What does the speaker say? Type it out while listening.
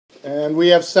And we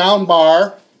have sound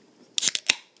bar.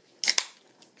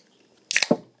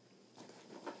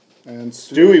 And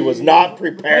Stewie was not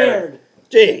prepared.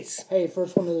 Jeez. Hey,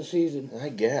 first one of the season. I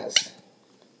guess.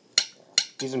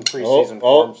 He's in preseason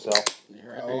form still.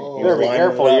 Oh, You better be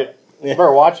careful. You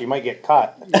better watch. You might get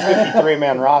cut.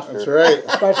 53-man roster. that's right.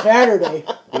 By Saturday.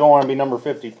 You don't want to be number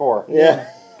 54. Yeah.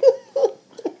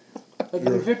 I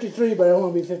can be 53, but I don't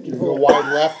want to be You 54. go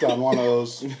wide left on one of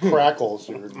those crackles,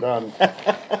 you're done.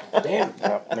 Damn.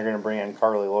 Yep, they're going to bring in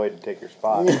Carly Lloyd to take your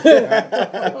spot.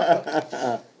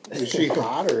 Is she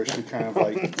hot or is she kind of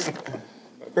like...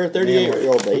 For a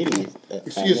 38-year-old lady.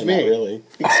 Excuse me. Not really.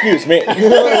 Excuse me.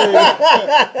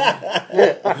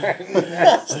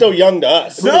 Still young to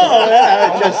us. No,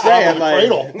 I'm just saying.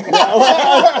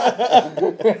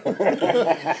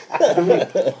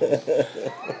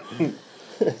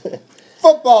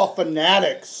 Football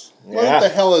Fanatics. What Yeah. the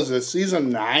hell is this? Season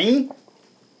 9?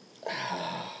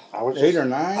 I was 8 or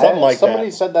 9? Something like Somebody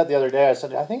that. said that the other day. I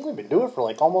said, I think we've been doing it for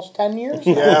like almost 10 years.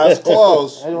 Yeah, it's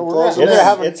close. We're Closing gonna in.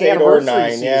 have an It's 8 or 9.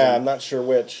 anniversary Yeah, season. I'm not sure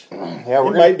which. Yeah,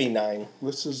 It might be 9.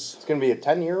 This is... It's going to be a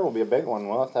 10-year. Will be a big one.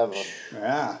 We'll have to have a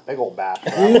Yeah. big old bash.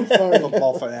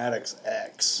 Football Fanatics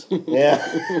X.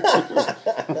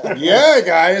 Yeah. Yeah,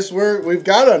 guys, we've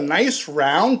got a nice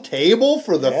round table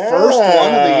for the Yeah. first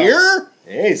one of the year.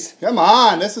 Jeez. Come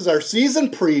on, this is our season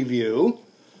preview.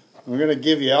 We're going to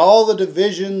give you all the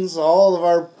divisions, all of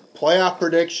our playoff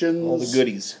predictions. All the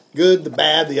goodies. Good, the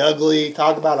bad, the ugly.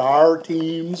 Talk about our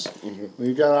teams.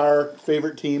 We've got our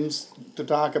favorite teams to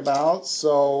talk about.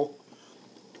 So,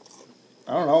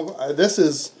 I don't know. This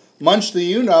is Munch the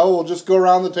You-Know. We'll just go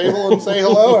around the table and say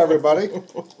hello, everybody.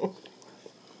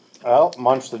 Well,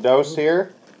 Munch the Dose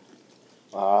here.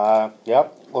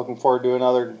 Yep, looking forward to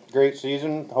another great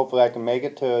season. Hopefully I can make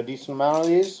it to a decent amount of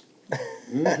these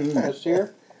this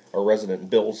year. A resident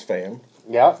Bills fan.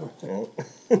 Yep. Yeah.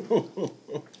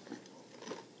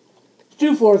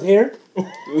 Stewforth here.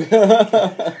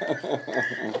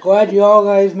 Glad you all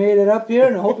guys made it up here,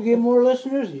 and I hope you get more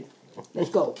listeners. Let's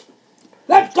go.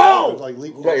 Let's go! Like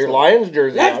You got your Lions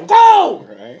jersey Let's on. go!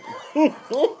 Right.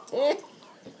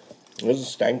 This is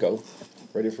Stanko.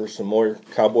 Ready for some more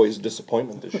Cowboys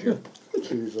disappointment this year.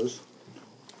 Jesus.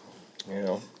 You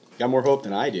know. Got more hope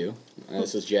than I do.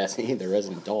 This is Jesse, the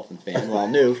resident Dolphin fan. Well,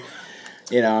 new.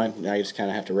 You know, I just kind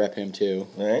of have to rep him too.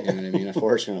 Right. You know what I mean?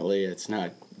 Unfortunately, it's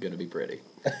not going to be pretty.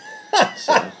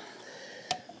 So,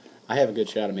 I have a good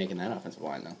shot of making that offensive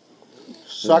line, though.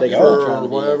 Suck They for are.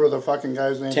 whatever the fucking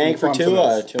guy's name. Tank for from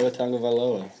Tua, Clemson. Tua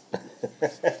Tagovailoa.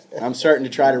 I'm starting to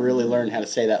try to really learn how to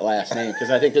say that last name because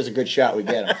I think there's a good shot we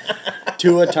get him.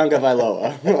 Tua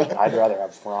Tagovailoa. I'd rather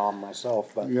have Fromm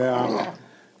myself, but Yeah.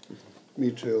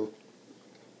 Me too.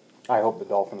 I hope the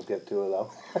Dolphins get to it,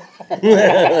 though.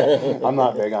 I'm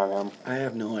not big on him. I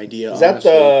have no idea. Is that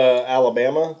honestly. the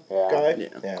Alabama Yeah. guy?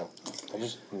 Yeah. I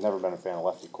just never been a fan of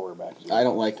lefty quarterbacks. I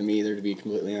don't like them either, to be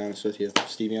completely honest with you,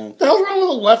 Steve Young. What the hell's wrong with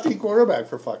a lefty quarterback,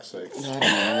 for fuck's sake? I don't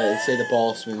know. They say the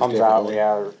ball swings Comes out, differently.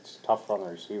 yeah, it's tough on the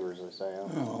receivers, they say. Huh?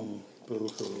 Oh,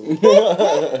 boo-hoo.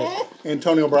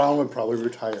 Antonio Brown would probably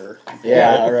retire.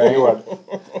 Yeah, right. You would.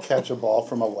 Catch a ball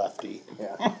from a lefty.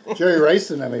 Yeah. Jerry Rice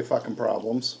didn't have any fucking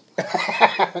problems.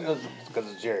 Because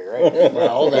it's Jerry, right?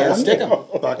 Well, then, Stick 'em.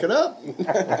 buck it up.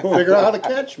 Figure out how to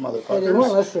catch, Hey, they want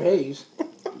motherfuckers. Lester Hayes.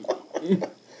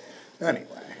 Anyway,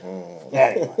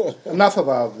 Anyway. enough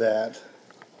about that.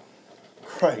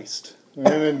 Christ. We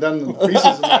haven't even done the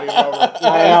preseason, not even over. I'm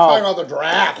talking about the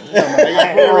draft.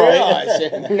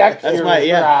 Next That's year's my-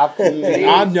 yeah. draft.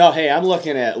 I'm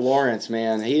looking at Lawrence,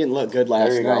 man. He didn't look good last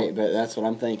There you go. night, but that's what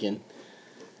I'm thinking.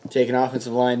 Take an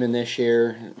offensive lineman this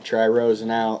year, try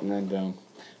Rosen out, and then boom.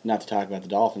 Not to talk about the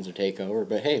Dolphins or takeover,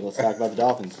 but hey, let's talk about the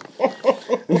Dolphins.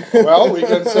 Well, we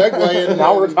can segue in.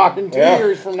 Now we're talking 2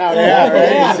 years from now. Yeah,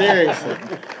 right. Seriously.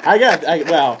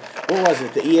 What was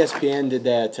it? The ESPN did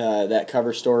that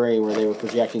cover story where they were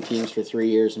projecting teams for 3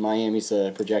 years, and Miami's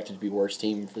projected to be worst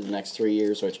team for the next 3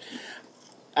 years, which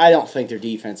I don't think their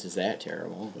defense is that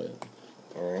terrible, but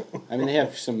All right. I mean they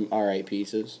have some alright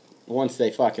pieces. Once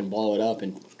they fucking blow it up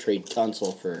and trade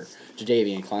Tunsil for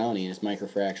Jadeveon Clowney and his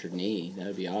microfractured knee, that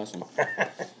would be awesome.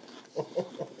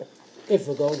 If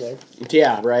we go there.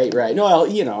 Yeah, right. No,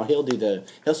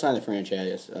 he'll sign the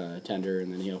franchise tender,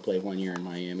 and then he'll play 1 year in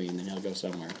Miami, and then he'll go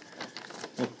somewhere.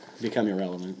 He'll become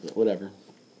irrelevant, but whatever.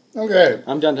 Okay.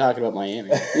 I'm done talking about Miami.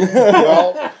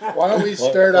 Well, why don't we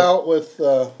start out with,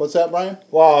 what's that, Brian?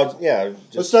 Well, yeah.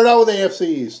 Let's start out with AFC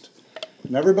East.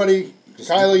 And everybody,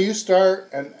 Kylie, you start,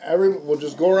 and we'll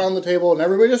just go around the table, and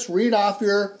everybody just read off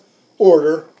your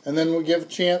order, and then we'll give a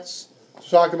chance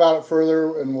talk about it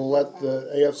further, and we'll let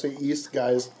the AFC East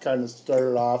guys kind of start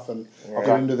it off and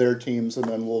get into their teams, and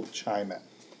then we'll chime in.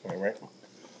 All right.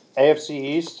 AFC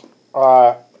East.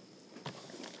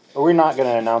 We're not going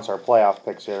to announce our playoff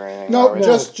picks here or anything. No, are we?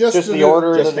 just the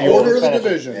order. just the order of the finish.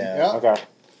 division. Yeah. Yeah. Okay.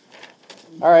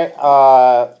 All right.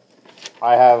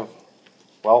 I have.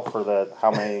 Well, for the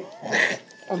how many?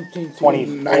 24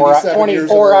 97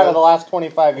 years in a out row. of the last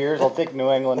 25 years. I'll take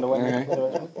New England to win the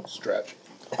division. Stretch.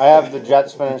 I have the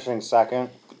Jets finishing second,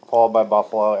 followed by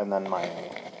Buffalo, and then Miami.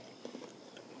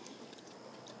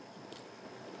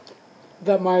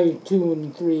 Got my 2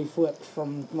 and 3 flipped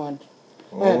from month.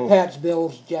 I had Pats,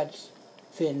 Bills, Jets,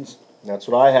 Finns. That's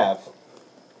what I have.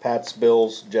 Pats,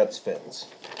 Bills, Jets, Finns.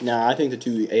 No, I think the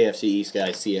two AFC East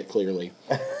guys see it clearly.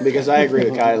 Because I agree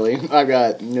with Kylie. I've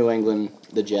got New England,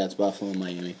 the Jets, Buffalo, and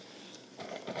Miami.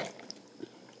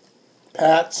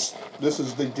 Pats, this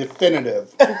is the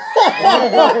definitive.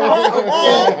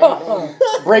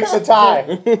 Breaks the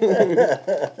tie.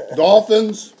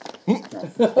 Dolphins. I'm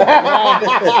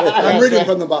reading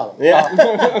from the bottom.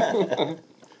 Yeah.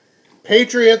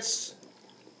 Patriots,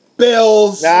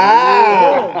 Bills,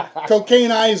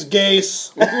 Cocaine Eyes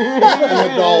Gase, and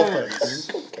the Dolphins.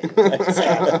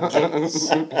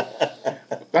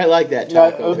 I like that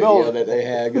No, taco the Bills- video that they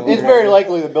had going. It's very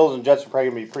likely the Bills and Jets are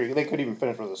probably going to be pretty. They could even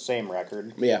finish with the same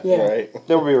record. Yeah. Yeah. Right.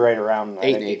 They'll be right around I 8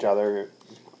 think, and 8. each other.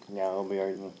 Yeah, they'll be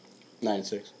right.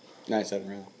 9-6. 9-7,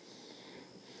 rather.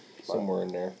 Somewhere in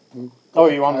there. Oh,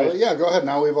 you want me? Yeah, go ahead.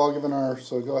 Now we've all given our,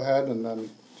 so go ahead, and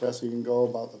then Jesse can go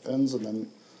about the Finns, and then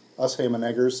us Heyman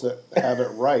Eggers that have it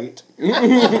right.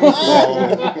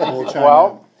 we'll chime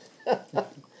Well,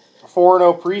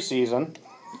 4-0 preseason.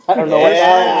 I don't know what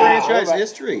Franchise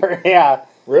history. Yeah.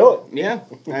 Really? Yeah,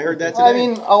 I heard that today. I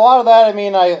mean, a lot of that. I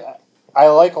mean, I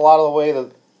like a lot of the way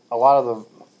that a lot of the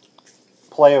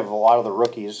play of a lot of the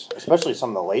rookies, especially some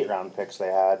of the late round picks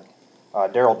they had.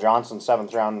 Daryl Johnson,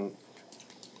 7th round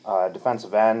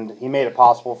defensive end. He made it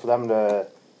possible for them to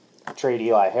trade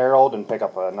Eli Harold and pick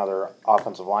up another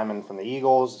offensive lineman from the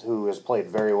Eagles, who has played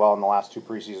very well in the last 2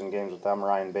 preseason games with them,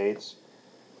 Ryan Bates.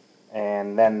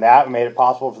 And then that made it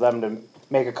possible for them to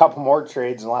make a couple more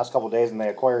trades in the last couple of days, and they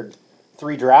acquired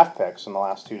 3 draft picks in the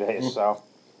last 2 days, so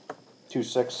 2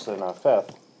 6th and a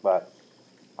 5th. But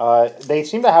they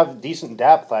seem to have decent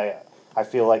depth. I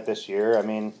feel like this year. I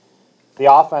mean,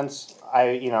 the offense.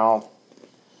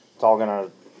 It's all gonna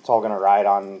ride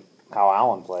on how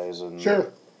Allen plays, and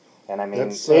Sure. And I mean,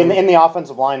 That's, in the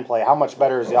offensive line play, how much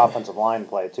better is the offensive line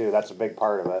play too? That's a big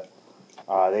part of it.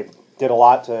 They did a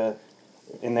lot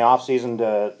in the offseason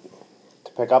to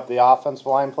pick up the offensive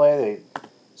line play. They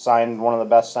signed one of the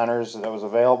best centers that was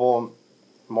available,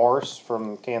 Morse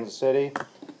from Kansas City,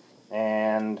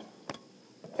 and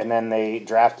then they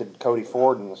drafted Cody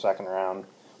Ford in the 2nd round,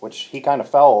 which he kind of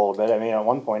fell a little bit. I mean, at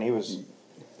one point he was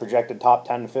projected top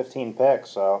 10 to 15 pick,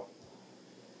 so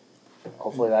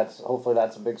hopefully that's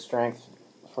a big strength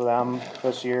for them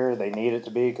this year. They need it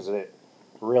to be because it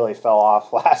really fell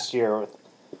off last year with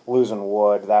losing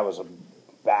Wood. That was a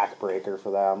backbreaker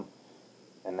for them.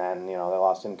 And then, they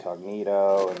lost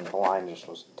Incognito, and the line just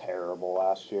was terrible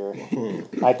last year.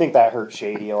 I think that hurt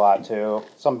Shady a lot, too.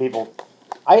 Some people...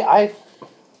 a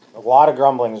lot of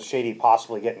grumblings of Shady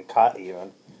possibly getting cut,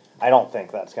 even. I don't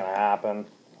think that's going to happen.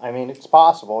 I mean, it's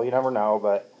possible. You never know,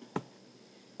 but...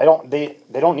 They don't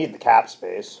need the cap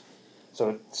space.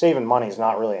 So saving money is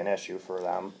not really an issue for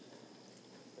them.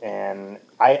 And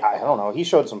I don't know. He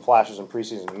showed some flashes in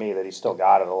preseason to me that he still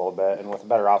got it a little bit. And with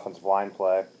better offensive line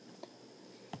play...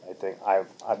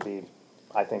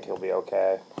 I think he'll be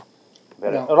okay.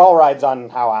 But it all rides on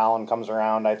how Allen comes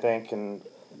around, I think, and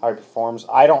how he performs.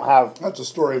 I don't have... That's a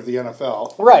story of the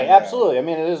NFL. Right, absolutely. I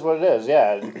mean, it is what it is,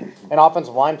 yeah. And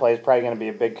offensive line play is probably going to be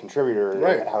a big contributor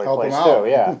to how he Help plays, him out. too,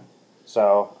 yeah.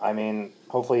 So, I mean,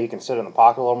 hopefully he can sit in the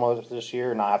pocket a little more this year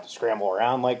and not have to scramble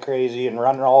around like crazy and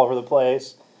run all over the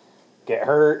place, get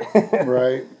hurt.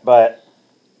 Right. But,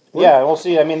 yeah, we'll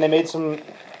see. I mean, they made some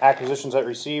acquisitions at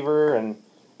receiver, and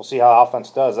we'll see how the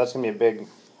offense does. That's going to be a big...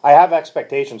 I have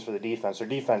expectations for the defense. Their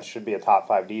defense should be a top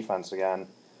 5 defense again.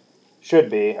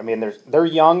 Should be. I mean, they're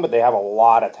young, but they have a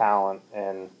lot of talent,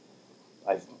 and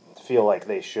I feel like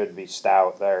they should be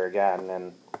stout there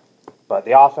again. But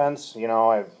the offense,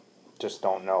 I just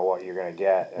don't know what you're going to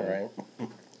get, and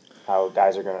how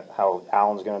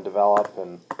Allen's going to develop,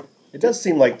 and it does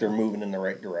seem like they're moving in the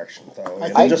right direction, though.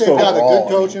 I think they've got a good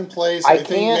coach in place. I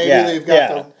think maybe they've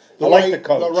got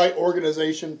the right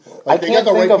organization. I they can't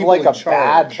got the think right of people like in a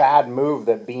charge. bad move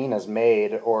that Bean has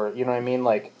made, or you know what I mean,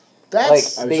 like.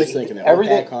 That's I was just thinking that. What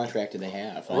bad contract do they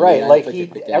have?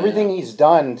 Everything he's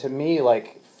done to me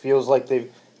like feels like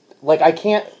like I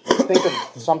can't think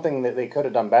of something that they could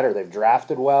have done better. They've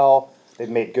drafted well. They've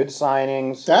made good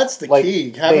signings. That's the Like,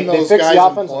 key, having those fixed guys the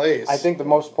in offense. place. I think the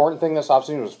most important thing this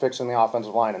offseason was fixing the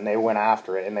offensive line, and they went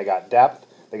after it, and they got depth.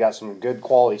 They got some good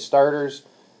quality starters,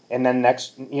 and then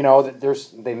next,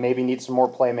 they maybe need some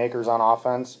more playmakers on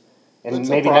offense, and It's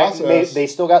a maybe process. they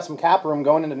still got some cap room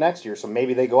going into next year, so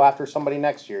maybe they go after somebody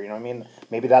next year. You know what I mean?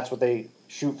 Maybe that's what they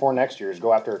shoot for next year is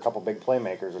go after a couple big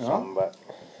playmakers or something. But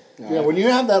Yeah, when you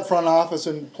have that front office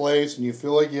in place and you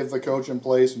feel like you have the coach in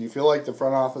place and you feel like the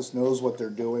front office knows what they're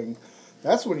doing,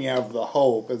 that's when you have the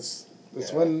hope. It's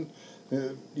when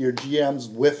your GM's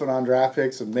whiffing on draft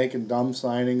picks and making dumb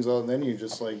signings, and then you're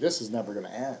just like, this is never going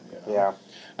to end. yeah.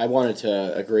 I wanted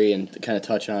to agree and kind of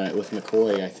touch on it with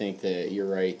McCoy. I think that you're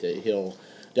right that he'll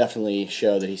definitely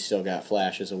show that he's still got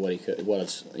flashes of what he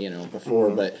was, before.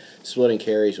 Mm-hmm. But splitting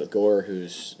carries with Gore, who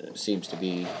seems to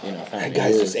be, That finding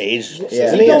guy's his- just aged.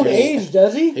 Yeah. He don't age,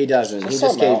 does he? He doesn't. He just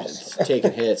Something keeps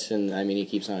taking hits, and he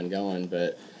keeps on going.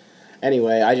 But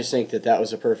anyway, I just think that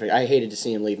was a perfect. I hated to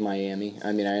see him leave Miami. I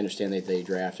understand that they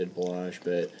drafted Blanche,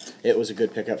 but it was a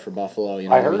good pickup for Buffalo.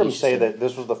 I heard him say that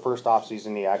this was the first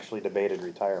offseason he actually debated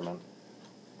retirement.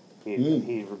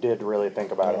 He did really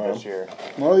think about it this year.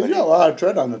 Well, he's got a lot of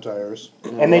tread on the tires.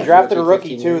 And they drafted a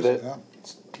rookie 15 too.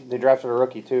 years. They drafted a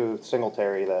rookie too,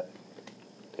 Singletary, that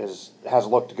has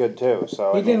looked good too.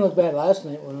 So He didn't look bad last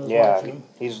night when I was yeah, watching him.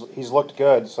 he's looked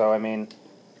good. So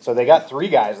so they got three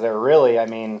guys there. Really, I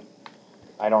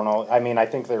don't know. I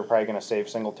think they're probably going to save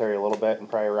Singletary a little bit and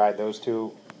probably ride those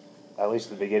two, at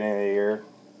least at the beginning of the year.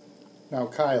 Now,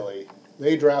 Kylie,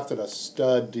 they drafted a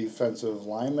stud defensive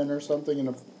lineman or something in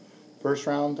the first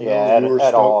round. Yeah,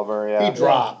 Ed Oliver. Yeah, He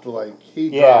dropped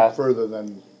Yeah. dropped further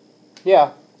than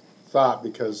yeah, thought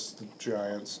because the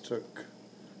Giants took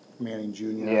Manning Jr.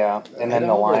 yeah. And then Ed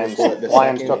the Oliver Lions, the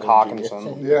Lions second took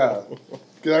Hawkinson. Yeah.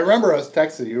 Because I remember us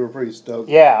texting, you were pretty stoked.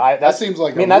 Yeah, That seems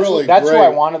like a that's really that's who great- I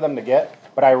wanted them to get,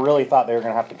 but I really thought they were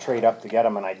going to have to trade up to get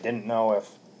him, and I didn't know if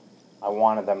I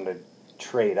wanted them to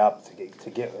trade up to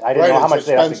get. I didn't know how it's much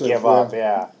they'd have to expensive, give up.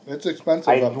 Yeah, It's expensive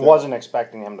I up there. wasn't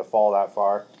expecting him to fall that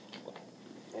far,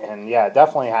 and yeah,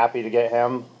 definitely happy to get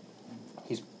him.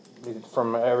 He's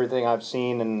from everything I've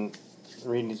seen and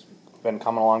reading, he's been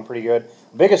coming along pretty good.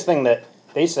 Biggest thing that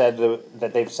they said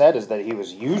that they've said is that he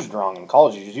was used wrong in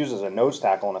college. He was used as a nose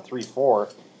tackle in a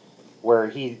 3-4, where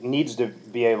he needs to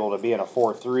be able to be in a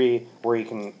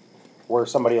 4-3, where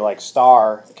somebody like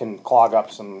Starr can clog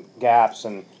up some gaps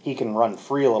and he can run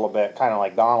free a little bit, kind of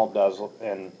like Donald does.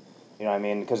 And you know what I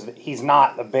mean? Because he's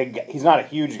not a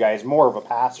huge guy. He's more of a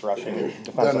pass rushing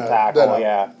defensive tackle. Then a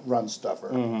Yeah. run stuffer.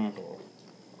 Mm-hmm.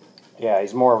 Yeah,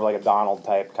 he's more of like a Donald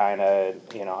type kind of.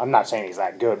 I'm not saying he's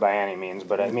that good by any means,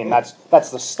 but that's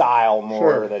the style more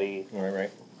Sure. that he Right.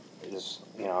 is.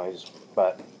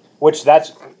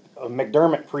 That's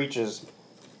McDermott preaches.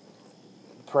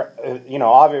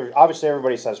 Obviously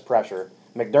everybody says pressure.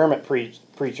 McDermott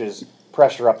preaches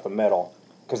pressure up the middle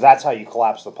because that's how you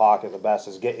collapse the pocket the best.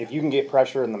 If you can get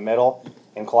pressure in the middle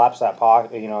and collapse that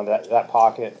pocket. That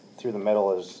pocket through the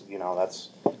middle is you don't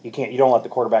let the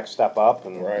quarterback step up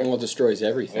and. Right. Well, it destroys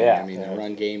everything. Yeah. The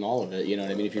run game, all of it. You know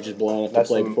what I mean? If you're just blowing up the That's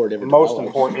play the before it ever most develops.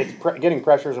 important. Getting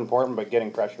pressure is important, but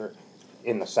getting pressure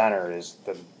in the center is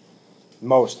the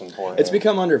most important. It's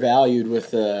become undervalued with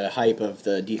the hype of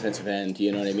the defensive end,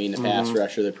 you know what I mean? The pass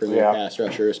rusher, the premier Yeah. pass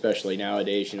rusher, especially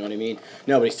nowadays, you know what I mean?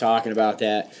 Nobody's talking about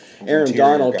that. Aaron Interior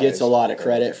Donald guys. gets a lot of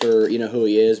credit for, who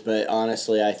he is, but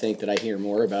honestly, I think that I hear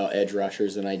more about edge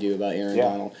rushers than I do about Aaron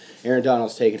Donald. Aaron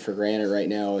Donald's taken for granted right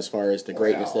now as far as the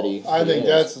greatness that he I think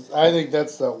is.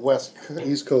 that's the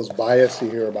East Coast bias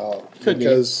you hear about. Could be.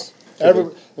 Because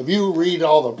if you read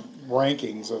all the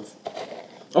rankings of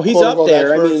Oh, he's quote-unquote up there.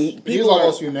 I experts, mean, he's people are,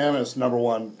 almost unanimous number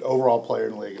one overall player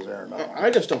in the league is Aaron Donald. I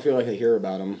just don't feel like I hear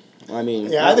about him. I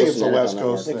mean, Yeah, I think it's the listen to West Aaron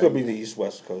Coast It thing. could be the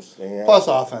East-West Coast thing. Yeah. Plus,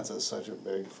 offense is such a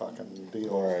big fucking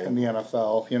deal Right. in the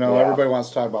NFL. Yeah. Everybody wants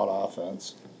to talk about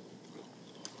offense.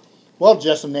 Well,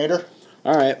 Justin Nader.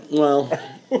 All right, well,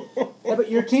 Yeah, but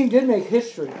your team did make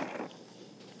history,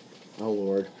 oh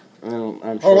Lord, I'm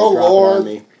sure Oh, dropping Lord. on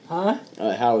me. huh?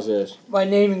 How is this? By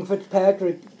naming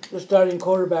Fitzpatrick the starting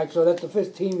quarterback, so that's the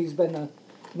fifth team he's been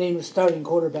named the starting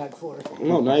quarterback for.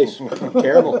 Oh, nice.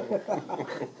 Terrible.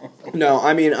 No,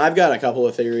 I mean, I've got a couple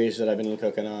of theories that I've been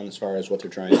cooking on as far as what they're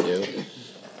trying to do.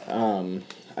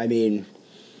 I mean,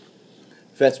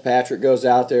 Fitzpatrick goes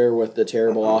out there with the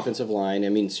terrible offensive line. I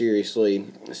mean, seriously,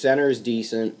 center is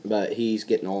decent, but he's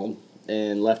getting old.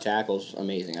 And left tackle's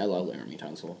amazing. I love Laramie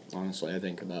Tunsil. Honestly, I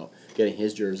think about getting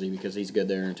his jersey because he's good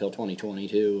there until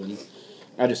 2022, and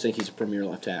I just think he's a premier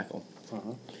left tackle.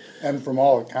 And from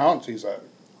all accounts, he's a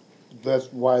that's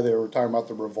why they were talking about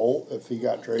the revolt if he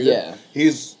got traded. Yeah.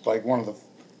 He's like one of the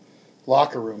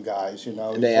locker room guys, you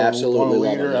know. He's They absolutely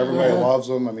love him. Everybody Yeah. loves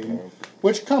him. I mean,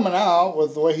 which coming out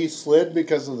with the way he slid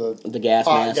because of The gas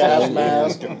mask.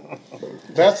 mask.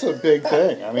 That's a big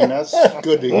thing. I mean, that's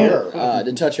good to hear.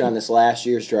 To touch on this last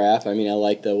year's draft, I mean, I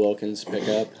like the Wilkins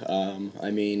pickup.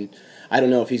 I mean, I don't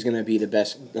know if he's going to be the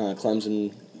best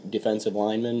Clemson defensive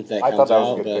lineman that I comes thought that was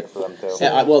out, a good but pick for them too.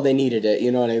 yeah, well, they needed it.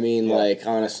 You know what I mean? Yeah. Like,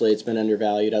 honestly, it's been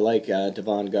undervalued. I like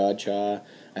Devon Godchaw.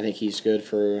 I think he's good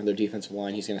for their defensive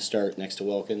line. He's going to start next to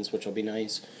Wilkins, which will be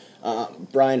nice.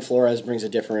 Brian Flores brings a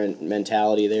different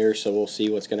mentality there, so we'll see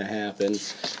what's going to happen.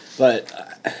 But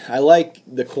I like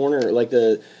the corner, like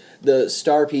the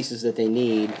star pieces that they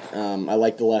need. I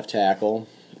like the left tackle.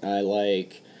 I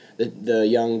like the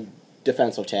young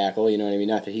defensive tackle. You know what I mean?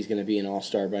 Not that he's going to be an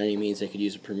all-star by any means. They could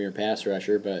use a premier pass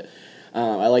rusher, but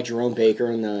I like Jerome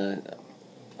Baker in the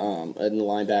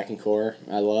linebacking core.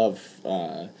 I love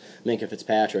Minkah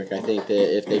Fitzpatrick. I think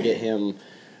that if they get him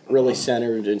really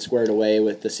centered and squared away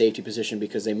with the safety position,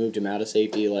 because they moved him out of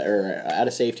safety a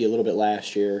little bit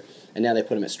last year, and now they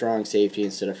put him at strong safety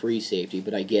instead of free safety.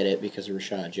 But I get it because of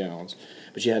Rashad Jones.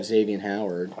 But you have Xavier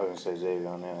Howard. I was going to say Xavier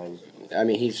on that. I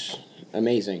mean, he's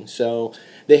amazing. So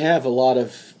they have a lot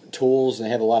of tools and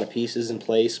they have a lot of pieces in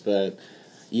place, but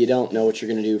you don't know what you're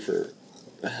going to do for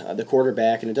the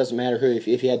quarterback, and it doesn't matter who.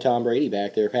 If you had Tom Brady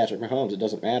back there, Patrick Mahomes, it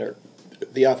doesn't matter.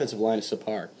 The offensive line is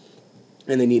subpar,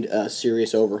 and they need a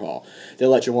serious overhaul. They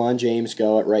let Jawan James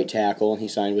go at right tackle, and he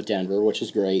signed with Denver, which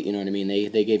is great. You know what I mean?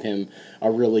 They gave him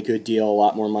a really good deal, a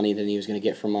lot more money than he was going to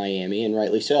get from Miami, and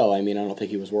rightly so. I mean, I don't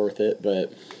think he was worth it,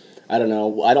 but I don't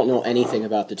know. I don't know anything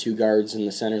about the two guards in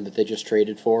the center that they just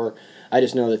traded for. I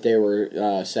just know that they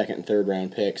were second and third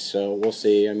round picks, so we'll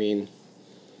see. I mean,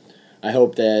 I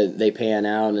hope that they pan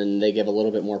out and they give a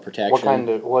little bit more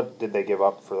protection. What did they give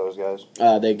up for those guys?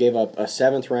 They gave up a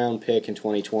 7th round pick in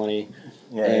 2020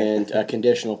 and a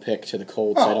conditional pick to the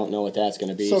Colts. I don't know what that's going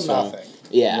to be. So nothing.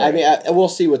 Yeah, right. I mean, we'll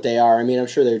see what they are. I mean, I'm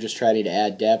sure they're just trying to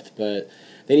add depth, but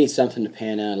they need something to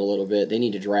pan out a little bit. They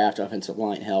need to draft offensive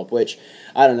line help, which,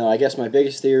 I don't know. I guess my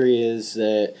biggest theory is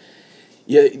that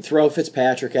you throw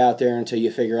Fitzpatrick out there until you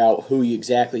figure out who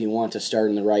exactly you want to start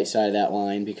on the right side of that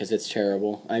line, because it's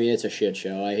terrible. I mean, it's a shit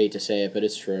show. I hate to say it, but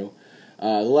it's true.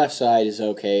 The left side is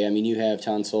okay. I mean, you have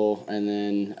Tunsil, and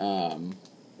then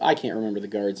I can't remember the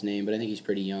guard's name, but I think he's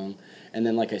pretty young. And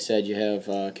then, like I said, you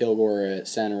have Kilgore at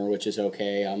center, which is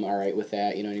okay. I'm all right with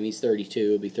that. You know what I mean? He's 32.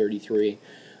 He'll be 33.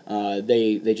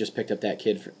 They just picked up that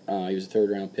kid. He was a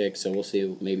 3rd-round pick, so we'll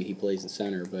see. Maybe he plays in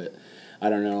center, but I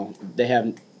don't know. They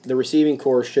have the receiving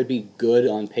corps should be good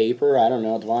on paper. I don't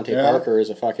know. Devontae Parker is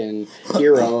a fucking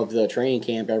hero of the training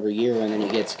camp every year, and then he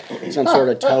gets some sort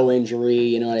of toe injury.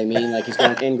 You know what I mean? Like he's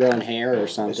got ingrown hair or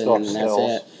something, and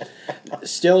that's it.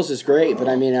 Stills is great, but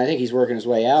I mean, I think he's working his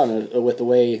way out with the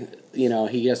way, you know,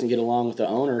 he doesn't get along with the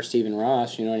owner, Stephen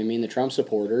Ross. You know what I mean? The Trump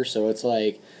supporter. So it's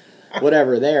like,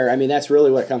 whatever there. I mean, that's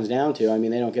really what it comes down to. I mean,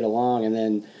 they don't get along, and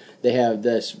then they have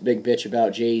this big bitch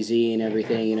about Jay-Z and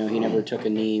everything. You know, he never took a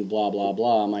knee, blah, blah,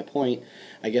 blah. My point,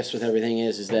 I guess, with everything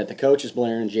is that the coach is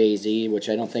blaring Jay-Z, which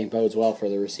I don't think bodes well for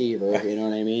the receiver. You know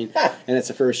what I mean? And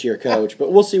it's a first-year coach.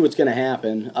 But we'll see what's going to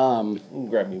happen.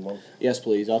 Grab me one. Yes,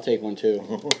 please. I'll take one,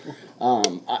 too.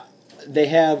 They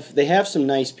have some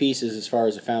nice pieces as far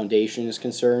as the foundation is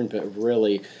concerned, but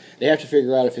really, they have to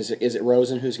figure out if is it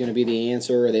Rosen who's going to be the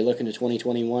answer. Are they looking to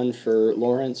 2021 for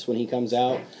Lawrence when he comes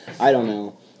out? I don't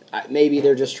know. Maybe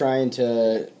they're just trying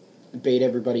to bait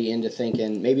everybody into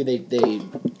thinking. Maybe they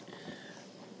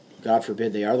God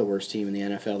forbid, they are the worst team in the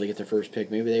NFL. They get their first pick.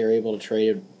 Maybe they are able to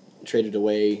trade it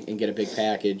away and get a big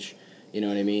package. You know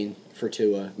what I mean, for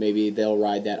Tua. Maybe they'll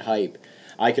ride that hype.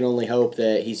 I can only hope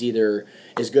that he's either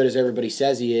as good as everybody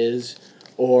says he is,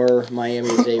 or Miami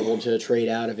is able to trade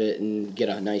out of it and get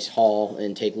a nice haul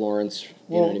and take Lawrence,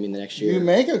 you know what I mean, the next year. You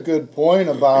make a good point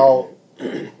about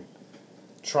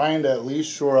trying to at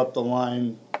least shore up the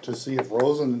line to see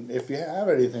if you have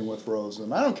anything with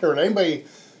Rosen. I don't care what anybody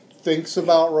thinks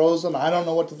about Rosen. I don't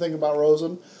know what to think about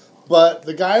Rosen. But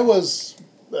the guy was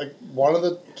like one of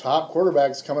the top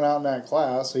quarterbacks coming out in that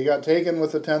class. He got taken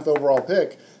with the 10th overall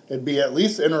pick. It'd be at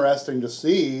least interesting to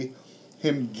see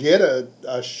him get a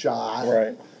shot.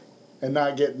 Right. And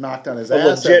not get knocked on his A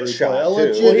ass legit every shot, play. A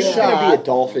too. legit Well, he's shot. going to be a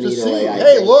Dolphin to either see, way, I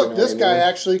hey, think, look, you know this what I guy mean?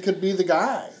 actually could be the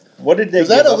guy. What did they give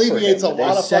that up alleviates for him? a lot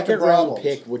of fucking second round problems.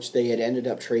 pick, which they had ended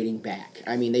up trading back.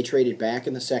 I mean, they traded back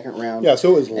in the second round. Yeah,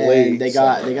 so it was late. And they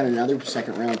got another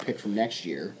second round pick from next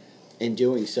year in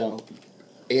doing so,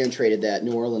 and traded that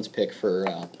New Orleans pick for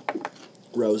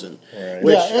Rosen. Right.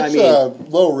 Which, yeah, it's I mean, a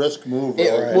low risk move.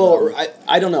 well,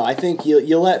 I don't know. I think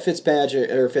you let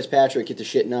Fitzpatrick get the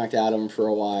shit knocked out of him for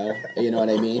a while. You know what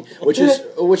I mean? Which is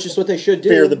what they should do.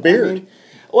 Fear the beard. I mean,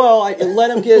 well, let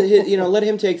him get let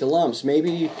him take the lumps.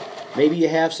 Maybe you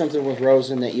have something with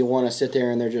Rosen that you want to sit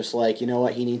there and they're just like, you know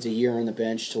what, he needs a year on the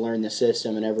bench to learn the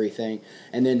system and everything,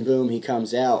 and then boom, he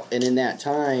comes out, and in that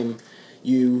time.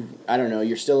 I don't know,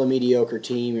 you're still a mediocre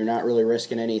team, you're not really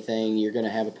risking anything, you're going to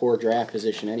have a poor draft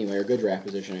position anyway, or good draft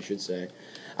position, I should say.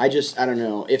 I don't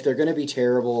know, if they're going to be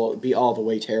terrible, be all the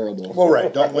way terrible. Well,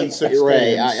 right, don't win 6 right.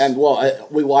 games. I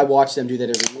watch them do that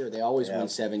every year. They always win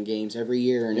 7 games every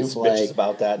year, and it's like... bitches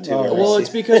about that, too. Well, it's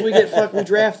because we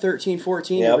draft 13,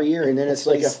 14 every year, and then it's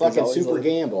like a fucking super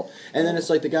gamble. And then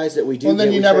it's like the guys that we do then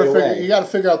get, you got to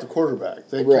figure out the quarterback.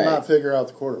 They cannot figure out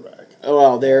the quarterback.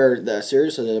 Oh, well,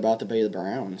 seriously, they're about to pay the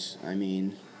Browns. I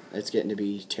mean, it's getting to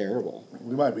be terrible.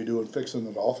 We might be fixing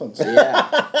the Dolphins. Yeah.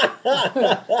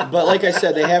 But like I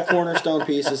said, they have cornerstone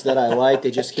pieces that I like. They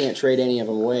just can't trade any of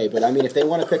them away. But, I mean, if they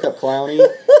want to pick up Clowney,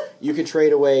 you could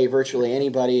trade away virtually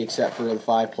anybody except for the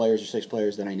 5 players or 6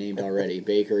 players that I named already.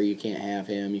 Baker, you can't have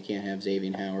him. You can't have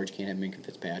Xavier Howard. You can't have Minka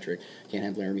Fitzpatrick. You can't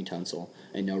have Laramie Tunsil.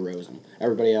 And no Rosen.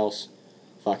 Everybody else,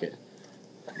 fuck it.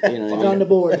 You know what I mean? On the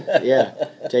board. Yeah,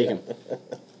 take him.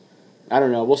 I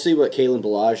don't know. We'll see what Kalen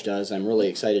Ballage does. I'm really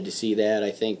excited to see that.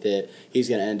 I think that he's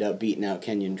going to end up beating out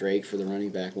Kenyon Drake for the running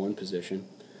back 1 position,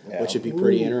 which would be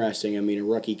pretty interesting. I mean, a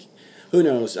rookie, who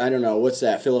knows? I don't know. What's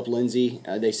that? Philip Lindsay.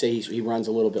 They say he runs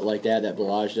a little bit like that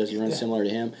Ballage does. He runs similar to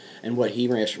him. And he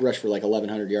rushed for like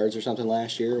 1,100 yards or something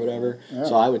last year or whatever. Yeah.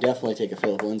 So I would definitely take a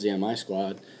Philip Lindsay on my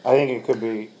squad. I think it could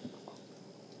be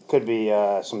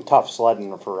some tough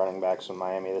sledding for running backs in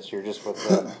Miami this year, just with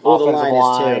the offensive line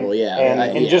is terrible, yeah,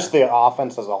 and just the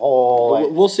offense as a whole. Like,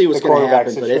 we'll see what's going to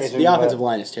happen, but the offensive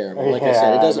line line is terrible. Like I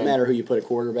said, it doesn't matter who you put at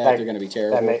quarterback; they're going to be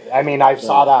terrible. I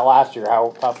saw that last year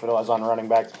how tough it was on running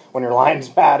backs when your line's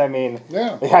bad.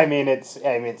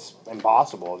 It's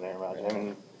impossible in there.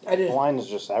 The line is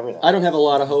just everything. I don't have a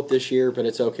lot of hope this year, but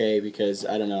it's okay because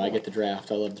I don't know. I get the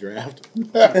draft. I love the draft.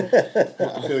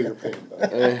 I feel your pain.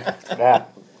 Yeah.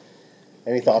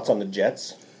 Any thoughts on the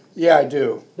Jets? Yeah, I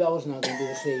do. Bell's not going to be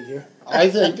the savior. I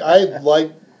think I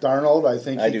like Darnold. I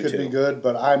think he could be good,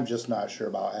 but I'm just not sure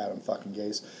about Adam fucking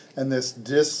Gase and this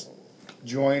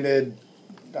disjointed,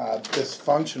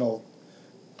 dysfunctional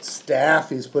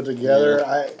staff he's put together.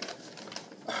 Yeah.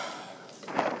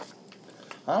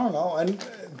 I don't know. And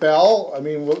Bell,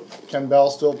 can Bell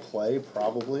still play?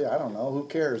 Probably. I don't know. Who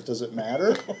cares? Does it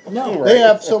matter? No. They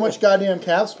have so much goddamn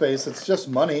cap space. It's just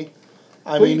money.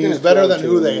 He's better than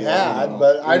who they had,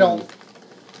 but I don't.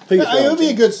 It would be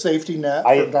a good safety net for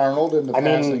Darnold in the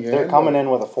passing game. They're coming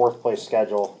in with a 4th place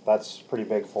schedule. That's pretty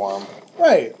big for them,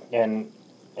 right? And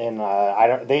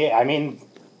they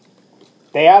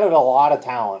added a lot of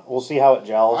talent. We'll see how it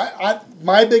gels.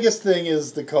 My biggest thing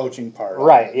is the coaching part.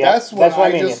 Right. Yeah. That's what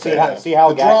I mean. See how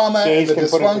the drama and the can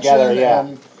put it together. Yeah.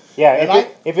 Yeah.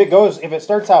 If it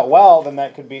starts out well, then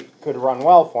that could run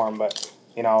well for them. But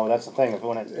that's the thing.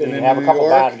 When you have a couple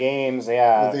bad games,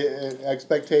 with the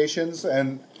expectations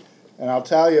and I'll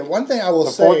tell you one thing I will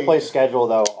say. The 4th place schedule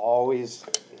though always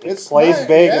plays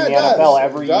big in the NFL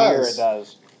every year. It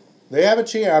does. They have a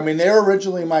chance. They were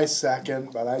originally my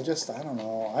 2nd, but I don't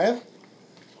know.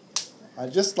 I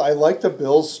like the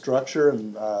Bills' structure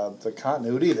and the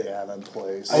continuity they have in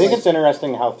place. I think it's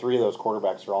interesting how 3 of those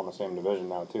quarterbacks are all in the same division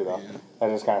now too, though. Yeah.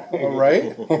 That is kind of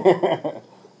right.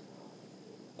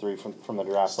 3 from the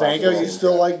draft. Stanko, you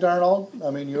still like Darnold?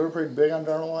 You were pretty big on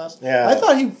Darnold last. Yeah. I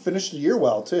thought he finished the year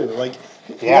well too.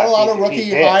 He had a lot of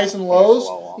rookie highs and lows,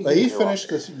 but he finished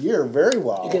this year very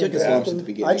well. He took his lumps at the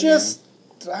beginning.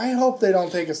 I hope they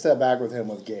don't take a step back with him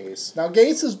with Gase. Now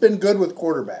Gase has been good with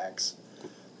quarterbacks,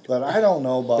 but I don't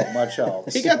know about much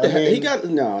else. He got a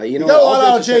lot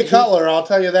out of Jay Cutler. I'll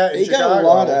tell you that. He got a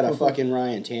lot out of fucking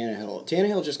Ryan Tannehill.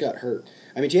 Tannehill just got hurt.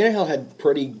 Tannehill had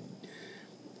pretty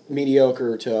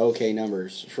mediocre to okay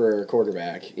numbers for a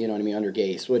quarterback, under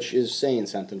Gase, which is saying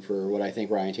something for what I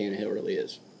think Ryan Tannehill really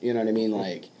is. You know what I mean?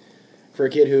 Like, for a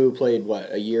kid who played,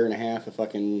 a year and a half of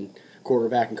fucking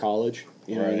quarterback in college,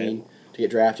 you know what I mean? To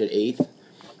get drafted 8th.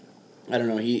 I don't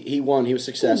know, he won, he was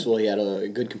successful, he had a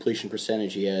good completion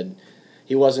percentage,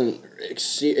 he wasn't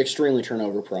extremely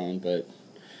turnover prone, but,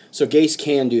 so Gase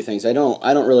can do things. I don't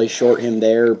really short him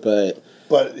there, but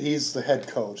he's the head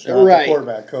coach, not the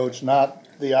quarterback coach, not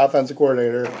the offensive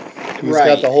coordinator. He's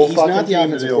got the whole He's fucking not the team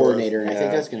offensive to deal coordinator, with. and I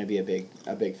think that's going to be a big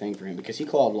thing for him because he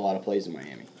called a lot of plays in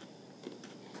Miami.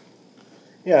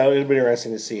 Yeah, it'll be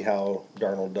interesting to see how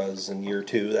Darnold does in year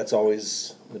 2. That's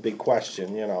always the big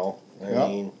question, I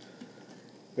mean,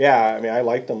 Yeah, I mean, I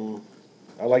liked them.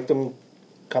 I liked them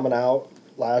coming out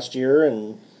last year,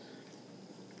 and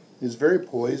He's very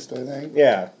poised, I think.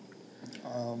 yeah,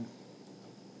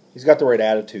 he's got the right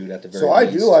attitude at the very So I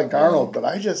least. do like Darnold,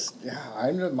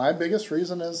 but my biggest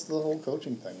reason is the whole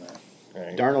coaching thing there.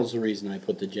 Right. Darnold's the reason I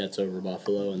put the Jets over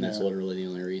Buffalo, and that's Yeah. literally the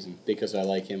only reason. Because I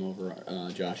like him over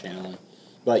Josh Allen.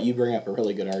 But you bring up a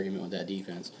really good argument with that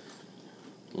defense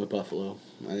with Buffalo.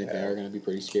 I think they are going to be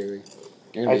pretty scary.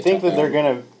 I think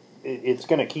that it's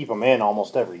gonna keep them in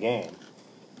almost every game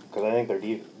because I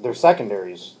think their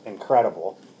secondary is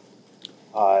incredible.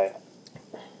 The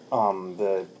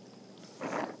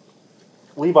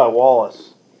Levi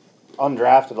Wallace,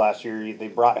 undrafted last year, they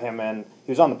brought him in.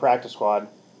 He was on the practice squad,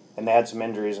 and they had some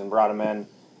injuries and brought him in,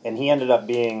 and he ended up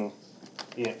being,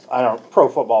 Pro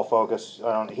Football Focus.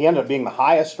 He ended up being the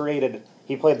highest rated.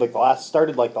 He played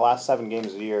started the last 7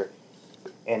 games of the year,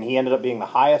 and he ended up being the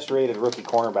highest rated rookie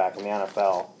cornerback in the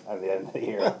NFL at the end of the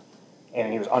year.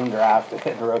 And he was undrafted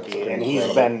and rookie, and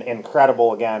he's been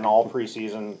incredible again all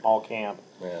preseason, all camp.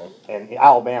 Yeah. And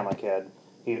Alabama kid,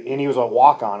 he was a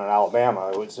walk-on at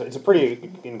Alabama. It's a pretty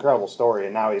incredible story,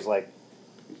 and now he's like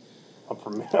a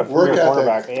premier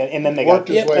cornerback. And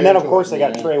then of course they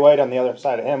got Trey White on the other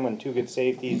side of him and 2 good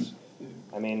safeties.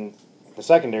 I mean, the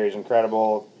secondary is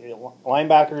incredible.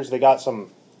 Linebackers, they got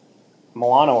some.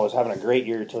 Milano was having a great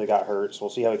year until he got hurt, so we'll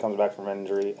see how he comes back from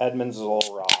injury. Edmonds is a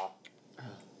little raw.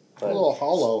 A little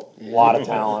hollow. A lot of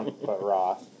talent, but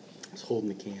raw. It's holding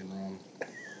the can wrong.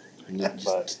 I need But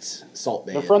just salt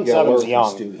bay. The front seven's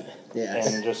young, Yeah.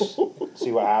 and just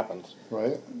see what happens.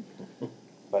 Right?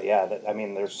 But yeah,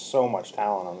 there's so much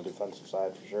talent on the defensive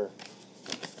side for sure.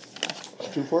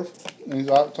 2-4. Any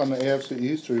thoughts on the AFC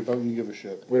East, or don't you give a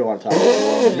shit? We don't want to talk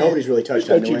about Nobody's really touched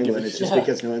on New England. It's just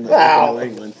because New England New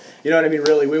England. You know what I mean?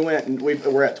 Really, we went and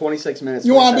we're at 26 minutes.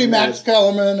 You want to be 27 Max minutes.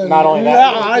 Kellerman? And Not only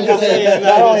that, I'm just saying.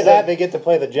 not only that, they get to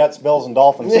play the Jets, Bills, and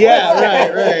Dolphins. Yeah,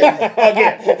 right.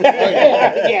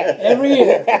 Yeah, every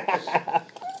year.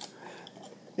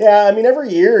 Yeah, I mean, every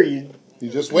year you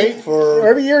just wait for.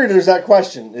 every year there's that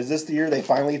question: is this the year they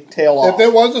finally tail off? If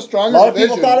it was a a stronger lot of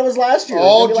division, people thought it was last year.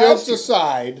 all Maybe last jokes year.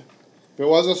 aside, if it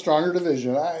was a stronger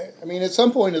division, I mean, at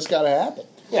some point it's got to happen.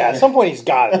 Yeah, at some point he's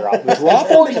got it, Rob.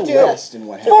 Drop into the West and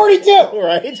what happened. 42!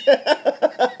 Right?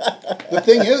 The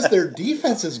thing is, their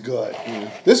defense is good.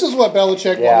 This is what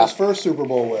Belichick won his first Super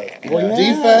Bowl with.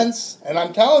 Defense, and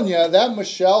I'm telling you, that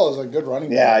Michelle is a good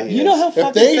running back. You know how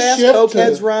fucking they fast shift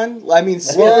cokeheads to- run? I mean,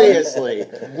 seriously.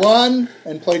 Run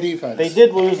and play defense. They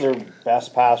did lose their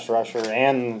best pass rusher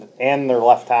and their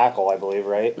left tackle, I believe,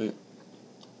 right?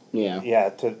 Yeah. Yeah,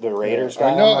 to the Raiders I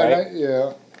guy, know, right?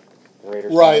 yeah. The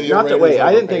Raiders Right. guy. Not that way.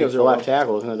 I didn't think overpaid it was their for left him.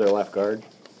 tackle. It was their left guard.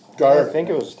 I Guard. think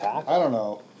it was tackle. I don't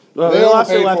know. Well, They they lost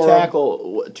their overpaid left for him.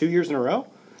 tackle 2 years in a row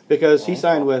because he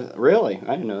signed with. Really,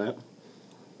 I didn't know that.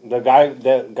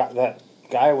 That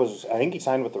guy was, I think he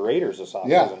signed with the Raiders this offseason.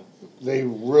 Yeah. They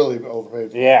really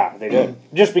overpaid. Yeah, they did.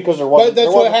 Just because there wasn't. that's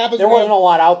there what wasn't, happens There when- wasn't a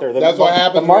lot out there. That's what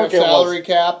happens. The market with salary was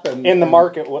cap and in the and-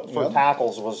 market for Yep.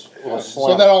 tackles was slim.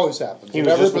 So that always happens. He In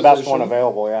was every just the best position, one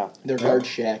available. Yeah. Their guard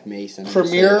Shaq Mason. I'm just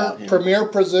saying Premier about him. premier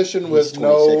position He's with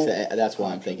 26. no. That's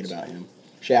why I'm thinking about him.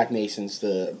 Shaq Mason's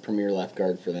the premier left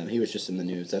guard for them. He was just in the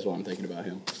news. That's why I'm thinking about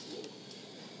him.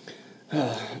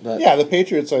 But Yeah, the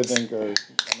Patriots, I think, are.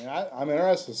 I mean, I'm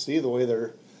interested to see the way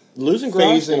they're. losing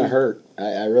Gronk's phasing- gonna hurt.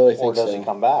 I really think Or does so. he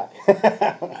come back?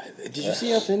 Did you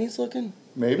see how thin he's looking?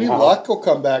 Maybe Yeah. Luck will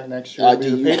come back next year.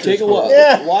 Do you take a look. look?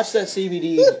 Yeah. Watch that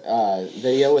CBD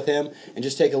video with him and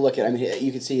just take a look at. I mean,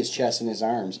 you can see his chest and his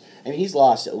arms. I mean, he's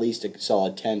lost at least a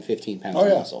solid 10, 15 pounds Oh, of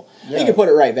yeah. muscle. Yeah. He can put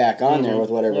it right back on there with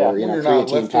whatever Yeah. You're not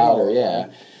creatine lifting powder. all the Yeah,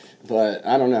 time. but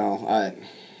I don't know.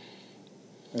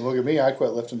 And look at me, I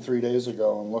quit lifting 3 days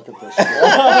ago, and look at this shit.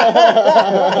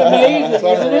 Amazing, It's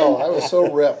isn't unreal. it? I was so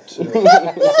ripped. You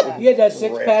had that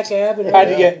 6-pack ab and He had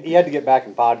to everything. get back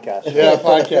in podcast. shape. Yeah,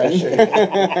 podcast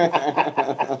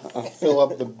shape. Fill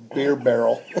up the beer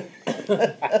barrel.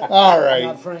 All right.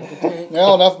 Not Frank the Tank.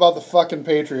 Well, enough about the fucking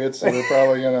Patriots. So they're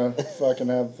probably going to fucking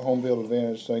have home field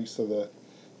advantage thanks to the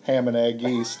ham and egg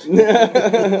East.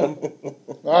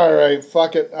 All right,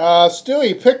 fuck it.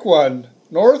 Stewie, pick one.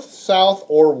 North, south,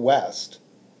 or west?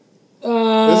 Is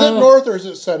it north or is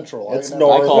it central? It's I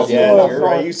north. called it Yeah, north. you're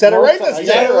right. You said it right this I time.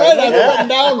 got it right. I have it Yeah. written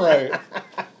down right.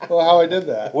 Well, how I did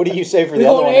that. What do you say for We the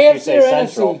other going one if you AFC say or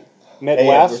Central? NFC? We're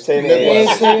Midwest? saying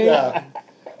Midwest. AFC. Yeah.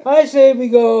 I say we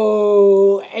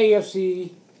go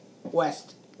AFC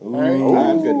West. All right.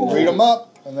 I'm good with Read that. them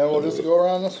up, and then we'll just go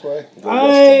around this way.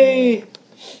 I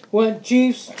went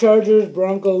Chiefs, Chargers,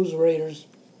 Broncos, Raiders.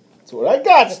 That's what I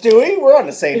got, Stewie. We're on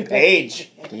the same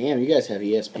page. Damn, you guys have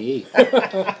ESP.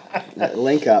 That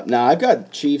link up. Now, I've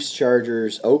got Chiefs,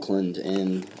 Chargers, Oakland,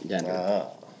 and Denver.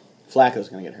 Flacco's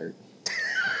going to get hurt.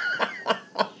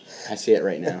 I see it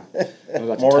right now. I'm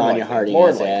about to More Tanya likely. Harding More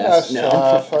his likely. ass. That's No.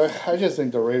 tough. I just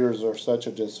think the Raiders are such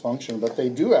a dysfunction, but they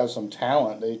do have some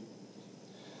talent.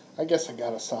 I guess I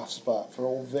got a soft spot for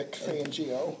old Vic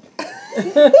Fangio.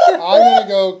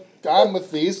 I'm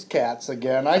with these cats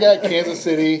again. I got Kansas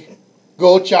City.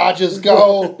 Go Chargers,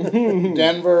 go.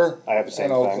 Denver I have the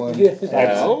same and thing.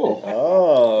 Oakland.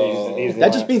 Oh. He's the That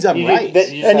only- just means I'm right.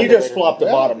 just And have you the just Raiders. flopped the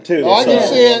Yeah. bottom, too. Oh, I can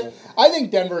so- see it. I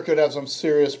think Denver could have some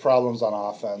serious problems on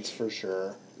offense for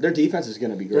sure. Their defense is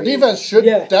going to be Their great. defense should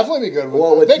Yeah. definitely be good.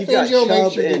 Well, with Vic you've got Fangio makes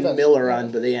Chubb your and defense. Miller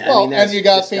on, but Well, I mean, that's and you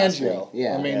got disgusting. Fangio.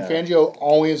 Yeah. I mean, Yeah. Fangio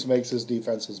always makes his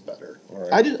defenses better.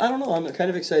 Right. I don't know. I'm kind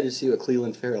of excited to see what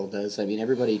Cleveland Farrell does. I mean,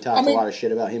 everybody talks a lot of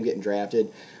shit about him getting drafted,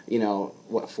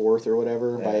 fourth or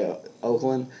whatever by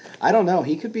Oakland. I don't know.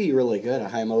 He could be really good, a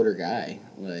high motor guy.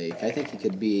 Like, I think he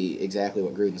could be exactly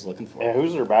what Gruden's looking for. Yeah,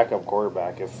 who's their backup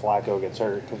quarterback if Flacco gets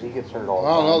hurt? Because he gets hurt all the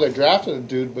I time. don't know. They drafted a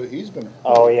dude, but he's been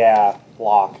Oh, yeah.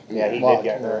 Locke. Yeah, he Locke, did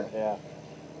get yeah. hurt. Yeah.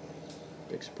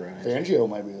 Big surprise. Fangio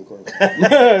might be the quarterback.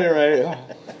 Right.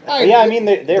 But yeah, I mean,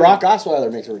 they're Brock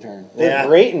Osweiler makes a return. they're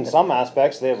great in some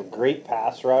aspects. They have a great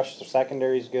pass rush. Their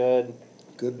secondary's good.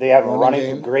 Good. They have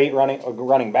game. great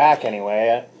running back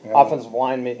anyway. Yeah. Offensive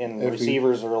line and Iffy.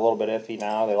 receivers are a little bit iffy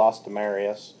now. They lost to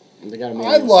Marius. They got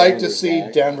I'd like to Sanders see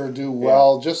back. Denver do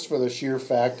well, just for the sheer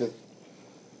fact that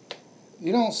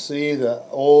you don't see the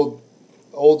old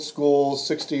school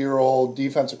 60-year-old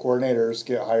defensive coordinators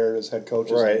get hired as head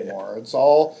coaches Right. anymore. It's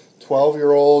all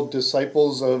 12-year-old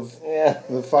disciples of Yeah.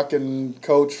 the fucking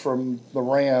coach from the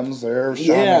Rams there, Sean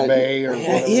Yeah, McVay or yeah,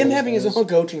 whatever him his having name his is. own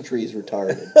coaching tree is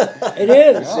retarded. It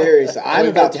is. Seriously, I'm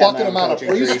They're about to have plucking my him own out of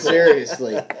coaching tree. preschool.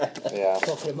 Seriously, Yeah.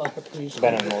 Talking about the police.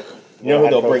 Been in, You know who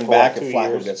head they'll coach bring for back like if 2 Flacco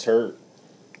years. gets hurt?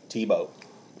 Tebow.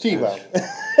 Tebow.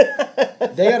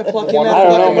 they got to pluck him One- out I of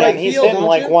don't know, fucking man. right He's field, hitting don't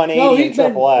like you? 180 No, in he's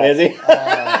been- AAA. Is he?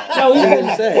 No, he's I been,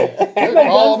 didn't say. he's been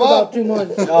Call done for him up. about 2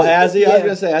 months. Oh, has he? I was Yeah.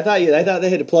 gonna say. I thought they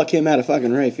had to pluck him out of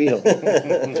fucking right field.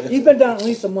 He's been down at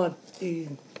least a month. He's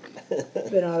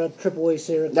been out of AAA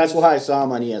Syracuse. That's why I saw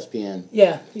him on ESPN.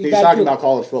 Yeah. He's back talking to- about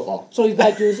college football. So he's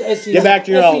back to his SEC. Get back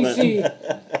to your SEC.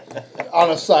 On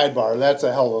a sidebar, that's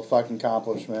a hell of a fucking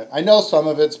accomplishment. I know some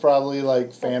of it's probably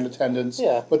like fan attendance,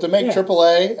 Yeah. but to make Yeah.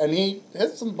 AAA and he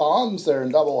hit some bombs there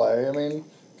in AA, I mean,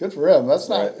 good for him. That's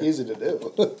not easy to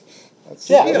do. That's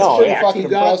Yeah, that's no, pretty yeah. fucking He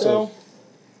got, impressive. though.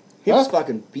 He was Huh?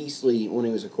 fucking beastly when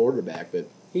he was a quarterback, but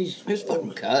He's he was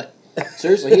fucking cut.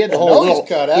 Seriously, he had the I whole know he's little,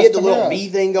 cut. he Ask had the him little out. V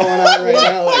thing going on right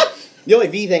now. Like the only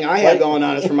V thing I have going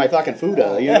on is from my fucking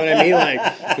fuda. You know what I mean?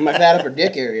 Like my fat upper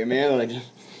dick area, man. Like just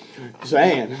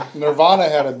saying. Nirvana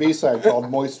had a B-side called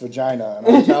Moist Vagina,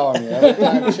 and I'm telling you, every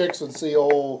time chicks would see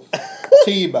old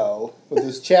Tebow with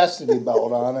his chastity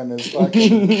belt on and his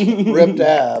fucking ripped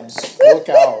abs, look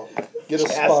out. Get a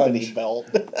Chastity sponge. belt.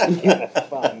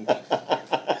 Fun.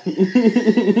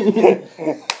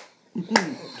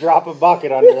 Drop a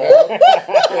bucket under there.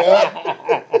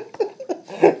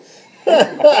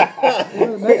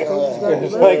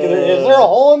 It's like, is there a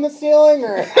hole in the ceiling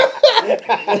or?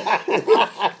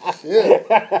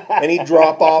 Any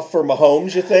drop off for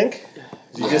Mahomes, you think?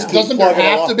 You just keep Doesn't there plugging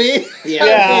have along? to be?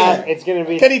 Yeah. It's gonna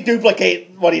be. Can he duplicate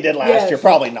what he did last Yes. year?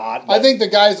 Probably not. I think the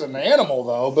guy's an animal,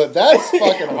 though, but that's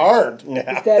fucking hard.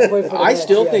 Yeah. that way for the I Mets,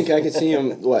 still yes. think I could see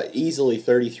him easily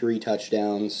 33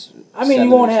 touchdowns. I mean, 7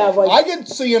 you won't have interceptions. like. I could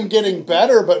see him getting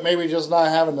better, but maybe just not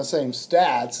having the same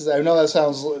stats. I know that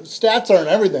sounds... Stats aren't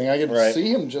everything. I could Right. see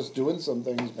him just doing some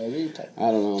things, maybe.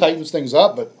 I don't know. Tightens things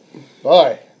up, but...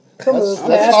 Boy, Some of that's the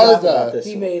that's stats hard about to... this.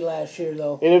 he made last year,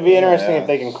 though. It'd be interesting Yeah. if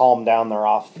they can calm down their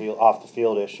off the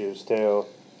field issues too.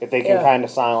 If they can Yeah. kind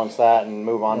of silence that and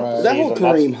move on Right. with the That whole season,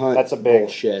 Kareem Hunt that's a big.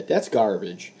 bullshit. That's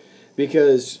garbage.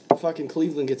 Because fucking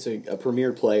Cleveland gets a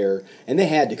premier player, and they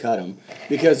had to cut him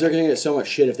because they're going to get so much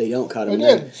shit if they don't cut him.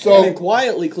 They And did, so- and then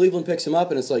quietly Cleveland picks him up,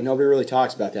 and it's like nobody really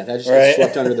talks about that. That just Right. gets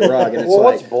swept under the rug, and it's Well,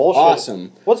 like what's bullshit?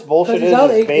 awesome. What's bullshit 'Cause he's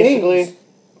out is 8 games.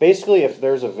 basically if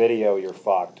there's a video, you're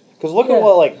fucked. Because look Yeah. at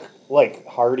what like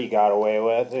Hardy got away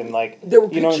with, and like There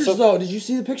were you know, pictures so- though. Did you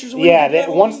see the pictures? Of when Yeah, he did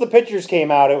that once one? the pictures came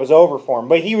out, it was over for him.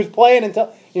 But he was playing until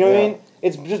you know what I Yeah. mean.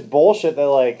 It's just bullshit that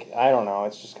like I don't know.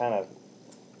 It's just kind of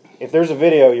if there's a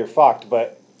video, you're fucked.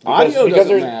 But Audio doesn't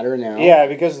there's matter now. yeah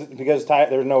because there's Tyreek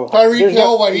there's Hill,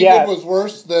 no, what he yeah, did was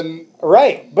worse than...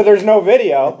 right, but there's no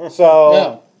video, so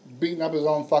Yeah. beating up his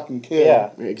own fucking kid.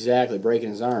 Yeah. Exactly, breaking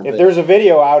his arm. If but- there's a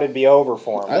video out, it'd be over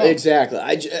for him. Exactly.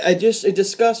 It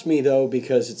disgusts me though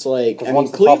because it's like 'Cause I mean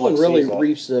once the Cleveland public really sees it.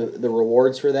 reaps the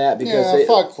rewards for that because Yeah,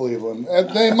 fuck Cleveland.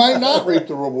 They might not reap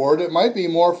the reward. It might be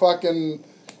more fucking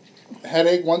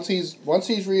headache once he's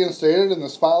reinstated and the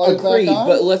spotlight's agreed. back on.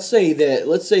 But let's say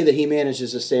that he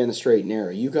manages to stay on the straight and narrow.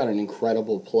 You got an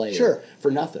incredible player Sure.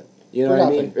 for nothing. You know For what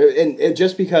I mean? And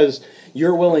just because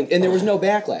you're willing, and there was no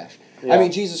backlash. Yeah. I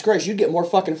mean, Jesus Christ, you'd get more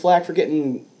fucking flack for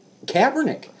getting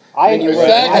Kaepernick.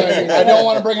 Exactly. I don't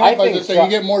want to bring it I up. I think just say Chubb- you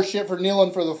get more shit for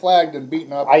kneeling for the flag than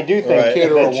beating up. I do think Right.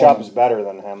 Kid or a that Chubb's woman. better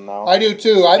than him, though. I do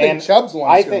too. I think And Chubb's the one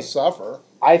I that's going to think- suffer.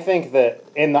 I think that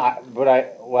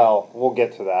we'll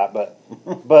get to that,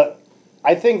 but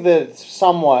I think that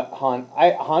somewhat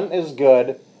Hunt is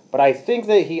good, but I think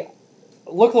that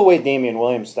look at the way Damian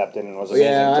Williams stepped in and was amazing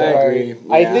Yeah, I too. agree.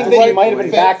 I Yeah. think that he Right might have been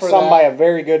fit backed for some that. by a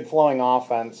very good flowing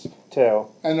offense too.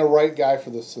 And the right guy for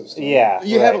the system. Yeah,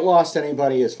 You right. haven't lost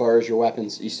anybody as far as your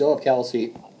weapons. You still have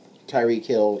Kelsey, Tyreek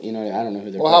Hill. You know, I don't know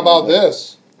who they're. Well, how playing, about but-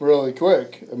 this? Really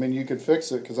quick. I mean, you could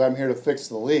fix it because I'm here to fix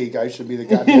the league. I should be the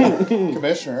goddamn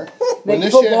commissioner. Make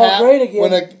football great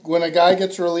again. When a guy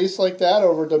gets released like that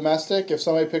over domestic, if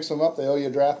somebody picks him up, they owe you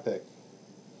a draft pick.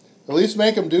 At least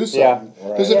make them do Yeah. something.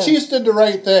 Because Right. the Chiefs did the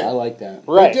right thing. I like that.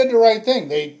 Right. They did the right thing.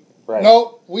 Right.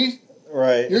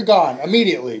 Right. You're gone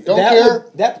immediately. Don't that care.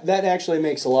 That actually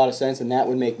makes a lot of sense, and that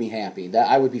would make me happy. That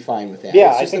I would be fine with that.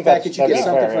 Yeah, it's I just think the fact that's- that you get that's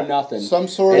something fair, for yeah. nothing. Some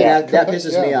sort And of that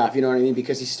pisses me yeah. off. You know what I mean?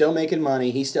 Because he's still making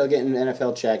money. He's still getting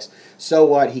NFL checks. So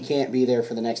what? He can't be there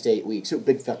for the next 8 weeks. So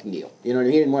big fucking deal. You know what I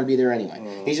mean? He didn't want to be there anyway.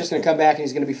 He's just going to come back and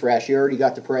he's going to be fresh. He already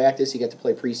got to practice. He got to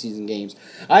play preseason games.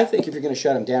 I think if you're going to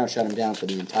shut him down for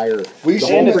the entire We the should.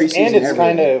 whole And it's preseason.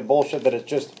 kind everything. of bullshit that it's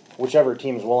just whichever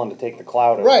team's willing to take the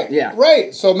clout. Of Right. Yeah.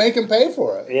 Right. So make him pay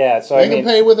for it. Yeah. So Make I mean, him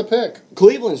pay with a pick.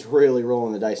 Cleveland's really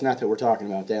rolling the dice. Not that we're talking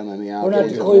about them. I mean, I'll We're get not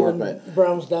into the it more, Cleveland but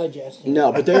Browns Digest.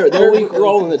 no, but they're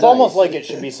rolling the it's dice. almost like it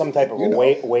should be some type of You a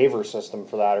know. waiver system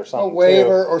for that or A something.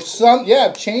 waiver or some.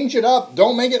 Yeah, change it up.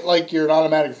 Don't make it like you're an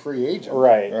automatic free agent. Too.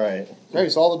 Right. Right.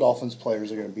 Right, so all the Dolphins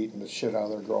players are going to beat the shit out of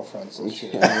their girlfriends this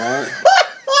year. All right.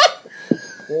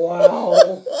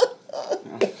 Wow.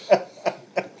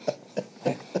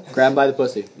 Grab 'em by the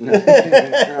pussy. No.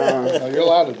 No, you're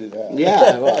allowed to do that.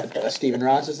 Yeah, well, Steven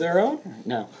Ross is their owner.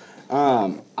 No,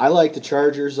 I like the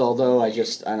Chargers, although I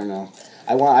don't know.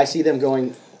 I see them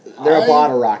going. They're a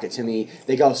bottle rocket to me.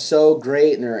 They go so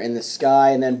great, and they're in the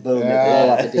sky, and then boom, they Yeah.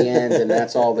 blow up at the end, and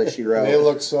that's all that she wrote. They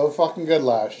looked so fucking good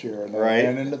last year, and they Right.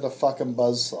 ran into the fucking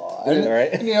buzzsaw.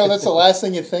 Right. And, you know, that's the last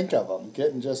thing you think of them,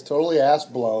 getting just totally ass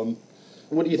blown.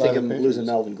 What do you by think the of Patriots. losing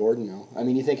Melvin Gordon, though? I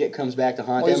mean, you think it comes back to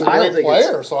haunt Well, he's them? a I don't great think it's-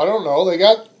 player, so I don't know. They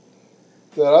got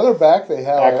that other back they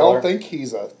have. I don't Eckler. think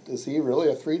is he really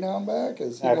a 3-down back?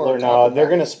 Is he more Eckler, top no, of they're back?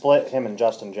 going to split him and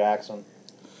Justin Jackson.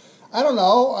 I don't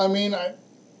know. I mean, I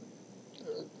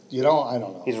don't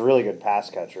know. He's a really good pass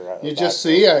catcher. You just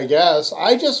see, I guess.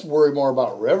 I just worry more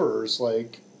about Rivers.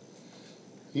 Like,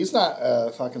 he's not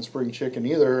a fucking spring chicken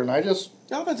either, and I just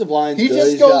The offensive line's he good.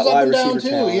 just He's goes got up wide and down receiver too.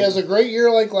 talent. He has a great year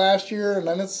like last year, and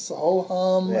then it's ho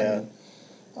hum. Yeah.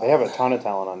 They have a ton of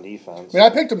talent on defense. I mean, I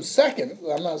picked him second.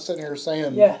 I'm not sitting here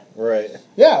saying Yeah. Right.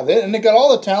 yeah. And they got all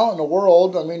the talent in the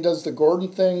world. I mean, does the Gordon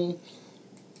thing?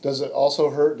 Does it also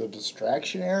hurt the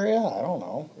distraction area? I don't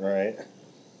know. Right.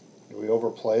 Do we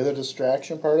overplay the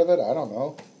distraction part of it? I don't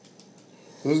know.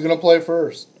 Who's going to play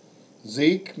first?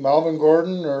 Zeke, Melvin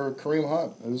Gordon, or Kareem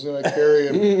Hunt? Who's going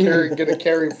to get a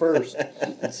carry first?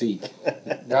 Zeke.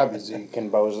 Gotta be Zeke. Can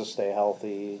Bosa stay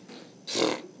healthy?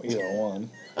 Either one.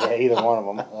 Yeah, either one of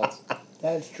them.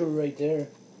 That's true right there.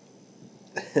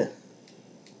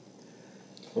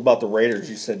 What about the Raiders?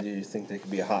 You said you think they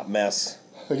could be a hot mess.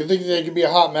 I think they could be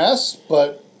a hot mess,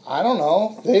 but I don't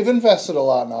know. They've invested a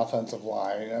lot in offensive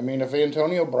line. I mean, if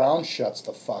Antonio Brown shuts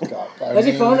the fuck up, Has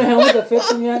he found a helmet that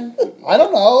fits him yet? I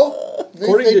don't know.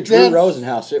 According to Drew did-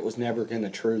 Rosenhaus, it was never going to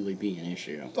truly be an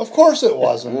issue. Of course it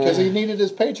wasn't, because he needed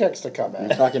his paychecks to come You're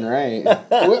in. fucking right.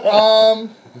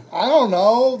 I don't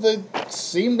know. They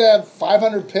seem to have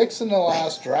 500 picks in the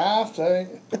last draft.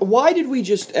 Why did we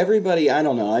just everybody? I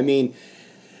don't know. I mean,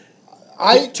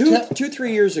 two,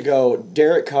 3 years ago,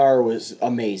 Derek Carr was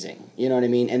amazing. You know what I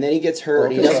mean? And then he gets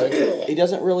hurt. He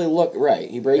doesn't really look right.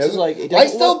 He breaks his leg. He I doesn't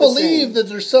still look the believe same. that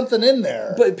there's something in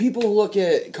there. But people look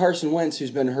at Carson Wentz,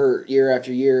 who's been hurt year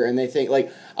after year, and they think,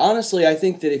 like, honestly, I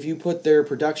think that if you put their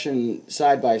production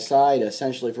side by side,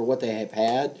 essentially for what they have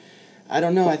had, I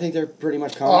don't know. I think they're pretty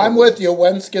much comparable. I'm with you.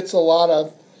 Wentz gets a lot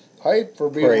of hype for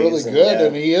being Praise really and, good, yeah.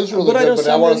 and he is really But I know good.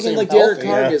 But I some want of to the see like him Derek healthy.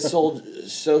 Carr Yeah. gets sold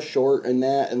so short in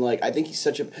that, and like I think he's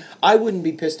such a. I wouldn't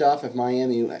be pissed off if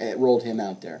Miami rolled him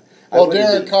out there. I Well, wouldn't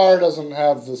Derek be. Carr doesn't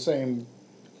have the same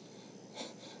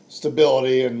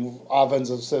stability and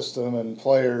offensive system and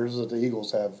players that the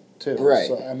Eagles have too. Right.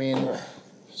 So I mean,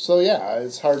 so yeah,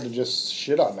 it's hard to just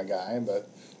shit on the guy, but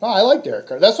no, I like Derek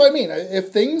Carr. That's what I mean. If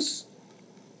things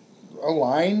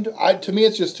aligned, to me,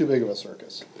 it's just too big of a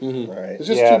circus. Mm-hmm. Right. It's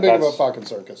just Yeah, too big of a that's- fucking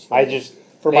circus. I just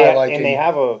for they my ha- liking. and they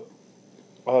have a.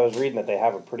 I was reading that they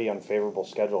have a pretty unfavorable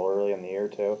schedule early in the year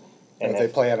too. if And they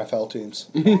play NFL teams.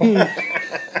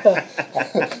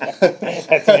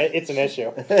 it's an issue.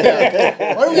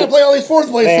 Why are we gonna play all these fourth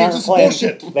place teams? This is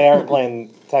bullshit. They aren't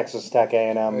playing Texas Tech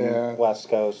A&M Yeah. West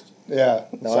Coast, Yeah.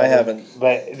 No, I haven't.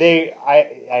 but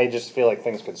I just feel like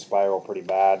things could spiral pretty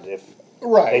bad if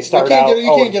Right. They start you can't out get, you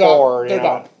can't get 0-4, out. They're you know.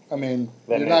 done. I mean,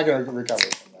 Then you're it- not going to recover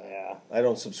from that. yeah. I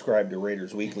don't subscribe to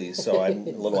Raiders Weekly, so I'm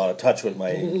a little out of touch with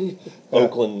my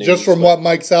Oakland news. Just from but- what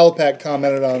Mike Salapak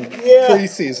commented on Yeah.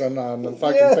 preseason on the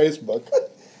fucking Yeah. Facebook.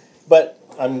 But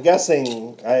I'm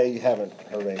guessing, I haven't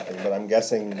heard anything, but I'm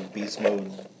guessing Beast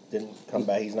Mode didn't come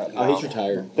back. He's not. Oh, he's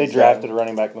retired. They drafted a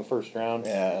running back in the first round,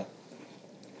 Yeah.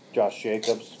 Josh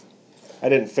Jacobs. I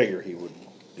didn't figure he would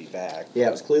be back. Yeah,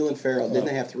 it was Cleveland Farrell. Didn't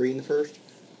they have 3 in the first?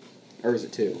 Or was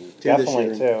it 2? 2 Definitely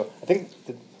this year. two. I think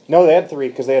no, they had 3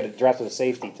 because they had drafted a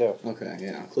safety too. Okay,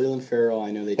 yeah. Cleveland Farrell,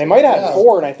 I know they They took- might have Yeah.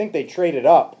 4, and I think they traded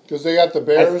up. Because they got the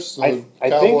Bears, I the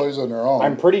think- Cowboys, and their own.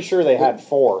 I'm pretty sure they had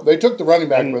 4. They took the running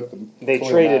back And with them. They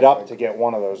Khalil traded Mack, up like- to get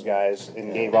one of those guys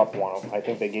and gave up one of. I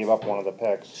think they gave up one of the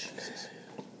picks.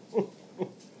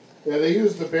 Yeah, they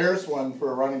used the Bears one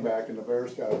for a running back, and the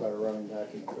Bears got a better running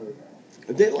back in the third round.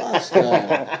 They lost.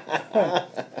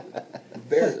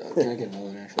 Bears. Can I get another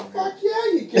one, actually? Fuck yeah,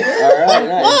 you can. All right,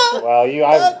 nice. Well,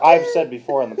 I've said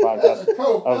before in the podcast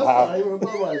Coke, of that's how- not even a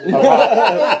Budweiser. of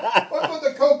how- What put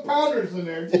the Coke pounders in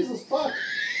there? Jesus fuck.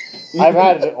 I've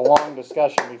had a long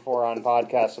discussion before on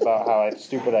podcasts about how it's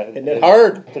stupid Isn't it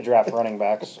hard? to draft running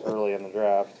backs early in the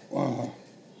draft.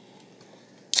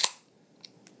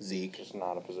 Zeke. Just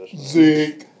not a position.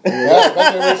 Zeke. Yeah, I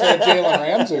bet they wish they had Jalen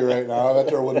Ramsey right now. I bet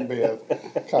there wouldn't be a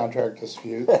contract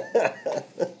dispute.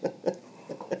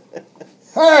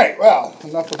 All right, well,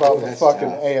 enough about the That's fucking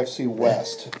tough. AFC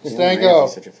West. Ramsey's Stanko,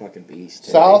 such a fucking beast.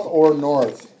 too. South or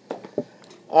North?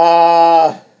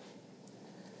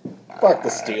 Fuck the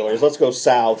Steelers. Let's go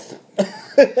south.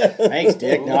 Thanks,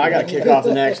 Dick. No, I got to kick off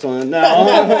the next one.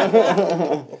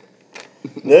 No.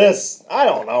 This, I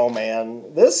don't know,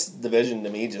 man. This division to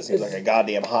me just seems like a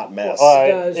goddamn hot mess.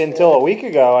 does, Until a week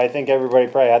ago, I think everybody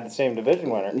probably had the same division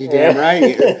winner. You damn right.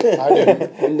 I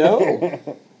didn't. No.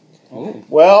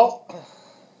 Well,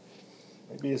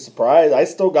 maybe a surprise. I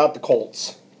still got the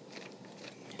Colts.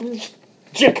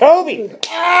 Jacoby!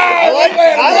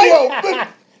 I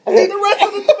mean, the rest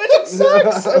of the division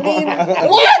sucks. I mean,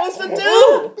 what are you supposed to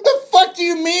do? What the fuck do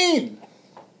you mean?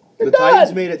 The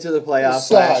Titans made it to the playoffs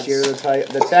Sucks. last year.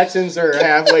 The Texans are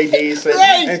halfway decent.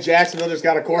 Right. And Jacksonville just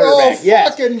got a Oh, quarterback. Yes.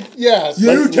 fucking yes. You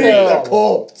They're take terrible. the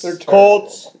Colts. They're terrible.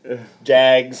 Colts,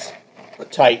 Jags,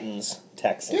 Titans,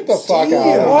 Texans. Get the fuck out of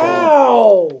here.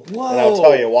 Wow. Whoa. And I'll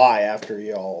tell you why after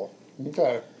y'all.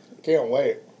 Okay. Can't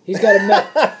wait. He's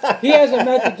got he has a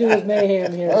method to his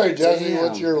mayhem here. All right, Jesse, Damn.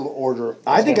 what's your order?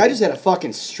 I think I just had a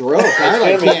fucking stroke. It's I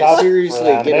gonna like be can't tough for seriously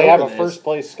them. get They over have a this. first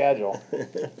place schedule.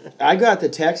 I got the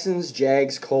Texans,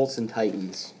 Jags, Colts, and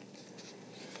Titans.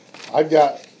 I've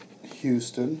got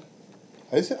Houston.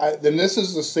 Then this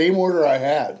is the same order I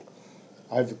had.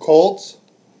 I have the Colts,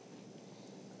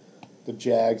 the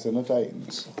Jags, and the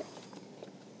Titans.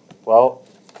 Well,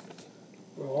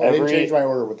 I didn't change my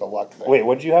order with the luck thing. wait,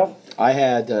 what'd you have? I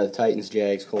had Titans,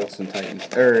 Jags, Colts, and Titans.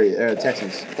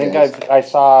 Texans. I think I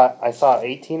saw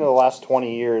 18 of the last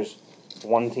 20 years,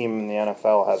 one team in the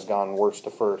NFL has gone worst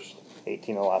to first.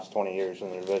 18 of the last 20 years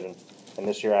in the division. And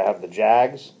this year I have the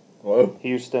Jags, Whoa.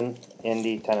 Houston,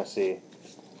 Indy, Tennessee.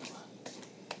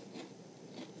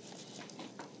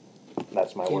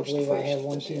 That's my Can't worst to believe first. I have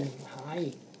one this year. team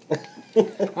high.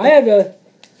 I have the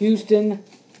Houston,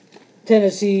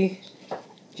 Tennessee,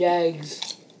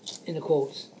 Jags, and the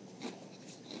Colts.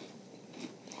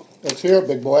 Let's hear it,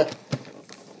 big boy.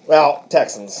 Well,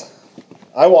 Texans.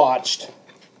 I watched.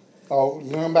 Oh,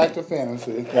 going back to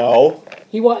fantasy. No.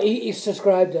 He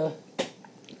subscribed to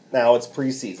Now it's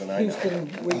preseason, I know.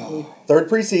 Houston Weekly. Third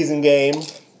preseason game,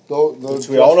 Those which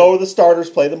we all know the starters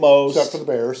play the most. except for the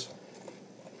Bears.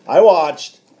 I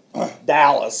watched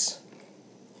Dallas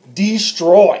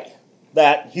destroy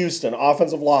that Houston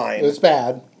offensive line. It's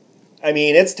bad. I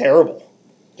mean, it's terrible.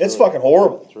 It's fucking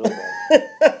horrible. It's really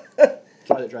bad. It's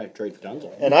why they try to trade for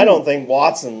Tunzel. And I don't think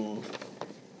Watson.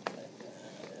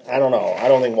 I don't know. I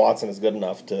don't think Watson is good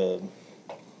enough to.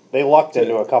 They lucked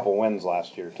into a couple wins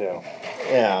last year too.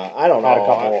 Yeah, I don't know. Had a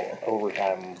couple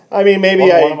overtime. I mean, maybe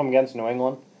One of them against New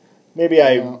England. Maybe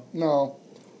I No.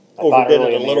 I thought overdid early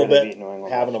it a in the little year they bit, beat New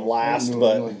England having them last last, New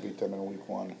but England beat them in week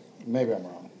 1. Maybe I'm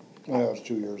wrong. Well, that was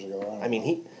 2 years ago. I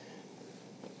mean,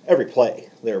 every play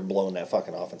they were blowing that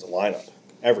fucking offensive line up.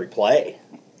 Every play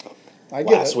I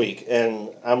get last it. week, and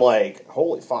I'm like,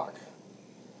 holy fuck,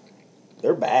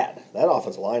 they're bad. That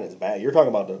offensive line is bad. You're talking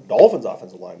about the Dolphins'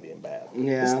 offensive line being bad.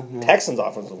 Yeah. This Texans'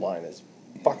 offensive line is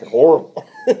fucking horrible.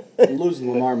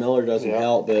 Losing Lamar Miller doesn't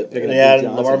help, but picking up Yeah, Duke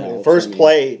Johnson Lamar, helps. first I mean,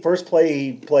 play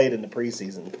he played in the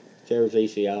preseason. tears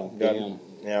ACL. Damn.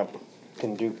 Yeah.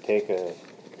 Can Duke take a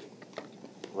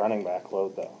running back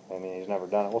load though? I mean, he's never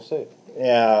done it. We'll see.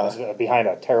 Yeah. It's behind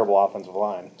a terrible offensive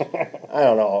line. I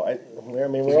don't know. I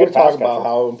mean, we He's a always good talk pass about catcher.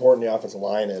 how important the offensive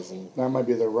line is, and That might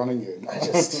be their running game. I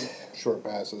just Short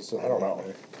passes. So I don't know.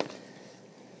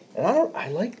 And I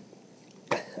like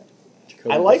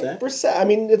Jacoby I like Brissett. Brissett. I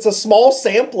mean, it's a small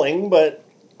sampling, but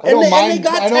I don't and mind. they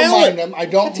got I don't talent. mind him. I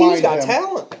don't The team's mind got him.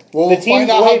 talent. We'll The team's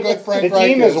find out way, how good Frank the Reich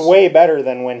team is way better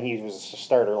than when he was a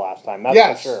starter last time. That's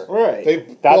Yes. for sure. Right. They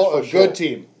That's built for a sure. good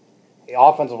team. The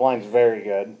offensive line's very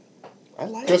good. I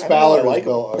like. Chris I don't know, Ballard I like has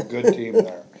him. built a good team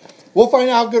there. We'll find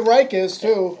out how good Reich is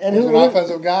too. And He's who- an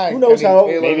offensive guy. who knows Can he how-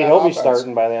 tailor Maybe that he'll be offense?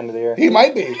 starting by the end of the year. He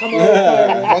might be. Come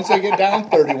on, Once they get down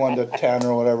 31-10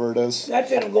 or whatever it is.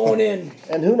 that's it. I'm going in.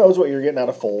 And who knows what you're getting out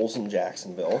of Foles in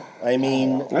Jacksonville? I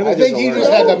mean, I think there's he a just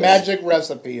learning had the curve. magic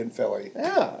recipe in Philly.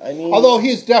 yeah. I mean, Although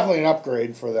he's definitely an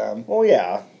upgrade for them. well,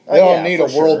 yeah. They don't Yeah, need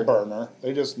for a world sure. burner.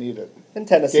 They just need it. And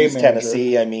Tennessee's game manager.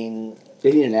 Tennessee. I mean,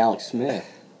 They need an Alex Smith.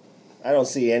 I don't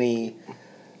see any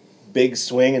big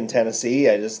swing in Tennessee.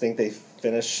 I just think they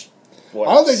finish. What,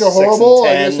 I don't think they're 6 and horrible. I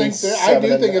 10, just think I 7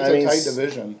 do and- think it's I mean, a tight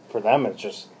division. For them, it's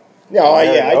just No,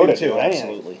 yeah, I do Mariota too. doing anything.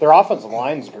 Absolutely. Their offensive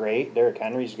line's great. Derrick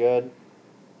Henry's good.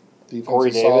 Defense Corey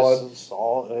is Davis solid. is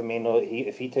solid. I mean,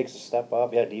 if he takes a step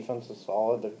up, yeah, defense is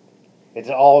solid. It's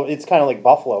kind of like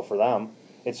Buffalo for them.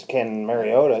 It's can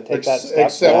Mariota take that step?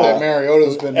 Except Yeah. that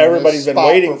Mariota's been Everybody's in been this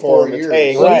spot waiting for him to years.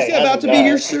 take. Well, Right. he's about to be Yeah.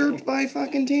 usurped by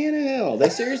fucking Tannehill. They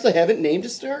seriously haven't named a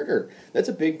starter. That's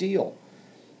a big deal.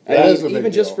 That I mean, is a big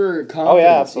even just deal. for confidence. Oh, yeah, you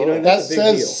know, absolutely. That that's a big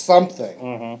says deal.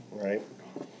 something. Right.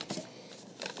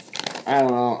 I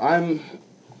don't know.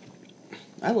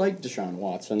 I like Deshaun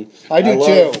Watson. I do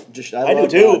love, too. I do love,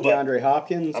 too, but DeAndre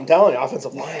Hopkins. I'm telling you,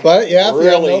 offensive line. But yeah, if you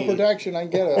have Really- no protection, I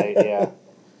get it. Yeah.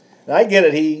 And I get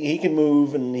it. He can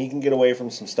move and he can get away from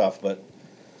some stuff, but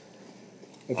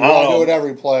If you I don't want to know. do it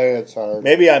every play, it's hard.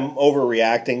 maybe I'm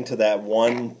overreacting to that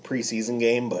one preseason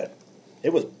game, but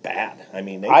it was bad. I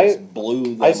mean, they just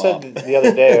blew them I said up. the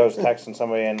other day I was texting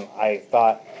somebody and I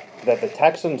thought that the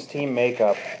Texans team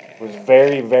makeup was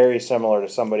very, very similar to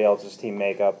somebody else's team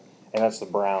makeup, and that's the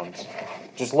Browns.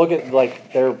 Just look at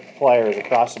like their players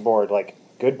across the board, like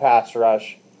good pass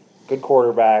rush, good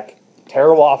quarterback,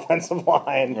 terrible offensive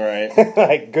line, Right.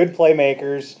 like good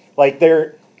playmakers. Like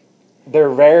they're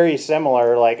very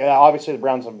similar. Like obviously the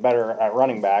Browns are better at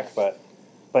running back, but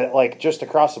like just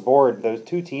across the board, those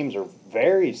two teams are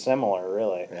very similar,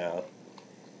 really. Yeah.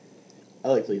 I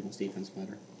like Cleveland's defense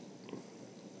better.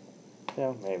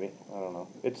 Yeah, maybe. I don't know.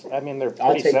 I mean, they're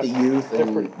I'll pretty take the youth they're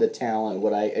and pretty- the talent,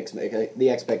 what I expect, the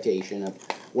expectation of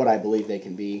what I believe they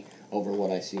can be over what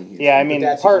I see in Houston. Yeah, I But mean,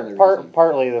 that's the only reason.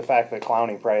 partly the fact that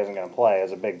Clowney probably isn't going to play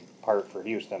is a big part for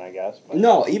Houston, I guess. But,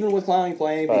 No, even with Clowney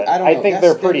playing, but I don't know. think That's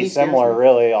they're the pretty thing that scares similar, me.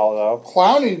 really. Although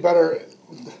Clowney better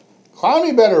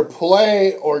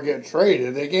play or get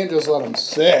traded. They can't just let him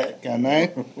sit, can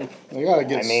they? They got to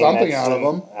get something that's out of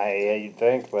him. You'd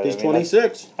think, but He's I mean,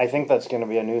 26. I think that's going to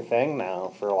be a new thing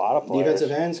now for a lot of players.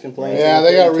 Defensive ends can play. Yeah,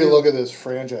 until they got to 32. relook at this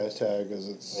franchise tag because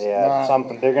it's Yeah, not,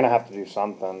 something. They're going to have to do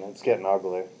something. It's getting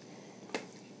ugly.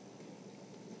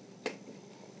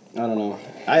 I don't know.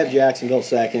 I have Jacksonville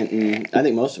second, and I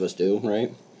think most of us do,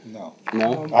 right? No.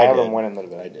 No? I have did. them winning the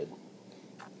division. I did.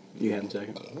 You have them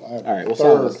second. I have All right, well, third.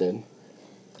 some of us did.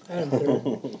 I'm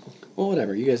third. Well,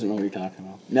 whatever. You guys don't know what you're talking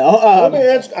about. No, I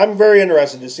mean, I'm very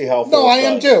interested to see how. No, Foles I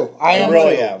am does. too. I am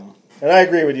really too. am, and I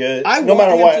agree with you. I no want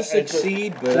matter him what, to it's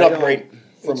succeed, but an I don't- upgrade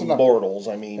from It's an upgrade.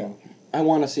 Bortles. I mean, I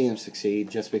want to see him succeed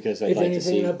just because I'd If like to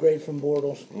anything, see. an upgrade from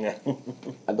Bortles. yeah.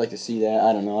 I'd like to see that.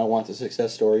 I don't know. I want the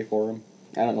success story for him.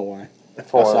 I don't know why.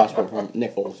 For- Soft spot for him.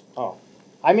 Nick Foles.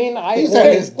 I mean, He's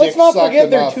had his let's dick not sucked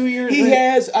forget they're enough. 2 years. He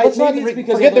has. Let's not maybe it's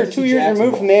because forget I'd they're like to 2 see years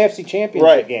removed from the AFC Championship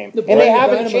Right. game, The and they Browns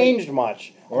haven't dynamite. changed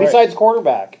much Right. besides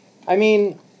quarterback. I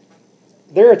mean,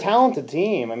 they're a talented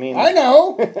team. I mean, I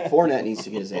know. Fournette needs to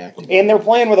get his act together. and they're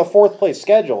playing with a 4th place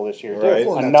schedule this year, too. Right.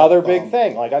 Another Fournette's a big bum.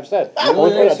 thing, like I've said. Fourth 4th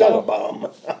place place a schedule. bum.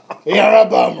 You're a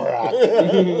bum rock.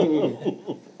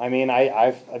 I mean,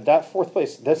 I've that 4th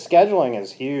place. The scheduling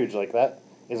is huge. Like that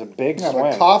is a big Yeah, swing.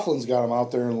 but Coughlin's got them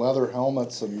out there in leather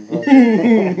helmets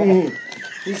and.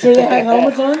 You sure they have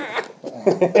helmets on?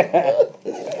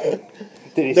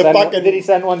 Did The fucking- he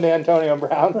send one to Antonio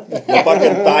Brown? The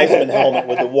fucking Theismann helmet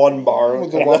with the one bar.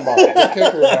 With the one bar, the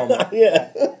kicker helmet. Yeah.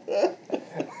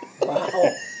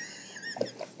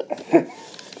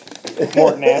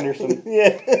 Morton Anderson.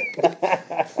 Yeah.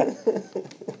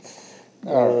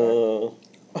 All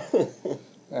right.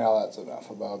 Now that's enough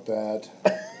about that.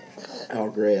 Oh,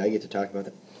 great! I get to talk about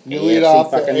that. You lead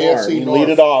off the fucking AFC North. You North. lead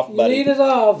it off, You buddy. lead us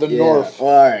off. The Yeah. North.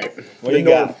 All right. What do you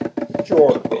got?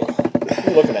 Jordan. What are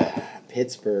you looking at?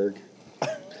 Pittsburgh,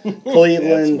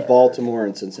 Cleveland, Pittsburgh. Baltimore,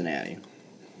 and Cincinnati.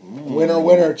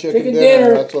 Winner, chicken Chicken dinner.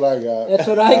 dinner. That's what I got. That's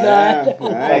what I got. Yeah,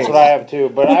 That's what I have too.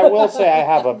 But I will say I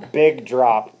have a big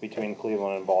drop between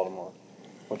Cleveland and Baltimore,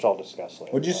 which I'll discuss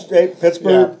later. Would you say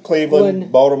Pittsburgh, Yeah.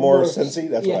 Cleveland, Baltimore, North. Cincy?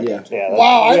 That's Yeah. what I Yeah. got. Yeah, that's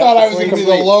Wow, I thought I was going to be the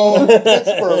complete- lone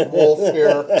Pittsburgh wolf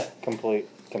here. complete.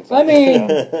 I mean-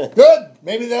 Yeah. Good.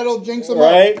 Maybe that'll jinx them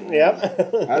Right? Yep.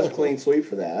 That was a clean sweep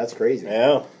for that. That's crazy.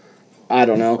 Yeah. I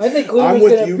don't know. I think I'm Cleveland's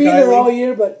with going you, to be there Kylie. all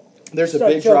year, but There's a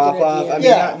start big choking drop at the off. end. I mean,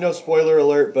 Yeah. no spoiler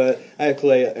alert, but I have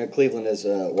Cleveland as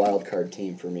a wild card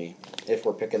team for me. If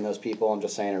we're picking those people, I'm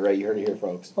just saying it right. You heard it here,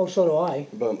 folks. oh, so do I.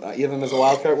 Boom. You have them as a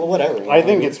wild card. Well, whatever. I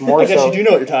think it's more I guess so. you do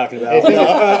know what you're talking I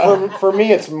about. think for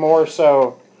me, it's more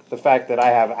so the fact that I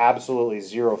have absolutely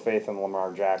zero faith in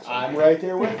Lamar Jackson. I'm right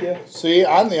there with you. See,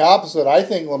 I'm the opposite. I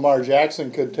think Lamar Jackson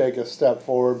could take a step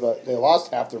forward, but they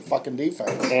lost half their fucking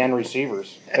defense. And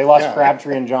receivers. They lost Yeah.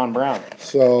 Crabtree and John Brown.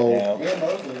 So Yeah.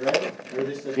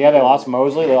 Yeah, they lost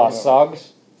Mosley. They lost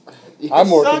Suggs. I'm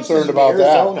more Sucks concerned is about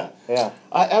that. Arizona. Yeah.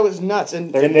 I was nuts.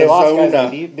 And They lost guys.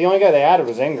 zone. The only guy they added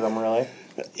was Ingram, really.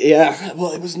 yeah,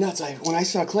 well, it was nuts. When I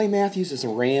saw Clay Matthews as a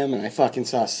Ram and I fucking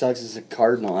saw Suggs as a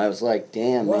Cardinal, I was like,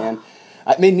 damn, man.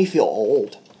 It made me feel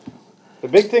old. The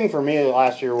big thing for me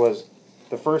last year was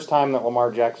the first time that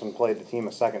Lamar Jackson played the team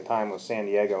a second time was San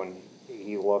Diego, and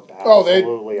he looked Oh, they-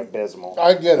 absolutely abysmal.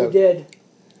 I get We it. did.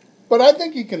 But I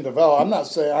think he can develop. I'm not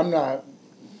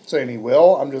saying he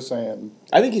will. I'm just saying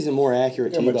I think he's a more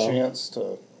accurate give him a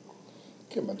Tebow.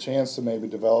 chance to maybe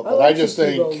develop. I But like I just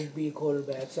Tebow think to be a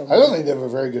quarterback. I Somewhere. don't think they have a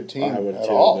very good team I would at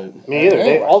too, all. but- Me either.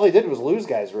 Anyway. All they did was lose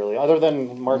guys, really, other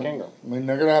than Mark Ingram. I mean,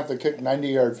 they're going to have to kick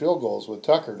 90-yard field goals with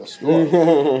Tucker to score.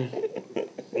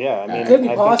 Yeah, I mean, It could be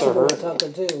I possible think with they're hurt.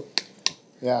 Tucker, too.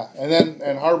 Yeah,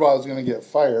 and Harbaugh is going to get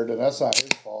fired, and that's not his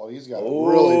fault. He's got a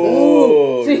really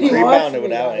Ooh, See, he you wants rebounded to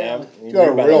with be that one, on yeah. that. You he's got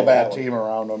a rebounded real with that bad one. team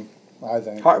around him. I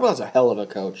think. Harbaugh's a hell of a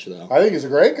coach, though. I think he's a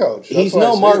great coach. That's He's what I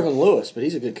no say. Marvin Lewis, but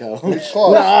he's a good coach. He's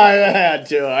close. No, I had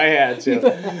to.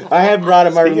 I have brought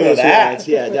a Marvin Speaking Lewis of that. once.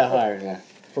 Yeah.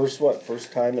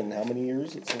 First time in how many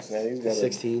years at Cincinnati's got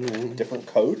 16, a right? different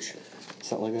coach?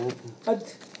 Something like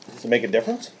Does it make a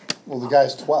difference? Well, the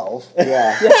guy's 12.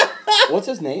 that. Yeah. What's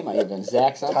his name? I even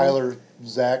Zach something.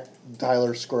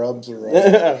 Tyler Scrubs or whatever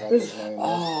the fuck his name is.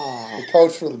 Oh. The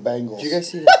coach for the Bengals. Did you guys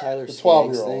see the Tyler The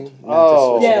Skaggs 12-year-old. thing? Not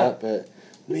Oh. to switch it Yeah. up, but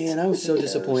man, I was so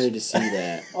disappointed to see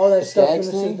that. All that stuff in the Skaggs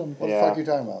thing? system. What Yeah. the fuck are you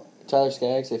talking about? Tyler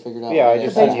Skaggs, they figured out. Yeah, I why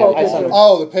just they- sent you- I sent-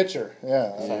 Oh, the pitcher.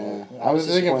 Yeah. Yeah. I was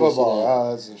thinking disappointed to see football. that. Oh,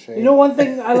 that's a shame. You know one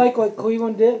thing I like what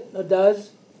Cleveland does?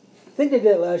 I think they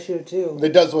did it last year, too.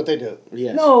 It does what they do.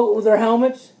 Yes. No, with their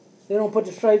helmets, they don't put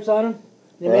the stripes on them.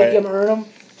 They Right. make them earn them.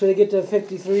 So they get to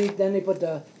 53, then they put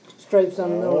the stripes on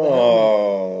the middle of the helmet.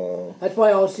 Oh. That's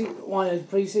why I'll see one is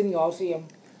preseason. You all see them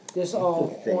just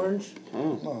all orange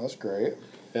Oh, that's great.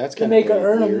 That's to kind make of it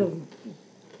earn weird. them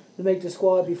to make the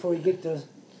squad before you get the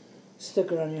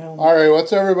sticker on your helmet. All right,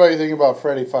 what's everybody think about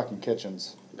Freddie fucking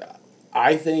Kitchens?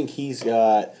 I think he's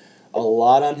got a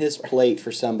lot on his plate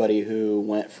for somebody who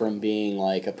went from being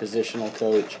like a positional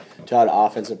coach to an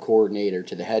offensive coordinator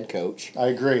to the head coach. I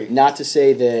agree. Not to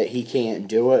say that he can't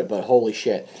do it, but holy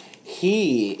shit.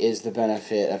 He is the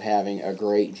benefit of having a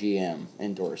great GM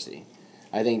in Dorsey.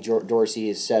 I think Dorsey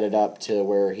has set it up to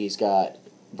where he's got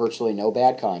virtually no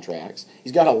bad contracts.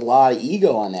 He's got a lot of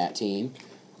ego on that team.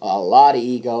 A lot of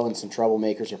ego and some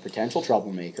troublemakers or potential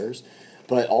troublemakers.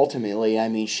 But ultimately, I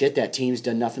mean, shit, that team's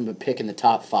done nothing but pick in the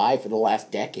top 5 for the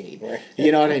last decade. Right.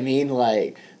 You know what I mean?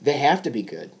 Like, they have to be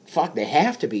good. Fuck, they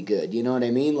have to be good. You know what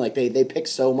I mean? Like, they pick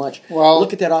so much. Well,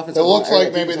 look at that offensive It looks line, or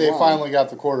like that maybe defensive they line. finally got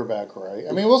the quarterback right.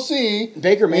 I mean, we'll see.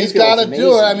 Baker He's Mayfield's got to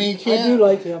do it. I amazing. mean, he I can't. do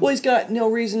like him. Well, he's got no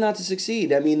reason not to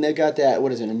succeed. I mean, they've got that,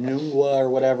 what is it, Nungwa or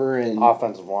whatever, and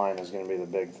Offensive line is going to be the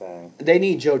big thing. they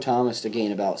need Joe Thomas to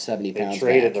gain about 70 They pounds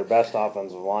traded back. their best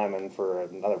offensive lineman for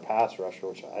another pass rusher,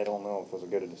 which I don't know if was a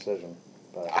good decision.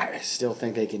 But I still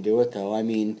think they can do it, though. I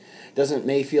mean, doesn't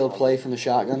Mayfield play from the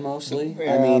shotgun mostly?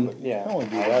 Yeah, I mean, but yeah, you only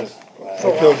do I that. just-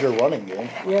 That kills your running game.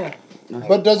 Yeah.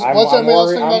 But what's I'm everybody else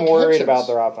worried, think about I'm worried Kitchens? about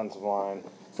their offensive line.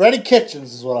 Freddie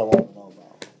Kitchens is what I want to know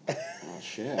about. oh,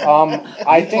 shit.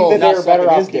 I think told that they not were better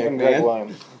sucking his off dick, keeping Greg man.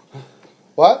 Williams.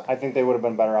 What? I think they would have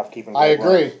been better off keeping I Greg agree.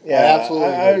 Williams. I absolutely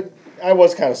agree. I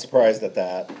was kind of surprised at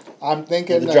that. I'm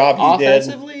thinking The that job he did.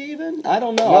 Offensively, even? I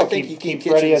don't know. No, I think you keep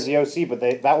keep Freddie Kitchens. as the OC,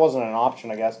 but that wasn't an option,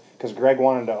 I guess, because Greg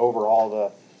wanted to overhaul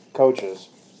the coaches.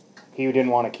 He didn't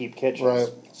want to keep Kitchens, Right.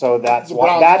 so that's The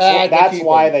why Browns had to that's keep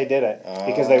why him. they did it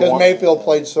because they Because want, Mayfield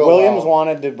played so Williams well.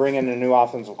 wanted to bring in a new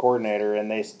offensive coordinator, and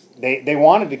they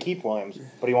wanted to keep Williams,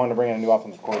 but he wanted to bring in a new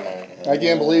offensive coordinator. I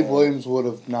can't believe Williams would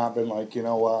have not been like, you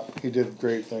know what, he did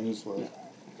great things with.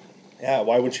 Yeah,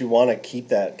 why would you want to keep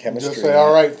that chemistry? Just say,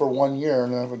 all right, for 1 year,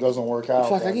 and then if it doesn't work out,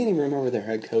 Fuck, I then- can't even remember their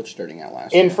head coach starting out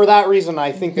last year. And for that reason,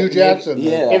 I think Hugh that Jackson.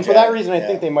 Yeah. and for that reason, I Yeah.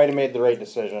 think they might have made the right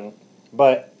decision.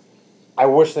 But I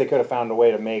wish they could have found a way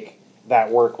to make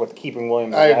that work with keeping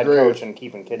Williams I as the head agree. coach and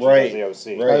keeping Kitchens Right. as the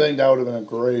OC. Right. I think that would have been a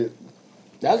great.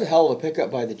 That was a hell of a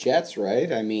pickup by the Jets,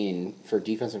 right? I mean, for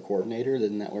defensive coordinator,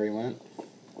 isn't that where he went?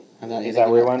 I thought, Is that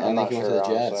where he went? I I'm think not he went sure, to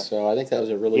the Jets, honestly. so I think that was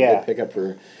a really Yeah. good pickup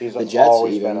for He's the Jets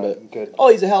always even. been a But good. oh,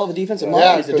 he's a hell of a defensive mind.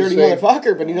 Yeah, He's a 'cause dirty they-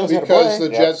 motherfucker, but he knows how to Because play.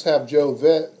 the Yep. Jets have Joe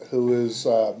Vitt, who is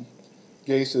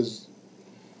Gase's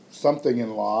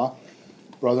something-in-law,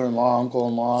 brother-in-law,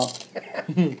 uncle-in-law.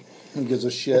 Who gives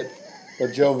a shit?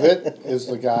 But Joe Vitt is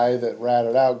the guy that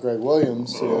ratted out Greg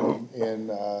Williams in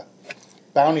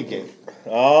Bountygate.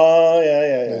 Oh,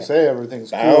 yeah. They say everything's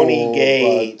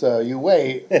Bountygate. cool, but you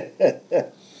wait.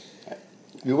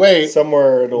 You wait.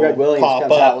 Somewhere it'll Greg Williams pop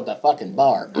comes up. out with the fucking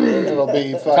bar. It'll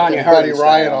be fucking Tanya Buddy Hardin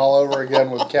Ryan style. all over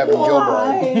again with Kevin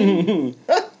Gilbride.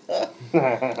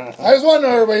 I just want to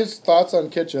know everybody's thoughts on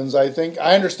Kitchens. I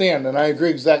understand, and I agree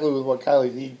exactly with what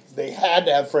Kylie. They had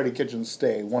to have Freddie Kitchens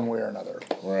stay one way or another.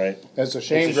 Right. It's a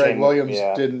shame It's a Greg shame, Williams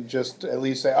yeah. didn't just at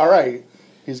least say, "All right,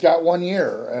 he's got 1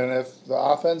 year, and if the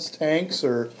offense tanks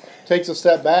or takes a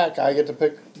step back, I get to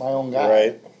pick my own guy."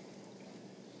 Right.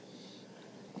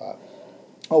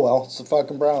 Oh well, it's the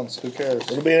fucking Browns. Who cares?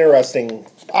 It'll be interesting.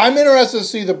 I'm interested to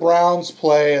see the Browns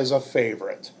play as a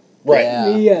favorite. Right.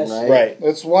 Yeah, Yes. Right.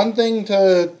 It's one thing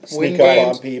to win Sneak up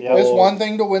games. on people. It's one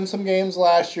thing to win some games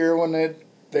last year when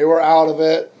they were out of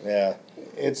it. Yeah.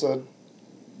 It's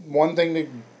one thing to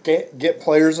get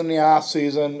players in the off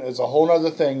season. It's a whole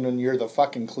other thing when you're the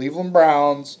fucking Cleveland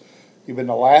Browns. You've been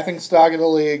the laughing stock of the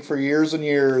league for years and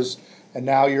years, and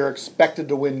now you're expected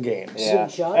to win games. Yeah,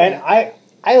 Shot and at.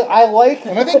 I like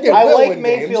And I think they I will like win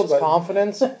games, Mayfield's but-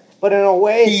 confidence, but in a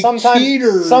way, He sometimes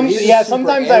teeters. He's a super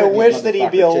sometimes I arrogant wish that he'd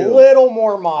be a motherfucker, too. little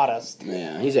more modest.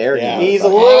 Yeah, he's arrogant. Yeah. He's a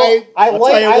motherfucker. little. I'll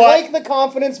tell you I what. like the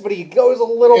confidence, but he goes a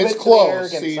little It's bit close. to the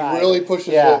arrogant He side. really pushes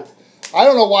Yeah. it. I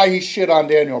don't know why he shit on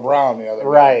Daniel Brown the other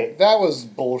Right. night. That was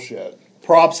bullshit.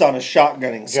 Props on his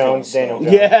shotgunning Jones, skills. Daniel though.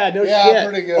 Jones. Yeah, no Yeah, shit.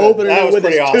 pretty good. Opening That it was with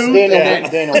pretty his awesome. tooth. Daniel, and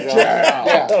then- Daniel Jones.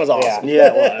 Yeah. That was awesome. Yeah,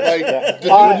 it was. Like, Yeah. did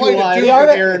you play the The Duke? art-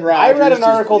 Aaron I Rodgers read an just-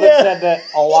 article that said that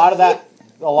a lot of that,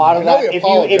 I know he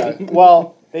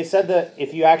apologized. they said that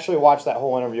if you actually watch that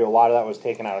whole interview, a lot of that was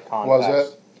taken out of Was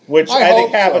context. it? Which I I, think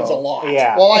hope happens so. a lot.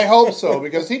 Yeah. Well, I hope so,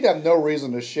 because he'd have no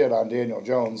reason to shit on Daniel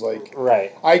Jones. Like,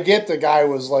 Right. I get the guy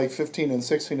was like 15 and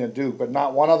 16 at Duke, but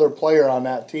not one other player on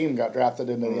that team got drafted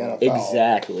into the NFL.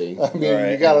 Exactly. I mean, you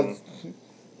Right. gotta.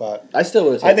 But I still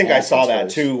would have I think I saw Haskins that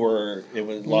first. too, where it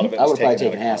was a lot of it I was would probably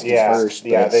taken taken out of Haskins Yeah. first.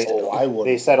 Yeah, but- they- oh, I would.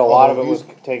 They said a lot of it Although was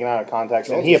he's- taken out of context,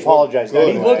 and Jones he was apologized good.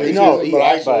 He anyway. looked, no, But he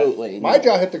I- absolutely. My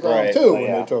jaw hit the ground Right, too but when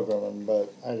yeah. they took him,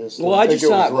 but I just Well, didn't I think just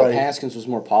it was thought right. Haskins was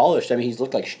more polished. I mean, he's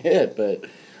looked like shit, but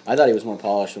I thought he was more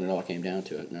polished when it all came down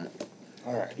to it. Not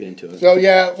All right. get into it. So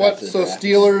yeah, Back what? to the So draft.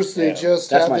 Steelers, they Yeah.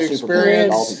 just That's have my the Super Bowl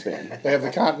Dolphins experience. fan. They have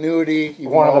the continuity.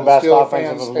 even One of the though best Steeler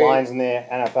offensive fans hate- lines in the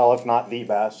NFL, if not the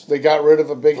best. They got rid of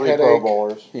a big 3 headache. Pro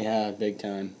Bowlers. Yeah, big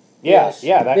time. Yeah, Yes.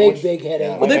 yeah. That big, which- big headache.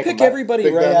 Yeah. Well, they make pick them back. everybody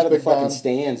Big right Ben's out of the Big fucking Ben.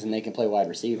 stands, and they can play wide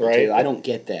receiver Right. too. I don't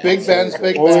get that. Big Ben's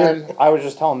Big Well, Ben. I was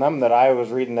just telling them that I was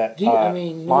reading that Do you- I mean,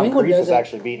 New England Moncrief does is it.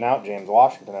 actually beating out James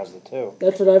Washington as the 2.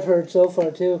 That's what I've heard so far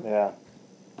too. Yeah.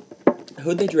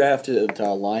 Who'd they draft to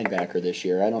linebacker this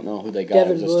year? I don't know who they got.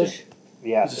 Devin It was just Bush.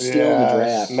 Yes. Steal in the Yes.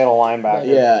 draft. Middle linebacker.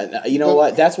 Yeah, you know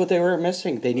what? That's what they were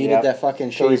missing. They needed Yep. that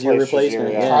fucking To Shazier replace replacement.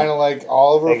 Shazier, Yeah. Kind of like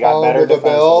Oliver They got falling better to the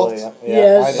Bills. defensively.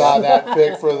 Yes. I thought that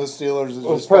pick for the Steelers is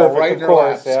was just fell perfect, right in of their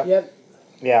course. laps. Yeah. Yep.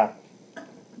 Yeah.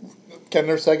 Can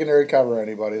their secondary cover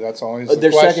anybody? That's always the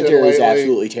Their question secondary is lately.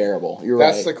 absolutely terrible. You're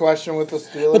That's right. the question with the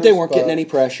Steelers. But they weren't getting any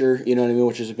pressure, you know what I mean,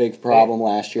 which is a big problem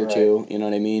last year Right. too. You know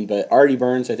what I mean? But Artie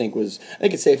Burns, I think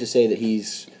it's safe to say that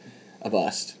he's a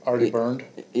bust. Already burned.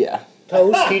 Yeah,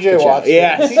 Toast. TJ Watt's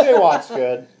Yeah. good. TJ Watt's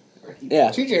good.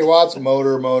 yeah. TJ Watt's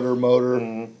motor.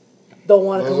 Mm-hmm. Don't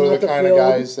want to Those come are off the the kind field.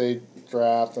 of guys they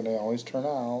draft, and they always turn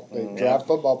out. They draft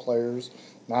football players,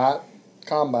 not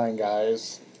combine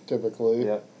guys, typically.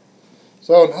 Yep.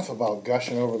 So enough about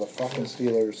gushing over the fucking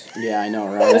Steelers. Yeah, I know,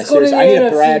 right? Let's go to the I need a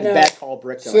NFC now. bad call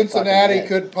brick to my Cincinnati fucking head.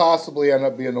 could possibly end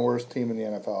up being the worst team in the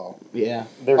NFL. Yeah.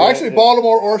 Actually,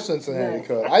 Baltimore or Cincinnati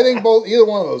could. I think either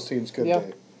one of those teams could Yeah.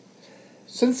 be.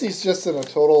 Cincy's just in a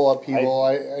total upheaval.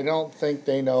 I don't think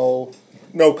they know.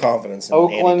 No confidence in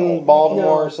Andy Oakland, Dalton.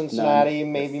 Baltimore, No. Cincinnati,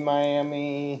 maybe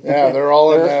Miami. Yeah, they're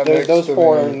all in that mix. Those to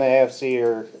four me. in the AFC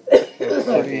are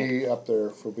Pretty up there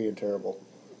for being terrible.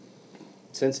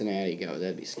 Cincinnati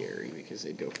that'd be scary because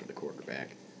they'd go for the quarterback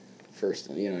first.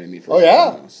 You know what I mean? Oh,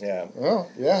 yeah. Foremost. Yeah. Oh,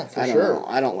 yeah, for I don't sure. know.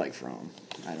 I don't like Fromm.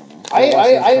 I don't know.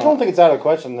 I don't think it's out of the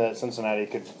question that Cincinnati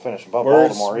could finish above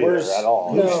Baltimore either at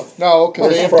all. No. No, because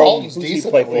Where's they have from? Dalton's Who's he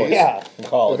decent. play at for? least. Yeah. In If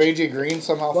college. AJ Green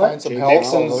somehow What? finds some Jake help,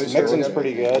 Mixon's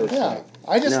pretty good. Yeah,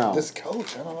 I just No. this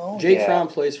coach. I don't know. Jake Yeah. Fromm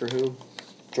plays for who?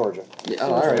 Georgia. Yeah,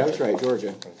 oh, all right. I was right. Georgia.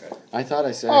 Okay. I thought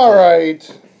I said. All right,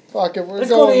 fuck it. We're Let's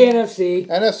go to the going NFC.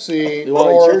 NFC. Well,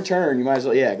 North. it's your turn. You might as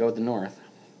well. Yeah, go with the North.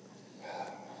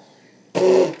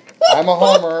 I'm a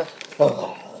homer.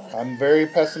 I'm a very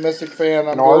pessimistic fan.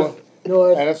 I'm North?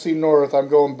 North. going NFC North. I'm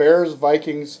going Bears,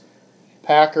 Vikings,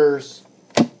 Packers,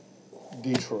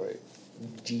 Detroit.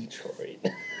 Detroit.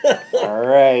 All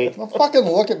right. Don't fucking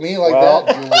look at me like Well.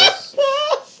 that, Julius.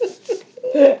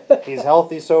 He's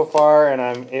healthy so far,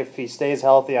 and if he stays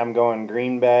healthy, I'm going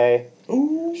Green Bay,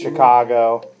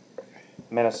 Chicago,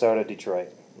 Minnesota, Detroit.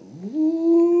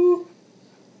 Ooh.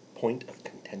 Point of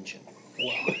contention.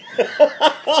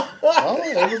 Well,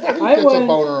 everybody I gets a went-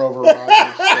 boner over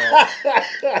Rodgers.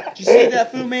 So. Did you see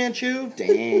that Fu Manchu?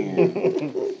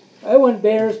 Damn. I went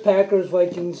Bears, Packers,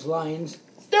 Vikings, Lions.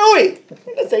 Stewie!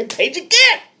 The same page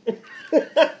again!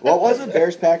 What was it?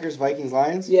 Bears, Packers, Vikings,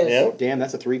 Lions? Yes. Yep. Damn,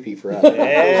 that's a three-peat for us.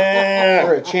 Yeah.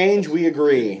 For a change, we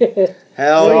agree.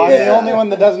 Hell So I'm yeah. the only one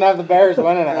that doesn't have the Bears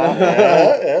winning it.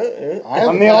 Huh?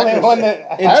 I'm the only one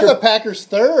that. I have the Packers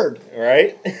third.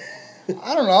 Right?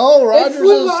 I don't know. Rodgers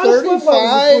flip- is I'll flip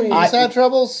 35. between. He's had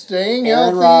trouble staying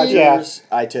Aaron healthy. Rodgers.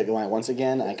 I took once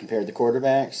again. I compared the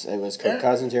quarterbacks. It was Kirk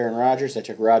Cousins, Aaron Rodgers. I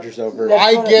took Rodgers over. Yeah.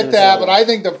 I get that, but I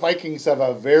think the Vikings have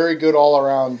a very good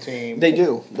all-around team. They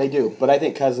do, but I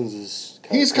think Cousins is.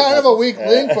 He's kind of a weak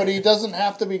link, but he doesn't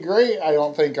have to be great, I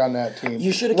don't think, on that team.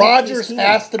 You should've kept Rodgers his team.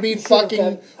 has to be You should've fucking,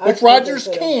 kept- I which think they Rodgers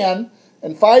should've. can,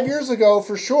 and 5 years ago,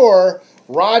 for sure,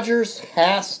 Rodgers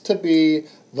has to be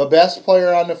the best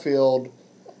player on the field,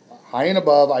 high and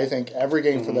above, I think, every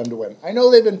game for them to win. I know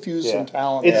they've infused some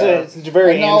talent. there. It's a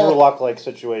very I know. Andrew Luck-like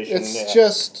situation. It's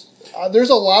just, there's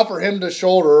a lot for him to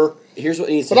shoulder, Here's what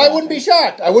needs to but I happen. wouldn't be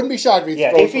shocked. I wouldn't be shocked if he Yeah,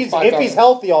 throws if for he's 5,000.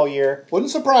 healthy all year,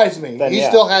 Wouldn't surprise me. Then He yeah.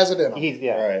 still has it in him. he's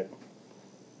Right.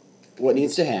 What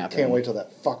needs to happen? Can't wait till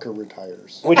that fucker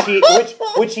retires.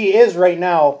 which he is right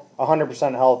now,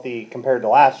 100% healthy compared to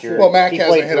last year. Well, Mac he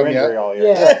hasn't played hit through him yet. injury all year.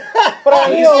 Yeah. But I'm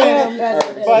We just all saying, have but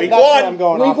that. that's Week what one. I'm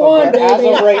going Week off one, of. But as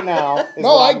baby. of right now, is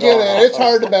No, what I I'm get going it. off It's of.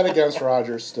 hard to bet against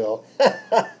Rodgers still.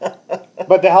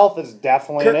 But the health is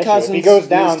definitely Kirk an issue. Cousins If he goes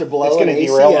down, needs to blow it's going to an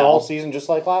derail the ACL. whole season just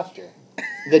like last year.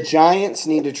 The Giants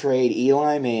need to trade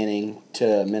Eli Manning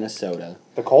to Minnesota.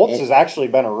 The Colts It- has actually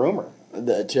been a rumor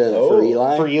For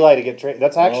Eli. for Eli to get traded.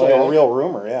 That's actually yeah. a real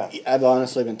rumor, yeah. I've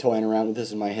honestly been toying around with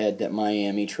this in my head that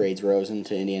Miami trades Rosen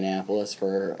to Indianapolis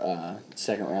for a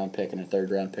second-round pick and a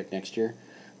third-round pick next year.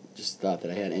 Just thought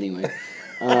that I had anyway.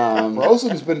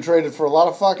 Rosen's been traded for a lot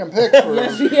of fucking picks for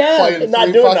Yes, he has. playing Not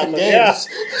 3 doing fucking nothing, games.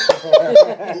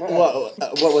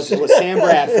 what was it? Was Sam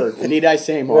Bradford? Need I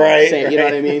say more? Right, You know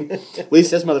what I mean? At least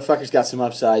this motherfucker's got some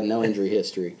upside and no injury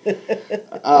history.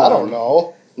 I don't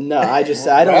know. No, I don't know.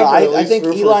 Bradford at I least think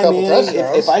threw for a Eli couple Manning.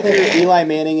 touchdowns. If I threw Eli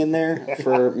Manning in there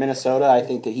for Minnesota, I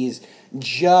think that he's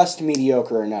just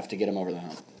mediocre enough to get him over the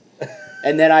hump.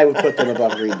 And then I would put them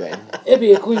above Green Bay. It'd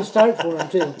be a clean start for him,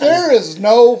 too. There is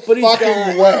no But he's fucking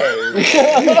got- way you can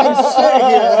sit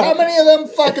here. How many of them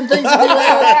fucking things have you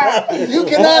had? You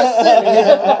cannot sit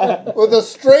here with a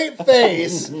straight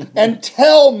face and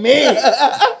tell me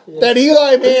that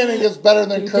Eli Manning is better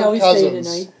than You can tell Kirk he's staying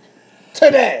Cousins tonight.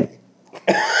 today.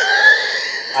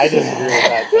 I disagree with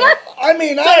that, Joe. I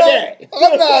mean,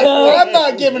 I'm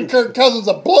not giving Kirk Cousins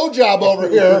a blowjob over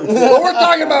here, but we're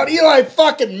talking about Eli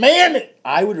fucking Manning.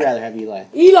 I would rather have Eli.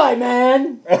 Eli,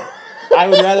 man. I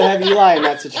would rather have Eli in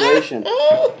that situation.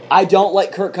 I don't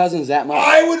like Kirk Cousins that much.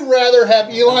 I would rather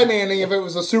have Eli Manning if it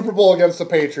was a Super Bowl against the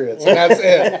Patriots, and that's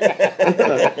it.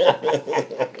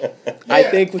 I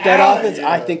think with that offense,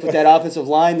 with that offensive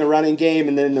line, the running game,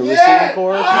 and then the receiving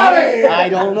core, I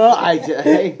don't know.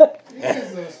 Hey.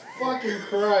 Jesus fucking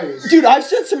Christ. Dude, I've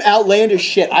said some outlandish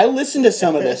shit. I listened to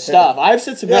some of this stuff. I've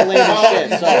said some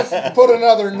outlandish shit. So Put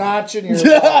another notch in your life.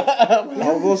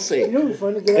 well, we'll see. You know what's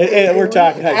fun to get up We're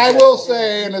talking. I will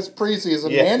say, in its preseason,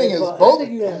 Yeah. Manning is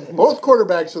both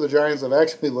quarterbacks for the Giants have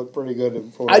actually looked pretty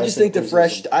good. I just think the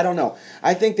fresh. I don't know.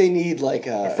 I think they need like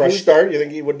a Fresh start. You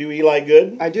think he would do Eli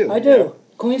good? I do. I do.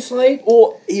 Clean slate.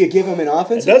 Well, you give him an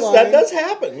offensive line. That does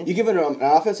happen. You give him an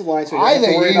offensive line, so you I don't have to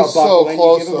think worry he's about so buckling.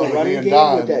 close You give him to a running being game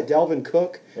done. with that Delvin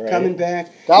Cook coming back.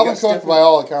 Dalvin Cook, by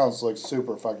all accounts, looks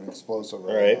super fucking explosive.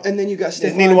 Right. And then you got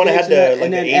Isn't Stephon he the one that Diggs had the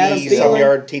and then like Adam 80-some Thielen.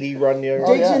 yard TD run there?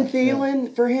 Oh, Diggs yeah. and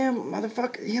Thielen for him,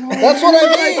 motherfucker. You know That's what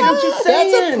I mean. I'm just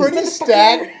saying. That's a pretty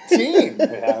stacked team.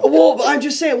 Well, I'm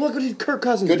just saying. Look what did Kirk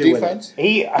Cousins Good do defense. with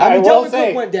it. I mean, will Delvin say,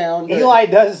 Cook went down. but- Eli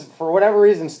does, for whatever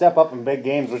reason, step up in big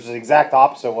games, which is the exact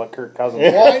opposite of what Kirk Cousins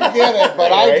does. Well, I get it,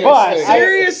 but I just But think...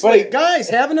 Seriously, guys,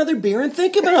 have another beer and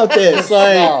think about this.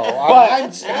 Like, No,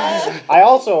 But I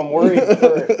also am worried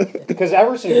because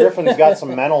Everson Griffin's got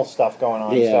some mental stuff going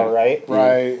on, Yeah. so right?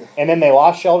 right. And then they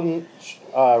lost Sheldon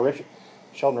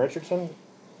Richardson,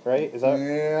 right? Is that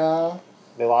Yeah.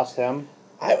 they lost him?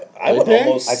 I would Okay.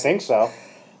 almost. I think so.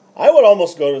 I would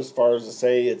almost go as far as to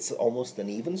say it's almost an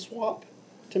even swap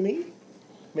to me.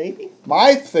 Maybe.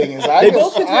 My thing is, They I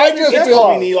both just It's feel...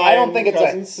 between Eli I don't and think it's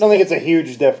Cousins. I don't think it's a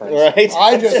huge difference. Right.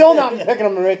 I I'm just... still not picking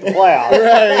them to make the playoffs.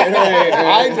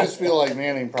 I just feel like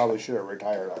Manning probably should have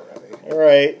retired already.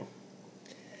 Right.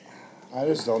 I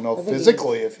just don't know I think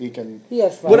physically if he can... He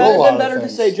has fun. would a I have lot been of better to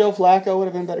things. say Joe Flacco? Would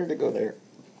have been better to go there.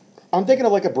 I'm thinking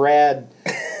of like a Brad.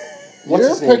 What's You're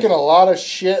his name? picking a lot of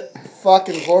shit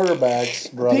fucking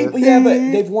quarterbacks, brother. People, yeah, but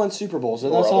they've won Super Bowls,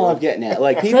 and that's all I'm getting at.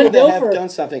 Like people Trent that have Dilfer. done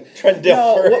something. Trent No,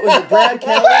 Dilfer. what was it? Brad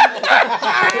Kelly?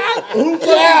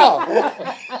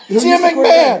 Yeah! Who's Jim the McMahon!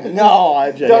 quarterback? No,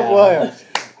 I just Doug Williams.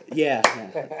 Yeah.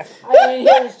 I ain't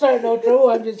here to start no trouble.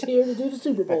 I'm just here to do the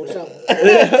Super Bowl show. I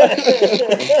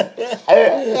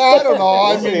don't know.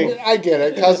 I mean, I get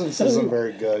it. Cousins isn't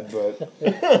very good, but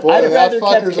boy, I'd that rather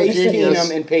kept fucker's a Case genius.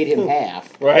 Keenum and paid him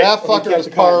half. Right. That He fucker kept has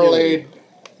the continuity. parlayed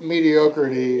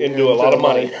mediocrity Into a lot of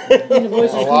money. In the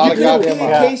voice A of lot of You could've goddamn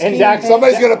paid money. Case And Keenum Dak- half.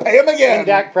 Somebody's gonna pay him again. And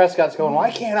Dak Prescott's going, why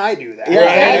can't I do that?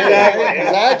 Yeah,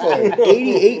 exactly.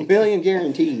 88 billion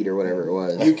guaranteed or whatever it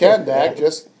was. You can, Dak.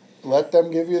 Just let them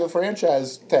give you the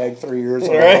franchise tag 3 years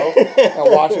in a Right. row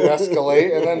and watch it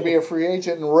escalate, and then be a free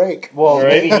agent and rake. Well,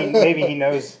 Right. maybe he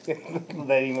knows that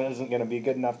he isn't going to be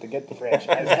good enough to get the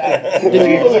franchise tag. Did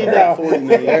you believe that 40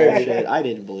 million shit? I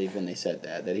didn't believe when they said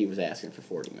that he was asking for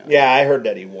 40 million. Yeah, I heard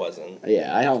that he wasn't.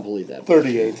 Yeah, I don't believe that.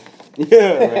 38.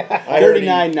 Yeah. I heard he-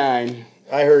 39.9.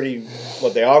 I heard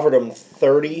they offered him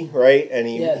 30, right? And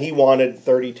Yeah. he wanted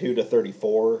 32 to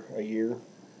 34 a year.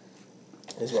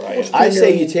 Is what I What's understand. I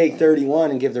say you take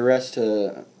 31 and give the rest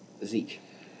to Zeke.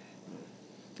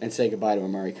 And say goodbye to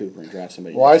Amari Cooper and draft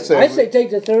somebody. Well, I next year. I say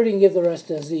take the 30 and give the rest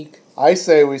to Zeke. I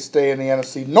say we stay in the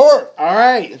NFC North. All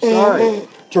right, sorry.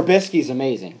 Trubisky's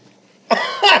amazing.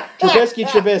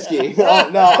 Trubisky. Oh,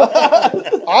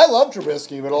 no. I love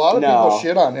Trubisky, but a lot of No. people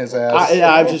shit on his ass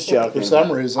I'm just joking. for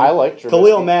some reason. I like Trubisky.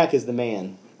 Khalil Mack is the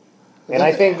man. And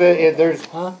I think that if there's,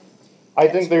 Huh? I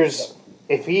think there's,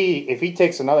 if he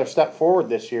takes another step forward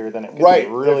this year, then it could Right.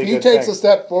 be a really if he good takes thing. a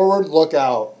step forward, look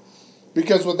out.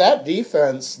 Because with that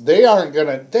defense, they aren't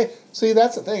gonna. See,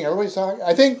 that's the thing. Everybody's talking.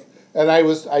 I think, and I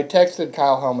texted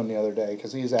Kyle Hellman the other day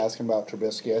because he's asking about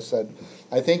Trubisky. I said,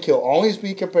 I think he'll always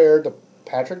be compared to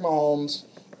Patrick Mahomes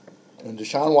and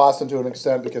Deshaun Watson to an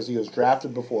extent because he was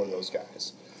drafted before those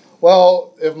guys.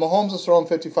 Well, if Mahomes is throwing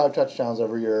 55 touchdowns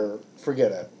every year,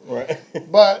 forget it. Right.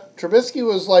 But Trubisky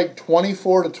was like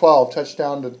 24 to 12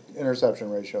 touchdown to interception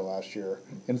ratio last year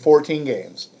in 14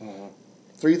 games.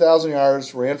 3,000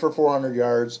 yards, ran for 400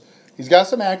 yards. He's got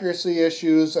some accuracy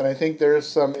issues, and I think there's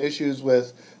some issues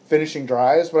with finishing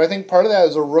drives. But I think part of that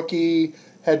is a rookie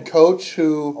head coach A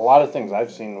who, lot of things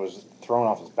I've seen was thrown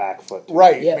off his back foot.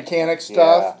 right, Yeah. mechanic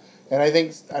stuff. And I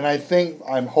think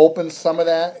I'm hoping some of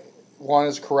that, one,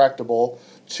 is correctable.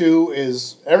 Two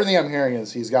is, everything I'm hearing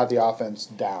is he's got the offense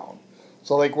down.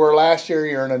 So like where last year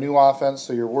you're in a new offense,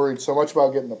 so you're worried so much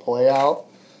about getting the play out.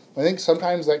 I think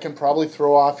sometimes that can probably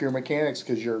throw off your mechanics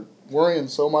because you're worrying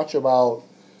so much about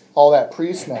all that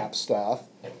pre-snap stuff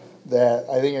that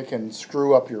I think it can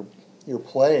screw up your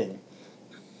playing.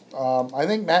 I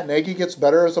think Matt Nagy gets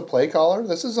better as a play caller.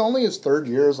 This is only his 3rd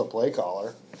year as a play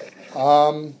caller.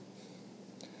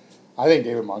 I think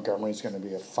David Montgomery's going to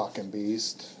be a fucking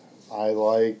beast. I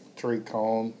like Tariq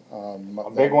Cohn. A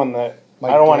big one that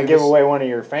Mike I don't want to give Davis. away one of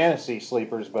your fantasy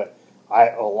sleepers, but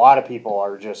a lot of people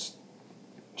are just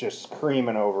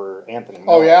screaming over Anthony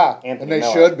Miller. Oh yeah, Anthony and they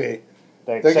Miller. should be.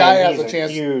 They're The saying guy has he's a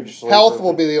chance. Huge sleeper. Health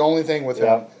will be the only thing with him.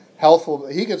 Yep.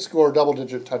 He could score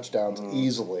double-digit touchdowns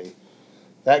easily.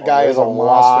 That Well, guy there's is a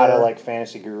lot monster. of like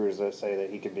fantasy gurus that say that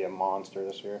he could be a monster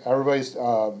this year. Everybody's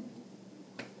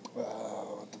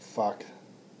what the fuck?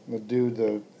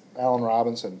 The Allen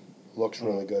Robinson looks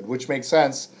really good, which makes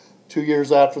sense. 2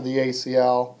 years after the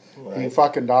ACL, he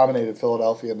fucking dominated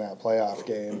Philadelphia in that playoff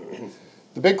game.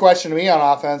 The big question to me on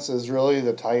offense is really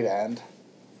the tight end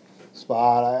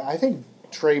spot. I think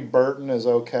Trey Burton is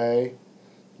okay,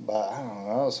 but I don't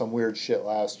know. Some weird shit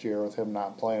last year with him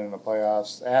not playing in the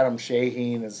playoffs. Adam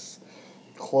Shaheen is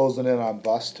closing in on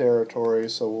bust territory,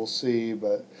 so we'll see.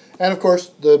 And of course,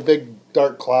 the big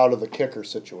dark cloud of the kicker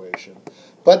situation.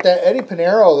 But that Eddie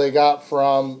Pinheiro they got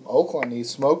from Oakland, he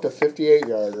smoked a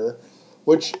 58-yarder,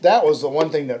 which that was the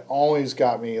one thing that always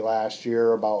got me last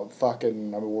year about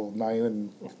fucking, I mean, we'll not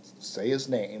even say his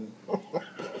name.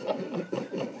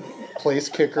 Place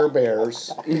kicker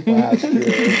Bears last year.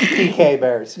 PK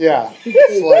Bears. Yeah,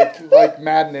 it's like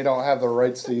Madden, they don't have the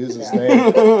rights to use his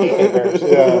name. PK Bears.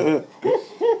 Yeah.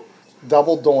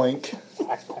 Double doink.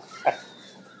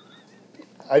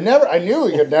 I knew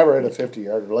he could never hit a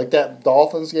 50-yarder. Like that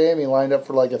Dolphins game, he lined up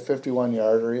for like a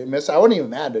 51-yarder. He missed. I wasn't even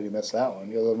mad that he missed that one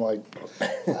because I'm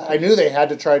like, I knew they had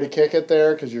to try to kick it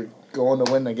there because you're going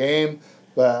to win the game,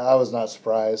 but I was not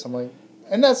surprised. I'm like,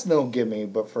 and that's no gimme,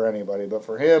 but for anybody, but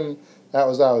for him, I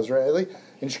was ready.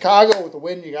 In Chicago with the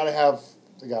win, you got to have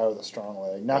the guy with a strong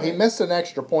leg. Now he missed an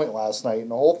extra point last night, and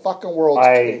the whole fucking world.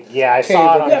 I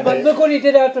saw it on Yeah, but look what he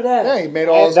did after that. Yeah, he made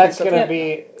all his that's kicks. gonna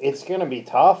be it's gonna be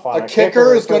tough on A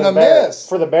kicker is for the gonna Bears- miss.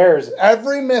 for the Bears.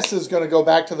 Every miss is going to go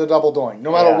back to the double doink,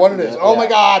 no matter what it is. Yeah, Oh my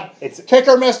God!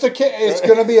 Kicker missed a kick. It's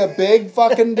going to be a big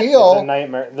fucking It's a deal.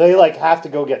 nightmare. They have to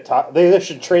go get Tuck. They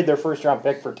should trade their 1st-round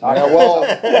pick for Tuck. Yeah, well,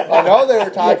 I know they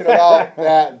were talking about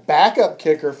that backup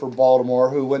kicker for Baltimore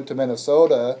who went to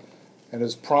Minnesota and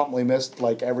has promptly missed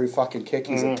like every fucking kick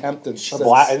he's attempted. Since,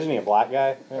 Isn't he a black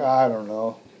guy? I don't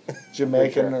know.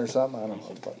 Jamaican or something. I don't know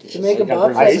what the fuck he is. Jamaican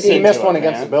Bucks. He missed one it,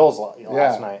 against man. the Bills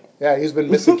last night. Yeah, he's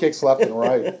been missing kicks left and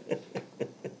right.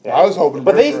 Yeah. I was hoping,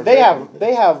 But Bridger they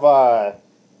would have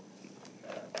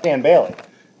Dan Bailey,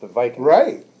 the Vikings.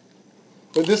 right.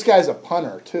 But this guy's a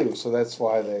punter too, so that's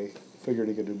why they figured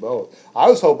he could do both. I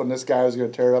was hoping this guy was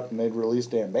going to tear it up and they'd release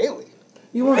Dan Bailey.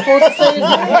 You weren't supposed to say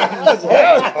his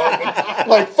name.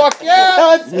 Like, fuck yeah!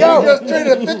 Let's go! You just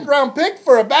traded a 5th-round pick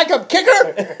for a backup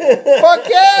kicker? Fuck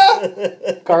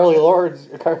yeah! Carly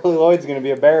Lloyd's going to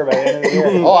be a Bear by the end of the year.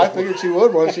 Oh, I figured she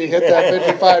would once she hit that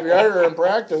 55-yarder in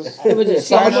practice. It was just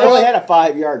Sign She her really up. had a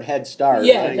 5-yard head start.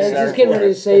 Yeah, Running I was start just getting for ready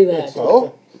her. to say that.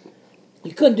 So,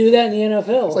 You couldn't do that in the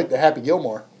NFL. it's like the Happy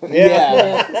Gilmore.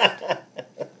 Yeah.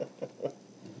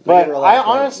 But Later I left,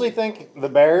 honestly think the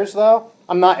Bears, though,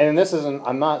 I'm not saying this is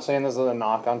a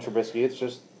knock on Trubisky.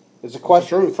 It's a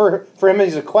question for him.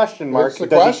 He's a question mark. It's a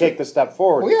Does question. he take the step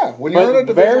forward? Well, yeah, when But you're in a the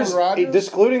division Bears, with Rodgers-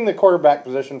 excluding the quarterback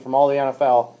position from all the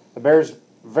NFL, the Bears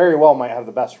very well might have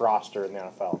the best roster in the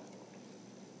NFL.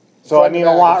 So Front I to mean,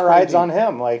 back, a lot it's pretty rides deep. on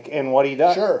him, like in what he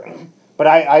does. Sure. But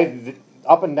I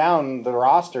up and down the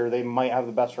roster, they might have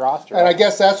the best roster. And I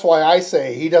guess that's why I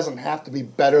say he doesn't have to be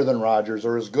better than Rodgers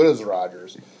or as good as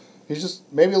Rodgers. He's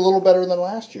just maybe a little better than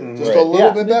last year. Just a Right. little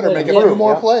Yeah. bit better. Make a Yeah. few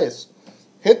more Yeah. plays.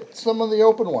 Hit some of the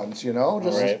open ones,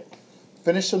 Just Right.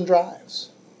 finish some drives.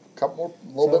 A little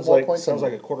bit more points. Sounds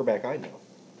than- like a quarterback I know.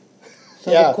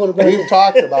 Sounds Yeah, like quarterback. we've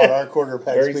talked about our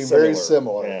quarterbacks being very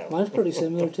similar. Yeah. Mine's pretty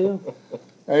similar too.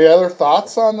 Any other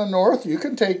thoughts on the North? You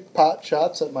can take pot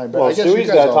shots at my back. well, I guess you Stewie's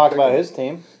guys got to all talk pick about them. his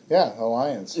team. Yeah, the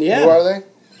Lions. Yeah. Who are they?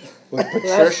 With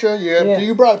Patricia? Yeah.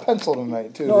 You brought a pencil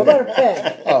tonight, too. No, didn't about a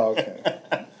pen. you? Oh, okay.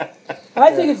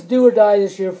 I think it's do or die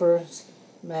this year for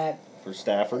Matt. For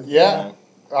Stafford. Yeah.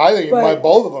 I think it But- might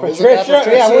both of them. Isn't that Patricia,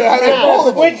 Patricia? yeah, I think both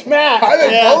of them. which Matt? I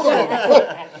think both of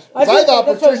them. I thought that's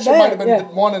what Patricia Matt- might have been yeah.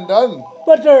 one and done.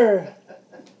 But their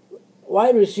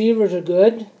wide receivers are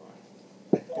good.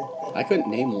 I couldn't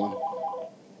name one.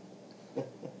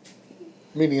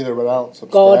 Me neither, but I don't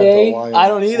subscribe Galladay. to the Lions. I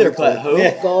don't either, but who?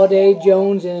 Galladay,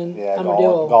 Jones, and Yeah,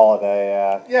 Amadillo. Galladay,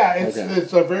 yeah. Yeah,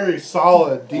 it's a very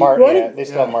solid, deep. Running- They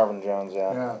still have Marvin Jones,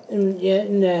 yeah. Yeah.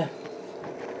 And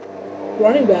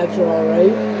running backs are all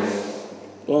right.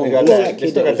 Well, They got who's that- that they kid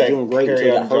still that got was that doing great until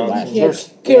he Kerryon got hurt last Johnson. year?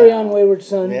 Yeah, carry on, wayward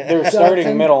son. Yeah. Their starting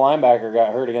Johnson. middle linebacker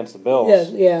got hurt against the Bills. Yes,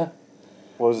 yeah.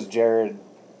 Was Jared?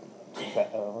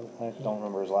 I don't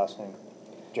remember his last name.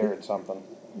 Jared something.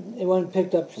 They went and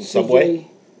picked up CJ. Subway?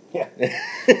 Yeah.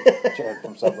 Jared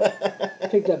from Subway.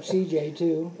 Picked up CJ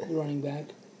too, the running back.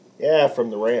 Yeah, from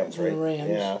the Rams, From right? the Rams.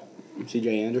 Yeah. C.J.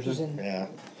 He's Anderson. in, Yeah.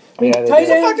 I mean, Yeah, they tight did. He was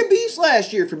a end. fucking beast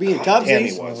last year for being a Cubs. Damn,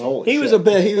 He's- he was. Holy He shit. was a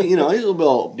bit, he's a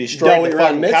little Destroyed doughy the around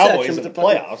fucking midsection, Cowboys in but the the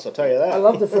fucking- playoffs, I'll tell you that. I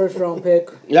love the first round pick.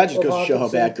 That just of goes to show how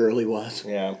Hawkinson. bad Gurley was.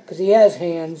 Yeah. Because he has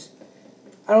hands.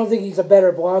 I don't think he's a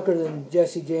better blocker than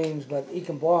Jesse James, but he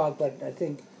can block. But I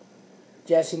think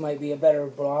Jesse might be a better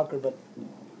blocker, but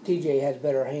TJ has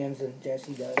better hands than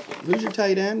Jesse does. Who's your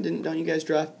tight end? Don't you guys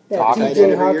draft Yeah, tight end TJ every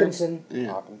year? Hawkinson, Yeah.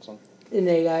 Hawkinson. and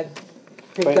they got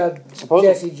picked But up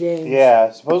supposedly- Jesse James.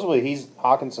 Yeah, supposedly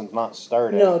Hawkinson's not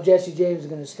starting. No, Jesse James is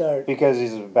going to start. Because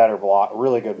he's a better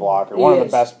really good blocker. He One of the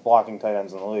is. best blocking tight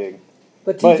ends in the league.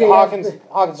 But But TJ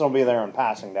Hawkinson will be there on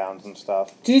passing downs and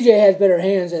stuff. TJ has better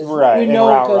hands, as Right, we and know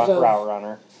route because of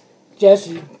runner.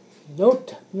 Jesse. No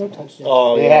touchdown.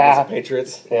 Oh, yeah. Yeah. against the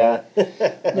Patriots. Yeah.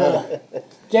 No.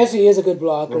 Jesse is a good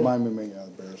blocker. Remind me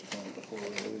of the Bears playing before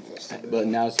we leave this. But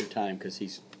now's the time because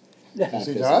he's kind Is of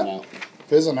he fizzing done? out.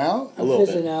 Fizzing out? A little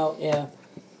Fizzing bit. out, yeah.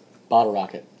 Bottle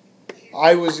rocket.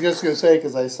 I was just gonna say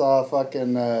because I saw a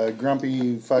fucking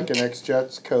grumpy fucking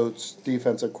ex-Jets coach,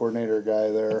 defensive coordinator guy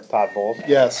there. Todd Bowles.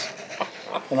 Yes.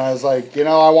 And I was like,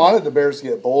 I wanted the Bears to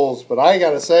get Bulls, but I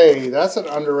gotta say that's an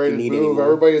underrated Need move. anymore.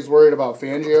 Everybody's worried about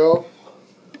Fangio.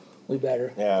 We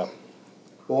better. Yeah.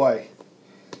 Boy,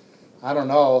 I don't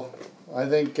know. I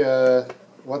think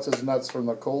what's his nuts from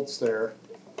the Colts there.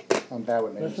 I'm bad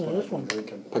with names. Listen to when this I'm one.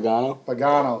 drinking. Pagano.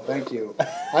 Pagano, thank you.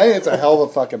 I think it's a hell of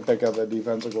a fucking pickup, that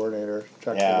defensive coordinator.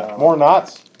 Chuck Yeah. Pagano. More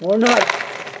nuts. Or not.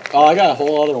 Oh, I got a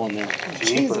whole other one there.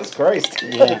 Jesus Christ.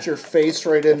 Yeah. Put your face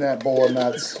right in that bowl of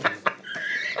nuts.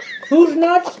 Who's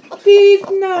nuts? These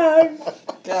nuts.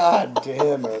 God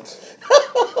damn it.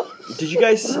 Did you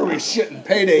guys Where are we shitting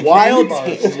payday wild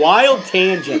candy bars? wild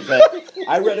tangent, but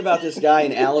I read about this guy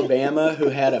in Alabama who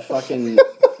had a fucking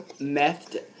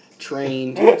meth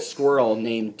trained squirrel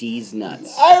named D's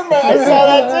Nuts. I saw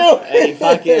that too.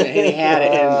 And he had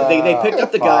it, and they picked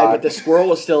up the guy, but the squirrel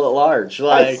was still at large.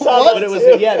 Like, saw that but it was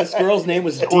too. the squirrel's name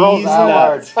was Squirrel's D's at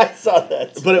Nuts. I saw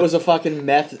that. But it was a fucking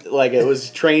meth, like it was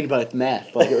trained by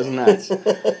meth, like it was nuts.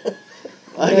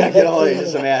 Like I can only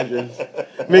just imagine.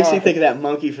 Makes me think of that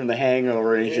monkey from The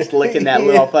Hangover, and he's just licking that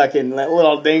little fucking that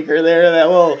little dinker there, that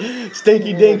little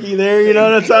stinky dinky there. You know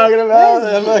what I'm talking about?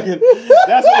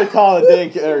 That's what we call a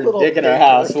dink or dick in our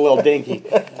house, a little dinky.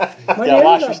 Gotta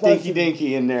wash your stinky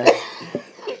dinky in there.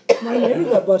 My neighbor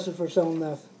got busted for selling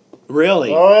meth.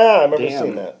 Really? Oh, yeah, I remember Damn.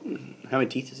 seeing that. How many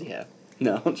teeth does he have?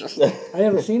 No, just I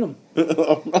never seen him.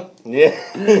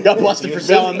 Yeah. got busted He for was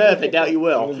selling busy. meth. I doubt you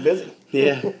I was will. busy.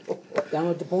 Yeah. Down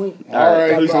at the point. All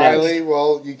right, who's Riley. next?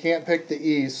 Well, you can't pick the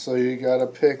East, so you got to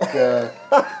pick the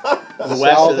The west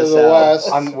South or the or the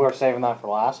south? West. We're saving that for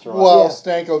last, or what? Well, Yeah.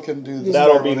 Stanko can do the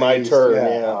That'll start be with the my East, turn,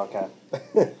 Oh, yeah.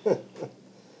 okay.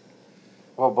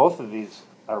 Well, both of these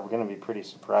are going to be pretty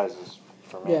surprises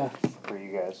for me. Yeah. For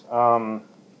you guys. I'll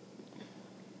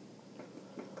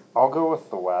go with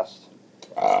the West.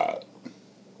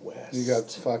 West. You got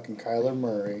fucking Kyler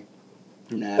Murray.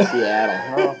 Nah,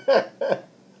 Seattle. No.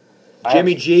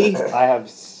 Jimmy G. I have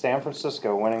San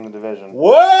Francisco winning the division.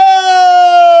 Whoa!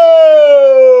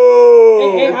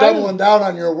 Hey, You're doubling down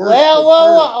on your words.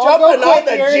 Jumping on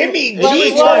the Jimmy G Jimmy train.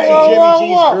 G's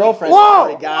girlfriend whoa,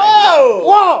 already got it.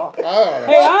 Whoa! All Hey,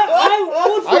 right. I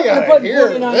would I gotta flip hear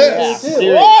 49 this. too.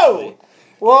 Seriously.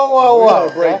 Whoa! Whoa, We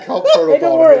gotta break cult protocol. Hey,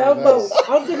 don't worry. to I hear was this.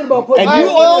 thinking about putting. And you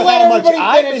I- want to know how much everybody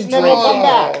I've finish, been then we'll drinking? come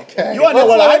back. Okay. You want to know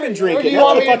what I've been drinking? do you That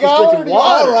want me to motherfucker's go, or drinking do you-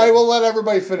 water. All right, we'll let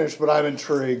everybody finish, but I'm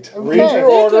intrigued. Read your Take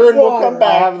order this and we'll water. come I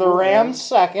back. have the Rams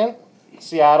second,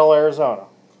 Seattle, Arizona.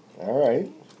 All right.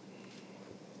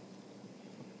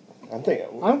 I'm thinking.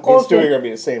 I'm These close two to- are gonna be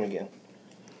the same again.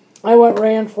 I went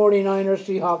Rams, 49ers,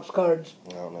 Seahawks, Cards.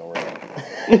 I don't know where.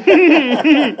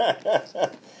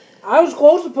 I was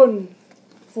close to putting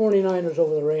 49ers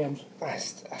over the Rams. I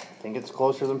think it's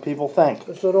closer than people think.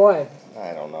 But so do I.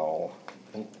 I don't know.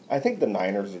 I think the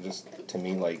Niners are just, to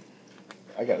me, like,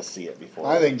 I gotta see it before.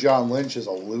 I think John Lynch is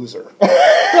a loser. And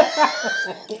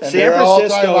San they're all talking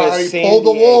Francisco about how is he San pulled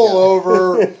the Diego. wool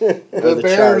over the the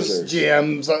Bears' Chargers.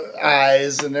 GM's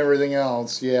eyes and everything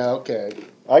else. Yeah, okay.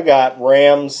 I got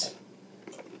Rams.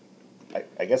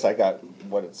 I guess I got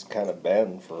what it's kind of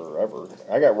been forever.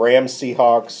 I got Rams,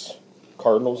 Seahawks,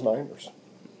 Cardinals, Niners.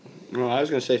 Well, I was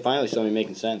going to say finally something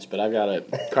making sense, but I've got a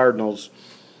Cardinals,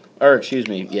 Or excuse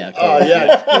me, yeah. Oh,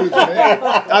 yeah, excuse me.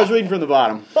 I was reading from the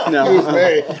bottom. No.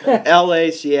 Excuse me.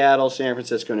 L.A., Seattle, San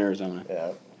Francisco, and Arizona.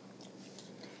 Yeah.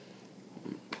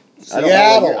 I don't know what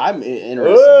Seattle. you're- I'm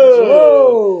interested.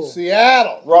 Whoa!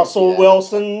 Seattle. Russell that.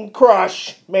 Wilson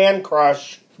crush. Man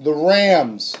crush. The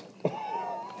Rams. The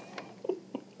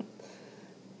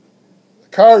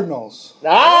Cardinals.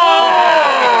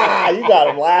 Ah! You got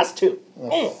him last two.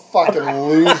 The fucking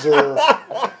loser.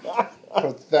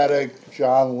 Pathetic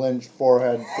John Lynch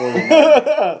forehead 49.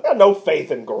 Got no faith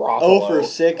in Garoppolo. 0 for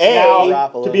 6 A,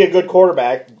 Garoppolo. to be a good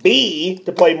quarterback. B,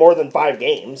 to play more than 5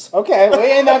 games. Okay, well,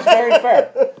 and that's very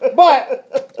fair. But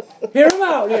Hear him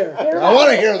out here. Hear him I out.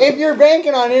 want to hear if this. you're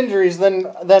banking on injuries, then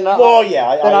Well, yeah,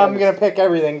 I then I'm understand. gonna pick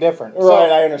everything different. Right, So,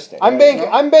 I understand.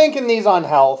 I'm banking these on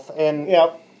health and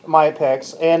Yep. my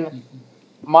picks, and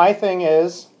my thing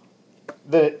is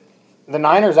the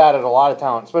Niners added a lot of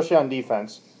talent, especially on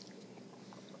defense.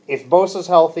 If Bosa's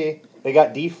healthy, they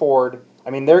got D Ford. I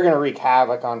mean, they're going to wreak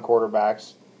havoc on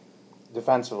quarterbacks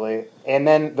defensively, and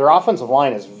then their offensive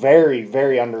line is very,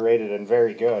 very underrated and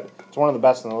very good. It's one of the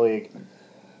best in the league,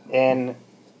 and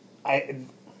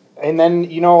then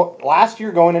last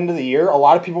year going into the year, a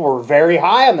lot of people were very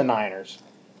high on the Niners.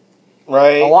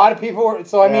 Right. A lot of people were.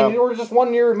 So I mean, Yeah. we're just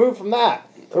 1 year removed from that.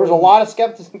 There was a lot of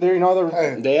skepticism. There,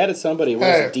 Hey, They added somebody. What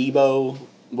is it? Debo,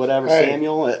 whatever, Hey.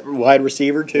 Samuel, wide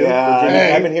receiver, too. Yeah, Virginia.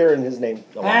 Hey. I've been hearing his name.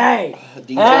 a lot. Hey!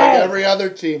 DJ. Hey. every other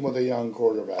team with a young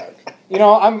quarterback. I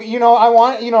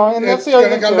want, and that's It's the other going to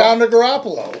thing come too. down to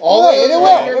Garoppolo. All Right, the it others will,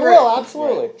 are it great. will,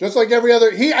 absolutely. Just like every other,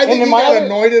 I think in he my got other-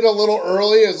 anointed a little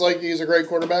early as like he's a great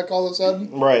quarterback all of a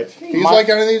sudden. Right. He's My- like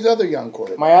any of these other young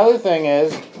quarterbacks. My other thing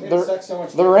is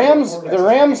the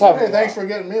Rams have. Hey, thanks for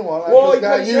getting me one. I Whoa, just you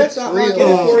got got you Jets not three knocking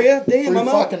it for you? Damn, three I'm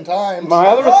out. fucking times.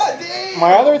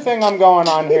 My other thing I'm going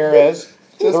on here is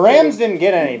the Rams didn't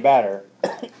get any better.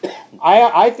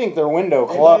 I think their window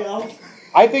closed.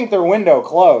 I think their window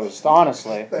closed,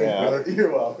 honestly. Yeah.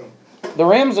 You're welcome. The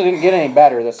Rams didn't get any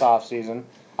better this offseason.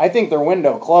 I think their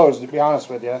window closed, to be honest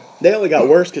with you. They only got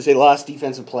worse because they lost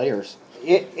defensive players.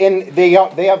 They're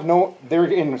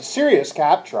in serious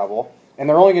cap trouble, and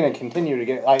they're only going to continue to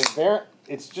get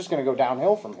it's just going to go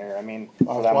downhill from here. I mean,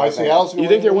 for them, I think. You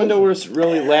think their window was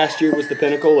really last year was the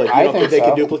pinnacle? Like, you I don't think think they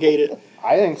so. could duplicate it?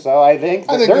 I think so. I think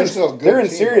they're still a good they're in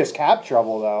team. serious cap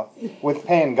trouble though, with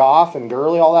paying Goff and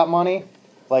Gurley all that money.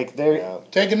 Like they're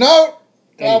Take a note,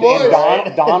 and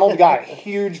Cowboys. Donald got a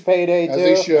huge payday As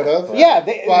too. he should have. Yeah, But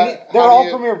they're how all do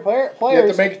you- premier You have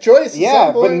players. to make a choice.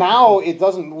 Yeah, but now it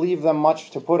doesn't leave them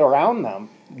much to put around them.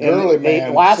 And Gurley,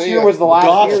 man, last see year ya. was the last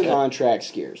Goff's year. contract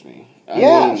scares me. I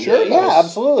Yeah, mean, sure yeah, does.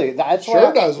 absolutely. That's Sure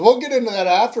why does. We'll get into that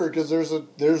after because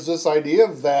there's this idea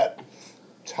of that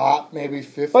top maybe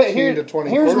 15 to 20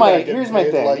 here's my quarterback getting here's my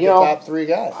paid thing. like You the know, top 3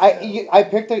 guys. I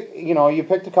picked you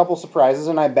picked a couple surprises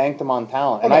and I banked them on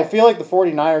talent. And Okay. I feel like the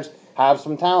 49ers have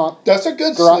some talent. That's a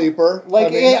good Gar- sleeper. Like I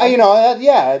mean, that's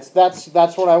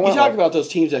what I You went talk with. about those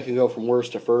teams that can go from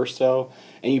worst to first, though,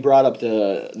 and you brought up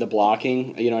the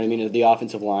blocking. You know what I mean? The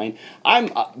offensive line. I'm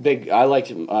big. I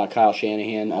liked Kyle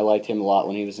Shanahan. I liked him a lot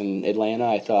when he was in Atlanta.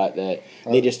 I thought that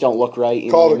they just don't look right. You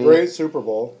called know a what I mean? great Super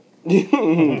Bowl.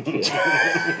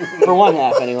 For one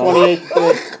half, anyway. 28.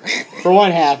 For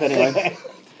one half, anyway.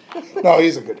 No,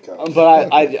 he's a good coach.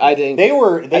 But I think They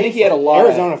were. I think he had a lot.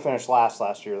 Arizona finished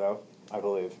last year though, I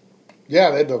believe.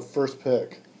 Yeah, they had the first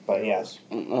pick. But yes.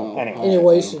 Oh, Anyway. And he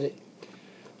wasted it.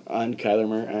 on Kyler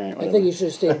Murray. All right, I whatever. think he should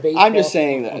have stayed baseball. I'm just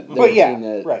saying that they're But a yeah, team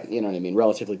that, right. you know what I mean,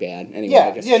 relatively bad. Anyway, Yeah,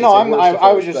 I guess yeah, I should no, say I'm- worst I- to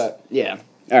I was first, just- but, yeah.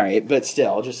 All right, but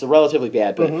still, just relatively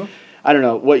bad. But Mm-hmm. I don't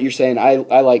know what you're saying. I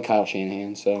like Kyle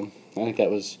Shanahan, so I think that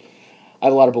was. I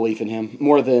have a lot of belief in him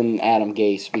more than Adam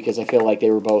Gase because I feel like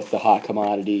they were both the hot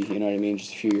commodity. You know what I mean?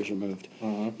 Just a few years removed,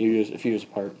 a few years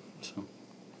apart. So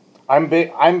I'm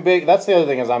big. That's the other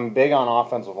thing is I'm big on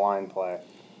offensive line play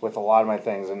with a lot of my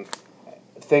things, and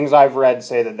things I've read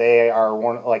say that they are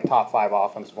one like top 5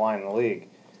 offensive line in the league,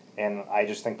 and I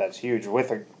just think that's huge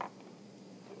with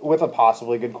a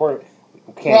possibly good quarterback.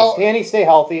 Can he stay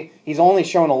healthy? He's only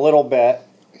shown a little bit.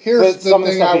 Here's But the some of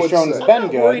the thing stuff I he's would shown has say. been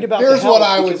I'm worried good. about Here's the health what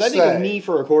I would because I think say. a knee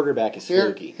for a quarterback is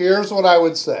fluky. Here's what I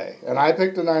would say, and I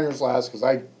picked the Niners last because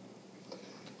I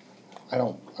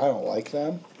don't like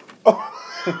them.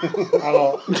 I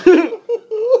don't.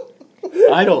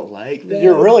 I don't like that.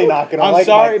 You're really not going to I'm like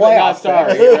sorry, my but not playoff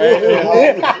sorry.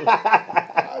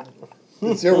 Right?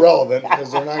 It's irrelevant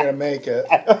because they're not going to make it.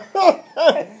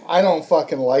 I don't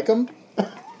fucking like them.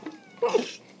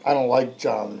 I don't like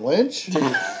John Lynch. I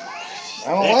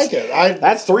don't like it.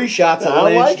 That's 3 shots at I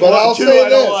Lynch. like it. But I'll 2, say I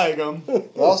this. don't like him.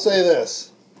 I'll say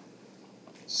this.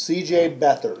 C.J.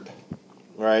 Beathard.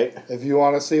 Right. If you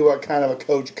want to see what kind of a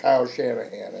coach Kyle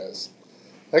Shanahan is.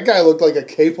 That guy looked like a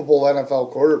capable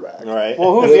NFL quarterback. Right.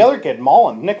 Well, who's the other kid? Nick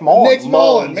Mullen. Nick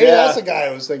Mullen. Maybe yeah. that's the guy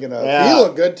I was thinking of. Yeah. He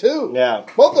looked good too. Yeah.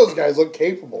 Both those guys look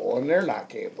capable, and they're not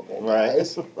capable Right.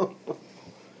 guys.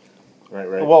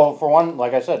 Right. Well, for one,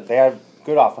 like I said, they have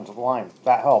good offensive line.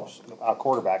 That helps a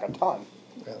quarterback a ton.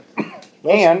 Yeah.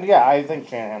 And yeah, I think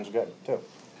Shanahan's good too.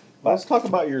 Let's talk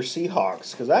about your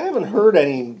Seahawks because I haven't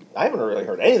really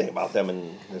heard anything about them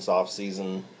in this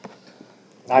offseason.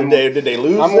 Did they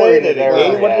lose? I'm worried Did they that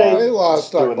gain? What did They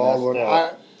lost doing Doug Baldwin.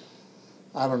 this,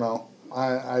 I don't know.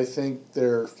 I think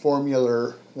their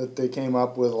formula that they came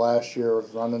up with last year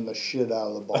of running the shit out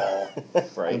of the ball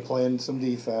Right. and playing some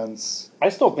defense. I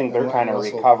still think they're And kind of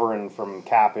Russell. recovering from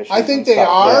cap issues. I think and they stuff,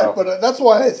 are, too. but that's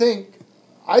why I think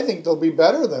they'll be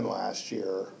better than last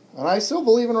year. And I still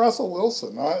believe in Russell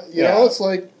Wilson. You know, it's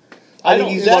like I think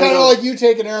he's it's one kind of of those. like you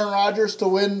taking Aaron Rodgers to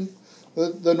win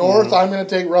the North. I'm going to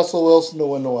take Russell Wilson to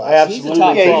win the West. I absolutely.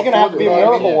 top Yeah, he's 12 going to have to be a quarterback.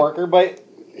 miracle Yeah. worker, but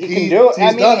he can do it.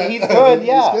 He's done it. He's good.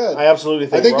 Yeah, He's good. I absolutely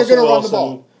think. I think Russell they're going to run the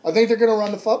Wilson, ball. I think they're going to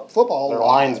run the football. their a lot.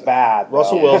 line's bad.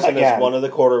 Russell though. Wilson Again. is one of the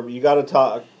quarter. You got to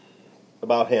talk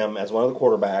about him as one of the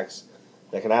quarterbacks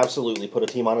that can absolutely put a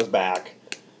team on his back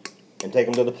and take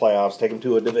him to the playoffs, take him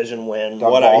to a division win,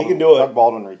 Doug whatever. Baldwin, He can do Doug it.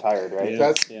 Baldwin retired, right?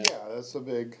 Yeah. That's a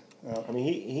big. I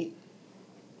mean,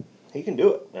 he can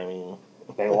do it. I mean,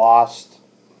 They lost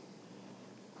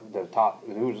the top.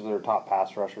 Who's their top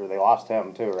pass rusher? They lost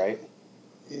him too, right?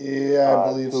 Yeah, I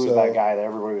believe who's so. that guy that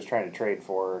everybody was trying to trade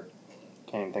for?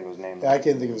 Can't even think of his name. Yeah, I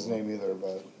can't think of his name either,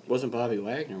 but Wasn't Bobby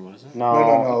Wagner, was it?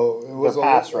 No, It was the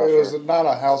pass it was rusher. not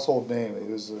a household name. It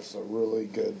was just a really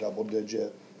good double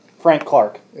digit. Frank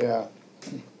Clark. Yeah.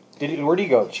 Where do you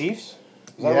go? Chiefs?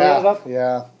 Is that where he Yeah. ended up?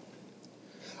 Yeah.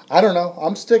 I don't know.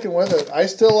 I'm sticking with it. I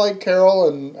still like Carroll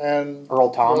and Earl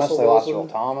Thomas. Russell They lost Wilson. Earl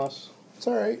Thomas. It's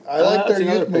all right. I like their that's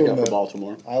another youth pickup for movement.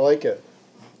 Baltimore. I like it.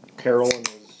 Carroll and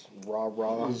his rah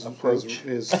approach.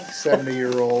 His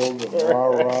 70-year-old and rah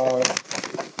rah.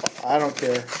 I don't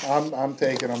care. I'm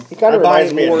taking him. He kind I of buy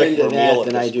reminds me more of Nick into Vermeil that at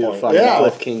than I this do point. fucking Yeah.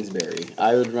 Cliff Kingsbury.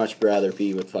 I would much rather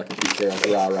be with fucking Pete Carroll's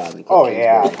rah-rah than Cliff Oh Kingsbury.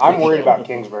 yeah, I'm worried about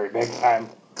Kingsbury big time.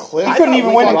 Cliff. He couldn't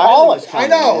even win in college. I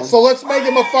know. So let's make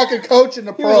him a fucking coach in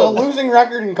the He was a pro. losing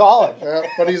record in college.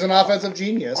 But he's an offensive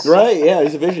genius. Right, yeah,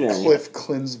 he's a visionary. Cliff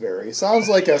Clinsbury. Sounds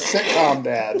like a sitcom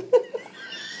dad.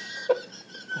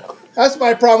 That's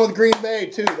my problem with Green Bay,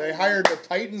 too. They hired the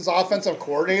Titans offensive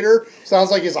coordinator.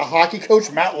 Sounds like he's a hockey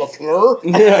coach, Matt LaFleur.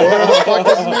 Whatever the fuck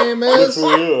his name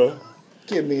is.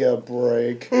 Give me a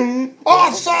break. Offsides!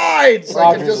 I can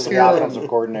Rodgers is just the hear him. offensive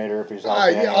coordinator if he's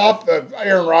healthy.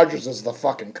 Aaron Rodgers is the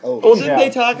fucking coach. Well, didn't Yeah. they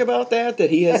talk about that? That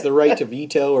he has the right to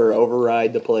veto or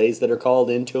override the plays that are called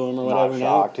into him or Not whatever now?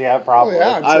 shocked. Yeah, Oh, probably.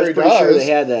 yeah, I'm I sure was he pretty does. sure they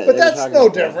had that. But They were that's talking no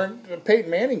about that. different.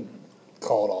 Peyton Manning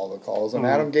called all the calls, and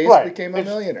Adam Gase Right. became a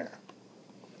millionaire.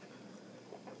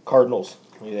 Cardinals.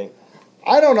 What do you think?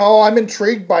 I don't know. I'm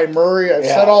intrigued by Murray. I've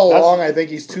Yeah, said all that's- along I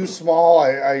think he's too small.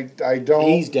 I don't.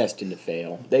 He's destined to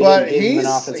fail. They but didn't give him an he's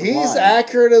offensive line.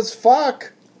 accurate as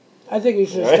fuck. I think he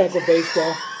should Right. stuck with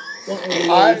baseball. Don't really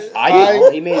I, use- I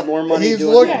know. He made more money he's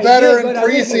doing looked Yeah, that. he better did, in but I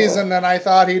think- preseason than I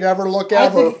thought he'd ever look I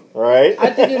ever. think, Right? I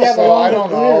think he'd have a So I longer don't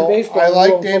career in know. baseball. I than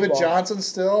like in David football. Johnson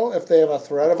still. If they have a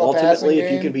threat of a passing Ultimately, game.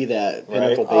 if you can be that Right.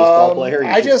 pinnacle baseball player, you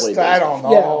I should just play I baseball.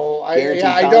 don't know. Guaranteed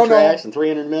I don't know. contracts and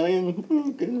 $300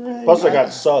 million. Good right. Plus, they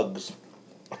got Suggs.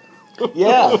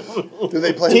 Yeah. Do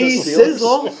they play T the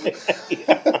Steelers?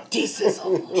 sizzle. T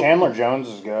sizzle. Chandler Jones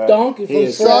is good. Donkey He from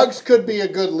is. Suggs could be a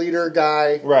good leader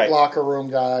guy, Right. locker room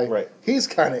guy. Right. He's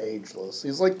kind of ageless.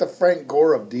 He's like the Frank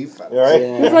Gore of defense. Right?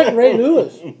 He's Yeah. like Ray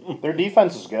Lewis. Their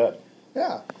defense is good.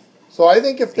 Yeah. So I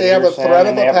think if they have a Peterson, threat of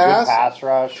and a they have pass, good pass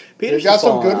rush. they've got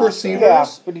some good receivers. Yeah,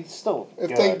 but he's still If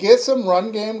good. they get some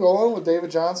run game going with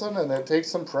David Johnson and it takes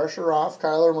some pressure off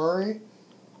Kyler Murray,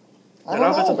 I That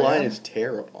don't offensive know, line man. is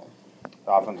terrible.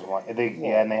 offensive line, and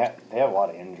they have a lot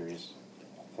of injuries.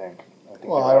 I think.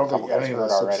 Well, they I got a don't think couple guys any of hurt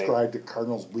us already. subscribe to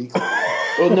Cardinals Weekly.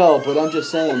 Well, no, but I'm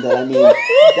just saying that. I mean,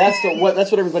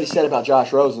 that's what everybody said about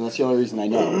Josh Rosen. That's the only reason I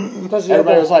know. Because he had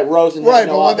Everybody the- was like, Rosen Right, had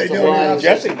no but what they offensive do line. now-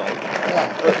 Jesse might.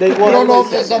 Yeah. They, We don't know everybody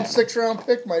if there's said- some 6th-round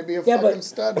pick might be a Yeah, fucking but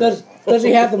stud. does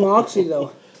he have the moxie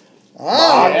though?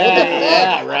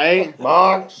 Yeah, right.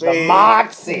 Moxie. The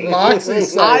Moxie. Moxie I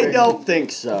sighting. don't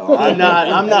think so. I'm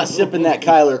not sipping that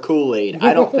Kyler Kool-Aid.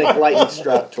 I don't think lightning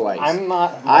struck twice. I'm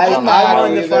not. I'm not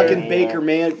on the either. fucking Baker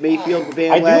Mayfield I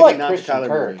bandwagon, do like not Christian Kyler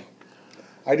Kirk. Murray.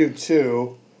 I do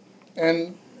too.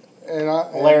 And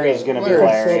Larry's gonna be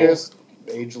Larry. Just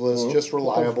ageless, just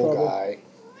reliable Trouble. guy.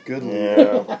 Good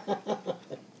leader. Yeah.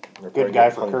 Good guy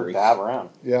for Kirk to have around.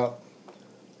 Yeah.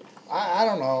 I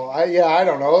don't know. I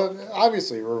don't know.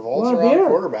 Obviously, revolts Want a around beer?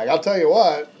 quarterback. I'll tell you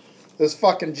what. This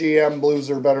fucking GM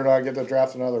Blueser better not get to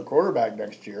draft another quarterback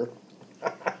next year.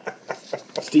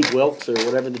 Steve Wilkes or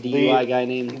whatever the DUI guy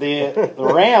named. The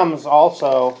Rams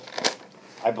also,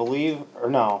 I believe, or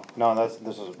no,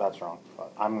 that's wrong.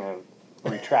 I'm gonna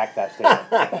retract that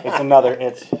statement. It's another.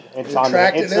 It's on.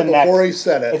 Retracted It's it the before next. he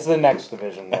said it. It's the next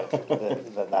division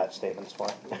that statement's for.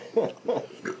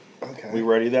 Okay. We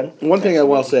ready then? One thing I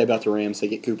will say about the Rams, they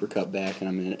get Cooper Kupp back, and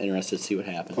I'm interested to see what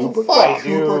happens. Fuck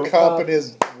Cooper Kupp and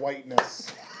his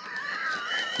whiteness.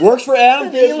 Works for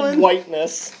Adam His Thielen.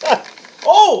 whiteness.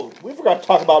 Oh, we forgot to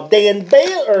talk about Dan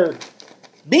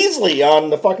Beasley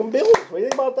on the fucking Bills. What do you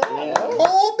think about that? Yeah.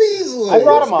 Paul Beasley. I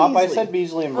brought him up. I Beasley. said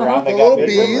Beasley and Brown. The They little got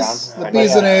Beasley and bees, Brown. the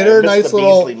Beesinator, I missed nice the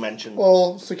little Beasley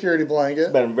mention. security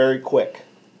blanket, Been very quick.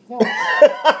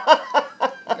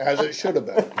 as it should have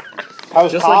been.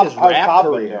 How's Just Cobb, like his how's rap Cobb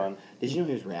been career. doing? Did you know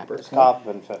he was a rapper? How's Cobb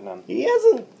been fitting in? He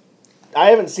hasn't. I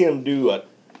haven't seen him do a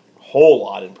whole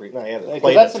lot in pre. No, he hasn't Because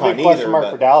played that's a the ton big question either. mark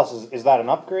But for Dallas. Is that an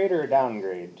upgrade or a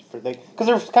downgrade? Because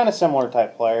they're kind of similar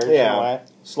type players in a yeah, way.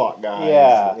 slot guys.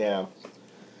 Yeah.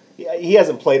 Yeah. He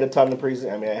hasn't played a ton in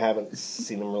preseason. I mean, I haven't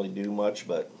seen him really do much,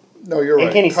 but No, you're And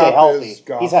right. can he stay Kupp healthy? is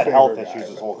Goff's He's had health favorite issues guy,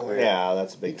 his whole but career. yeah,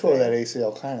 that's a He big tore thing. that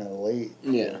ACL kind of late.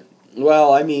 Yeah.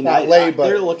 Well, I mean, Not late, but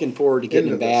they're looking forward to getting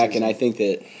him into the back, season. and I think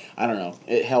that, I don't know,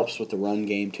 it helps with the run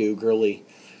game, too. Gurley,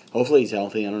 hopefully he's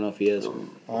healthy. I don't know if he is.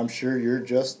 I'm sure you're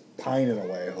just pining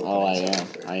away. hoping Oh, I he's am.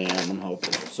 healthy. I'm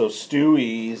hoping. So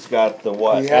Stewie's got the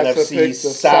what? He has to NFC pick the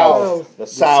South. The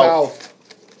South.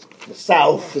 The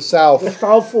South. The The South.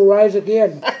 South will rise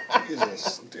again.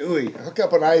 Jesus, Stewie, hook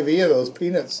up an IV of those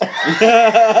peanuts. You guys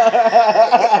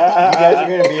are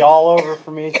going to be all over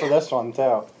for me for this one,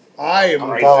 too. I am.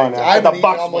 telling you. I've The been eating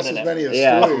Bucks almost as winning it. many as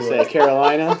Yeah, I was Stewie. going to say would.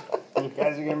 Carolina. You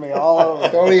guys are going to be all over.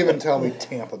 Don't even tell me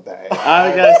Tampa Bay. I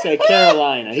was going to say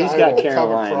Carolina. He's I got will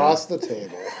Carolina. come across the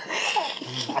table.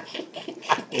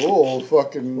 Oh,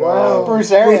 fucking Wow.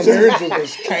 Bruce Arians. Bruce Arians with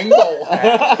his Kangol hat.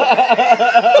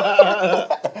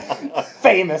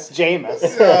 Famous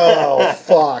Jameis. Oh,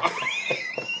 fuck.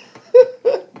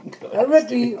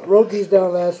 I wrote these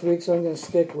down last week, so I'm going to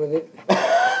stick with it.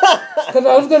 Because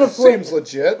I was going to flip. Seems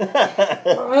legit.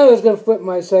 I was going to flip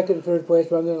my second and third place,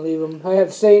 but I'm going to leave them. I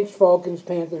have Saints, Falcons,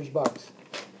 Panthers, Bucks.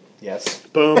 Yes.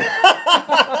 Boom.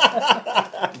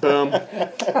 Boom.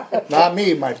 Not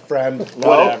me, my friend.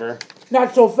 Whatever.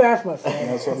 Not so fast, my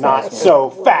friend. Not so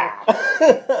fast.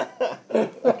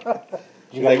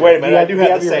 You're like, wait a minute, I do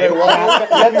have the same. You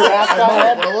have your mascot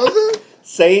head? What was it?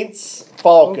 Saints,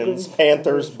 Falcons,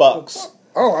 Panthers, Bucks.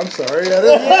 Oh, I'm sorry. That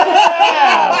is.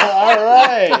 All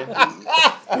right.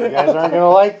 You guys aren't going to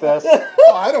like this.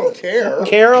 Oh, I don't care.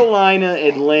 Carolina,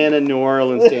 Atlanta, New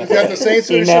Orleans, You got Tampa. the Saints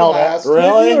He finishing nailed it. last.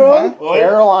 Really? Huh?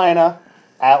 Carolina,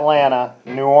 Atlanta,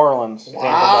 New Orleans. Tampa Bay.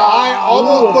 I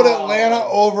almost put Atlanta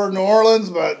over New Orleans,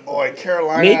 but boy,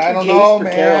 Carolina, Make I your don't case know, for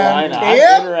man. Carolina. I'm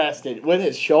Cam? interested. With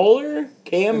his shoulder?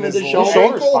 Cam And with his his leg? His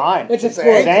shoulder? shoulder's fine. It's a His foot.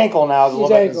 His ankle now is a His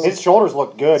little bit. ankle. His shoulders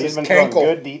look good. It's He's been his throwing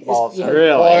cankle. good deep balls. yeah. Really?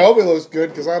 Well, I hope he looks good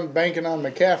because I'm banking on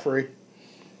McCaffrey.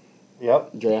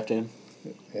 Yep. Draft him.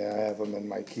 Yeah, I have him in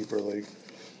my keeper league.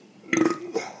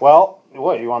 Well,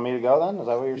 what, you want me to go then? Is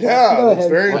that what you're saying? Yeah, Go it's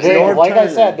ahead. very. Well, North like I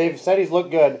Turner. said, they've said he's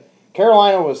looked good.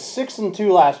 Carolina was 6-2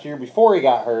 last year before he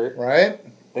got hurt. Right?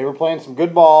 They were playing some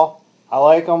good ball. I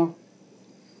like them.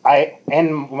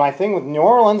 And my thing with New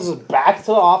Orleans is back to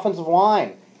the offensive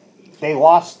line. They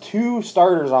lost 2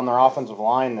 starters on their offensive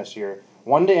line this year.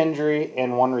 One to injury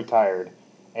and one retired.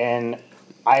 And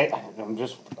I'm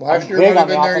just Last I'm year big might have on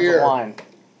the been their offensive year. line.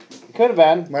 It could have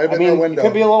been. Might have been I mean, their window. It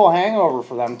could be a little hangover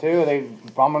for them too. They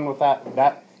bumming with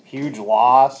that huge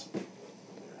loss.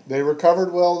 They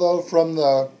recovered well though from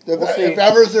the. We'll see. If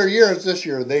ever's their year, it's this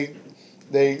year.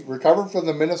 They recovered from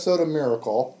the Minnesota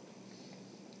Miracle.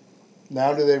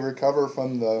 Now do they recover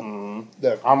from the?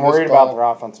 I'm worried missed ball? about their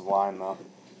offensive line though.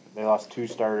 They lost 2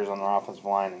 starters on their offensive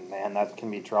line, and man, that can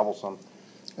be troublesome.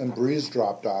 And Breeze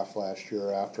dropped off last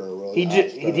year after a really. He hot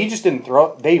just start. he just didn't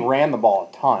throw. They ran the ball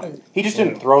a ton. He just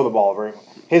didn't throw the ball very.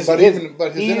 His His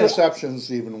he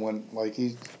interceptions even went like he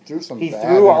threw some. he bad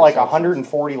threw like interceptions.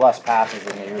 140 less passes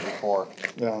than the year before.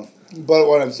 Yeah, but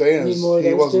what I'm saying Need is more of he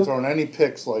those wasn't too? throwing any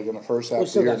picks like in the first half We of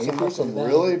the still year. got And he some threw left some in the bag.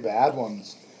 really bad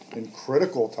ones in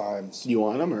critical times. You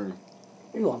want him or?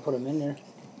 You want to put them in there?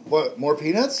 What, more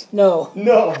peanuts? No.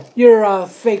 No. Your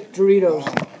fake Doritos.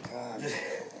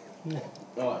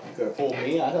 Oh, you could have fooled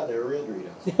me. I thought they were real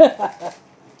Doritos.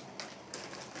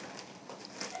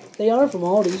 They are from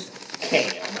Aldi's.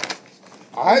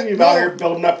 You out here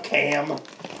building up Cam.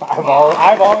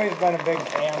 I've always been a big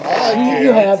fan. I like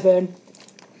You Cam. have been.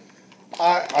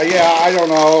 I don't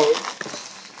know.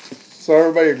 So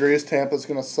everybody agrees Tampa's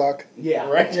going to suck? Yeah.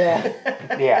 Right? Yeah.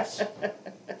 Yes.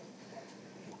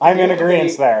 I'm in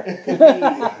agreement there.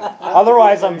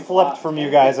 Otherwise, I'm flipped from you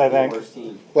guys, I think.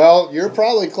 Well, you're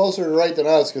probably closer to right than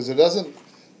us because it doesn't.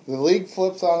 The league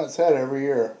flips on its head every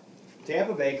year.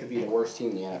 Tampa Bay could be the worst team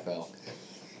in the NFL.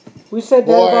 We said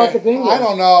that about the Bengals. I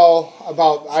don't know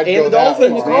about. I'd And go the that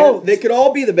Dolphins, far. man, they could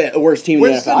all be the worst team in the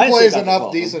Winston NFL. I'd say plays about the enough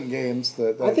Dolphins. decent games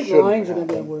that I think the shouldn't Lions are going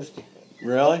to be the happen. worst.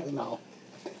 Really? No.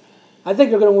 I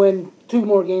think they're going to win 2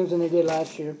 more games than they did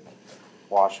last year.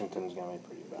 Washington's going to be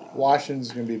pretty bad.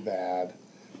 Washington's going to be bad.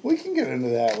 We can get into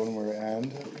that when we're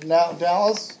end. Now,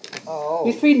 Dallas. Oh.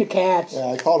 He's feeding the cats. Yeah,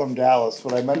 I called him Dallas,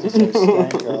 but I meant to say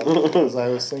Stanko because I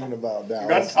was thinking about You're done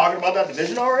Dallas. talking about that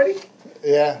division already?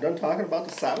 Yeah. You're done talking about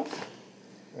the South?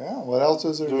 Yeah. What else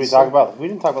is there? Did to we say? talk about? We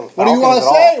didn't talk about the What do Falcons you want to at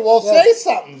all. say? Well, Yeah. say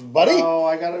something, buddy. No,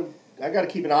 I gotta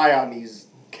keep an eye on these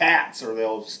cats, or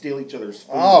they'll steal each other's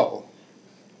food. Oh.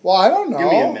 Well, I don't know. Give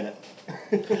me a minute.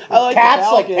 I like Cats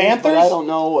the like Falcons, Panthers? but I don't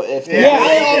know if they Yeah,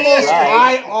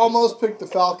 I almost picked the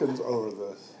Falcons over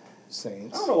the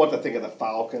Saints. I don't know what to think of the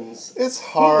Falcons. It's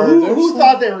hard. Who There's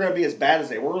thought they were going to be as bad as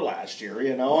they were last year?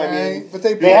 You know, I mean, but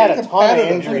they They played had a ton of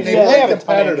competitive. injuries. They They played had a ton of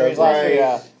competitive. injuries last year,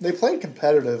 yeah. They played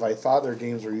competitive. I thought their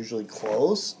games were usually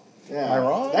close. yeah. Am I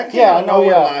wrong? That came Yeah, out of no,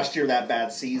 nowhere yeah. last year. That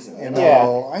bad season. You know? Yeah.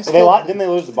 No, I Didn't still- they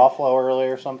lose to Buffalo early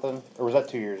or something? Or was that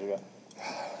 2 years ago?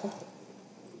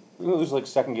 It was like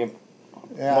second game.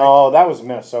 Yeah, No, that was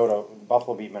Minnesota.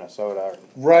 Buffalo beat Minnesota.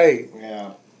 right.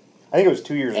 Yeah. I think it was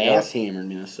 2 years ago. ass hammered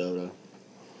Minnesota.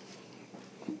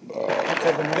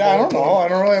 Yeah, I don't know. I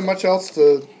don't really have much else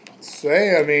to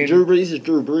say. I mean, Drew Brees is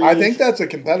Drew Brees. I think that's a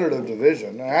competitive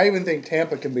division. I even think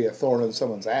Tampa can be a thorn in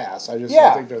someone's ass. I just Yeah.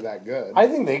 don't think they're that good. I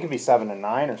think they could be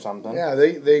 7-9 or something. Yeah,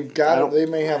 they've I got. don't- They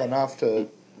may have enough to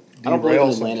I don't believe in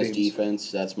derail some Atlanta's teams.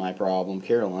 defense. That's my problem.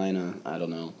 Carolina, I don't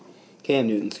know. Cam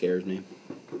Newton scares me.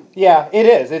 Yeah, it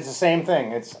is. It's the same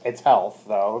thing. It's health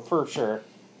though, for sure.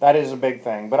 That is a big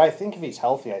thing. But I think if he's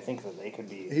healthy, I think that they could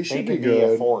be. He should they be could be a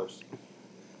good. force.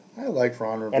 I like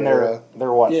Ron Rivera. And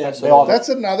they're what? Yeah, They'll have, That's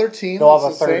another team. they'll have a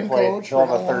that's the third same place. coach. They'll for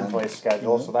have a how third long? place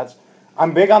schedule. Mhm. So that's.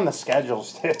 I'm big on the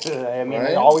schedules. I mean,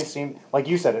 Right. it always seems like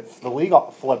you said. The league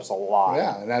flips a lot.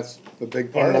 Yeah, and that's the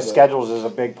big part And the of it. schedules is a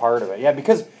big part of it. Yeah,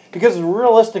 because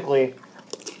realistically,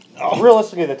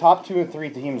 the top 2 and 3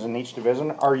 teams in each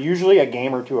division are usually a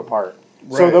game or 2 apart.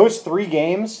 So Right. those 3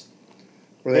 games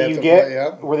Where they that have you to get, play,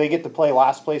 yep. where they get to play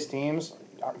last place teams,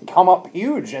 come up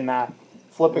huge in that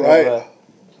flipping Right. of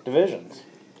the divisions.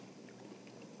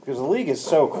 Because the league is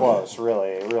so close,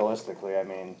 really, realistically. I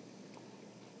mean,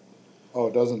 Oh,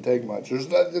 it doesn't take much.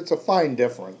 It's a fine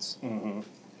difference.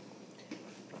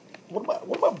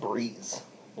 What about Breeze?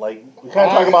 Like we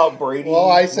kind of talk about Brady. Well,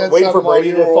 I said waiting for something while Brady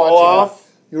you to were fall watching. off.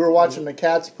 You were watching the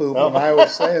cats poop, Oh. and I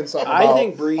was saying something. I about,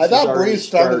 think Breeze I thought has already Breeze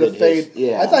started to started his- fade.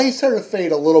 yeah. I thought he started to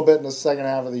fade a little bit in the second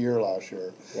half of the year last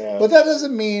year. Yeah. But that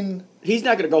doesn't mean He's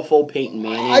not going to go full Peyton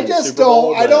Manning. I in the just Super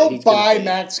Bowl, don't. I but don't he's gonna buy fade.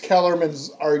 Max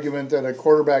Kellerman's argument that a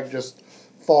quarterback just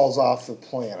falls off the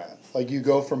planet. Like you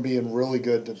go from being really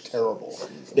good to terrible.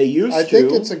 They used I to.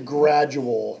 think it's a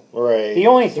gradual. Right. he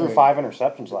only threw Right. 5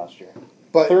 interceptions last year.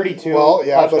 But 32 Well,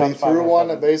 yeah, but he touchdowns, 5 threw one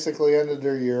that interceptions. basically ended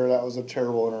their year. That was a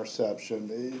terrible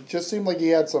interception. It just seemed like he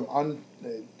had some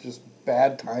just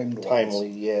bad timed ones. Timely,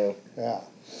 yeah. Yeah.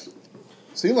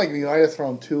 Seemed like he might have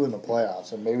thrown 2 in the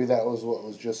playoffs, and maybe that was what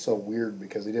was just so weird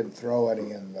because he didn't throw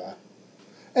any in the.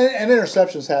 And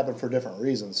interceptions happen for different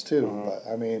reasons too. But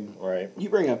I mean, Right. You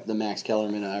bring up the Max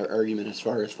Kellerman argument as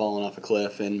far as falling off a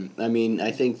cliff, and I mean,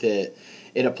 I think that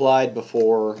it applied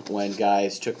before when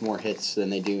guys took more hits than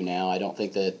they do now. I don't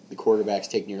think that the quarterbacks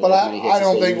take nearly but as many hits I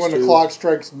don't as they think when used the to. clock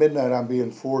strikes midnight on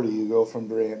being 40, you go from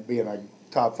being a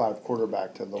top 5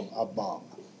 quarterback to a bum,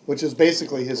 which is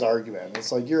basically his argument.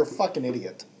 It's like you're a fucking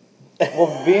idiot.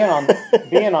 Well,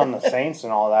 being on the Saints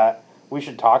and all that, we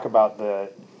should talk about the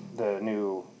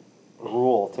new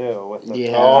rule too with the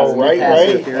Yeah. Oh, right, Pass right.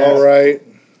 interference. All right.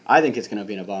 I think it's going to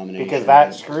be an abomination. because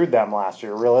that screwed them last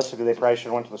year. Realistically, they probably should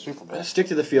have went to the Super Bowl. Stick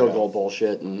to the field goal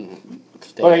bullshit and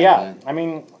stay But out yeah, of that. I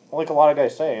mean, like a lot of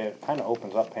guys say, it kind of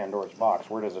opens up Pandora's box.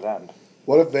 Where does it end?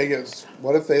 What if Vegas?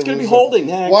 What if they It's lose? going to be holding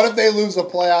next. What if they lose a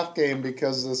playoff game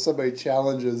because somebody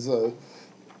challenges a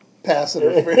pass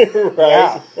interference?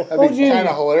 Yeah. That'd Oh, be geez. kind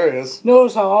of hilarious.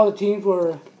 Notice how all the teams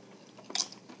were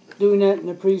doing that in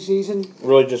the preseason.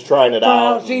 Really just trying it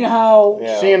out. Seeing how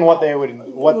Yeah. Seeing what they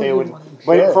would.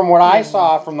 But Sure. from what I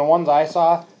saw, from the ones I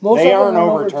saw, Most they of them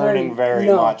aren't weren't overturning overturning. very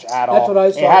No, much at all. that's what I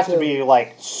It saw, has to too. be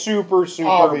like super Obvious. Just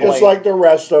blatant. like the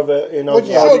rest of it, you know, Which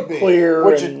it's gotta should be. clear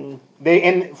Which and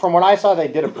And from what I saw, they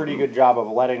did a pretty good job of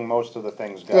letting most of the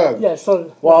things go. Good. Yeah,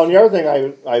 so Well, and the other thing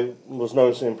I was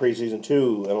noticing in preseason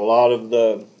too, and a lot of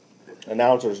the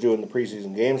announcers doing the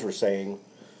preseason games were saying,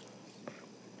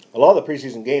 a lot of the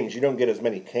preseason games you don't get as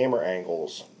many camera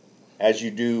angles as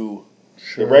you do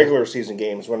the regular season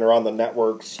games when they're on the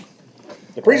networks.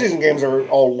 The preseason games are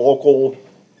all locally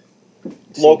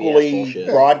bullshit.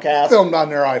 broadcast. Filmed on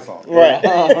their iPhone. Right.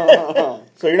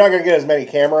 So you're not going to get as many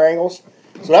camera angles.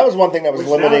 So that was one thing that was Which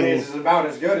limiting. nowadays is about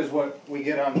as good as what we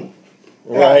get on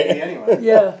Right. TV anyway.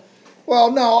 yeah,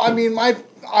 Well, no, I mean,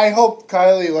 I hope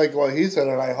Kylie, like what he said,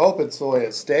 and I hope it's the way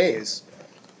it stays.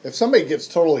 If somebody gets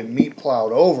totally meat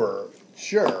plowed over,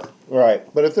 sure. Right.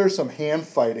 But if there's some hand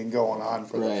fighting going on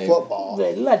for the Right. football,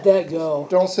 let that go.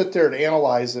 don't sit there and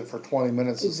analyze it for 20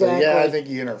 minutes and say, yeah, Exactly. I think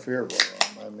he interfered with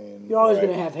him. I mean, You're always Right.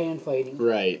 going to have hand fighting.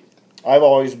 Right. I've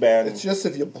always been. it's just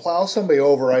if you plow somebody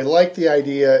over, I like the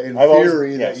idea in I've always-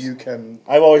 theory that yes. you can,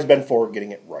 I've always been for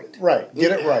getting it right.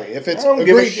 get it right. If it's, I don't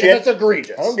give a if shit. it's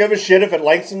egregious. I don't give a shit if it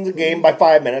lengthens the game by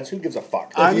 5 minutes. Who gives a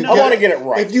fuck? I I'm want to get it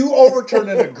right. If you overturn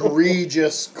an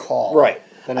egregious call. Right.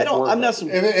 Then I it's don't. worth I'm it. not some.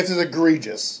 If it's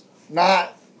egregious,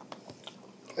 not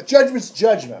a judgment's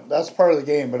judgment. That's part of the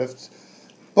game. But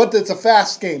it's a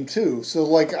fast game too. So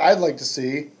like I'd like to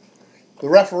see the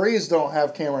referees don't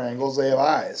have camera angles; they have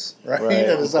eyes, right? Right.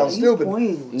 And it sounds stupid.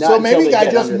 Pointing. Not So until maybe they guy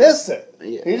get just under missed it.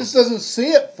 Yeah. He just doesn't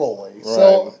see it fully.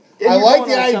 So And I you're like going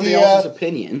the on somebody else's idea.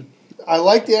 opinion. I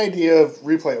like the idea of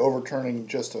replay overturning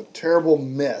just a terrible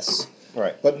miss,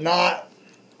 Right. but not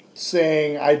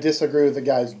saying I disagree with the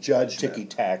guy's judgment. Ticky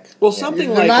tack. Well, something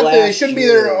They're like not, last they shouldn't be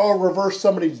year. there to reverse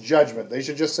somebody's judgment. They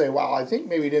should just say, "Wow, I think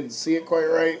maybe he didn't see it quite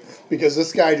right because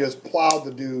this guy just plowed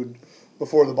the dude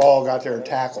before the ball got there and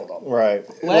tackled him." Right.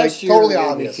 Last year totally made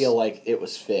obvious. me feel like it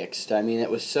was fixed. I mean, it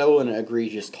was so an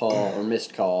egregious call or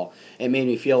missed call. It made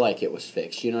me feel like it was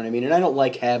fixed. You know what I mean? And I don't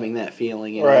like having that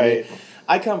feeling. You know what I mean? Right.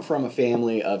 I come from a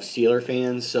family of Steeler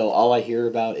fans, so all I hear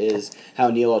about is how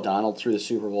Neil O'Donnell threw the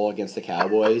Super Bowl against the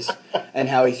Cowboys and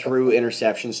how he threw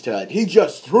interceptions to it. He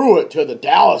just threw it to the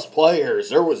Dallas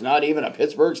players. There was not even a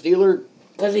Pittsburgh Steeler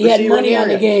Because he had receiver money in on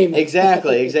the area. game.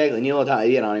 Exactly. Neil O'Donnell,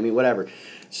 you know what I mean? Whatever.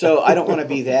 So I don't want to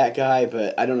be that guy,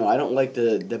 but I don't know. I don't like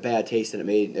the bad taste that it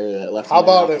made or that it left. in How my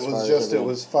about mouth it as far was as just it everyone.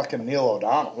 was fucking Neil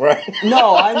O'Donnell? Right.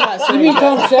 No, I'm not You saying mean that.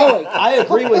 Tom Selleck? I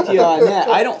agree with you on that.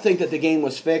 I don't think that the game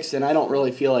was fixed, and I don't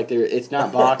really feel like it's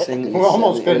not boxing. We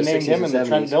almost could have It's named him in the 60s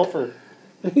Trent and 70s.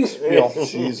 Dilfer spiel.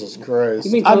 Jesus Christ!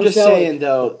 You mean Tom I'm just Selleck? saying,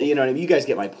 though, you know what I mean? You guys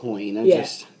get my point. I'm Yeah.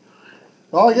 just...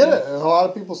 Well, I get it. And a lot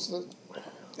of people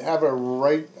have a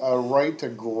right to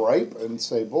gripe and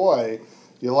say, "Boy,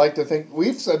 you like to think."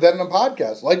 We've said that in a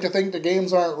podcast. Like to think the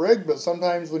games aren't rigged, but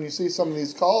sometimes when you see some of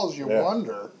these calls, you Yeah.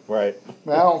 wonder. Right. I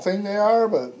mean, I don't think they are,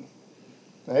 but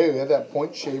hey, we had that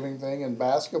point shaving thing in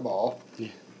basketball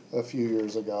a few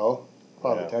years ago.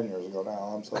 Probably Yeah. 10 years ago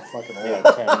now. I'm so fucking old. Yeah,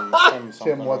 Tim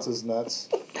something. Tim, what's his nuts?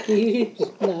 He's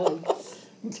nuts.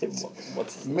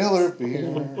 What's his Miller beer.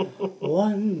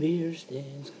 One beer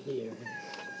stands clear.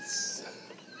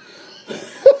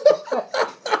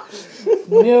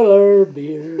 Miller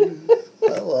beer.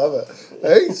 I love it.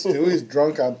 I think Stewie's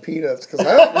drunk on peanuts because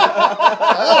I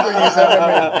don't think he's had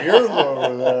that many beers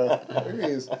over there.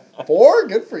 Maybe he's 4.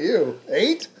 Good for you.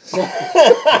 8.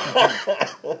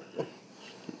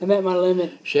 I'm at my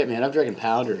limit. Shit, man, I'm drinking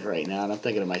Pounders right now, and I'm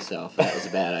thinking to myself, that was a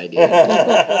bad idea.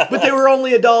 But they were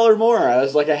only $1 more. I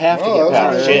was like, I have to Oh, get that's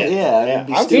Pounders. shit. Yeah, Yeah. it'd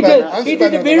be I'm stupid spending, not I'm to. He did the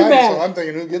spending beer the night, so math. I'm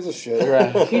thinking, who gives a shit?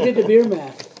 Right. He did the beer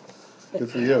math. Good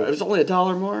for It you. was only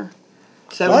 $1 more.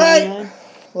 All right, $7.99.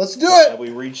 let's do Have it. we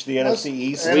reached the Let's- NFC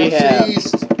East? We NFC have.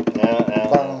 East. Yeah.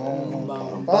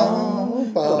 Bum, Bum, bum,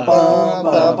 bum, Bum, bum,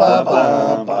 bum, bum,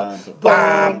 bum, bum.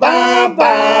 Bam, bam,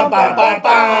 bam, bam, bam,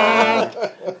 bam.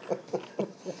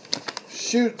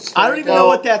 Shoot. I don't even Stanko. know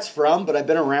what that's from, but I've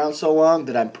been around so long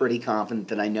that I'm pretty confident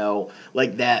that I know,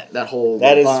 like that whole.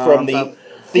 That is bum, from the bum.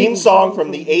 theme song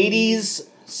from the 80s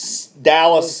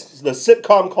Dallas, the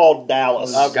sitcom called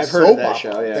Dallas. Okay, I've heard of Soap that opera.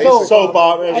 show. Yeah, Basically. Soap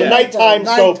opera. It was a Yeah. nighttime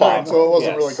soap Nighttime, opera. so it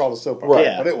wasn't Yes. really called a soap opera,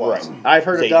 Right, but it was. right. I've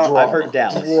heard It's of a drama. I've heard of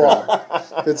Dallas. Drama.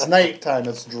 If it's nighttime,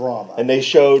 it's drama. And they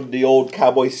showed the old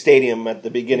Cowboy Stadium at the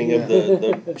beginning of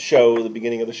the show, the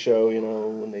beginning of the show, you know,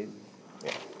 when they...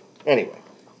 Yeah. Anyway.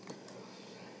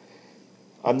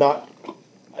 I'm not...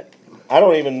 I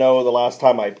don't even know the last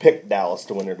time I picked Dallas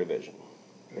to win their division.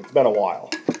 It's been a while.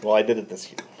 Well, I did it this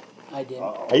year. I did.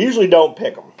 I usually don't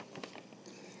pick them.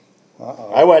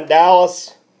 Uh-oh. I went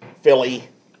Dallas, Philly,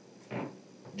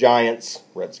 Giants,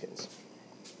 Redskins.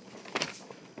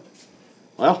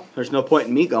 Well, there's no point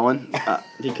in me going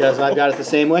because I've got it the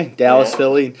same way. Dallas, Yeah.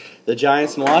 Philly, the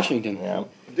Giants, and Washington. Yeah.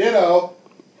 Ditto.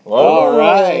 All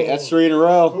right, that's 3 in a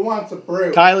row. Who wants a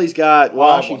brew? Kylie's got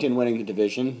Washington winning the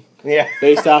division Yeah.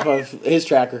 based off of his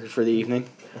track record for the evening.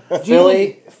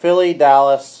 Philly,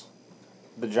 Dallas,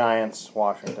 the Giants,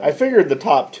 Washington. I figured the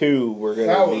top 2 were going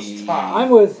That to was be. tough. I'm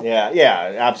with. Yeah, I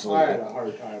had absolutely. a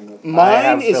hard time with. I Mine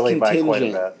have is Philly by quite a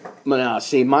contingent. bit. No,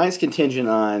 see, mine's contingent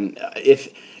on if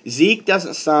Zeke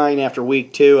doesn't sign after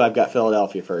week 2. I've got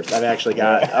Philadelphia first. I've actually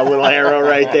got a little arrow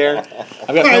right there.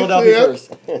 I've got Philadelphia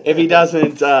first. If he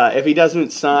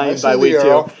doesn't sign I see by the week 2,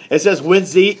 arrow. it says with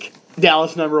Zeke,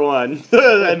 Dallas number 1,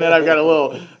 and then I've got a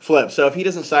little flip. So if he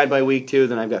doesn't sign by week 2,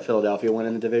 then I've got Philadelphia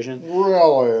winning the division.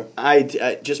 Really?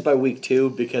 I just by week 2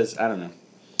 because I don't know.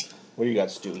 What do you got,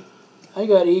 Stewie? I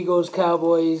got Eagles,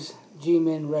 Cowboys,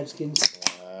 G-Men, Redskins.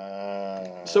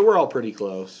 So we're all pretty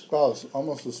close. Well, it's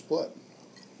almost a split.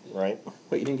 Right.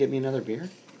 Wait, you didn't get me another beer?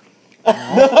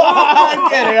 I'm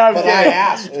kidding. I'm But kidding. I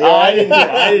asked. Oh, I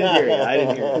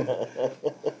didn't hear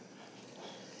you.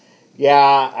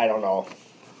 Yeah, I don't know.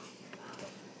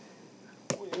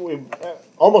 We've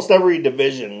almost every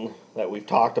division that we've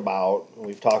talked about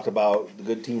the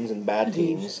good teams and bad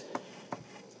teams.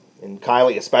 And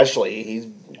Kylie especially,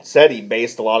 he said he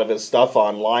based a lot of his stuff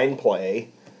on line play.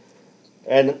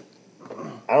 And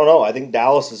I don't know, I think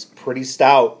Dallas is pretty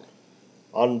stout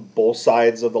on both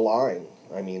sides of the line.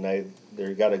 I mean,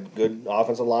 they've got a good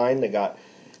offensive line.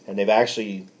 They've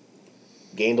actually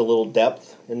gained a little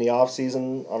depth in the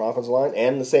offseason on offensive line,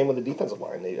 and the same with the defensive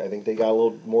line. I think they got a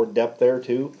little more depth there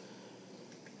too.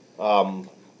 The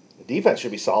defense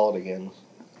should be solid again.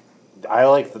 I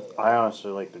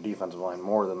honestly like the defensive line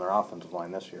more than their offensive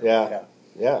line this year.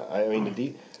 Yeah. I mean,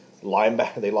 the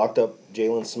linebacker, they locked up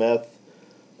Jalen Smith,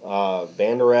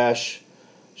 Van Der Esch.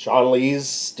 Sean Lee's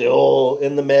still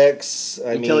in the mix.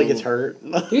 Until he gets hurt.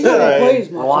 He's not Right.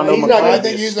 plays much. Rolando He's not I gonna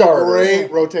think be a he's starter. a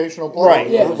great rotational player. Right.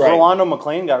 Yeah. Right. Rolando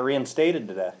McClain got reinstated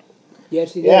today.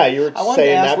 Yes, he did. Yeah, you were I wanted to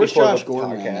saying ask, that where's before Josh the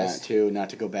Gordon on that, podcast. too? Not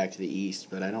to go back to the East,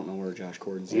 but I don't know where Josh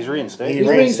Gordon's He's at. reinstated. He's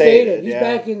reinstated, reinstated. He's yeah.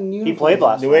 back in uniform. He played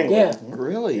last New night. England. Yeah.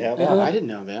 Really? Yeah. Yeah, I didn't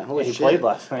know that. Holy He shit. played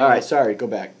last night. All right, sorry. Go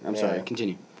back. I'm Yeah. sorry.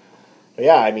 Continue. But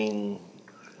yeah, I mean,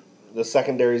 the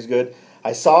secondary's good.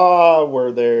 I saw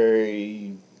where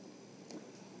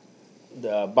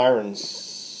Byron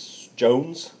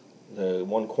Jones, the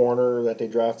one corner that they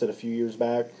drafted a few years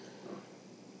back.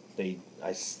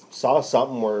 I saw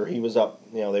something where he was up.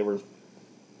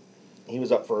 He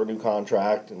was up for a new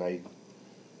contract, and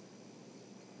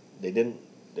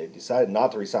they decided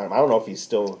not to resign him. I don't know if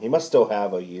he must still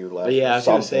have a year left. But yeah, or I was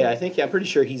going to something. say, I'm pretty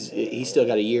sure he's still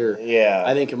got a year. Yeah.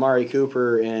 I think Amari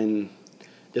Cooper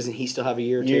doesn't he still have a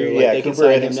year too? Yeah, they can Cooper,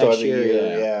 I sign think, him still next has a year.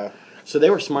 year. Yeah. So they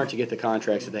were smart to get the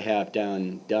contracts that they have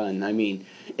done. I mean,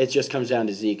 it just comes down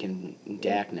to Zeke and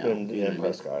Dak now. And, you know what I mean?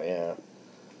 Prescott, yeah.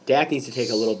 Dak needs to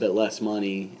take a little bit less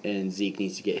money, and Zeke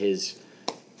needs to get his.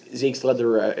 Zeke's led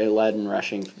in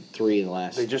rushing 3 in the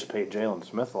last. They just paid Jalen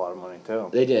Smith a lot of money too.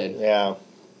 They did. Yeah.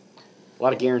 A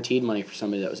lot of guaranteed money for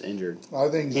somebody that was injured. I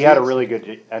think He had a really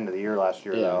good end of the year last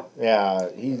year, Yeah. though. Yeah,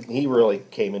 he really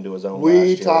came into his own last We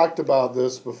year. talked about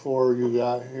this before you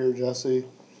got here, Jesse.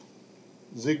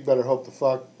 Zeke better hope the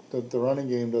fuck that the running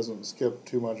game doesn't skip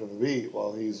too much of a beat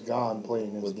while he's gone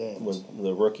playing his games. with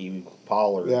the rookie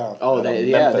Pollard. Yeah. Oh, out of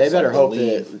they Memphis, better I hope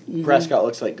believe. that Prescott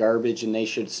looks like garbage, and they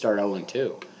should start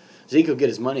 0-2. Zeke will get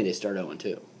his money. They start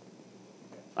 0-2.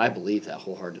 I believe that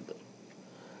wholeheartedly.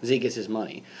 Zeke gets his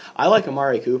money. I like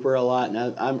Amari Cooper a lot, and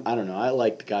I don't know. I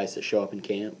like the guys that show up in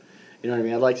camp. You know what I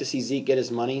mean? I'd like to see Zeke get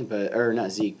his money, or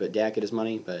not Zeke, but Dak get his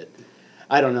money. But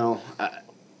I don't know.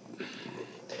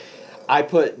 I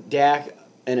put Dak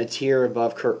in a tier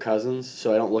above Kirk Cousins,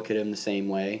 so I don't look at him the same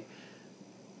way.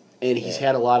 And he's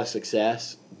had a lot of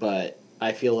success, but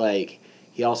I feel like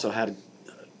he also had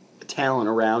talent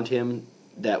around him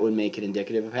that would make it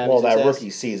indicative of having success. That rookie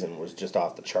season was just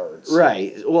off the charts.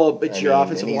 Right. Well, but your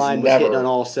offensive and he's line was hitting never- on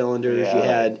all cylinders.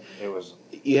 Yeah, it was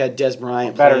You had Des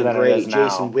Bryant Better playing than it great. is now.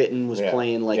 Jason Witten was Yeah.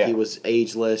 playing like Yeah. he was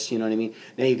ageless. You know what I mean?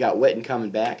 Now you got Witten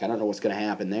coming back. I don't know what's going to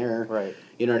happen there. right.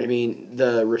 You know what I mean?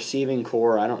 The receiving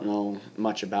core, I don't know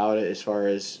much about it as far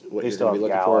as what They you're still going to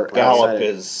be have looking for. Gallup. outside Gallup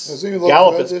of- Does he look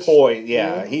Gallup good is this poised.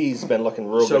 Yeah, year? he's been looking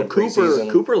real So good in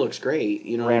preseason. Cooper looks great.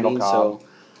 You know Randall what I mean? Cobb. So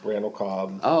Randall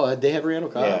Cobb. oh, they have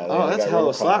Randall Cobb. Yeah, oh, they that's got how a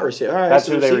Randall slot Cobb. receiver. All right, That's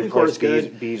so who the they receiving core is replaced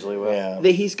good. Beasley with.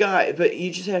 Yeah. But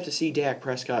you just have to see Dak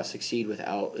Prescott succeed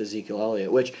without Ezekiel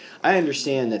Elliott, which I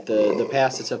understand that the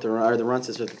pass sets up the run, or the run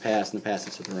sets up the pass, and the pass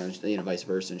sets up the run, vice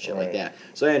versa and shit like Right. that.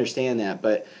 So I understand that,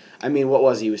 but I mean, what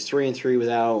was he? He was 3-3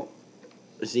 without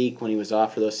Zeke when he was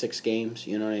off for those 6 games.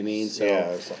 You know what I mean? So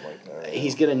yeah, something like that.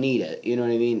 he's going to need it. You know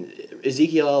what I mean?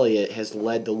 Ezekiel Elliott has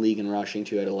led the league in rushing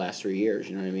 2 out of the last 3 years.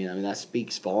 You know what I mean? I mean, that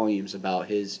speaks volumes about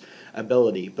his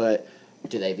ability. But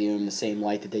do they view him in the same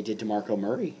light that they did DeMarco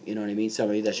Murray? You know what I mean?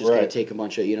 Somebody that's just going Right. to take a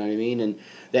bunch of, you know what I mean? And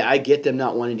I get them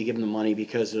not wanting to give him the money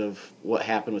because of what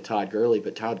happened with Todd Gurley,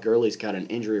 but Todd Gurley's got an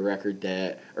injury record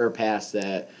past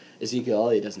that Ezekiel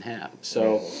Elliott doesn't have.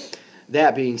 So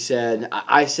that being said,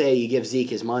 I say you give Zeke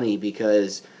his money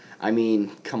because, I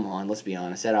mean, come on, let's be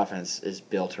honest. That offense is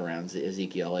built around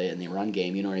Ezekiel Elliott in the run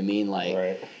game. You know what I mean? Like,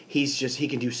 Right. he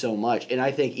can do so much. And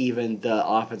I think even the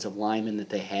offensive linemen that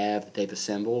they've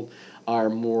assembled, are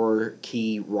more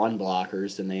key run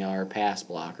blockers than they are pass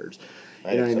blockers.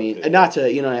 You know what I mean? too. Not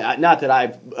that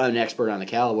I'm an expert on the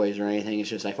Cowboys or anything. It's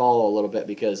just I follow a little bit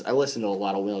because I listen to a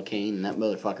lot of Will Kane, and that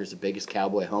motherfucker's the biggest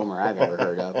Cowboy homer I've ever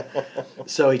heard of.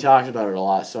 So he talks about it a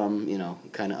lot. So I'm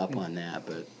kind of up on that.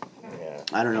 But Yeah.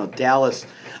 I don't know. Dallas,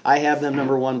 I have them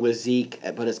number 1 with Zeke,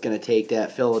 but it's going to take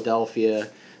that. Philadelphia,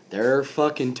 they're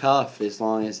fucking tough as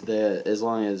long as their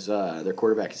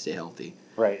quarterback can stay healthy.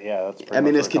 Right, yeah. That's pretty I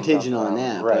mean, much it's what it comes down contingent to. on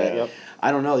that. Right, But yep.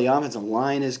 I don't know. The offensive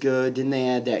line is good. Didn't they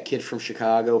add that kid from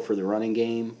Chicago for the running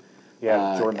game?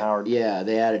 Yeah, Jordan Howard. Yeah,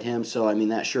 they added him. So, I mean,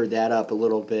 that shored that up a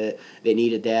little bit. They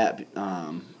needed that.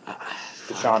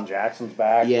 Deshaun Jackson's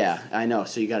back. Yeah, I know.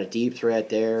 So you got a deep threat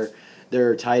there.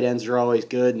 Their tight ends are always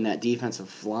good, and that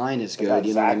defensive line is They good. got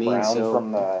You know what I Zach mean? Brown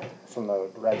So, from the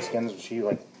Redskins. She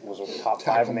was a top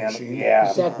Tackle 5 man. machine.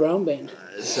 Yeah. Zach Brown band.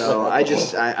 so I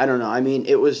don't know. I mean,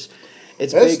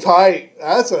 it's That's big. tight.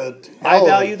 That's a. I hell of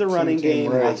value a the running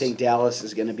two-team game. I race. think Dallas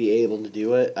is going to be able to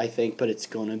do it. I think, but it's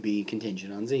going to be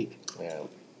contingent on Zeke. Yeah.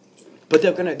 But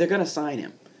they're gonna sign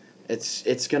him.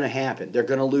 It's gonna happen. They're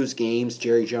gonna lose games.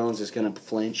 Jerry Jones is gonna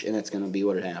flinch, and it's gonna be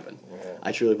what it happened. Yeah.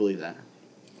 I truly believe that.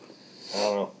 I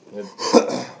don't know.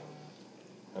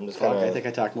 I'm just Fuck, kind I think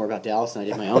I talked more about Dallas than I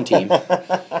did my own team.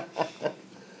 Let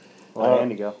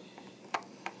Andy go.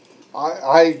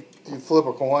 You flip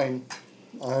a coin.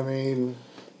 I mean,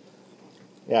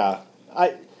 Yeah,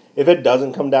 if it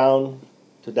doesn't come down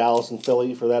to Dallas and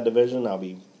Philly for that division, I'll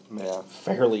be Yeah.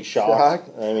 fairly shocked.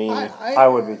 I mean, I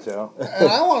would be too. and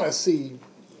I want to see.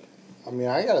 I mean,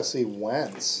 I got to see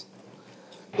Wentz.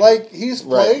 Like he's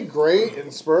played great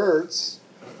in spurts,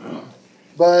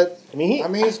 but I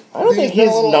mean, he's, I don't think been a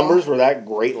his little numbers were that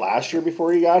great last year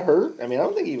before he got hurt. I mean, I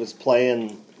don't think he was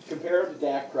playing. Compare him to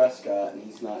Dak Prescott, and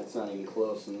it's not even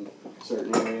close in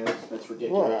certain areas. That's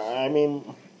ridiculous. Well, I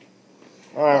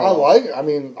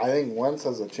mean, I think Wentz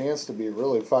has a chance to be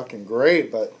really fucking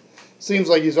great, but seems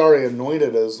like he's already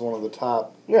anointed as one of the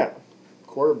top yeah,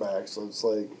 quarterbacks. So it's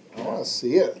like I want to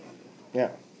see it. yeah,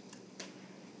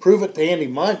 Prove it to Andy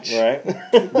Munch. right.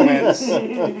 Wentz.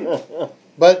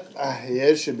 But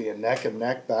it should be a neck and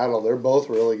neck battle. They're both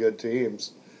really good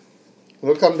teams.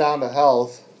 It'll come down to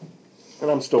health. And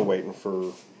I'm still waiting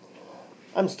for.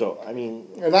 I mean,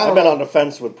 And I I've don't been know- on the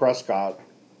fence with Prescott.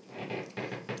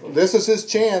 This is his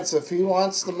chance. If he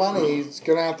wants the money, he's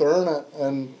gonna have to earn it.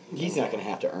 And He's not going to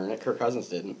have to earn it. Kirk Cousins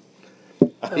didn't.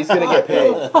 He's going to get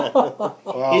paid.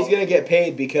 He's going to get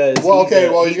paid because. he's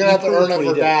gonna have to earn it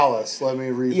for Dallas. Let me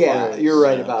rephrase. Yeah, you're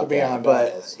right about to be that. on But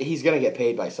Dallas. he's going to get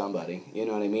paid by somebody. You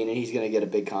know what I mean? And he's going to get a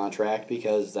big contract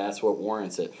because that's what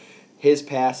warrants it. His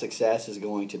past success is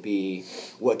going to be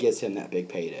what gets him that big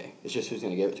payday. It's just who's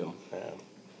going to give it to him. Yeah.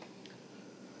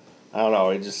 I don't know.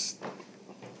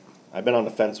 I've been on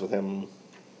the fence with him.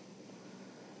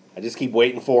 I just keep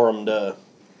waiting for him to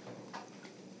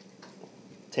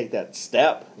take that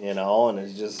step, and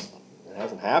it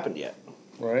hasn't happened yet.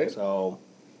 Right. So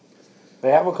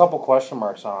They have a couple question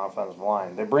marks on offensive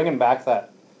line. They're bringing back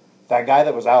that guy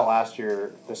that was out last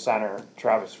year, the center,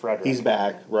 Travis Frederick. he's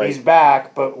back, right? He's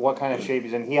back, but what kind of shape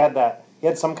he's in? He had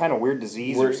some kind of weird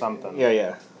disease or something.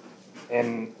 Yeah,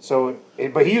 And so,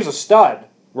 but he was a stud.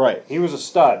 right. He was a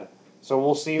stud. So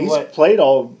we'll see He's what played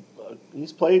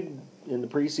He's played in the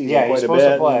preseason Yeah, quite he's a supposed to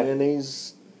bit, play. and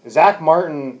he's Zach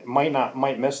Martin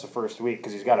might miss the first week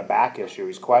because he's got a back issue.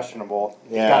 He's questionable.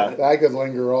 Yeah. That could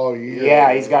linger all year.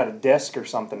 Yeah, he's got a disc or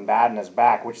something bad in his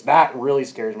back, which that really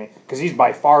scares me because he's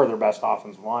by far their best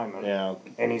offensive lineman. yeah.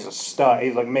 And he's a stud.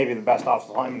 He's like maybe the best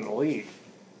offensive lineman in the league.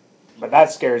 But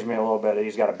that scares me a little bit.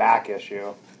 He's got a back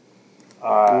issue.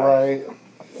 Right.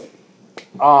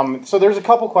 So there's a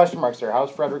couple question marks there.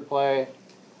 How's Frederick play?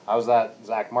 How's that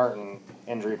Zach Martin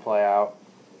injury play out?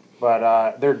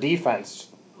 But their defense,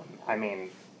 I mean,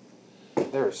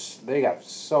 they got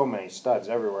so many studs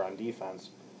everywhere on defense.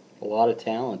 A lot of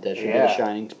talent that should Yeah. be a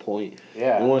shining point.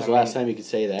 Yeah. When was the I last mean, time you could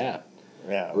say that?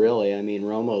 Yeah. Really, I mean,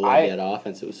 Romo led that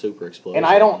offense. It was super explosive. And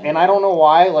I don't know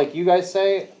why. Like you guys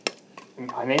say,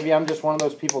 maybe I'm just one of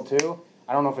those people too.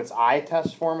 I don't know if it's eye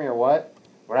test for me or what,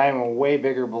 but I am a way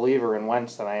bigger believer in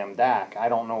Wentz than I am Dak. I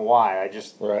don't know why. I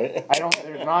don't.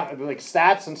 There's not like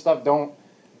stats and stuff. Don't.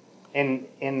 And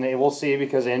we'll see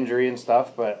because of injury and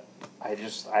stuff. But I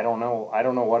don't know. I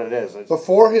don't know what it is.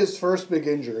 Before his first big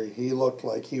injury, he looked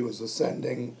like he was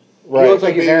ascending. Right. He looked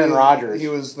like he's Aaron Rodgers. He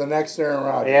was the next Aaron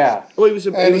Rodgers. Yeah. Well, he was.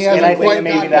 And I think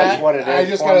maybe that's what it is. I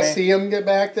just got to see him get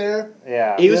back there.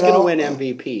 Yeah. He was going to win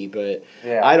MVP, but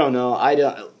yeah. I don't know.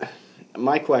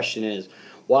 My question is,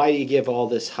 why do you give all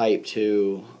this hype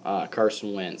to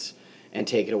Carson Wentz and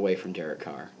take it away from Derek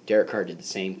Carr? Derek Carr did the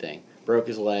same thing. Broke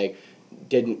his leg,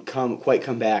 didn't quite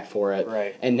come back for it.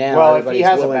 Right. And now everybody's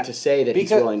willing to say that he's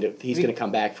going to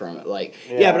come back from it. Like,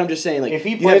 yeah, but I'm just saying, like, if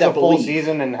he plays a full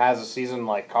season and has a season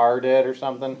like Carr did or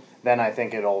something, then I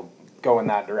think it'll go in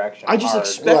that direction. I just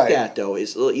expect that though.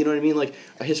 Is you know what I mean? Like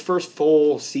his first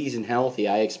full season healthy,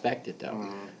 I expect it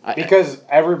though. Because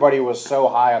everybody was so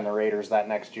high on the Raiders that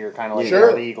next year, kind of like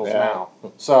the Eagles now.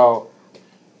 So.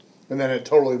 And then it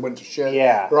totally went to shit.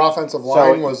 Yeah. Their offensive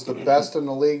line was the best in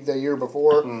the league the year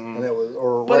before, and it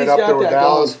was right up there with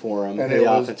Dallas for him. And the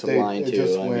offensive line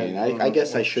too. I mean, I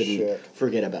guess I shouldn't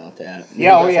forget about that.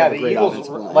 Yeah, the Eagles.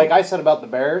 Like I said about the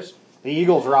Bears, the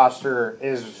Eagles roster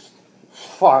is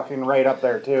fucking right up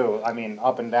there too. I mean,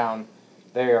 up and down,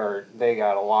 they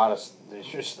got a lot of. It's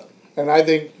just. And I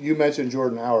think you mentioned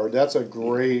Jordan Howard. That's a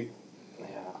great.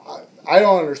 I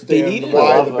don't understand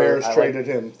why the Bears traded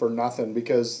him for nothing,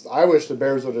 because I wish the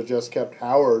Bears would have just kept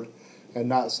Howard and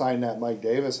not signed that Mike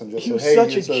Davis and just said, hey,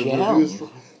 such a gem.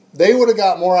 They would have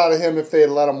got more out of him if they had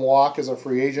let him walk as a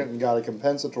free agent and got a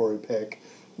compensatory pick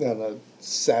than a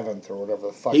 7th or whatever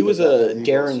the fuck. He was a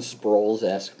Darren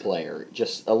Sproles-esque player,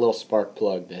 just a little spark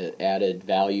plug that added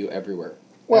value everywhere.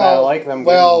 Well, I like them.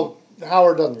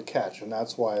 Howard doesn't catch, and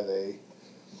that's why they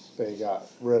got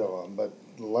rid of him. But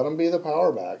let him be the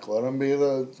power back. Let him be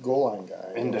the goal line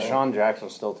guy. And Deshaun Jackson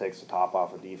still takes the top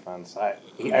off of defense.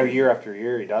 Year after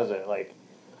year, he does it. Like,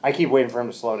 I keep waiting for him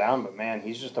to slow down, but man,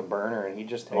 he's just a burner, and he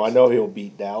just takes. Well, I know he'll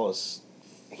beat Dallas.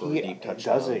 He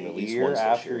does it year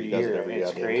after year.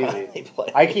 It's crazy.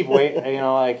 I keep waiting.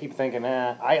 I keep thinking,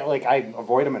 I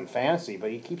avoid him in fantasy, but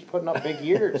he keeps putting up big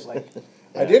years. Like.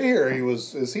 I did hear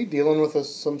is he dealing with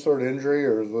some sort of injury,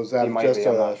 or was that I'm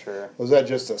not sure. Was that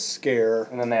just a scare?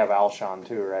 And then they have Alshon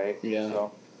too, right? Yeah.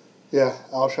 So. Yeah,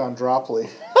 Alshon Dropley.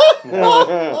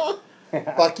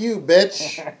 Fuck you,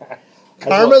 bitch.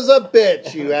 Karma's a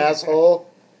bitch, you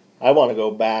asshole. I want to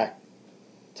go back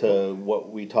to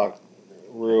what we talked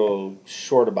real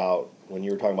short about when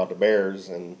you were talking about the Bears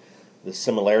and the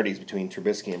similarities between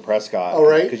Trubisky and Prescott. Oh,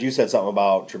 right. Because you said something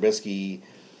about Trubisky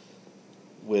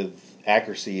with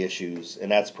accuracy issues,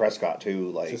 and that's Prescott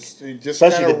too. Like he just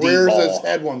kind of rears his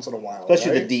head once in a while.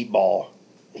 Especially right? the deep ball.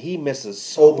 He misses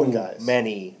so guys.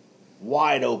 many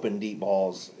wide open deep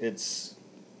balls. It's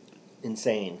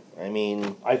insane. I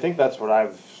mean, I think that's what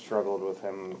I've struggled with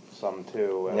him some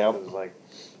too. Yep.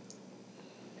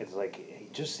 It's like he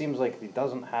just seems like he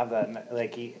doesn't have that.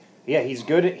 Like he's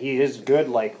good. He is good,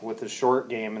 like with his short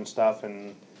game and stuff,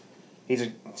 and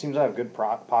seems to have good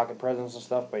pocket presence and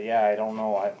stuff. But yeah, I don't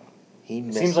know.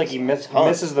 It seems like he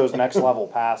misses those next level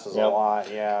passes a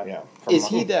lot. Yeah. Is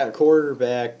he that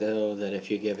quarterback though that if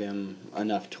you give him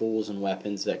enough tools and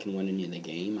weapons that can win you the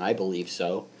game? I believe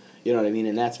so. You know what I mean,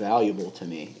 and that's valuable to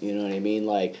me. You know what I mean,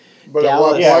 like. But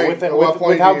Dallas,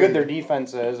 with how good their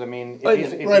defense is, I mean. But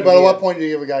at what point do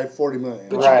you give a guy $40 million?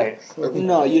 Right.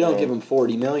 No, you don't give him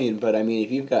 $40 million. But I mean,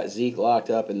 if you've got Zeke locked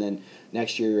up, and then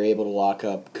next year you're able to lock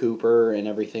up Cooper and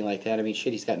everything like that, I mean,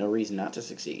 shit, he's got no reason not to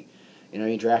succeed.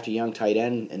 You draft a young tight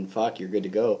end, and you're good to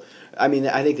go. I mean,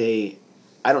 I think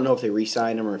I don't know if they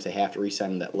re-signed him or if they have to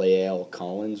re-sign him, that Lael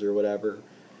Collins or whatever.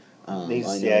 He's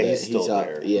still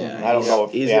there. Yeah, I don't know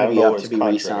if he's going to be up to be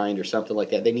re-signed or something like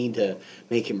that. They need to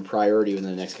make him a priority within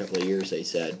the next couple of years, they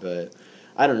said. But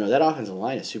I don't know. That offensive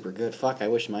line is super good. I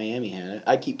wish Miami had it.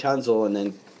 I'd keep Tunzel and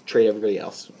then trade everybody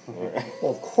else.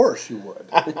 Well, of course you would.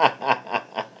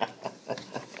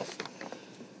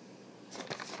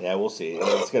 Yeah, we'll see.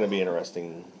 It's going to be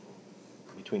interesting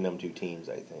between them two teams,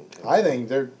 I think. I think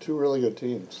they're two really good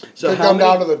teams. So it come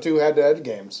down to the two head-to-head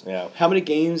games. Yeah. How many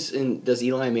games does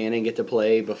Eli Manning get to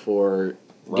play before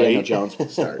Daniel Jones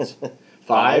starts?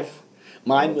 5?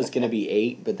 Mine was going to be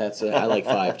 8, but I like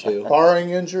 5 too. Barring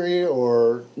injury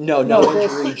or no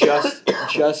injury,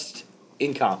 just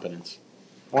incompetence.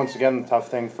 Once again, the tough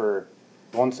thing for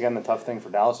Dallas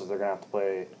is they're going to have to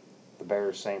play the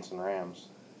Bears, Saints, and Rams.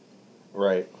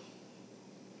 Right.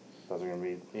 because they're going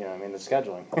to be, the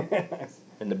scheduling.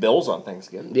 And the Bills on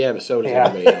Thanksgiving. Yeah, but so does Yeah.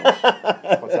 everybody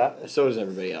else. What's that? So does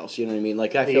everybody else. You know what I mean?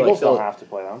 Like I The feel Eagles like don't have to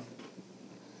play them.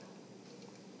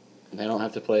 they don't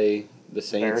have to play the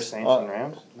Saints. Bears, Saints, and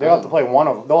Rams. They'll have to play one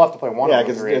of. They'll have to play one Yeah, of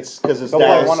the three. because They'll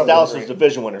play one of the Dallas three. is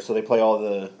division winner, so they play all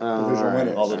the Division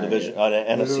winners. all the division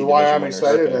NFC This is division why I'm winners.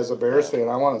 excited Okay. as a Bears fan.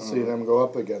 I want to see them go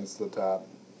up against the top.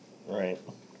 Right.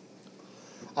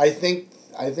 I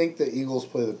think the Eagles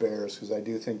play the Bears because I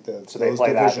do think that So they those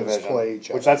play that divisions division, play each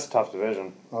other. which that's a tough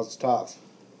division. That's tough.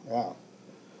 Yeah.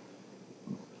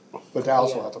 But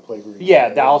Dallas will have to play Green Yeah,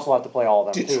 Bay. Dallas will have to play all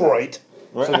of them Detroit.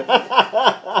 There's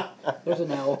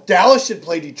an L. Dallas should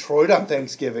play Detroit on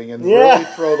Thanksgiving and Yeah. really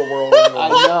throw the world into I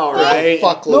know, right?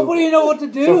 fuck loop. Nobody know what to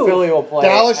do. So Philly will play.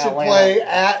 Dallas should Atlanta. play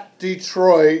at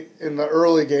Detroit in the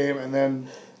early game and then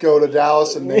go to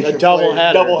Dallas and make A double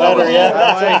header. Doubleheader, yeah.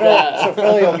 I like that. So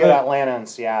Philly will get Atlanta and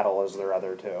Seattle as their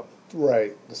other two.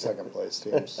 Right, the second place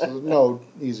teams. So no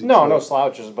easy. No choice.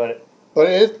 slouches, but But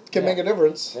it can make a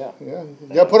difference. Yeah. You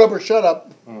got to put up or shut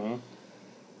up.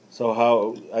 So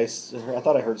how I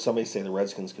thought I heard somebody say the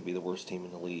Redskins could be the worst team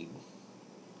in the league.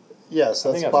 Yes,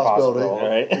 that's think a that's possibility. possible.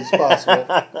 Right. It's possible.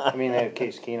 I mean they have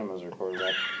Case Keenum as their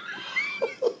quarterback.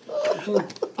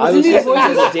 I was Isn't he the listening to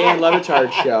voice the Dan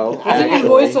Levitard show. Isn't he the actually.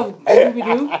 voice of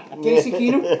Scooby-Doo? Casey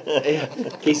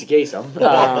Keenum? Casey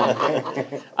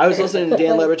Kasem. I was listening to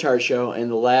Dan Levitard's show, and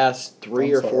the last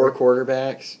three or four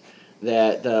quarterbacks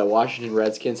that the Washington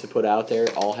Redskins had put out there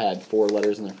all had 4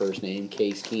 letters in their first name: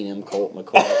 Case Keenum, Colt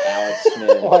McCoy, Alex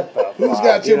Smith. What the Who's fuck?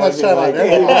 got too much time on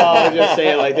their I'm just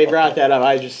saying, like they brought that up.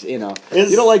 I just, you don't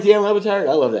like Dan Levitard?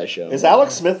 I love that show. Is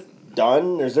Alex Smith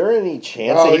done? Is there any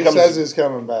chance Oh, that he comes? says he's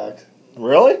coming back.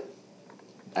 Really?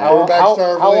 How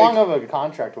star of the long league. of a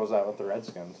contract was that with the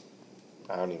Redskins?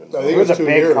 I don't even I know. think It was a 2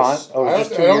 big years. con- oh, I just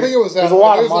don't, 2 I don't years? think it was that. There's a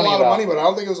lot I think of it was money, a lot of though. money, but I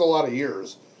don't think it was a lot of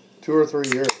years. 2 or 3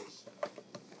 years.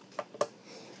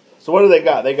 So what do they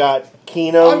got? They got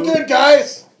Keenum. I'm good,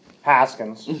 guys.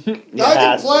 Haskins. I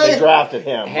can play. They drafted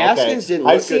him. Haskins Okay. didn't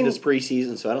look good this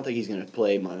preseason, so I don't think he's going to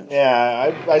play much.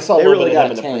 Yeah, I saw They a little really bit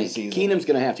got of a him in the tank. preseason. Keenum's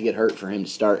going to have to get hurt for him to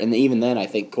start, and even then, I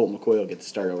think Colt McCoy will get the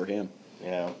start over him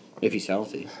Yeah. if he's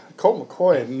healthy. Colt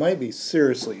McCoy might be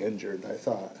seriously injured, I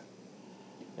thought.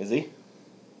 Is he?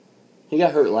 He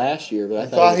got hurt last year, but I I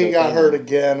thought thought he he was got okay hurt now.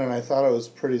 again, and I thought it was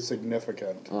pretty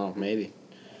significant. Oh, maybe.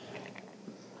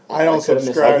 I don't could've missed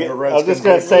subscribe that. to I was Redskins. just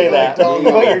gonna say I that. don't But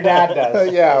know. your dad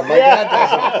does. Yeah,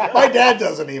 my dad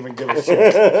doesn't even give a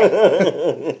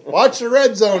shit. Watch the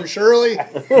red zone, Shirley.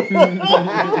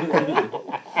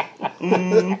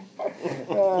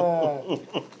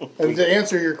 And to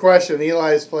answer your question,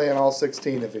 Eli's playing all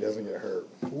 16 if he doesn't get hurt.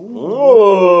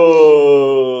 Ooh.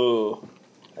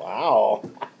 Wow.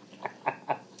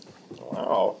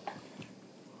 Wow.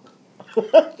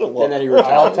 And then he I'll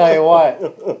retired. tell you what.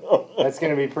 That's going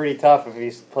to be pretty tough if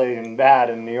he's playing bad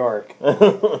in New York.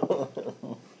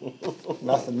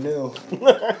 Nothing new.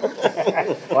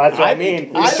 Well, that's what I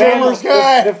mean. I'm Summer's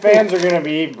guy. The fans are going to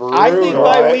be brutal. I think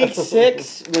by Right. week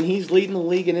 6, when he's leading the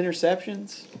league in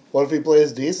interceptions, What if he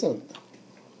plays decent?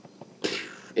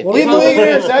 if Leading the league in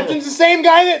interceptions, the same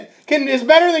guy that is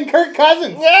better than Kirk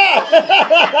Cousins.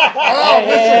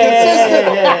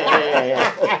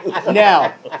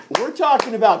 Now, we're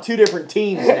talking about 2 different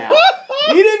teams now.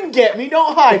 You didn't get me,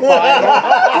 don't high five.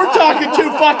 We're talking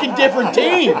 2 fucking different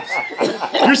teams.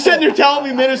 You're sitting there telling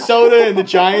me Minnesota and the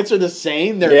Giants are the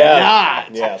same? They're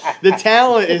not. Yes. The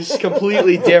talent is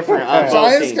completely different on both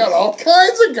Giants teams. got all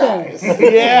kinds of guys.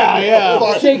 Yeah.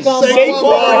 Saquon Saquon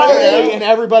Barkley. and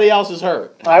everybody else is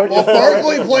hurt. I would Well, just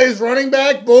Barkley plays running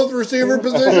back, both receiver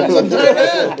positions, and tight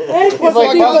end. And He's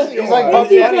like defensive, he's like and Bugs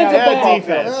Bunny on defensive football back.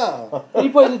 defense. Yeah. And he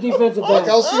plays a defensive What back.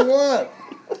 else you want?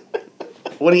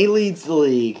 When he leads the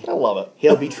league, I love it.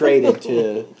 he'll be traded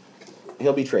to.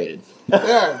 He'll be traded.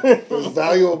 Yeah, his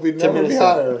value will be never be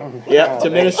Minnesota. higher. Yep, to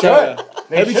Minnesota.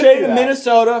 He'll be should traded do to that.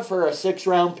 Minnesota for a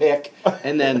 6th-round pick,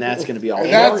 and then that's going to be all. And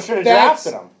he never does. should have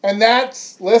drafted him. And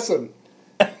that's listen.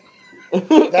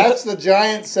 That's the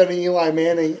Giants sending Eli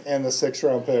Manning and the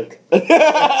 6th-round pick to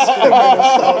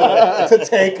Minnesota to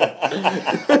take him.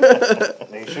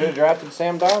 They should have drafted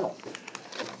Sam Darnold.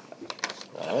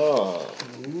 Oh.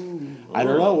 I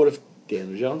don't know. What if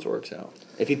Daniel Jones works out?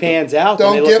 If he pans out,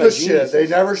 then Don't they give look a like shit. geniuses. They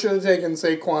never should have taken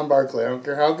Saquon Barkley. I don't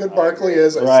care how good Barkley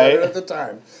is. I Right. said it at the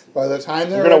time. By the time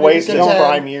they're You're gonna ready waste to his contend,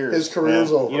 prime years. his career's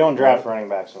Yeah. over. You don't draft running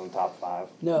backs in the top 5.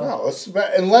 No. No,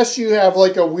 unless you have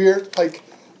like a weird like.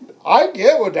 I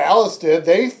get what Dallas did.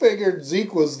 They figured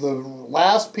Zeke was the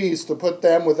last piece to put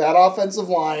them with that offensive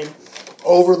line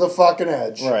over the fucking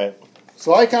edge. Right.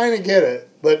 So I kind of get it.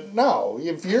 But no,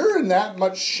 if you're in that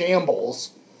much shambles,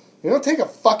 You don't take a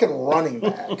fucking running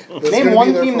back. Name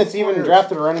one team that's even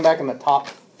drafted a running back in the top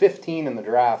 15 in the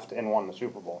draft and won the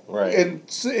Super Bowl. Right. In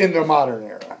the modern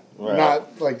era. Right.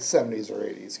 Not like 70s or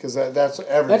 80s, because that's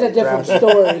everybody. That's a different drafted,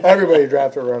 story. Everybody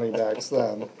drafted running backs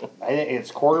then. I think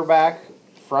it's quarterback,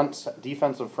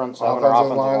 defensive front seven, or Offensive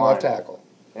offensive line, line. left tackle.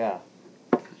 Yeah.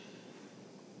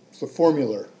 It's the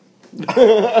formula.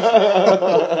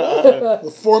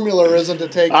 The formula isn't to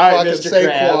take All right, fucking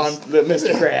Mr. Saquon.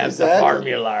 Mr. Krabs, the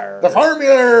formula. The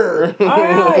formula! All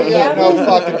right, You got no yeah.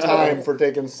 fucking time for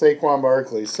taking Saquon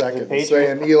Barkley second and Patriots-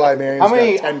 saying Eli Manning's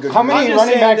got 10 good how many years. I'm just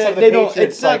running saying backs that have the they don't-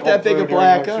 Patriots it's not cycled that big through a during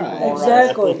black their Super eye. Bowl runs?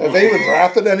 Exactly. Have they even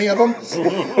drafted any of them?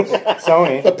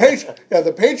 Sony.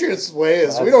 The Patriots way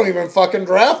is we don't even fucking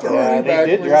draft a Yeah, running they back.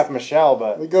 did draft Michelle,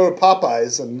 but We go to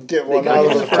Popeyes and get They one got out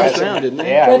him of in the the first kitchen. round, didn't they?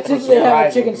 yeah, That's which if was they have a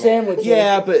surprising chicken to me. sandwich.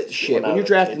 Yeah, but shit, when out you're of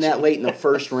drafting the that late in the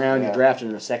first round, Yeah. you're drafting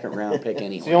in a second round pick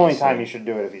anyway. It's the only so- time you should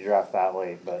do it if you draft that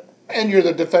late, but And you're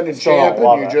the defending Still don't champ, and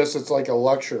love you it. just, it's like a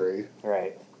luxury.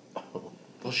 right.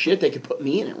 Well, shit, they could put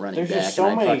me in at running There's back. just so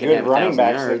and I'd many fucking good have running 1,000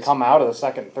 backs that yards. come out of the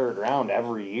second, third round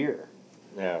every year.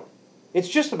 Yeah. It's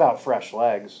just about fresh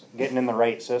legs, getting in the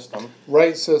right system.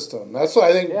 Right system. That's why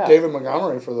I think Yeah. David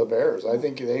Montgomery for the Bears. I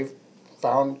think they've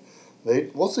found,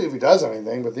 we'll see if he does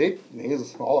anything, but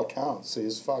he's, all accounts,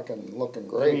 he's fucking looking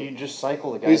great. You just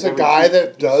cycle the guys. He's a every guy two- that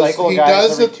you does- cycle he guys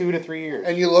does every it- 2 to 3 years.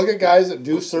 And you look at guys that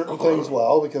do certain things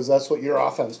well, because that's what your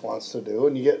offense wants to do,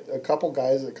 and you get a couple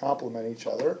guys that complement each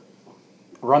other.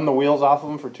 Run the wheels off of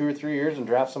them for 2 or 3 years and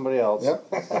draft somebody else. Yep.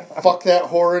 Fuck that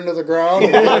whore into the ground.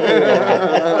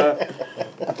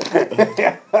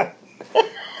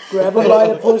 Grab him by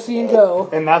the pussy and go.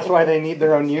 And that's why they need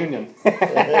their own union.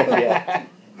 Yeah.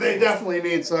 They definitely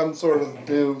need some sort of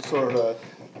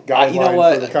guideline You know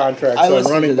what? for the contracts I on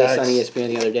listened running to this backs. on ESPN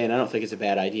the other day, and I don't think it's a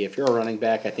bad idea. If you're a running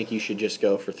back, I think you should just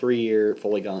go for 3-year,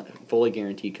 fully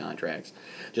guaranteed contracts.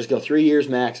 Just go 3 years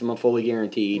maximum, fully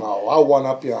guaranteed. No, I'll one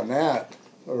up you on that.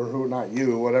 Or who? Not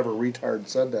you. Whatever retard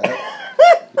said that.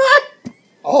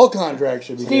 All contracts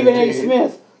should be Stephen A. guaranteed.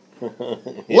 Smith.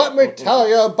 Let me tell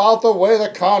you about the way the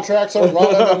contracts are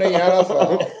running in the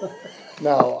NFL.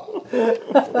 No.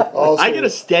 Also, I get a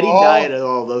steady all- diet of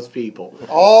all those people.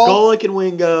 All Golick and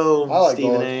Wingo, I like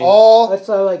Stephen Golick. A. All That's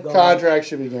why I like going. contracts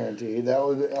should be guaranteed. That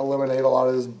would eliminate a lot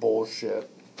of this bullshit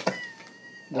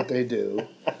that they do.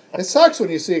 It sucks when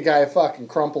you see a guy fucking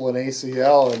crumple an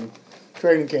ACL in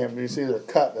training camp and you see they're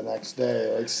cut the next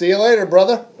day. Like, see you later,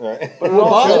 brother. Right. But Good what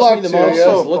luck bothers me the to you. most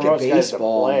Also is look at promotes guys to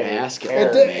baseball and play. basketball.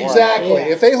 Fair. man. Exactly. Yeah.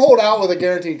 If they hold out with a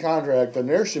guaranteed contract, then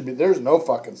there's no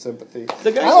fucking sympathy.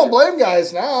 The guys I don't that- blame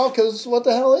guys now because what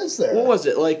the hell is there? What was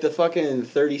it? Like the fucking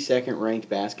 32nd ranked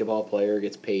basketball player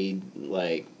gets paid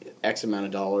like X amount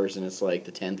of dollars, and it's like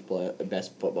the 10th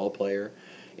best football player.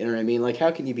 You know what I mean? Like,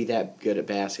 how can you be that good at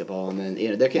basketball and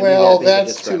then there can Well, be that big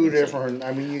a that's too discrepancy. different.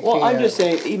 I mean, you Well, can't. I'm just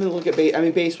saying. Even look at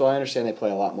baseball. I understand they play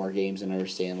a lot more games, and I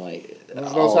understand like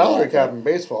There's no all salary that, cap but in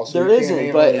baseball, so There you can't isn't,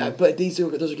 even, but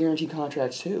those are guaranteed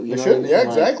contracts too. You they know should. what I mean? Yeah, Like,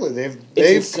 exactly. They've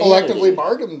insanity. collectively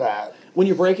bargained that. When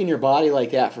you're breaking your body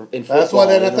like that in football, That's what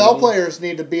you know NFL what I mean? players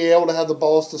need to be able to have the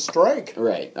balls to strike.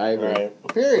 Right, I agree. Right.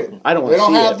 Period. I don't They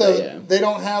want don't to see have it, the but yeah. they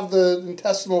don't have the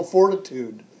intestinal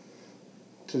fortitude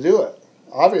to do it.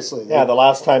 Obviously, Yeah, the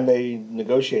last time they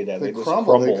negotiated that, they they just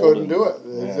crumbled. They couldn't and- do it.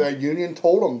 Yeah. The union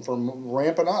told them from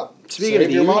ramping up. Speaking Save of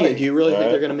the your union, money. do you really think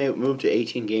Right. they're going to move to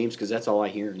 18 games? Because that's all I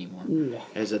hear anymore. Yeah.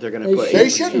 Is that they're going They to put? should. They 18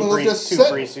 should games. move to Two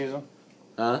preseason.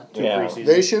 Huh? Two Yeah. preseason.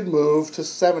 They should move to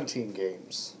 17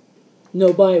 games.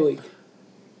 No bye week.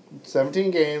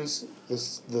 17 games. The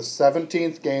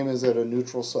 17th game is at a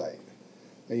neutral site.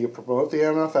 And you promote the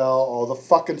NFL. All the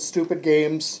fucking stupid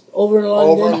games Over in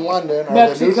London. over in London are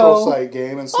Mexico. the neutral site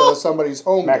game instead of somebody's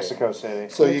home game. Mexico City.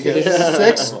 So you get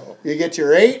 6. You get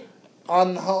your 8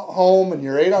 on home and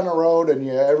your 8 on the road, and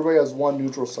everybody has one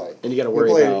neutral site. And you got to You worry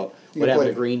play- about you what happened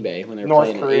play- to Green Bay when they were North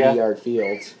playing Korea. in 80-yard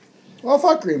fields. Well,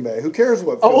 fuck Green Bay. Who cares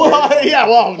what? Oh, well, yeah,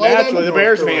 well, Play them naturally, in the North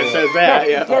Bears Korea. fan says that,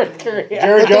 yeah.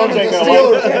 Jerry Jones The ain't gonna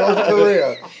Steelers like. in North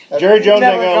Korea. Jerry Jones ain't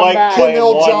Never gonna come like back. playing Kim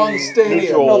Il one Jong Stadium.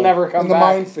 neutral. He'll never come in the back.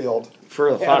 minefield.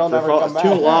 For they'll never come too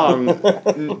back.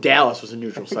 long, Dallas was a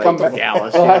neutral site Come for back.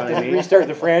 Dallas. You They'll know have what to I mean? restart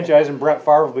the franchise, and Brett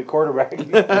Favre will be quarterback.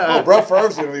 Oh, Brett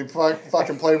Favre's going to be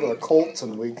fucking playing for the Colts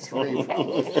in week 3.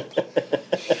 Probably.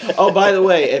 Oh, by the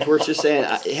way, if we're just saying,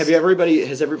 has everybody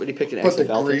picked an Put the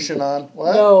XFL team? Grecian on.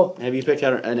 What? No. Have you picked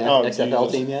out an Oh, XFL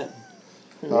Jesus. team yet?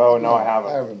 Oh, no, I I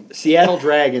haven't. haven't. Seattle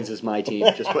Dragons is my team.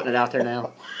 Just putting it out there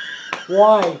now.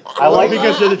 Why? I like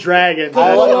Because they're the Dragons. I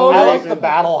That's like, the only I like reason. the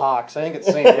Battle Hawks. I think it's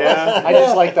St. Louis. Yeah. I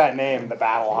just like that name, the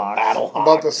Battle Hawks. How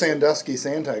about the Sandusky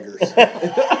Sand Tigers?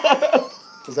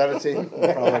 Is that a team?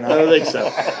 Probably I not. don't think so.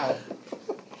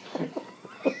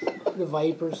 The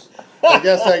Vipers. I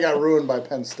guess that got ruined by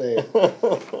Penn State.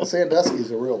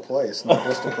 Sandusky's a real place, not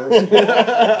just a person.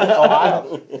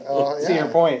 Ohio. Yeah. See your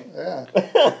point. Yeah.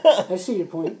 I see your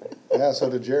point. Yeah, so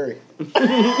did Jerry.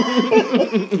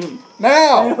 I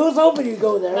Now! was hoping you'd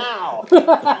go there.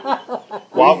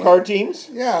 Wild card teams?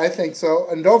 Yeah, I think so.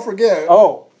 And don't forget,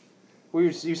 Oh,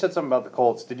 you said something about the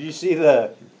Colts. Did you see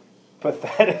the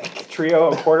pathetic trio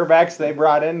of quarterbacks they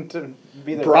brought in to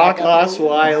be the Brock backup?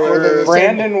 Osweiler.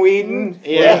 Brandon Whedon,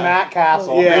 Yeah. and Matt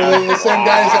Castle. Yeah. they're the same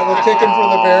guys that were kicking for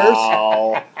the Bears.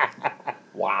 Wow.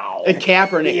 Wow. And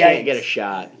Kaepernick Yikes. can't get a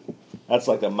shot. That's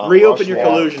like the Mount Reopen your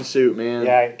Rushmore. collusion suit, man.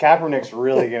 Yeah, Kaepernick's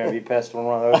really going to be pissed when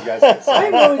one of those guys gets I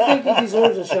signed. really think he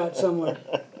deserves a shot somewhere.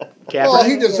 Well,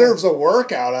 he Kaepernick. deserves a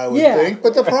workout, I would Yeah. think.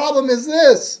 But the problem is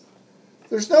this.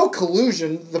 There's no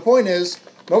collusion. The point is,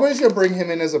 nobody's going to bring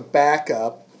him in as a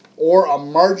backup or a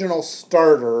marginal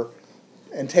starter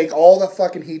and take all the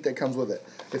fucking heat that comes with it.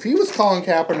 If he was calling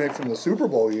Kaepernick from the Super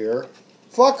Bowl year,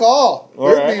 fuck all.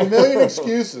 There'd be a million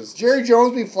excuses. Jerry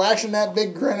Jones be flashing that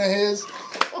big grin of his.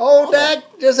 Oh, Dak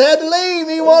just had to leave.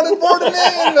 He wanted $40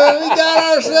 million. But we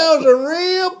got ourselves a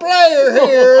real player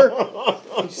here.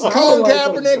 Colin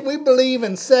Kaepernick, we believe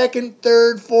in second,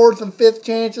 third, fourth, and fifth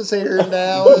chances here in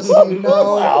Dallas. You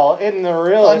know. Well, and the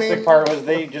realistic I mean- part was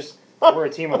they just were a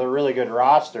team with a really good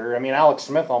roster. I mean, Alex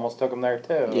Smith almost took them there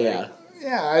too. Yeah.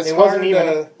 Yeah, it's It hard wasn't even.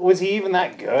 to... Was he even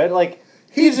that good? Like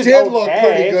He he's did look okay.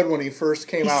 pretty good when he first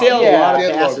came He out. sailed Yeah. a lot He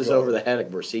of did look passes good. over the head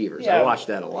of receivers. Yeah. I watched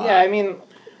that a lot. Yeah, I mean,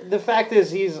 the fact is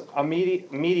he's a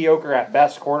mediocre at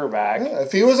best quarterback Yeah,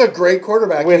 if he was a great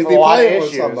quarterback, with he'd a be lot of playing with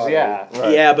issues. somebody. Yeah.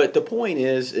 Right. Yeah, but the point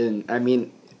is, and I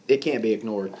mean, it can't be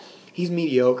ignored. He's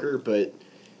mediocre, but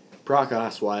Brock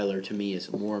Osweiler to me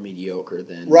is more mediocre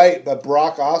than Right, but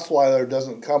Brock Osweiler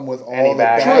doesn't come with all Any the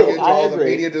baggage. baggage, True, I all the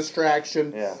agree. media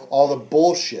distraction, Yeah. all the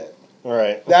bullshit.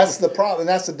 Right. That's the problem.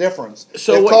 That's the difference.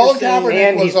 So if what Colin you're saying- Kaepernick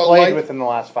And he's was a played light, within the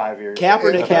last 5 years.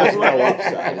 Kaepernick has no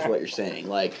upside, is what you're saying.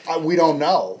 Like, we don't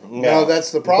know. No. No,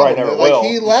 that's the He probably problem. never Like will.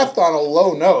 he left on a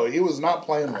low note. He was not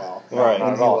playing well Right. Not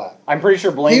when at he all. left. I'm pretty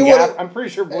sure Blaine. He would've- I'm pretty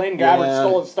sure Blaine Gabbert Yeah.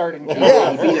 stole his starting job.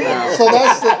 Yeah, he beat him out. So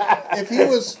that's the, if he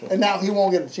was, and now he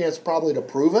won't get a chance probably to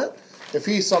prove it. If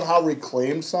he somehow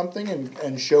reclaimed something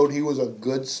and showed he was a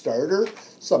good starter,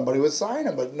 somebody would sign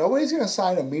him. But nobody's going to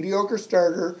sign a mediocre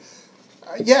starter.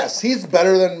 Yes, he's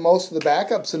better than most of the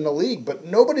backups in the league, but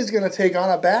nobody's going to take on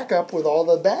a backup with all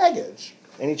the baggage.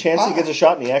 Any chance he gets a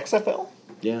shot in the XFL?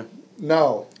 yeah,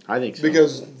 No, I think so.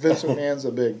 because Vince McMahon's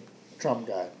a big Trump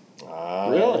guy.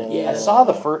 Really? Yeah. I saw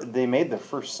the first. They made the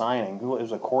first signing. Who it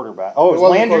was a quarterback? Oh, it was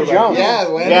wasn't Landry quarterback. Jones. Yeah,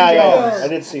 Landry Yeah, Jones. yeah, I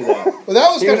did see that. Well,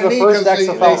 that was He kind was of the neat first because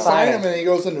they XFL sign signing. him and he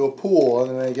goes into a pool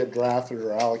and then they get drafted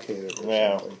or allocated or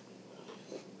Yeah. something.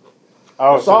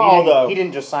 Oh, saw all so the- he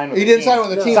didn't just sign with. He the didn't team. sign with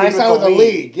the No. team. Signed He signed with the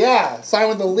league. Yeah, signed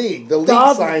with the league. The league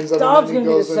Dobbs- signs him Dobbs and then he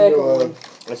gonna be goes the second into a. one.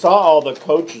 I saw all the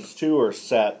coaches too are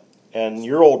set, and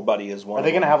your old buddy is one. Are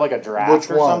they going going to have like a draft Which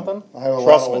or one? something? I have a lot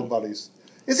Trust of me. old buddies.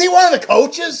 Is he one of the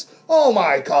coaches? Oh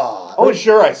my god! Oh,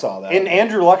 sure, I saw that. And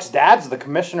Andrew Luck's dad's the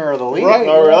commissioner of the league. Right.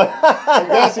 Oh, really? I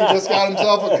guess he just got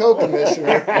himself a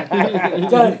co-commissioner,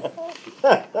 Done.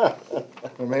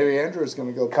 or maybe Andrew's going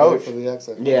to go play Coach. for the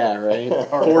XFL. yeah, right.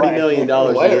 Or $40 million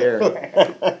a Player.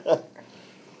 year.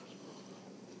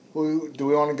 Do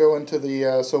we want to go into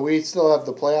the? So we still have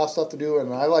the playoff stuff to do,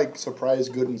 and I like surprise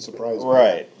good and surprise bad.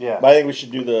 Right. Yeah. But I think we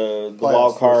should do the Playoffs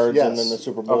wild cards first, and then yes. the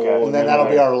Super Bowl. Okay. And then that'll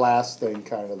be our last thing,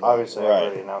 kind of. Obviously, Right. I've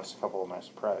already announced a couple of my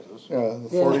surprises. Yeah, the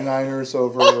Yeah. 49ers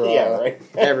over. Yeah, right.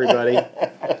 Everybody.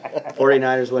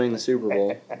 49ers winning the Super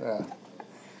Bowl. Yeah.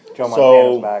 Joe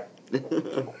So- Montana's back.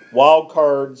 Wild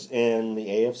cards in the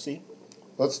AFC.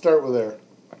 Let's start with there.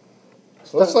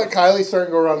 So let's let Kylie start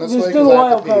and go around this Just way. do the 'cause I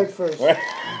have wild to card pee. first.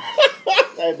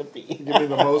 I had to pee. Give me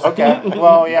the most. Okay.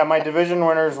 Well, yeah, my division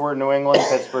winners were New England,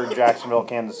 Pittsburgh, Jacksonville,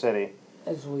 Kansas City.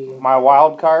 That's weird. My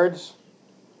wild cards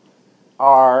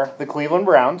are the Cleveland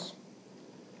Browns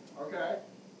Okay.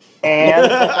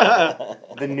 and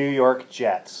the New York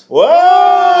Jets. Whoa!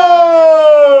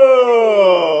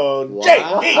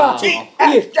 Wow.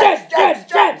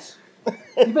 Jets!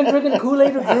 You been drinking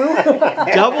Kool-Aid or Drew?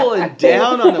 Doubling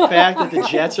down on the fact that the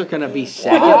Jets are going to be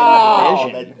second Wow,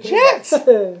 in the the division. Jets.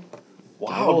 Wild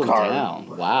Doubling card.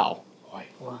 down. Wow.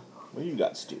 What do you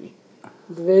got, Stewie?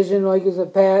 Division like is the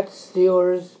Pats,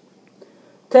 Steelers,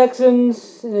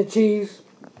 Texans, and the Chiefs.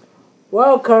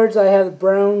 Wild cards, I have the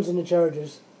Browns and the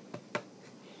Chargers.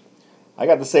 I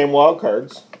got the same wild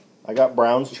cards. I got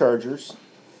Browns, Chargers,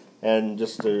 and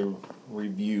just to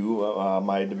review,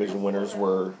 my division winners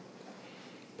were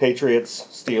Patriots,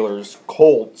 Steelers,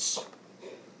 Colts,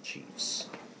 Chiefs.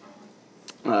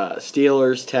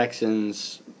 Steelers,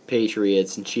 Texans,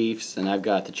 Patriots and Chiefs, and I've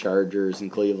got the Chargers and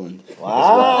Cleveland.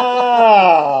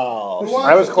 Wow.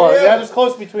 I was close. Yeah, it was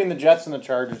close between the Jets and the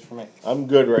Chargers for me. I'm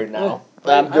good right now.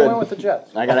 I'm I good. went with the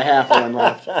Jets. I got a half one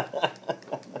left.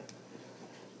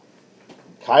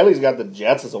 Kylie's got the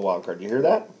Jets as a wild card. You hear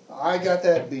that? I got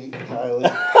that beat, Kylie.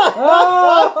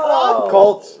 Oh!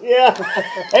 Colts. Yeah.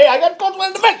 Hey, I got Colts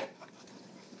winning the division.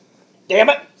 Damn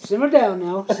it. Simmer down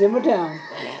now. Simmer down.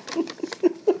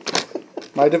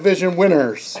 My division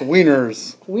winners.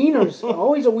 Wieners. Wieners.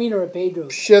 Always a wiener at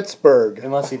Pedro's. Pittsburgh.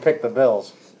 Unless he picked the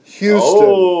Bills. Houston.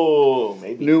 Oh,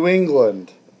 maybe. New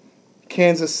England.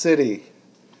 Kansas City.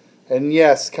 And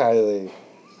yes, Kylie,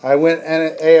 I went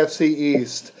AFC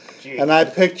East. And I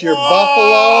picked your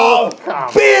Buffalo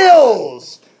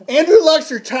Bills. Andrew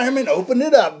Luck's retirement opened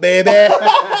it up, baby.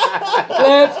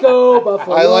 Let's go,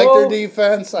 Buffalo. I like their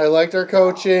defense. I like their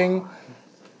coaching.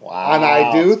 Wow. And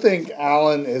I do think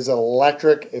Allen is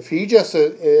electric. If he just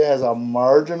has a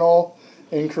marginal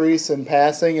increase in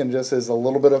passing and just is a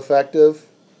little bit effective,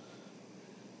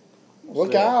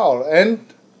 look out. And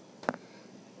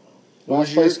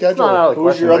last play It's schedule. not out of the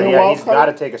Who's question, your but other yeah, wild he's card? got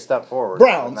to take a step forward.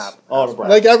 Browns. Oh, the Browns.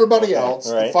 Like everybody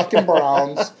else. Right. The fucking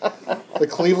Browns. The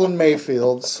Cleveland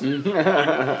Mayfields.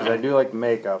 Because I do like the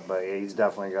makeup, but he's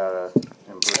definitely got to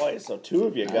improve. Boy, so two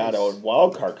of you got a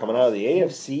wild card coming out of the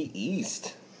AFC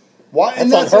East. Why?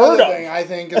 And That's that's the unheard other of. thing, I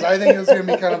think, because I think it's going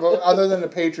to be kind of, other than the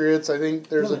Patriots, I think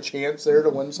there's a chance there to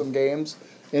win some games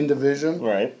in division.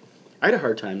 Right. I had a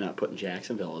hard time not putting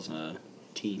Jacksonville as a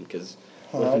team because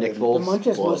I with Nick didn't. The Foles.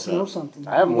 Munches blows must know up. something.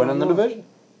 I haven't You won don't in the know. division.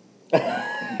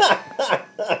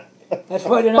 That's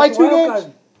why they're By not the 2 wild games.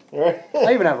 card. Right.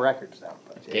 I even have records now.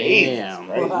 But Damn.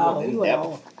 Right. Wow, In you depth.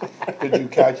 know. Did you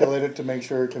calculate it to make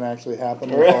sure it can actually happen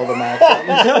with all the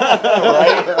matchups?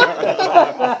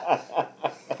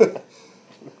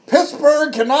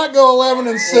 Pittsburgh cannot go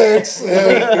 11-6.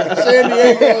 San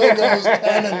Diego goes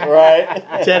 10 Right.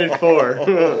 10-4.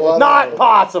 and not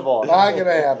possible. Not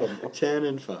gonna happen.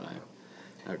 10-5.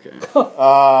 Okay.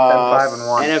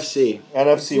 5-1. NFC.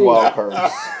 NFC wild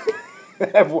cards.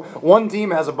 One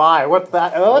team has a bye. What's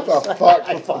that? What the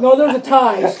fuck? No, there's a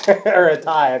tie. Or a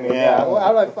tie. I mean, Yeah. yeah. How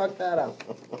did I fuck that up?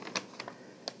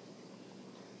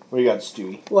 What do you got,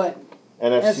 Stewie? What?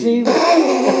 NFC. FC?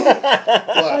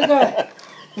 I got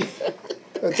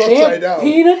It's upside down.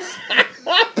 peanuts.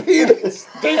 Peanuts.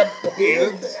 Damn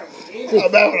peanuts.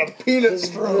 I'm having a peanut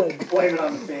stroke. Blame it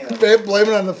on the peanuts. Blame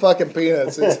it on the fucking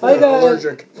peanuts. It's I got-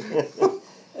 allergic.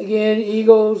 Again,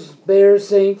 Eagles, Bears,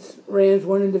 Saints, Rams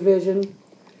winning division.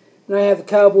 And I have the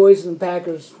Cowboys and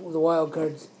Packers with the wild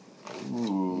cards.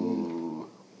 Ooh.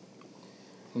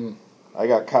 I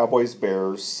got Cowboys,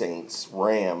 Bears, Saints,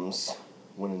 Rams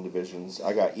winning divisions.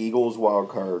 I got Eagles wild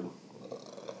card,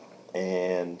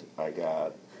 and I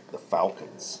got the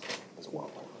Falcons as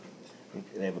wild card.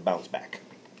 They have a bounce back.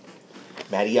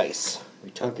 Matty Ice.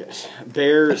 We took it.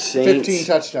 Bears, Saints. 15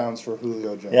 touchdowns for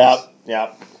Julio Jones.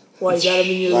 Yep. Why, you got him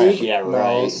in your Right. league? Yeah, No,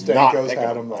 right. Stanko's picking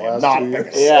had him the him. I am last not 2 years.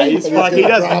 picking Yeah, he's And fucking. He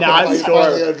gonna does drop not him. He's finally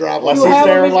score. gonna drop him. Unless You he's have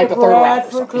there him in in like your the third round.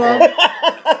 Bradford club?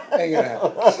 Ain't gonna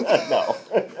happen. No.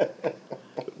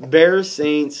 Bears,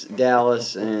 Saints,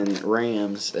 Dallas, and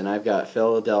Rams, and I've got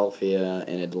Philadelphia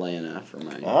and Atlanta for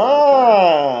my.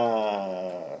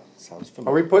 Sounds Are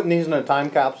familiar. we putting these in a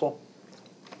time capsule?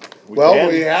 Well, can.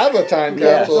 we have a time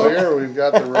Yes. capsule here. We've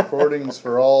got the recordings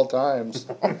for all times.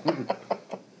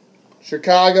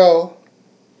 Chicago,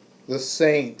 the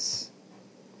Saints,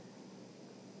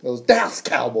 those Dallas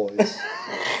Cowboys,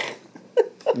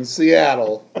 and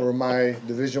Seattle were my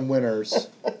division winners.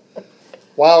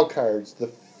 Wild cards, the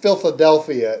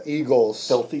Philadelphia Eagles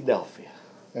Philadelphia.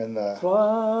 and the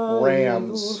Fly, Rams.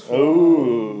 Eagles, fly.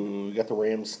 Ooh, you got the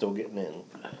Rams still getting in.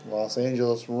 Los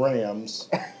Angeles Rams.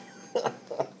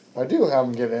 I do have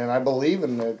them get in. I believe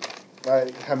in it.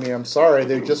 I mean, I'm sorry.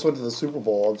 They just went to the Super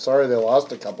Bowl. I'm sorry they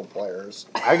lost a couple players.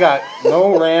 I got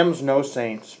no Rams, no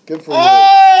Saints. Good for you.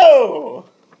 Oh!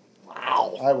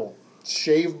 Wow. I will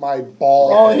shave my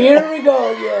ball Oh, here we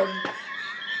go again.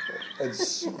 and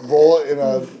roll it in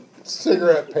a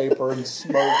cigarette paper and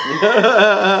smoke it.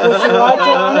 With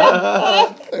sriracha on it?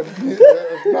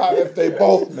 If they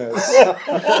both miss. All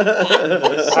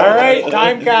right,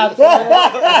 time capsule.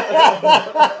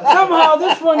 Somehow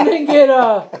this one didn't get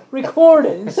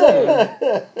recorded and saved.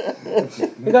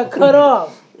 It got cut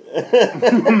off.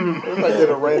 If I did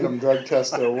a random drug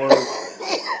test at work,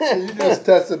 you just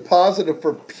tested positive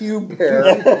for pube hair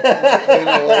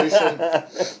inhalation.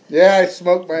 Yeah, I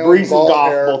smoked my own Breeze and ball Goff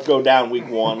hair. both go down week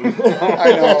 1.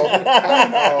 I know.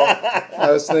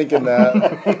 I was thinking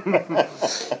that.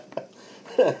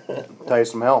 Tell you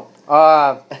some hell.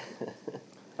 I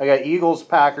got Eagles,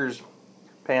 Packers,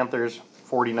 Panthers,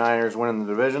 49ers winning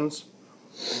the divisions.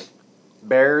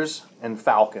 Bears and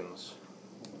Falcons.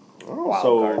 Oh, Wild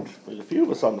so card. there's a few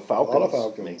of us on the Falcons, lot of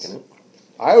Falcons. making it.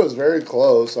 I was very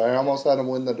close. I almost had them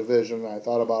win the division. I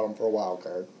thought about them for a wild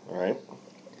card. All right.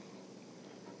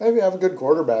 Maybe you have a good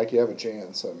quarterback, you have a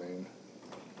chance. I mean,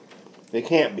 They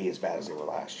can't be as bad as they were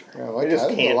last year. yeah, like they just I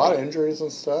think can't. a lot be. of injuries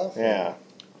and stuff. Yeah.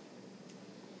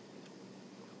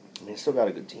 They still got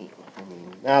a good team. I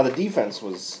mean, now the defense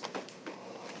was.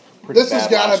 Pretty This has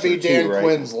bad got last to be year, Dan too, right?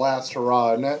 Quinn's last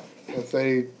hurrah, isn't it? If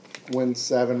they win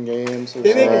 7 games. Or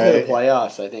They make it to Right. the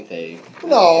playoffs. I think they.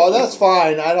 No, that's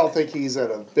fine. I don't think he's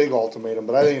at a big ultimatum,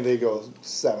 but I think they go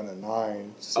 7-9.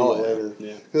 See Oh, you yeah. later.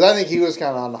 Yeah. Because I think he was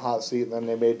kind of on the hot seat, and then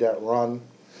they made that run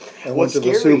and What's went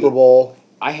to the scary- Super Bowl.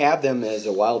 I have them as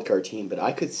a wild card team, but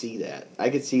I could see that. I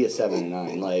could see a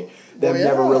 7-9, like them Well,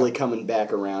 never yeah. really coming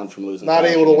back around from losing. Not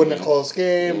last able to year, win you a know? close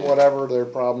game, Yeah. whatever their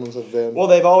problems have been. Well,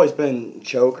 they've always been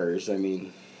chokers. I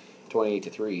mean,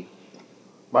 28-3.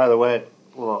 By the way,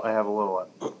 well, I have a little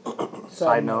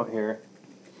side note here.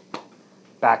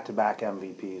 Back-to-back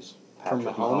MVPs. From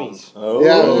Patrick Mahomes. Oh.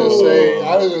 yeah,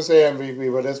 I was gonna say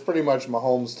MVP, but it's pretty much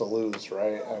Mahomes to lose,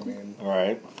 right? I mean, All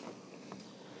right.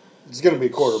 it's gonna be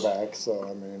quarterback, so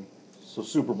I mean, So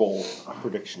Super Bowl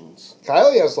predictions.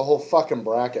 Kylie has the whole fucking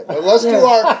bracket. But we'll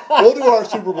do our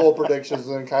Super Bowl predictions,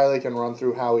 and then Kylie can run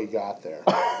through how he got there.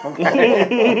 Go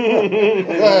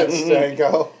ahead,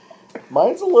 Stanko.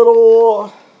 Mine's a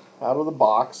little out of the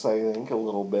box, I think, a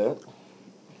little bit.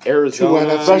 Arizona,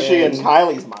 NFC Especially in and-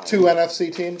 Kylie's mind. 2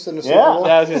 NFC teams in the Super Yeah. Bowl.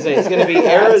 Yeah, I was gonna say it's gonna be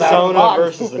Arizona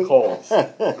versus the Colts.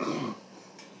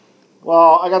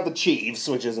 Well, I got the Chiefs,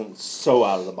 which isn't so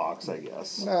out of the box, I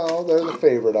guess. No, they're the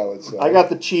favorite, I would say. I got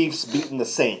the Chiefs beating the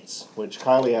Saints, which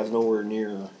Kylie has nowhere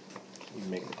near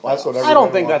making the playoffs. That's what I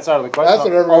don't think that's out of the question. That's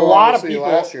what everyone a lot wanted of to see people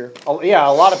last year. Yeah,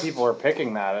 a lot of people are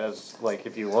picking that as like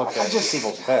if you look at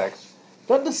people's picks.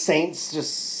 Doesn't the Saints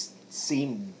just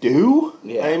seem due?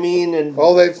 Yeah. I mean, and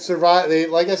Well, they've survived.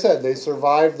 Like I said, they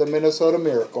survived the Minnesota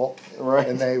Miracle, right.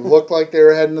 and they looked like they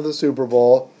were heading to the Super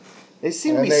Bowl. They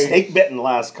seem to and be they- snake bitten the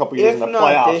last couple years If in the not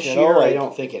playoffs. this you know, year, like, I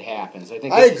don't think it happens. I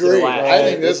think I this is their agree. last- I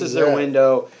think this this is is their it.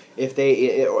 window. If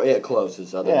it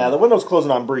closes, other yeah, than the window's closing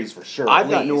on Breeze for sure. I've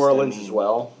at got New least. Orleans I mean, as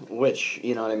well, which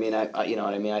you know what I mean. You know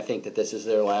what I mean. I think that this is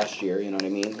their last year. You know what I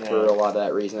mean. Yeah. For a lot of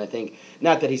that reason, I think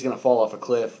not that he's going to fall off a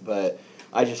cliff, but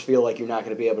I just feel like you're not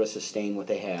going to be able to sustain what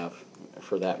they have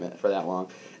for that long.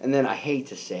 And then I hate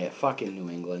to say it, fucking New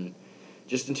England.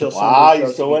 Just until Wow, somebody you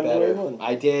shows still to be went New better. England?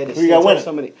 I did. Who you got winning?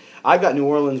 Somebody, I got New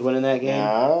Orleans winning that game.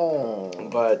 Yeah.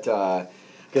 But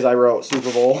because I wrote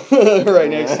Super Bowl right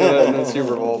next to it and then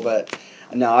Super Bowl, but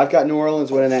no, I've got New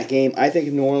Orleans winning that game. I think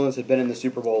if New Orleans had been in the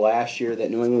Super Bowl last year,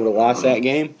 that New England would have lost that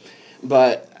game.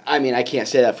 But I mean, I can't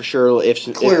say that for sure.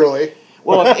 Clearly,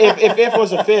 If it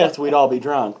was a fifth, we'd all be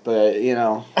drunk. But you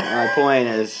know, my point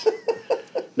is,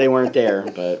 they weren't there.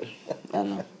 But I don't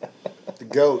know. the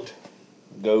GOAT.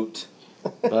 Goat.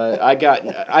 But I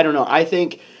don't know. I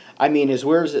think, I mean, as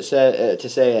weird as it to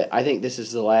say it, I think this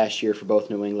is the last year for both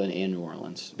New England and New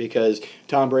Orleans because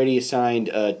Tom Brady has signed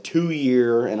a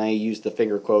 2-year, and I use the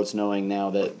finger quotes knowing now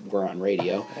that we're on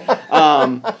radio.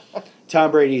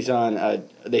 Tom Brady's on,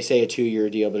 they say a 2-year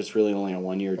deal, but it's really only a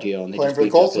 1-year deal. And they Playing just for the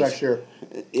beefed up Colts his- next year.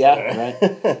 Yeah, right.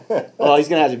 Well, he's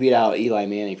gonna have to beat out Eli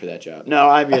Manning for that job. No,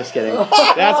 I'm just kidding.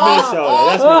 That's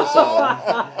Minnesota.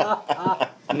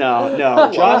 No.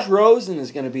 Josh Rosen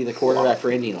is gonna be the quarterback for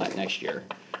Indy next year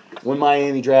when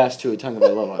Miami drafts Tua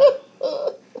Tagovailoa.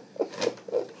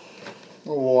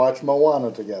 We'll watch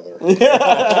Moana together.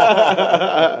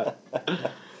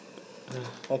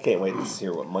 I can't wait to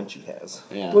hear what Munchie has.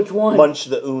 Yeah. Which one? Munch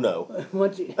the Uno.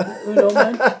 Uno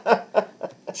Munch?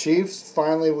 Chiefs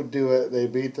finally would do it. They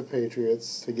beat the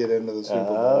Patriots to get into the Super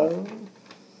Bowl.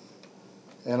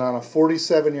 And on a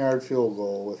 47-yard field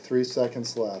goal with 3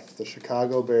 seconds left, the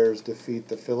Chicago Bears defeat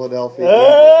the Philadelphia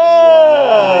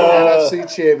Eagles in the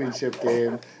NFC Championship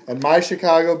game. And my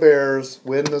Chicago Bears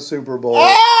win the Super Bowl over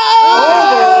the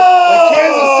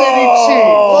Kansas City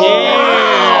Chiefs.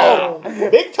 Yeah.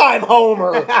 Big time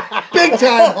homer. Big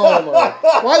time homer.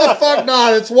 Why the fuck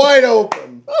not? It's wide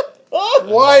open.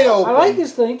 Wide open. I like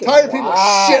his thinking. Tired of people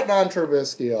shitting on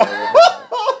Trubisky all the time.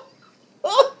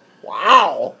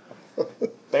 Wow.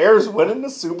 Bears winning the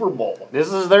Super Bowl.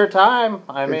 This is their time.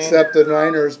 I mean, Except the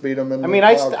Niners beat them in I mean, the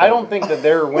I wild don't card. think that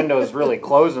their window is really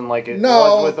closing like it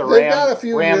No, was with the they've got a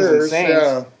few Rams and years, Saints.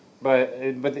 yeah. But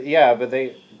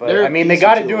They're I mean, they a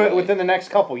got to piece do of it two within the next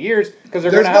couple years because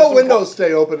they're There's going to have no some windows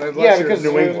stay open unless Yeah, you're because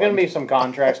New there's England. going to be some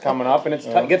contracts coming up, and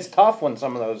it gets tough when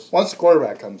some of those, Once the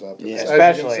quarterback comes up. Yeah. as you can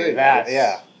especially see, that. it's-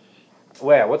 Yeah.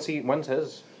 Well, when's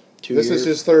his? This years. is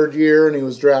his third year, and he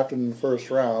was drafted in the first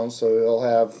round, so he'll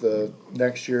have the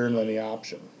next year and then the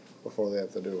option before they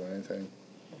have to do anything.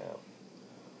 Yeah.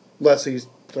 Unless he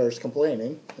starts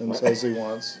complaining and says he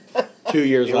wants. 2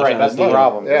 years You're left right. on That's his the deal.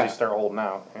 problem. Yeah. You start holding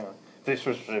out. Yeah.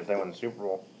 Especially if they win the Super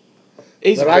Bowl.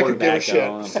 He's But a I could give a quarterback, shit. though. I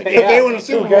don't If think- they win the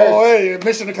Super Bowl, hey,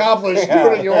 mission accomplished. Do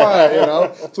what you want, you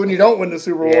know. It's when you don't win the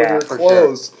Super Bowl, Yeah, you're for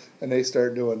close, and they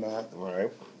start doing that. All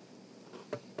right.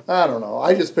 I don't know.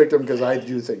 I just picked them because I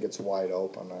do think it's wide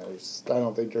open. I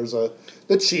don't think there's a.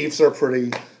 The Chiefs are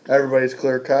pretty. Everybody's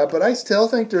clear cut, but I still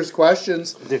think there's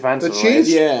questions. Defensively. The Chiefs,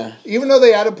 Yeah. even though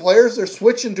they added players, they're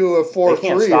switching to a They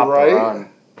can't 4-3, stop the right? run.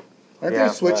 Aren't Yeah,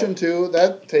 they switching right. to?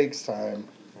 That takes time.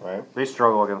 Right. They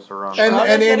struggle against the run. And Oh, and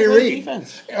that's Andy not a good Reid.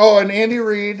 defense. Oh, and Andy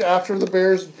Reid, after the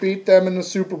Bears beat them in the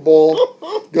Super Bowl,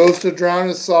 goes to drown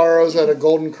his sorrows at a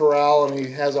Golden Corral, and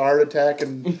he has a heart attack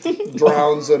and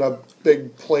drowns in a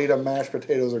big plate of mashed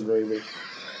potatoes and gravy.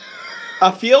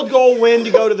 A field goal win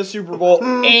to go to the Super Bowl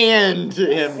and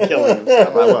him killing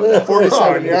himself. I love that.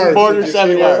 47 yards.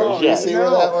 47 yards, Did you yeah. see where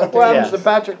that went? What Yeah. happens to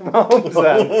Patrick Mahomes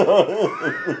then?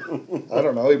 I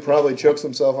don't know. He probably chokes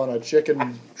himself on a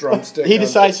chicken drumstick. He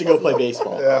decides to go play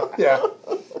baseball. Yeah.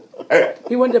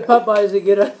 He went to Popeyes to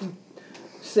get a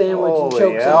sandwich and Holy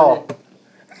chokes hell. on it.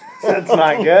 That's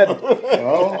not good.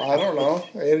 Well, I don't know.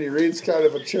 Andy Reid's kind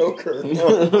of a choker.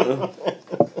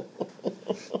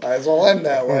 Might as well end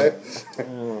that way.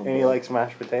 And he likes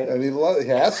mashed potatoes. And he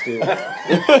has to.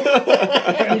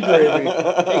 And gravy. He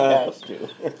has to.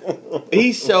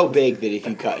 He's so big that if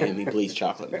you cut him, he bleeds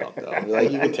chocolate milk, though.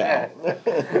 Like, you can tell.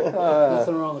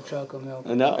 Nothing wrong with chocolate milk.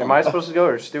 No. Am I supposed to go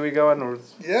or is Stewie going? Or...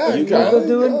 Yeah, You you got got Go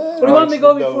do it. What do you want me to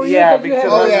go before you? Yeah, 'Cause you have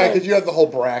because- Oh, one yeah, leg. because you have the whole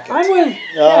bracket. I'm with.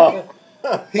 Oh.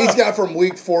 He's got from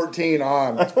week 14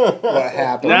 on what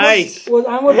happened. Nice. Well,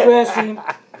 I'm with Jesse.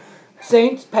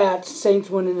 Saints, Pats. Saints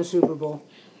winning the Super Bowl.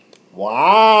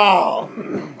 Wow.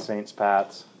 Saints,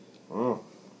 Pats. All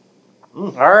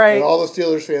And right. all the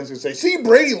Steelers fans can say, see,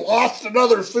 Brady lost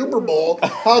another Super Bowl.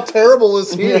 How terrible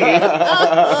is he?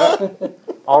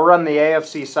 I'll run the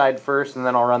AFC side first, and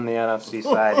then I'll run the NFC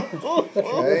side.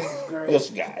 Okay. This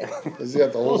guy. He's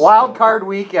got the whole Wild card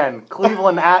weekend.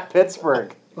 Cleveland at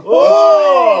Pittsburgh.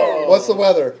 Oh. What's the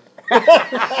weather? You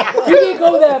didn't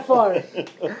go that far.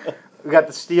 We got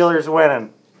the Steelers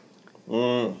winning.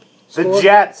 Mm. The Score.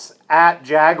 Jets at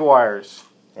Jaguars.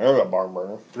 There's a barn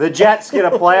burner. The Jets get a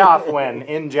playoff win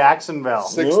in Jacksonville.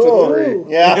 6-3.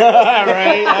 Yeah.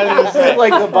 Right? I was gonna say.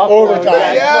 Like the Buffalo Overtime.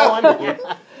 Jets.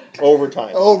 Yeah.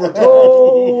 Overtime. Overtime.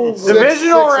 Oh,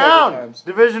 Divisional Six round. overtimes.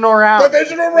 Divisional round.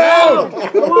 Divisional round.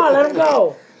 come on, let him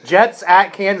go. Jets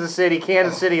at Kansas City.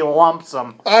 Kansas City lumps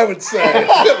them. I would say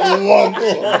lumps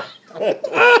him.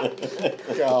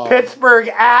 God. Pittsburgh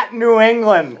at New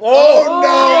England. Oh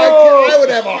no! I would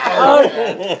have a heart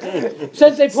attack.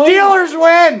 Since they played, Steelers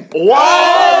win. Wow!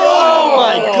 Oh,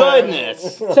 my goodness.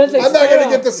 since they I'm not going to split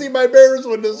get to see my Bears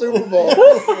win the Super Bowl.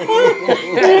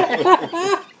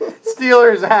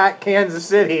 Steelers at Kansas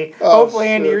City. Oh, Hopefully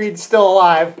Andy shit. Reid's still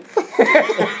alive.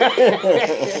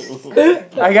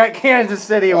 I got Kansas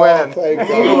City Oh, winning. thank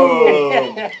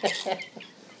God.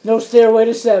 no stairway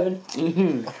to 7.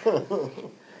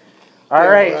 All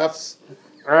right. Refs.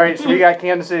 All right, so we got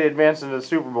Kansas City advancing to the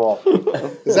Super Bowl.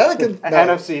 Is that a no.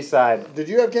 NFC side. Did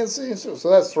you have Kansas City? So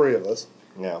that's 3 of us.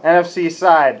 Yeah. NFC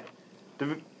side.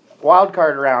 Wild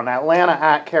card round. Atlanta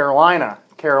at Carolina.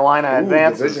 Carolina Ooh,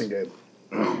 advances. division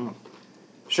game.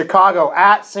 Chicago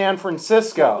at San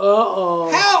Francisco.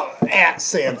 Uh-oh. How at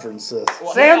San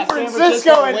Francisco? San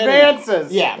Francisco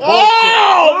advances. Yeah.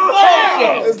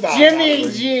 Oh, It's not Jimmy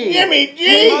happening. G. Jimmy The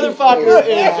G. motherfucker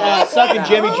is sucking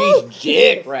Jimmy G's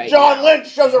dick right John Lynch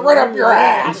shoves it right up your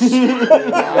ass.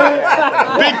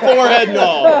 now. Big forehead and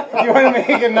all. You want to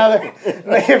make another?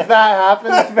 If that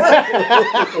happens,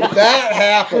 If that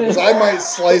happens, I might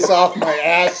slice off my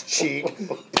ass cheek,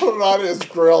 put it on his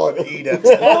grill, and eat it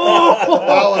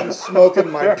while I'm smoking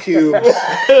my pubes.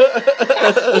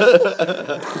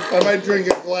 I might drink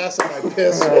a glass of my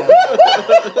piss.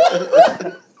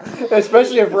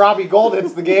 especially if Robbie Gold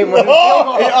hits the game when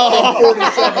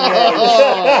 47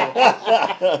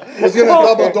 yards. He's gonna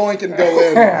double doink and go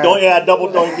in. Double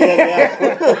doink in, yeah.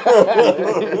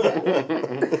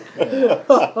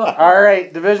 All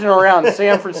right, divisional round.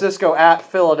 San Francisco at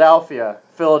Philadelphia.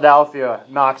 Philadelphia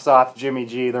knocks off Jimmy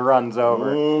G. The run's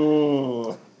over.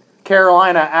 Mm.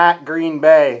 Carolina at Green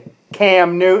Bay.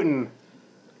 Cam Newton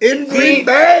In Green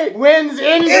Bay, wins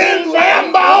in in Green Bay.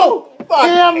 Lambeau.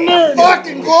 Cam Newton.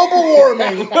 Fucking global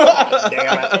warming.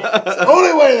 Damn it. It's the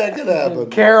only way that could happen.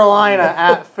 Carolina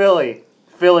at Philly.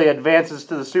 Philly advances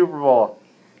to the Super Bowl.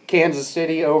 Kansas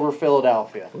City over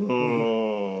Philadelphia.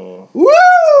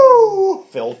 Woo!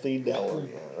 Filthy Delaware.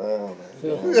 Oh,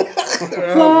 Fly,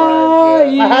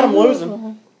 I had them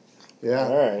losing. Yeah,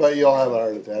 All right. but you'll have a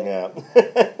heart attack. Yeah.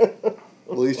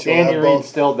 At least you'll Andy have Reid both.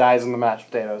 still dies in the mashed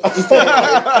potatoes.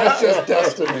 That's just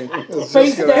destiny. It's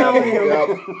Face just gonna down.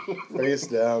 happen. Yep. Face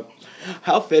down.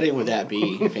 How fitting would that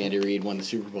be if Andy Reid won the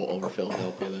Super Bowl over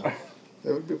Philadelphia, though?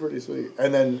 That would be pretty sweet.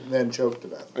 And then choke to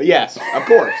death. Yes, of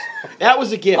course. That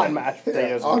was a On given. mashed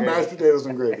potatoes. On mashed potatoes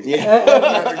and gravy. Yeah.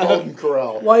 At the Golden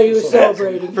Corral. While he was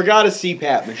celebrating. Forgot a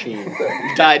CPAP machine.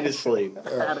 Died in his sleep.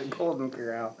 At a Golden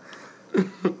Corral.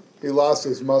 He lost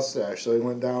his mustache, so he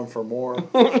went down for more.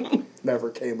 Never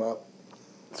came up.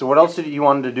 So what else did you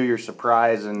wanted to do your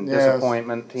surprise and Yes.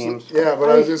 disappointment teams? Yeah, but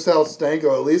I was just telling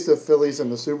Stanko, at least if Philly's in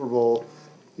the Super Bowl,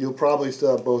 you'll probably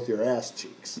still have both your ass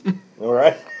cheeks All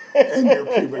right. and your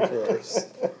pubic hairs.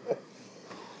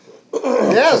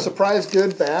 Yeah, surprise,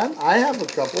 good, bad. I have a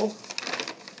couple.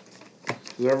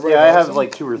 Does everybody Yeah, I have some?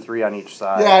 like 2 or 3 on each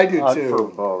side. Yeah, I do too. For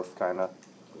both, kind of.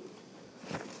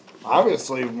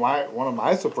 Obviously, one of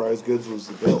my surprise goods was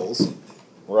the Bills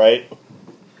Right.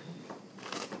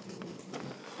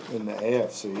 in the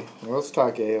AFC. Well, let's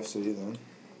talk AFC then.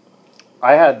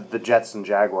 I had the Jets and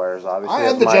Jaguars, obviously. I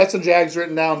had as the my- Jets and Jags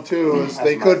written down too, as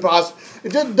they my- could possibly.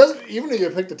 It doesn't even if you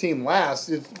pick the team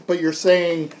last, but you're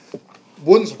saying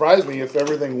wouldn't surprise me if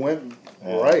everything went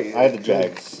Yeah. right. I had the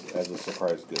Jags as a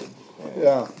surprise good.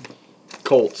 Yeah,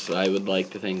 Colts, I would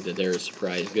like to think that they're a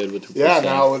surprise good with yeah. what they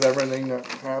Now with everything that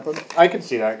happened, I can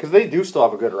see that, because they do still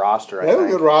have a good roster, I they have a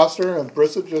think. good roster, and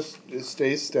Brissett just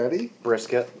stays steady.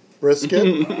 Brisket.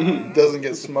 Brisket doesn't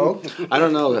get smoked. I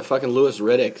don't know. That fucking Lewis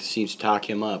Riddick seems to talk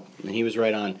him up, and he was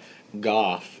right on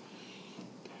Goff.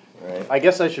 Right. I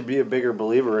guess I should be a bigger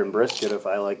believer in Brisket if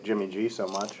I like Jimmy G so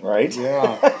much. Right.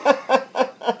 Yeah,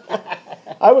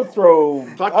 I would throw.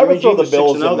 Fuck, I would Jimmy throw G the was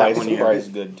Bills 6-0 in my that one year. surprise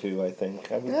good too. I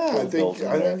think. I would yeah. throw I the Bills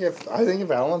think in there.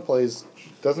 if Allen plays,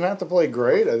 doesn't have to play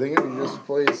great. I think if he just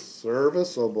plays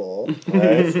serviceable.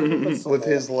 Right. With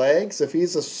his legs, if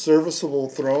he's a serviceable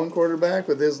throwing quarterback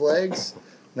with his legs,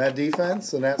 and that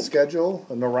defense, and that schedule,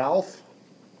 and the Ralph,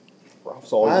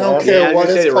 Ralph's always I don't nasty. care Yeah, I was what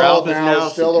gonna it's say, Ralph called is now, now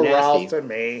it's still a nasty. Ralph to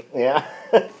me. Yeah.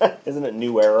 Isn't it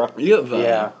new era? You have,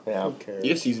 Yeah, Yeah. Who cares? you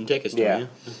have season tickets, don't yeah, you?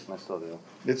 I still do.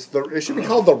 It should be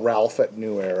called the Ralph at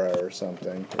New Era or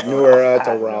something. New Era at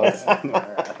the Ralph.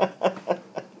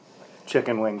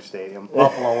 Chicken Wing Stadium.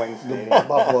 Buffalo Wing Stadium.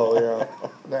 Buffalo, yeah.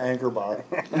 The Anchor Bar.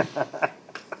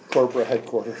 Corporate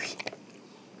headquarters.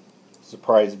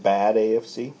 Surprise bad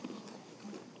AFC.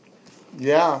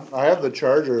 Yeah, I have the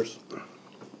Chargers.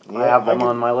 I have them could-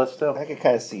 on my list too. I could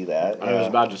kind of see that. I was yeah.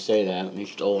 about to say that, and you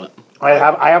stole it. I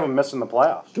have them missing the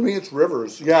playoffs. To me, it's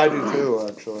Rivers. Yeah, I do too,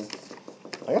 actually.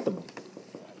 I got the.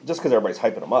 Just because everybody's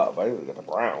hyping them up, I got the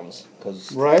Browns.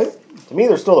 Because Right? to me,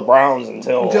 they're still the Browns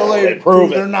until they prove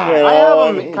prove it. they're not. You know I have what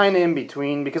them mean? kind of in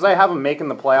between because I have them making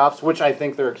the playoffs, which I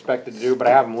think they're expected to do, but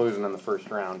I have them losing in the first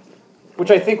round,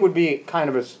 which I think would be kind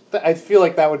of I feel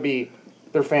like that would be,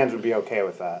 their fans would be okay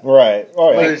with that. Right.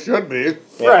 Oh yeah. They should be.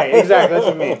 Right, exactly. That's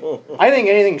what I mean. I think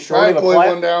anything short I of the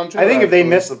Cleveland playoffs. down too, I think if they actually.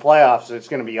 miss the playoffs, it's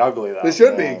going to be ugly though. They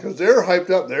should be, Yeah. because they're hyped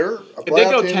up. They're a If they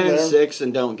go playoff team, 10-6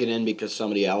 and don't get in because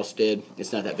somebody else did,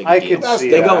 it's not that big a I deal. could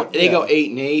see They that. go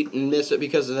 8-8 and miss it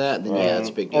because of that, then yeah, it's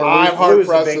a big deal. Or I'm lose hard a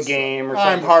pressed. big game or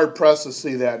I'm something. hard pressed to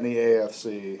see that in the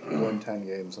AFC win 10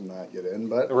 games and not get in.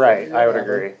 But Right, I would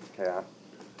whatever. agree. Yeah,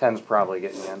 10's probably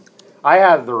getting in. I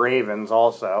had the Ravens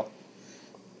also,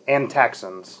 and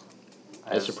Texans.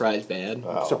 A surprise bad.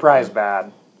 Wow. Surprise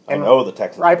bad. I And know the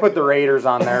Texans. I put the Raiders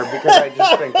on there because I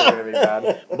just think they're going to be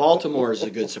bad. Baltimore is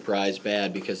a good surprise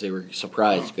bad because they were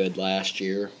surprised good last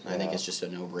year. I think it's just a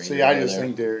no-brainer. See, I go just there.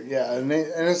 think they're and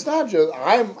it's not just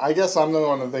I guess I'm the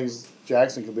one that thinks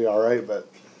Jackson could be all right, but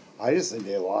I just think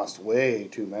they lost way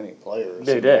too many players.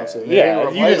 They You know, did. so they Yeah,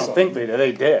 didn't you replace didn't them. think they did.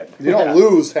 They did. You don't Yeah.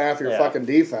 lose half your Yeah. fucking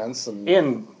defense and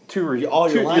In all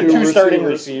your line- two starting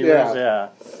receivers, receivers. yeah. Yeah.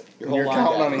 you're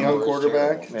counting on a young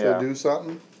quarterback Yeah. to do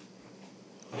something.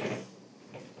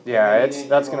 Yeah,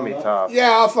 that's going to be tough.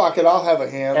 Yeah, fuck it. I'll have a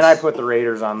hand. And I put the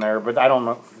Raiders on there, but I don't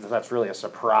know if that's really a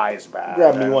surprise bad.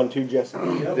 Grab me one too, Jesse.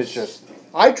 It's just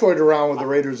I toyed around with the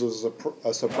Raiders as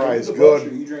a surprise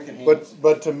good,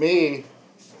 but to me,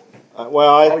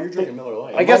 Well, you're drinking Miller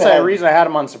Lite. I guess might have the had- reason I had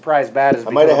them on surprise bad is I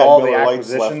might because of have had all the Miller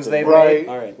Lights acquisitions left they've in right. made.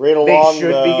 All right. right They along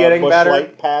should the be getting Busch better.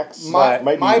 Light packs. my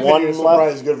might be my one opinion, left.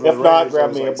 surprise good for If the not, Raiders grab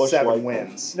was me a like Busch 7 Light.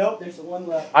 wins. Nope, there's the one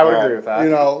left. I would Right. agree with that. You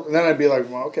know, and then I'd be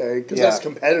like, well, okay, because Yeah. that's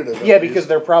competitive. at Yeah, least. because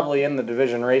they're probably in the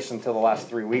division race until the last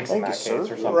 3 weeks in Thank that you, case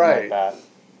sir. or something Right. like that.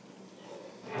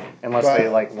 unless But- they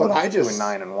like but went I 2 just- and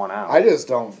 9 and 1 out. I just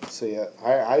don't see it.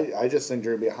 I just think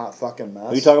they're gonna be a hot fucking mess. Who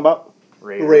are you talking about? The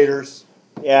Raiders.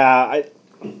 Yeah,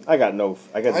 I got zero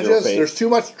faith. There's too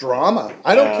much drama.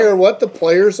 I don't Yeah. care what the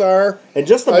players are. And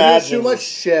just There's imagine too much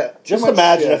shit. Just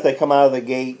imagine if they come out of the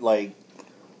gate like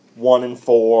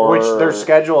 1-4, Which their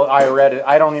schedule, I read it.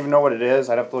 I don't even know what it is.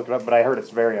 I'd have to look it up, but I heard it's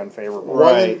very unfavorable.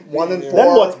 Right. 1-4.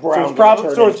 Then what's So Brown? it's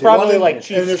probably, turn into? like and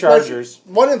Chiefs especially- Chargers.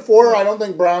 1-4. I don't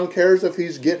think Brown cares if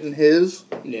he's getting his.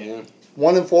 Yeah.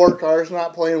 1-4. Carr's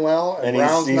not playing well, and And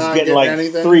Brown's he's not getting like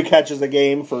anything. 3 catches a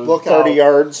game for Look 30 out.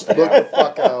 yards. Look the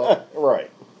fuck out. Right.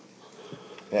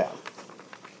 Yeah.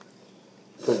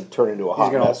 Could turn into a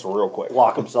hot gonna mess real quick.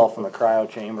 Lock himself in the cryo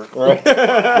chamber. Right. With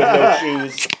no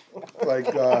shoes. Like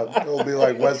it'll be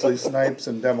like Wesley Snipes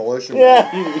in Demolition.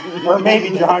 Yeah. Or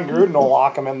maybe John Gruden will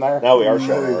lock him in there. Now we are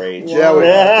showing our age. Yeah,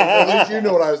 at least you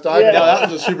know what I was talking No, about.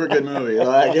 that was a super good movie.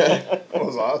 Like, That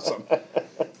was awesome.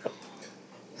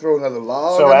 Throw another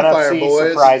log So on the fire, NFC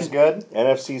boys. surprise good.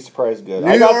 NFC surprise good.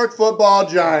 New York Football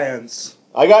Giants.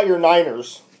 I got your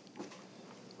Niners.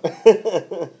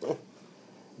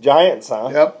 Giants, huh?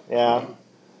 Yep. Yeah.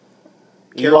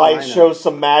 Carolina. Eli shows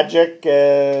some magic,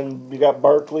 and you got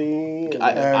Barkley. and-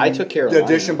 I took Carolina.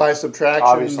 Addition by subtraction.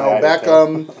 Obviously, no I did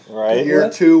Beckham. right? Year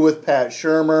 2 with Pat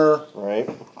Shermer. Right.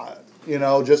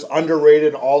 Just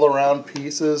underrated all-around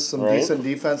pieces. Some Right. decent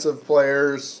defensive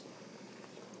players.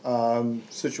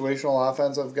 Situational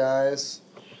offensive guys.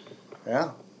 Yeah.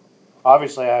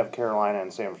 Obviously, I have Carolina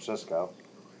and San Francisco,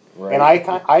 Right. and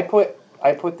I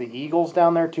put the Eagles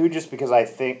down there too, just because I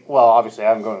think. Well, obviously, I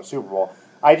haven't gone to the Super Bowl.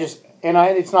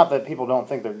 It's not that people don't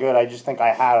think they're good. I just think I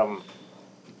had them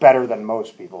better than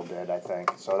most people did. I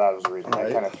think so. That was the reason I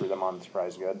Right. kind of threw them on the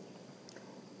surprise good.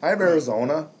 I have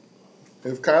Arizona.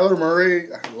 If Kyler Murray,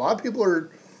 a lot of people are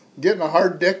getting a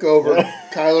hard dick over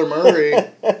Kyler Murray.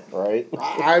 Right.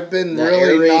 I've been That really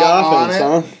air raid not offense,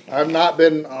 on it. huh? I've not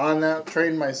been on that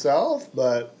train myself,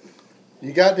 but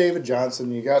you got David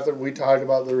Johnson. We talked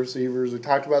about the receivers. We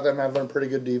talked about them having a pretty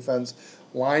good defense.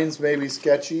 Lines may be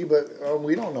sketchy, but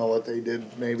we don't know what they did.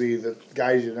 Maybe the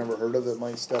guys you never heard of that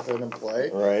might step in and play.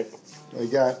 Right. They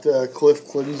got Cliff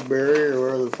Clinsbury or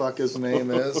whatever the fuck his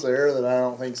name is there that I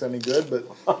don't think's any good,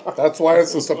 but that's why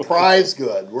it's a surprise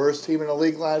good. Worst team in the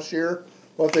league last year.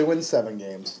 What if they win 7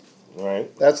 games?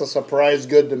 Right. That's a surprise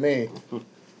good to me.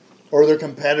 Or they're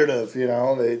competitive, They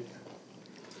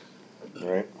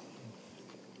Right.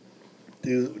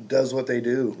 does what they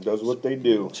do. Does what they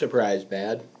do. Surprise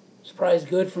bad. Surprise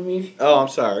good for me. Oh, I'm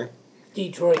sorry.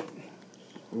 Detroit.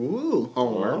 Ooh,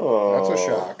 homer. Oh. That's a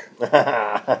shock.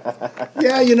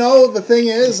 Yeah, the thing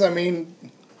is,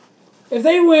 If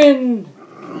they win,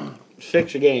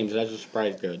 6 games, that's a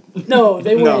surprise good. no,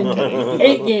 they win No.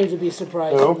 8 games would be a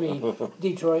surprise Who? for me.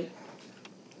 Detroit.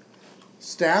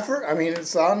 Stafford,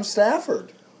 it's on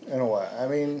Stafford in a way.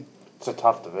 It's a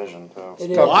tough division too.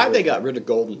 It is. Why they got rid of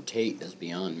Golden Tate is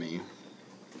beyond me.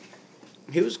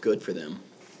 He was good for them.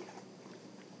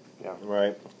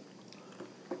 Right.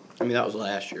 That was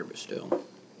last year, but still.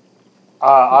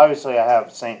 Obviously, I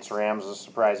have Saints Rams as a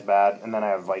surprise bad, and then I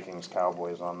have Vikings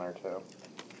Cowboys on there too.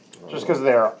 Just because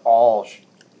they're all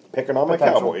Picking on my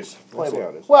potential Cowboys. Let's see how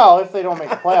it is. Well, if they don't make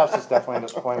the playoffs, it's definitely a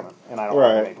disappointment, and I don't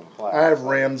want Right. to make them the playoffs. I have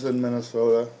Rams in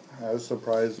Minnesota as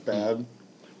surprise bad.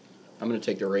 I'm going to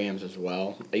take the Rams as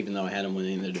well, even though I had them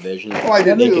winning the division. Oh, I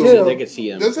did they too. could see, they could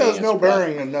see them. This being has a no surprise.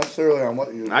 bearing necessarily on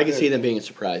what you I could did. see them being a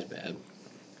surprise bad.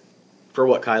 For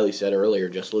what Kylie said earlier,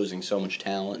 just losing so much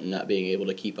talent and not being able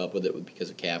to keep up with it because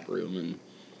of cap room and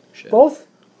shit. Both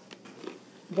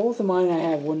of mine I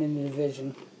have winning the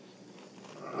division.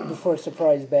 Before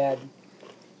surprise bad,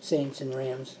 Saints and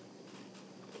Rams.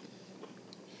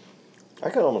 I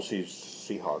can almost see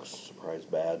Seahawks surprise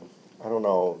bad. I don't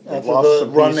know. They've After lost the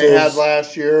some run they had pieces.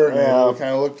 last year, and Yeah. it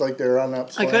kind of looked like they were on that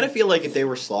I swing. kind of feel like if they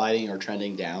were sliding or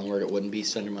trending downward, it wouldn't be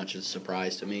so much a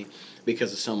surprise to me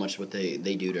because of so much what they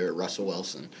do to Russell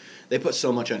Wilson. They put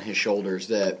so much on his shoulders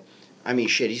that,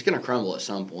 shit, he's going to crumble at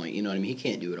some point. You know what I mean? He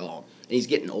can't do it all. And he's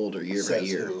getting older year by Says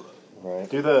year. who. Right.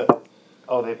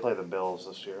 They play the Bills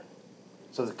this year.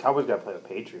 So the Cowboys got to play the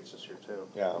Patriots this year too.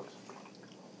 Yeah.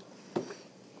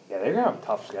 Yeah, they're gonna have a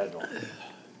tough schedule.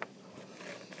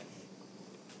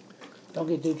 Don't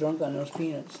get too drunk on those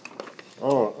peanuts.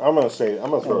 Oh, I'm gonna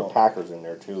throw the Packers in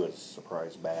there too as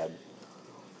surprise bad.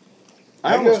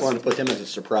 I I almost guess- wanted to put them as a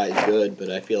surprise good, but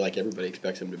I feel like everybody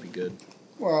expects them to be good.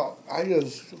 Well, I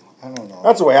don't know.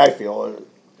 That's the way I feel.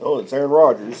 It's Aaron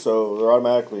Rodgers, so they're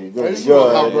automatically I going to just be know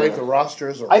good. how great the roster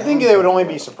is. I think around they would only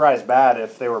them. be surprise bad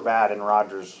if they were bad and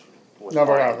Rodgers was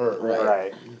Never playing. got hurt,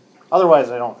 Right. Otherwise,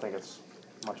 I don't think it's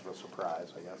much of a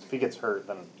surprise. I guess if he gets hurt,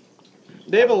 then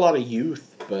They have a lot of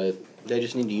youth, but they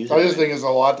just need to use it. I just think it's a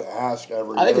lot to ask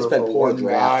every I think year it's been for poor one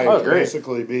draft. guy Oh, to great.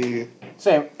 basically be,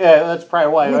 Same. Yeah, that's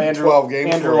probably why Win Andrew 12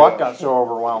 games Andrew for Luck you. got so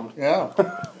overwhelmed. yeah.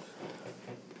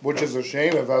 Which is a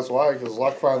shame if that's why, because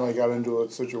Luck finally got into a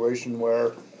situation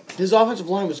where His offensive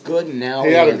line was good, and now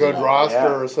he had a has good it. roster,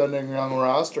 Yeah. ascending young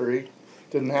roster. He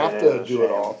didn't have It to is a do it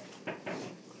shame. all.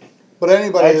 But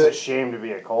anybody It's a that, shame to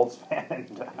be a Colts fan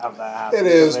and to have that happen. it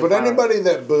is, because they but finally- anybody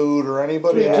that booed or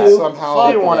anybody Yeah. that Fuck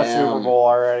somehow, They won a them. Super Bowl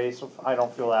already, so I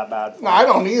don't feel that bad. For no, I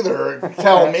don't either.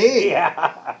 Tell me,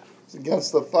 Yeah. it's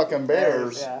against the fucking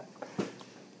Bears. Yeah.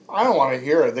 I don't want to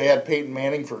hear it. They had Peyton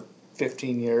Manning for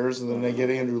 15 years, and then they get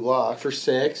Andrew Luck. For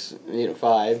 6,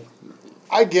 5.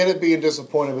 I get it being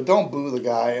disappointed, but don't boo the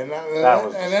guy. And That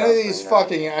was and any of these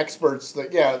disgusting, yeah. fucking experts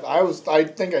that I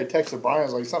think I texted Brian, I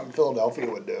was like something Philadelphia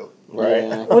would do. Right.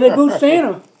 Yeah. Well, they booed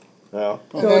Santa. Yeah.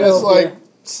 And then it's Philadelphia. like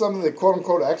some of the quote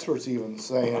unquote experts even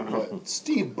saying that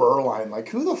Steve Berline, like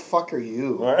who the fuck are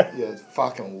you? Right. You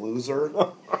fucking loser.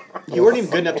 You weren't even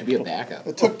good enough to be a backup.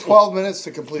 It took 12 minutes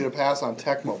to complete a pass on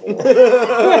Tecmo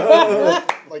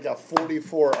Bowl. Like a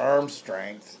 44 arm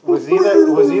strength. Was he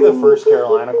the first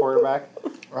Carolina quarterback?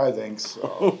 I think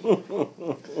so.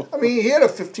 I mean, he had a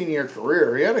 15-year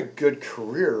career. He had a good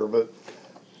career, but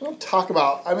don't talk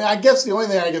about. I mean, I guess the only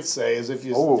thing I could say is if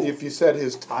you said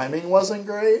his timing wasn't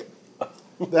great,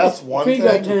 that's one Tree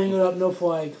got thing. tangled up, no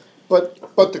flag.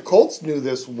 But the Colts knew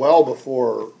this well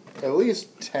before, at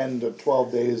least 10 to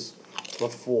 12 days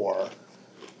before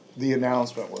the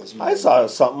announcement was made. I saw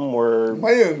something where It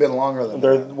might have even been longer than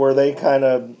that. where they kind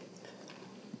of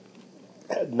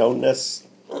had known this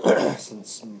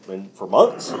for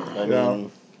months. I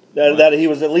mean, that he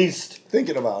was at least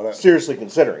Thinking about it. seriously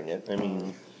considering it. I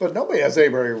mean, But nobody has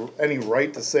any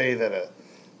right to say that a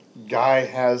guy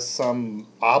has some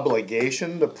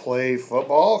obligation to play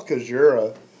football because you're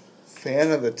a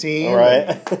fan of the team. all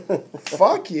right.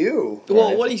 Fuck you. Well,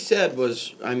 Right. what he said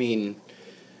was, I mean,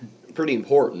 pretty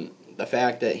important. The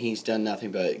fact that he's done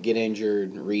nothing but get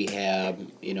injured, rehab,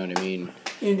 you know what I mean,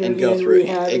 Injured and go again, through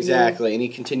rehab again. exactly. And he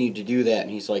continued to do that. And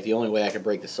he's like, the only way I can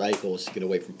break the cycle is to get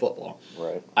away from football.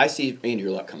 Right. I see Andrew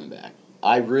Luck coming back.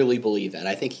 I really believe that.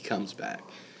 I think he comes back.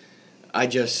 I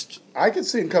could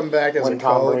see him come back as When a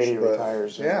Tom coach. Brady but,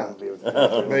 retires, yeah. it'll be with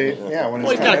But, yeah, when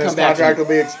Well, his, he's gotta his come back contract will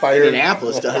be expired.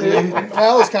 Indianapolis doesn't he?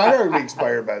 Well, his contract will be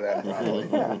expired by then, probably.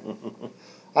 Yeah.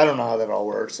 I don't know how that all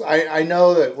works. I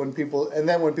know that when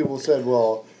people said,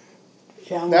 well,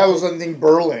 Challenge that was it. something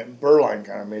Berline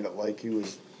kind of made it like he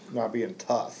was not being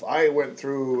tough. I went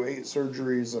through 8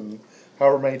 surgeries and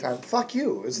however many times. Fuck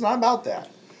you. It's not about that.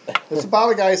 It's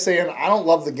about a guy saying, I don't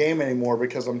love the game anymore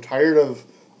because I'm tired of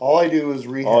all I do is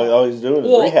rehab. All he's doing is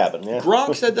Well, rehabbing. Yeah.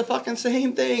 Gronk said the fucking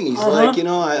same thing. He's like,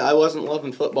 I wasn't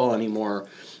loving football anymore.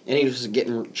 And he was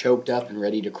getting choked up and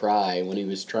ready to cry when he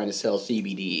was trying to sell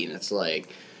CBD. And it's like,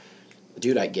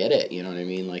 dude, I get it. You know what I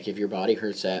mean? Like, if your body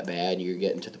hurts that bad, you're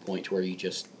getting to the point to where you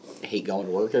just hate going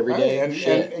to work every day.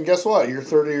 And guess what? You're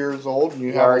 30 years old and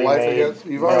you have a already life made against.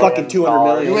 You've millions already Fucking 200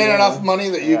 million. you made enough money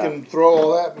that you Yeah. can throw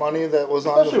all that money that was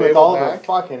on Especially the with table all back. the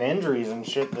fucking injuries and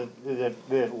shit,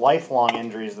 the lifelong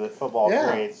injuries that football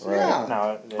Yeah, creates. yeah.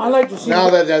 Now, I like to see. Now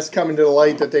that that's coming to the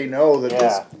light that they know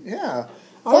that Yeah.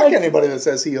 I Fuck like- anybody that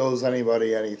says he owes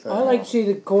anybody anything. I like to see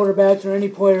the quarterbacks or any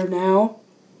player now,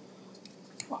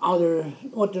 either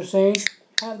what they're saying,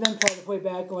 have them try to play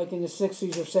back like in the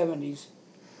 60s or 70s.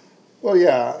 Well,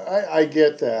 yeah, I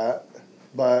get that,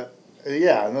 but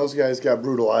yeah, and those guys got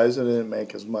brutalized and didn't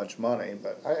make as much money.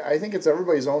 But I think it's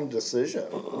everybody's own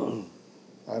decision.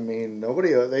 I mean,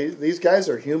 these guys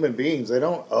are human beings. They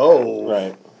don't owe.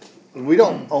 Right. We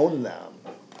don't own them.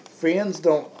 Fans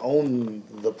don't own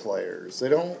the players. They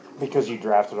don't. because you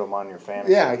drafted them on your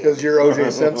fantasy. Yeah, because you're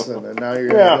O.J. Simpson, and now you're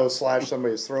gonna go slash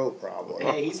somebody's throat, probably.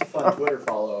 Hey, he's a fun Twitter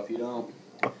follow if you don't.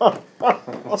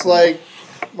 It's like,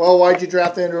 well, why'd you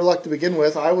draft Andrew Luck to begin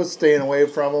with? I was staying away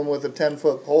from him with a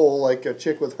 10-foot pole like a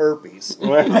chick with herpes.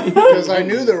 Because I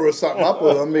knew there was something up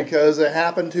with him because it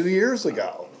happened 2 years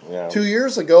ago. Yeah. 2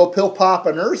 years ago, Pill Pop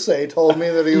and Ursay told me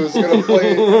that he was going to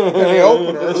play in the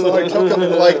opener, so I took him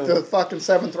in like the fucking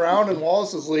 7th round in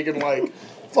Wallace's league and like,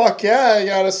 fuck yeah, I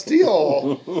got a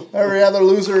steal. Every other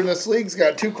loser in this league's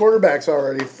got 2 quarterbacks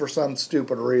already for some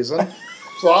stupid reason.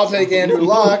 So I'll take Andrew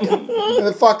Luck, and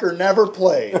the fucker never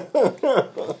played.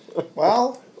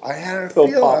 Well, I had a Pill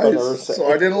feeling, Pop and Ursay. so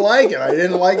I didn't like it. I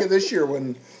didn't like it this year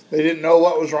when they didn't know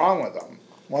what was wrong with him.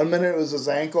 1 minute it was his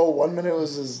ankle, 1 minute it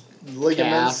was his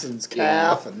ligaments Calf, and his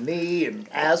calf and knee and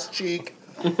ass cheek.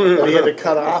 that he had to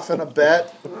cut off in a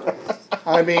bet.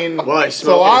 I mean, Why,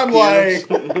 so I'm like,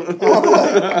 smoking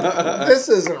this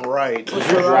isn't right.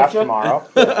 Is your draft tomorrow?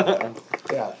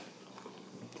 Yeah.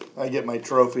 I get my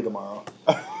trophy tomorrow.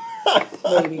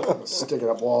 Maybe. Stick it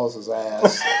up Wallace's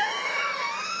ass.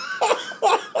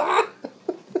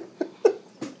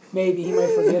 Maybe he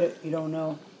might forget it. You don't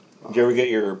know. Did you ever get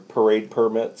your parade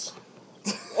permits?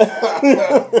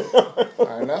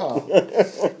 I know.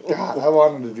 God, I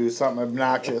wanted to do something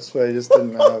obnoxious, but I just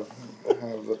didn't have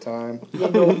the time. You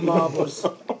know, mob was.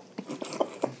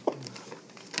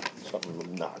 Something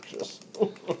obnoxious.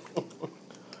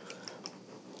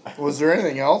 Was there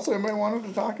anything else anybody wanted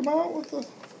to talk about with the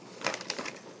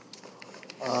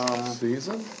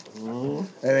season?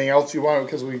 Anything else you wanted?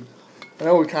 Because I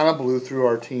know we kind of blew through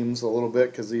our teams a little bit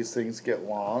because these things get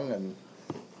long and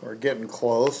we're getting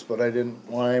close. But I didn't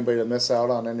want anybody to miss out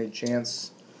on any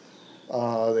chance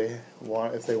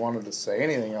if they wanted to say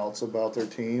anything else about their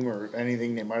team or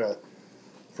anything they might have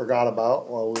forgot about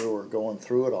while we were going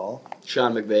through it all.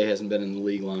 Sean McVay hasn't been in the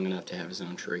league long enough to have his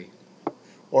own tree.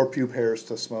 Or puke hairs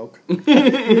to smoke.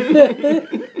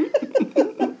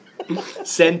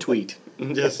 Send tweet.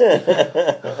 Just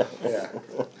Yeah.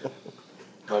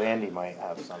 But Andy might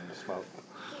have some to smoke.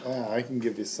 Yeah, I can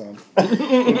give you some.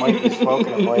 He might be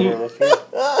smoking them later this year.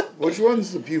 Which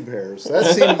one's the pube hairs? That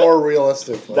seemed more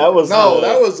realistic. That was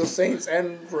that was the Saints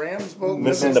and Rams both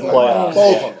Missing the playoffs.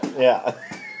 Both of them. Yeah.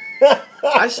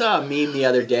 I saw a meme the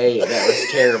other day that was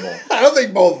terrible. I don't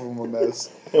think both of them were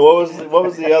missed. And what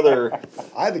was the other?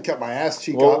 I had to cut my ass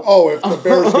cheek off. Oh, if the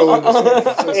Bears go into San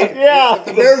Francisco. Yeah. If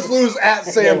the Bears lose at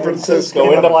San Francisco.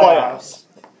 Go into playoffs.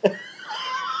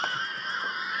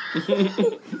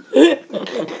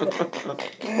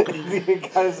 He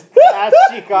got his ass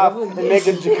cheek off and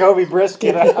making Jacoby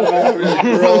brisket out of it.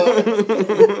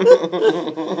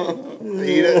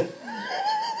 Eat it.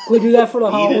 Could we do that for the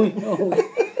Halloween? No.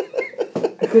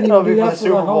 Couldn't That'll even be do for that the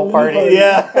Super Bowl Halloween party.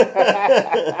 Yeah.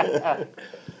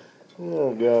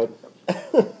 Oh God.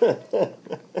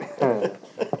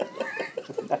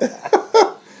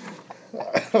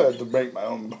 I had to make my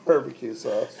own barbecue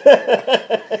sauce.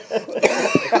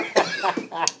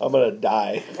 I'm gonna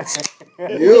die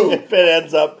You. if it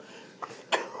ends up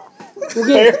We'll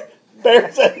get,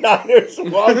 Bears and Niners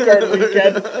wild card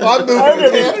weekend. I'm I'm moving gonna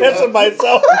to be Canada. pissing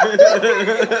myself.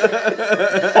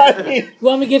 I mean, you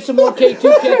want me to get some more K2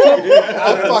 ketchup?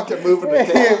 I'm fucking moving to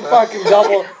Canada. Fucking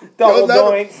double You'll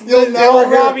never- doinks. you'll The never old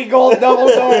hear- Robbie Gold double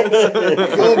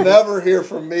doinks. You'll never hear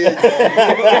from me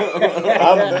again.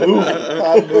 I'm moving.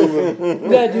 I'm moving. We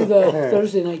gotta do the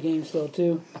Thursday night game still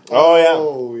too. Oh yeah.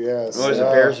 Oh, yes. What is it,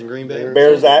 Bears and Green Bay?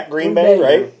 Bears at Green Bay,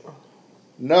 right?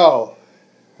 No.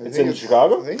 I It's think in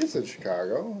Chicago? I think it's in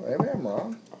Chicago. Maybe I'm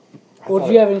wrong. Well,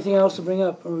 do you have anything else to bring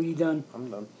up, or are you done? I'm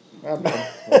done. I'm done.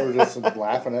 We were just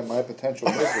laughing at my potential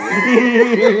misery.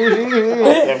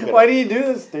 Why do you do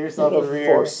this to yourself every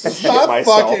year? It's not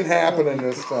fucking happening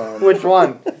this time. Which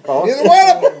one? Neither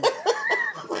one of them.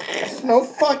 There's no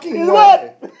fucking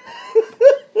way.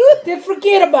 Then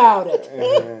forget about it.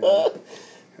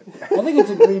 I think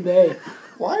it's in Green Bay.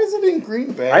 Why is it in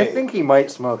Green Bay? I think he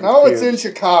might smoke his No, pubes. it's in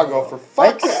Chicago, for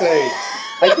fuck's sake.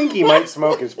 I think he might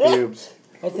smoke his pubes.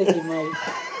 I think he might.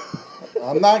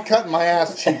 I'm not cutting my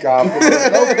ass cheek off.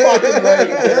 There's no fucking way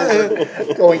the Bears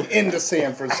are going into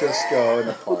San Francisco in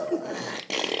the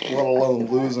playoffs. Let alone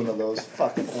losing to those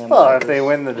fucking Well, if hamburgers. they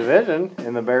win the division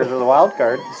and the Bears are the wild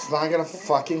card. It's not gonna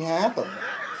fucking happen.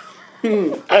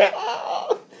 Hey,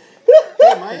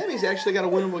 Miami's actually got a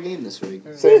winnable game this week.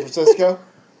 San Francisco?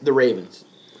 The Ravens.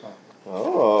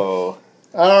 Oh.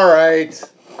 All right.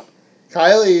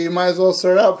 Kylie, you might as well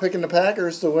start out picking the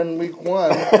Packers to win week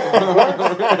 1. I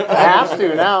have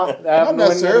to now. Not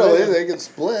necessarily. They could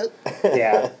split.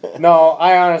 Yeah. No,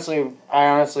 I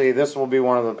honestly, this will be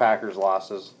one of the Packers'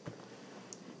 losses.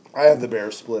 I have the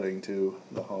Bears splitting too.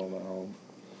 The home at home.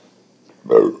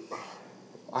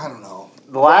 I don't know.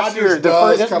 The last Rodgers year,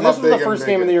 does this come was up the big and first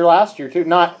game of big. the year last year too.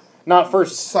 Not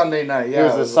first. Sunday night. Yeah, It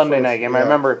was the Sunday first- night game. yeah. I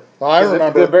remember. Well, I 'cause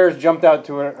remember the Bears jumped out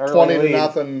to an early 20 to lead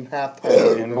nothing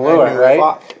halftime and blew it, right?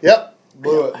 Fuck. Yep,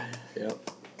 blew it. Yep.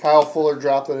 Kyle Fuller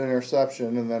dropped an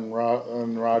interception, and then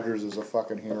Rodgers is a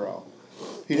fucking hero.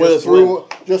 He With just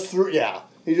his limb.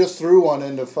 He just threw one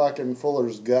into fucking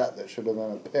Fuller's gut that should have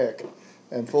been a pick.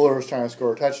 And Fuller was trying to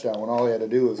score a touchdown when all he had to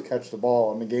do was catch the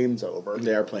ball and the game's over.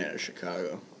 They are playing at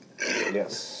Chicago.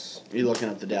 Yes. Are you looking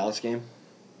at the Dallas game?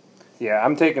 Yeah,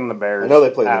 I'm taking the Bears. I know they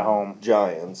play at the home.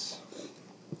 Giants.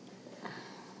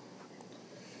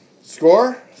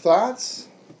 Score? Thoughts?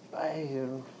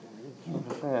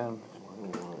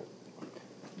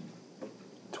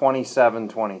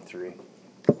 27-23.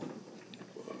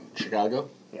 Chicago.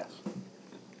 Yes.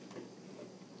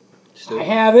 Stu? I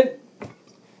have it.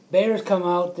 Bears come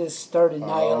out, just start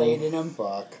annihilating them.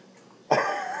 Fuck.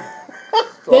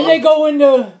 Then they go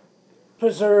into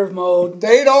preserve mode.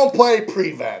 They don't play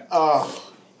prevent.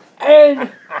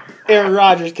 And Aaron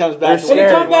Rodgers comes back.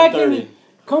 they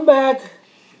come back,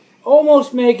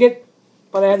 almost make it,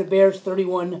 but I had the Bears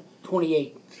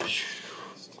 31-28.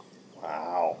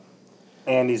 Wow.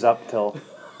 And he's up till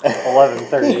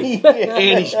 11:30.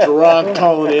 And he's drunk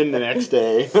calling in the next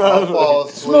day. I'll fall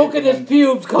asleep Smoking his and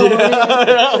pubes, calling then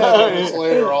 10 minutes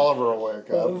later, Oliver will wake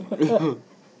up.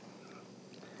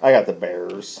 I got the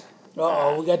Bears.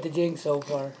 Uh-oh, we got the jinx so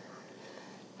far.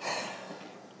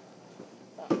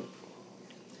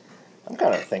 I'm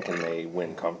kind of thinking they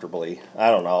win comfortably.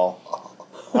 I don't know.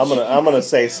 I'm gonna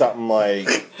say something like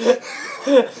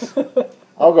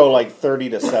I'll go like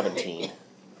 30-17.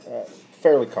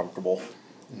 Fairly comfortable.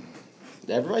 Did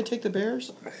everybody take the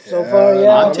Bears? So far,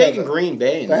 yeah. I'm taking Green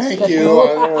Bay. In this Thank you. I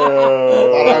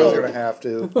thought I was going to have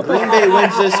to. Green Bay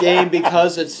wins this game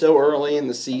because it's so early in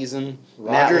the season.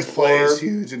 Matt Rogers LaFleur- plays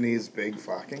huge in these big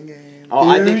fucking games. Oh,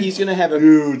 I think he's going to have a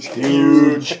Huge.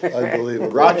 Unbelievable.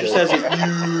 Rogers has a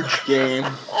huge game.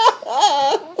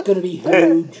 It's going to be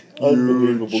huge.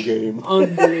 Unbelievable game.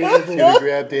 Unbelievable. Gonna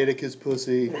grab Datica's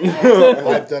pussy.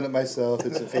 I've done it myself.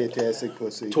 It's a fantastic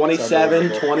pussy. It's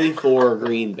unbelievable. 27-24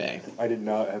 Green Bay. I did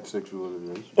not have sexual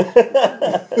relations.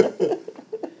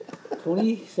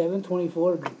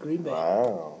 27-24 Green Bay.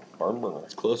 Wow. Burn.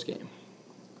 It's a close game.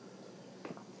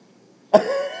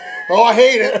 Oh, I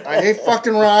hate it. I hate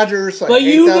fucking Rogers. But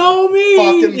you know me.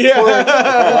 Fucking prick. You know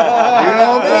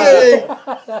me.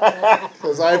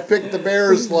 Because I picked the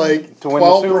Bears like To win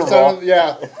the Super 12% Bowl. of,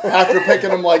 yeah. After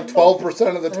picking them like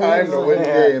 12% of the time to win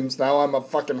games. Now I'm a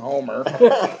fucking homer.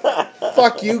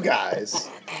 Fuck you guys.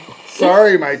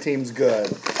 Sorry my team's good.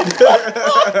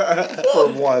 For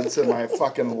once in my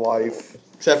fucking life.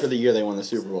 Except for the year they won the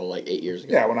Super Bowl like 8 years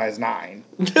ago. Yeah, when I was 9.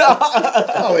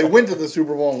 Oh, they went to the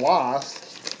Super Bowl and lost.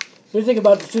 What do you think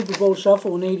about the Super Bowl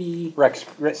shuffle in 80,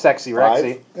 Sexy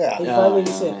Rexy. Yeah. 85,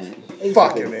 86? 85.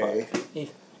 Fucking A.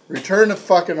 Return the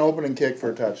fucking opening kick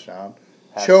for a touchdown.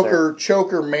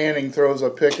 Choker Manning throws a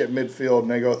pick at midfield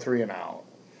and they go 3 and out.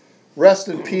 Rest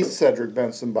in peace, Cedric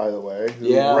Benson, by the way,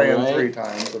 who ran 3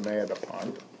 times and they had to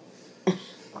punt.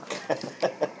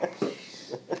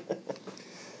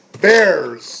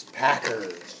 Bears,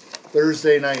 Packers,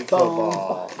 Thursday night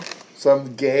football.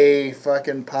 Some gay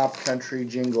fucking pop country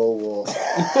jingle will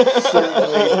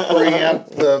certainly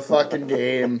preempt the fucking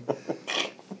game.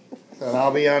 And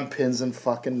I'll be on pins and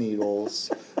fucking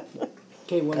needles.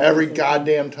 Every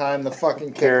goddamn time the fucking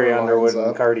kicker Carrie Underwood lines and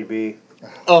up. Cardi B.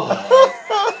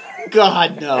 Oh,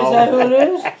 God, no. Is that who it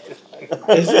is?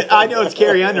 I know it's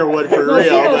Carrie Underwood for No,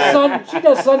 real. she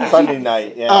does Sunday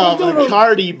night, yeah. But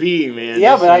Cardi B, man.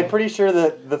 Yeah, but I'm pretty sure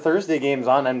that the Thursday game's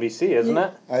on NBC, isn't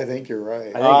it? I think you're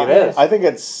right. I think it is. I think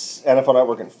it's NFL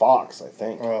Network and Fox, I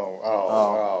think.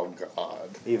 Oh, God.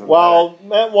 Even Well,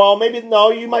 maybe,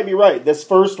 no, you might be right. This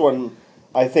first one,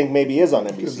 I think maybe is on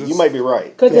NBC. You might be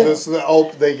right. Because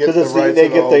Because they get the rights. They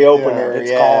get the opener. better.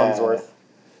 It's yeah. Collinsworth.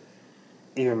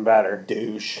 Even better.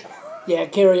 Douche. yeah,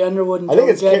 Carrie Underwood and I think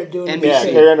Joe it's Jett are doing NBC. Yeah,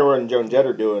 NBC. Carrie Underwood and Joan Jett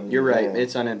are doing. You're right. yeah.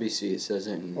 It's on NBC. It says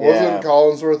it. In, Wasn't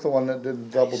Collinsworth the one that did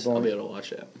the double I'll be doink? able to watch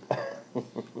that.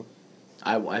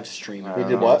 I stream it. He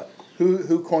did what?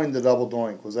 Who coined the double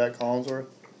doink? Was that Collinsworth?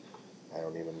 I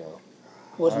don't even know.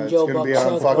 Wasn't It's Joe going to Buck be on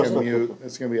South, was fucking it? mute.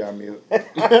 It's going to be on mute.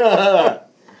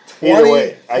 Either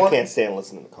way, I 20 can't stand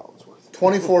listening to Collinsworth.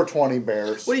 24-20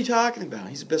 Bears. What are you talking about?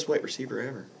 He's the best white receiver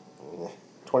ever.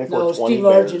 24-20 No, Steve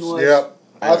Bears. Largent was Yep.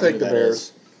 I I'll don't know take who the that Bears.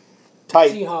 is.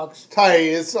 Tight. Seahawks. Tight.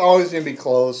 It's always going to be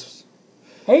close.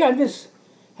 Hey, I'm just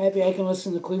happy I can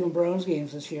listen to Cleveland Browns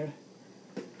games this year.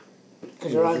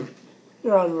 Because they're on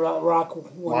Rock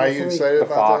 103. Why are you excited The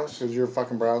about Fox. that? Because you're a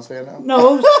fucking Browns fan now?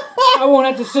 No, I won't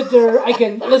have to sit there. I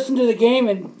can listen to the game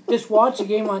and just watch the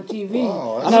game on TV.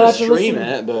 Oh, I'm that's Not gonna have to stream listen.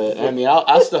 it, but I mean,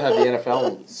 I'll still have the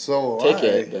NFL. So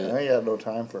Ticket, I but- ain't got no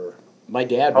time for. My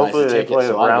dad buys Hopefully the they ticket, play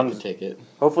the so I'll get Browns. the ticket.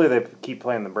 Hopefully they keep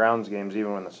playing the Browns games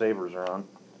even when the Sabres are on.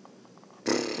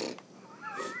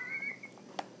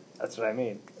 That's what I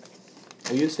mean.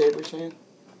 Are you a Sabres fan?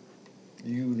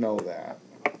 You know that.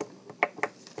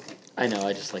 I know.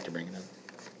 I just like to bring it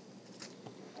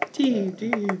up. Team.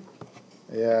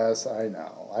 Yes, I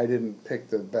know. I didn't pick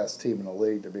the best team in the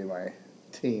league to be my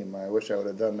team. I wish I would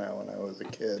have done that when I was a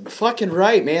kid. Fucking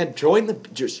right, man.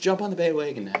 Just jump on the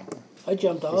bandwagon now. I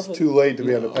jumped off It's it. too late to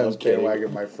be on the No, Pens okay.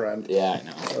 bandwagon, my friend. Yeah,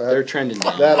 I know. They're trending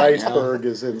down. That right now. iceberg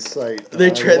is in sight. They I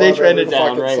love trended every down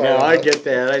fucking right sign now. of I it. get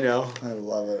that. I know. I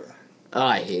love it. Oh,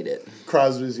 I hate it.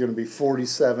 Crosby's going to be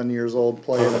 47 years old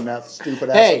playing, and that stupid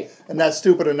Hey. and that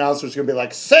stupid announcer's going to be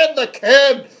like, "Send the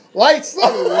kid, lights the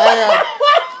lamp."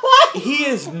 He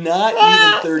is not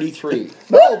even 33.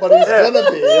 No, but he's going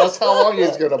to be. That's how long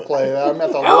he's going to play. I'm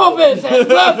at the Elvis has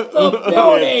left the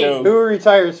building. Who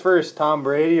retires first, Tom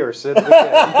Brady or Sid the Kid?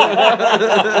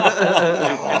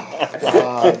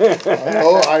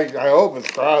 I hope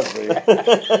it's Crosby.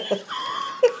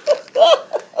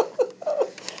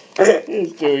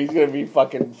 He's going to be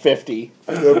fucking 50.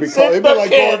 It'll be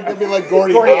like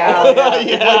Gordy Howe.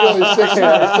 Yeah. Like 60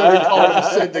 instead of calling him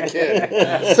Sid the Kid.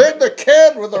 Sid the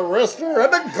Kid with a wrister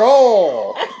and a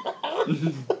goal.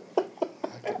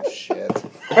 Fucking shit.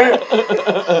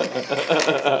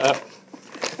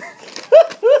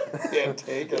 Can't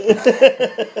take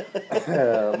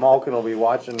it. Malkin will be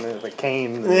watching the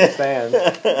cane in the stands.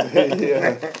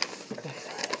 Yeah.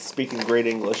 Speaking great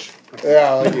English.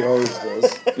 Yeah, like he always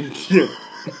does.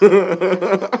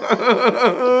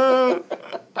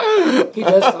 He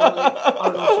does sound like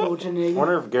Arnold Schwarzenegger. I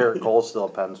wonder if Garrett Cole's still a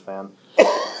Pens fan.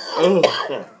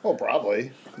 Oh,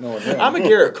 probably. No one I'm a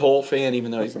Garrett Cole fan,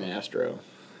 even though he's an Astro.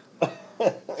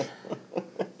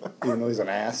 Even though he's an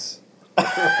ass.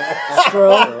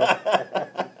 Stroh.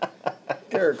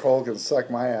 Garrett Cole can suck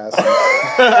my ass.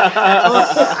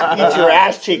 Eat your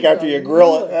ass cheek after you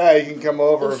grill it. Yeah, he can come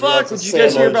over. Well, if he fuck, wants a did you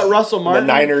guys hear sandwich. about Russell Martin?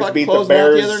 The Niners fucking beat the closing out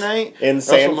Bears the other night? in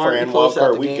San Russell Martin Fran closed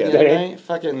out wildcard the game weekend. the other night.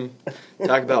 Fucking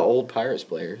talk about old Pirates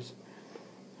players.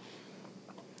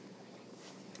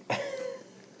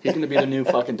 He's going to be the new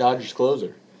fucking Dodgers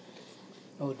closer.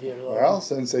 Oh dear Lord. Well,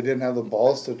 since they didn't have the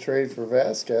balls to trade for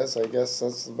Vasquez, I guess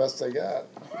that's the best they got.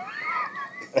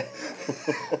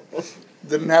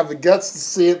 Didn't have the guts to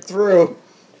see it through.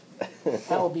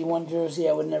 That would be one jersey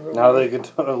I would never Now wear. they could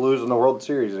lose in the World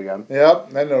Series again. Yep,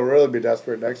 then they'll really be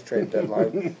desperate next trade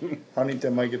deadline.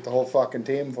 Huntington might get the whole fucking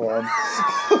team for him.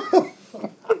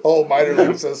 Whole minor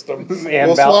league system.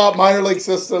 We'll swap minor league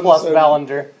systems. Plus and,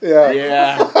 Bellinger. Yeah.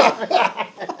 Yeah.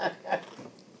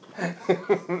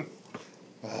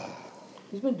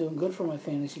 He's been doing good for my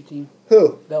fantasy team.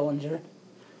 Who? Bellinger.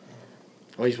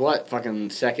 Well, he's what? Fucking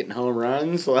second in home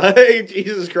runs? Like,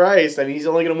 Jesus Christ. I mean, he's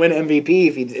only going to win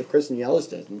MVP if Kristen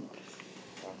Yelich doesn't.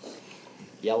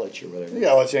 Yelich or whatever.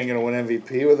 Yelich ain't gonna win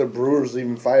MVP with the Brewers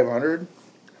leaving 500.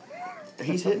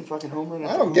 He's hitting fucking home run.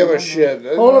 I don't give a shit.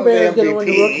 Polar Bear's The gonna win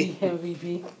the rookie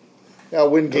MVP. Yeah,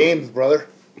 win games, brother.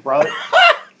 Brother.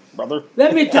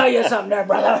 Let me tell you something there,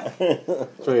 brother.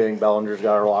 So you think Bellinger's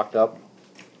got her locked up?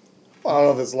 I don't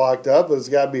know if it's locked up, but it's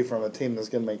got to be from a team that's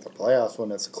going to make the playoffs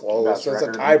when it's close. Best That's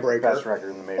a record- tiebreaker. Best record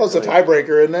in the major Oh, it's a league.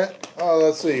 tiebreaker, isn't it? Oh,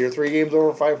 let's see. You're 3 games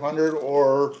over 500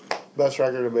 or best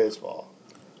record in baseball.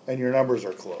 And your numbers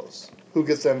are close. Who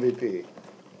gets MVP?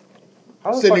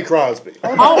 How the Sidney fuck- Crosby.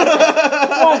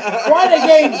 Why the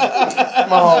game?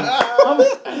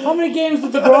 How many games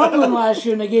did the Grom win last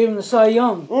year and they gave him the Cy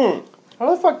Young?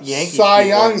 How the fuck the Yankees? Cy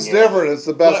keep winning Young's games? different. It's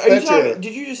the best pitcher.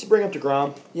 Did you just bring up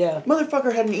DeGrom? Yeah.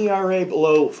 Motherfucker had an ERA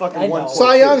below fucking I know. 1.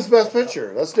 Cy Young's best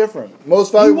pitcher. That's different.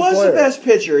 Most He valuable was player. the best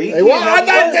pitcher. Hey, well, I'm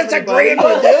not disagreeing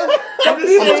with you. I'm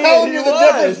telling you the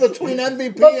difference between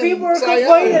MVP But people are and Cy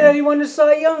complaining Young. that he won the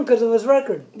Cy Young because of his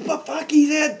record. But fuck,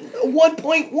 he's at a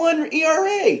 1.1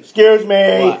 ERA. Excuse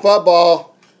me. What?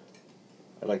 Football.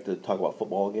 I'd like to talk about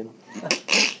football again.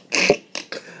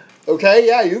 Okay,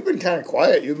 yeah, you've been kind of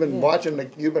quiet. You've been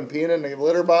you've been peeing in the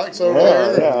litter box over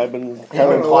there. Yeah, I've been I kind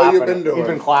don't of know what you've been You've doing.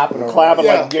 been clapping. over clapping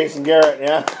Yeah. like Jason Garrett,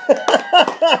 yeah.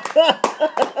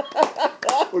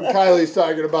 When Kylie's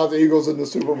talking about the Eagles in the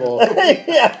Super Bowl.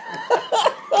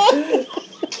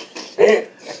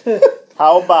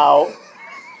 How about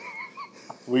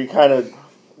we kind of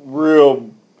real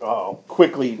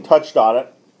quickly touched on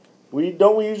it. We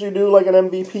usually do like an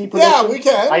MVP prediction? Yeah, we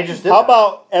can. I just did How that.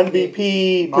 about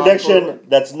MVP prediction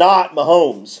that's not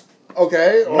Mahomes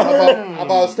Okay, or how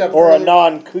about a step or a further?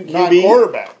 non-QB?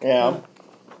 Non-quarterback. Yeah. How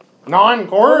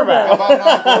non-quarterback? about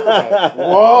non-quarterback?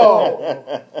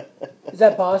 Whoa. Is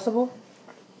that possible?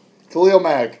 Khalil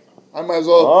Mack. I might as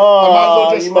well. Oh, I might as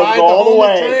well just you must ride go the all the Homer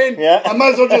way. train. Yeah. I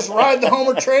might as well just ride the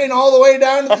Homer train all the way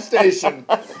down to the station.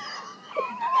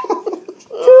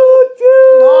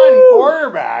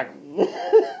 Non-quarterback.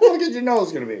 Look at your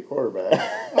nose going to be a quarterback.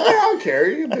 I don't care.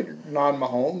 You can pick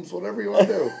non-Mahomes, whatever you want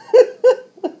to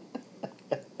do.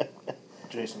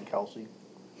 Jason Kelsey.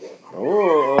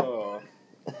 Oh.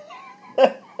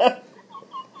 I'm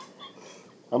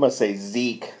going to say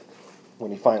Zeke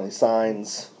when he finally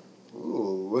signs.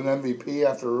 Ooh, win MVP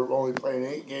after only playing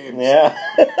 8 games. Yeah.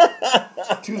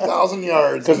 2,000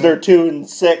 yards. Because they're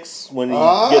 2-6 when he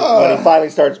finally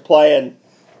starts playing.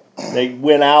 They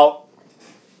win out.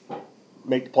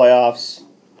 make the playoffs.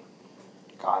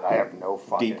 God, I have no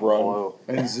fucking Deep run. clue.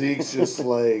 And Zeke's just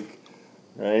like,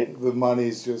 Right? the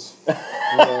money's just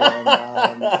flowing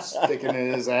on, sticking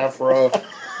in his afro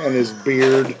and his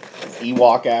beard.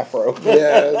 Ewok afro.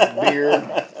 Yeah, his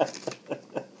beard.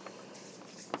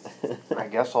 I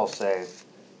guess I'll say.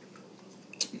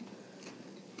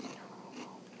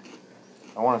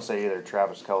 I want to say either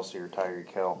Travis Kelce or Tyreek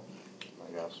Hill.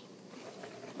 I guess.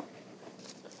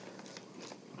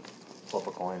 Flip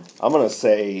a coin. I'm going to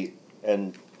say,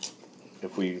 and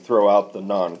if we throw out the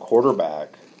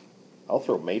non-quarterback, I'll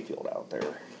throw Mayfield out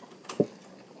there.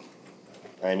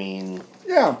 I mean,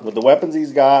 Yeah. with the weapons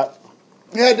he's got,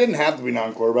 Yeah, it didn't have to be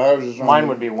non-quarterback. I was just Mine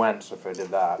would be Wentz if I did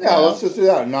that. Yeah, let's just do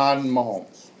that.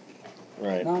 Non-Mahomes.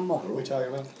 right? Not What are we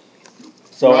talking about?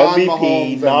 So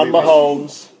Non-Mahomes, MVP,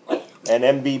 non-Mahomes, and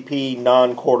MVP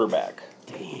non-quarterback.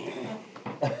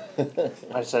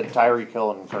 I said Tyreek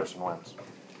Hill and Carson Wentz.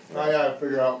 I gotta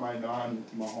figure out my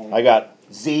non-Mahomes. I got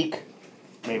Zeke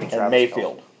Maybe and Travis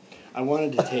Mayfield. I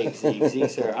wanted to take Zeke.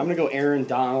 Zeke's there. I'm gonna go Aaron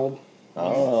Donald.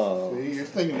 Oh. See, you're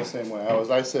thinking the same way I was.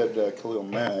 I said Khalil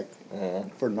Mack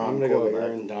for I'm gonna go non-quarterback.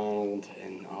 Aaron Donald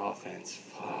in offense.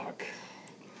 Fuck.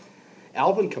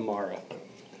 Alvin Kamara.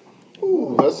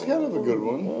 Ooh, that's kind of a good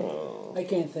one. I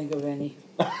can't think of any.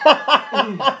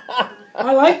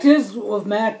 I liked his with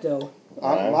Mac though.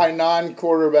 My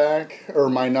non-quarterback, or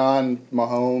my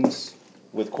non-Mahomes,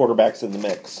 With quarterbacks in the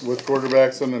mix. with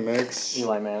quarterbacks in the mix.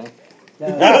 Eli Manning.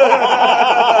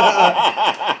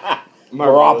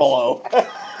 Garoppolo.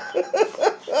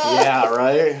 Yeah,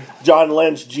 right? John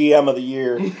Lynch, GM of the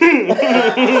year.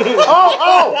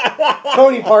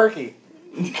 Tony Parkey.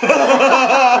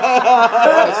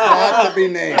 That's not to be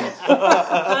named.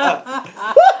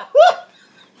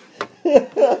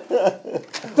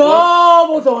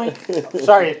 Double doink.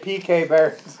 Sorry, PK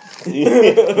Bears.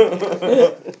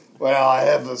 Well, I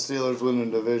have the Steelers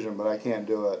winning division, but I can't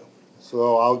do it.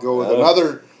 So I'll go with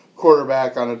another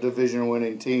quarterback on a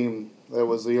division-winning team. That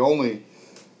was the only.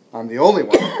 I'm the only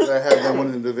one that had them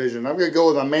winning the division. I'm gonna go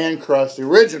with a man crush, the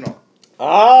original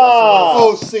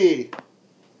OC.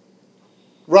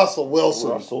 Russell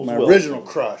Wilson, Russell's my Wilson. original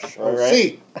crush. All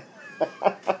OC.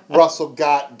 Russell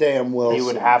goddamn Wilson. He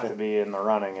would have to be in the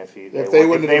running if they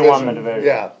won the division.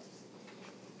 Yeah.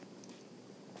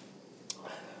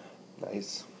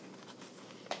 Nice.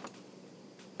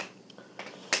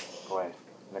 Boy,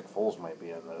 Nick Foles might be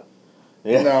in the.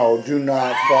 Yeah. No, do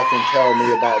not fucking tell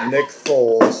me about Nick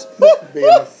Foles being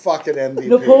a fucking MVP.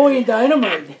 Napoleon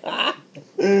Dynamite.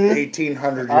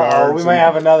 1,800 yards. We might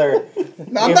have another.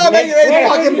 No, I'm not making any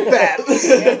fucking bets.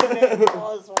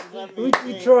 We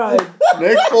tried.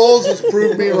 Nick Foles has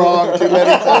proved me wrong too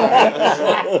many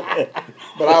times.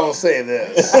 But I will say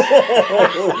this. The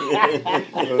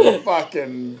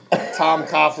fucking Tom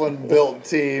Coughlin built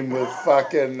team with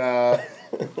fucking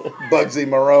Bugsy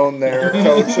Marone there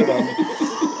coaching them.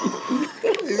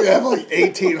 You have like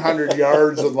 1,800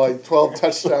 yards and like 12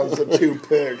 touchdowns and 2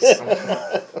 picks.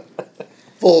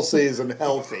 Full season,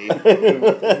 healthy.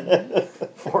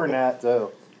 Fournette,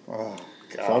 too. Oh,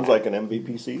 God. Sounds like an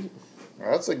MVP season.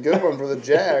 That's a good one for the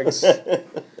Jags.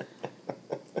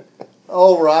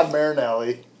 Oh, Rod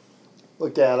Marinelli.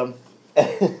 Look at him.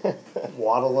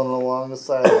 Waddling along the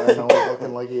sideline, always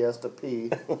looking like he has to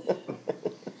pee.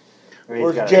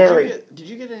 Where's Jerry? Did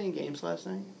you get any games last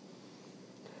night?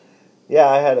 Yeah,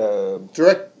 I had a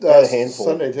Direct Got a handful.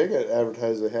 Sunday Ticket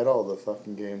advertised they had all the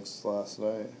fucking games last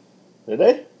night. Did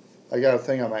they? I got a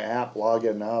thing on my app, log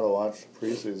in now to watch the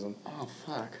preseason. Oh,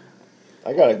 fuck.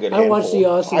 I got a good I handful. watched the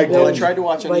Austin I Well, I Bills. tried to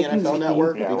watch on the Vikings NFL game.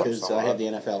 Network Yeah, I watched because some I of have the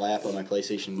that. NFL app on my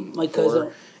PlayStation My 4.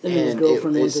 cousin and his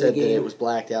girlfriend it went to the said that game. it was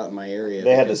blacked out in my area.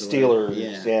 They had the because of Steelers,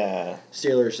 the- yeah.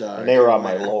 Steelers. And they were on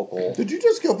my Carolina. local. Did you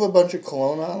just go put a bunch of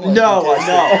cologne on? Like, No, in case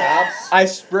no. of apps? I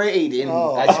sprayed in.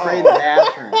 Oh, I sprayed in the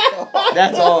bathroom.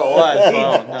 That's all it was.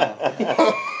 Oh,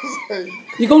 no.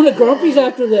 You going to Grumpy's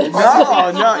after this?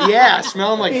 No, yeah,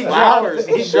 smelling like flowers.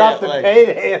 and He shit, dropped the like-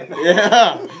 payday.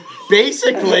 Yeah.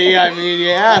 Basically, I mean,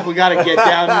 yeah, if we got to get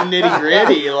down to the nitty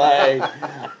gritty, like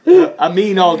a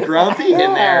mean old grumpy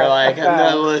in there, like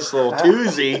another little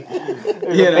toozy.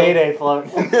 There's You a know. payday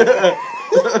floating.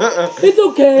 It's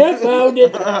okay, I found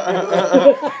it.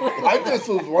 I just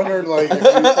was wondering, like, if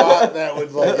you thought that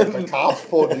would, like, if the cops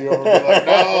pulled you over, be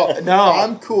like, no,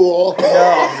 I'm cool.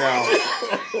 No.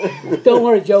 Don't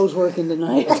worry, Joe's working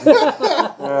tonight. Is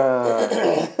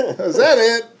that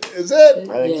it? Is it?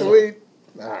 I think Can so. we?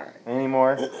 All right. Any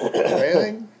more?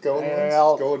 Anything? Going Anything once?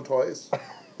 else? Going twice?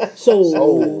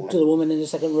 So, to the woman in the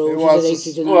second row, Who she wants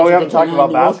said to 8 to Well, we 9, haven't talked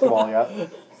about basketball yet.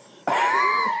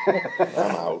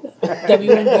 I'm out.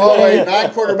 WNBA. Oh, wait,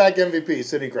 non-quarterback MVP,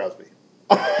 Sidney Crosby.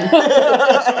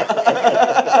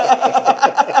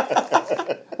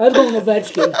 I'd go with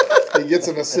Ovechkin. He gets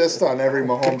an assist on every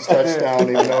Mahomes touchdown,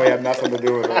 even though he had nothing to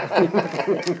do with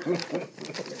it.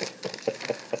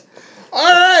 All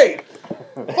right.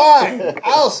 Fine.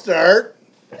 I'll start.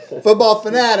 Football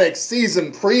Fanatics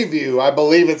season preview. I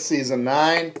believe it's season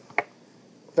 9.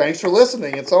 Thanks for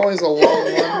listening. It's always a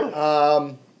long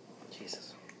one.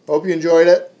 Jesus. Hope you enjoyed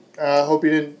it. Hope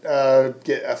you didn't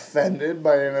get offended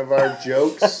by any of our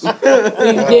jokes. You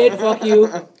did, fuck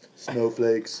you.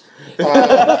 Snowflakes.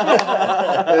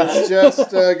 It's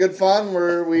just good fun.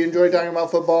 We enjoy talking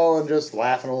about football and just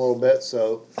laughing a little bit.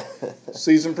 So,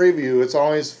 season preview. It's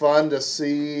always fun to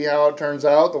see how it turns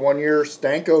out. The one year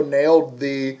Stanko nailed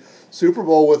the Super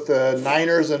Bowl with the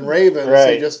Niners and Ravens.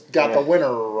 Right. He just got the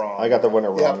winner wrong. I got the winner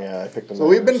wrong. Yep. Yeah, I picked the So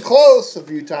we've been Niners. close a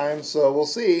few times. So we'll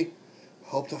see.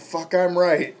 Hope the fuck I'm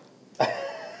right.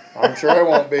 I'm sure I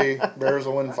won't be. Bears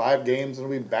will win 5 games and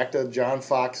we'll be back to John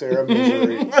Fox era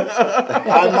misery.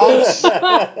 I'm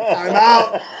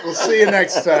out. We'll see you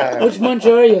next time. Which munch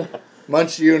are you?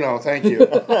 Munch, thank you. You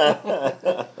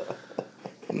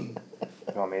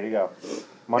want me to go?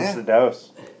 Munch Yeah. the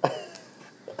dose.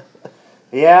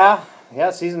 Yeah,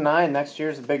 season 9. Next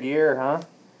year's a big year, huh?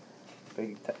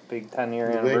 Big 10-year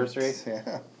anniversary.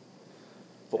 Yeah.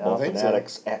 Football I think so.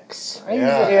 Fanatics X. I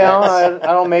usually, I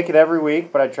don't make it every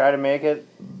week, but I try to make it.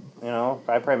 I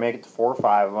probably make it to 4 or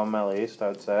 5 of them at least. I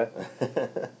would say.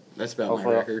 That's about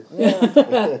Hopefully. my record.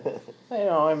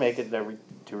 I make it every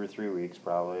 2 or 3 weeks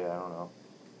probably. I don't know,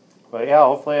 but yeah,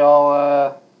 hopefully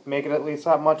I'll make it at least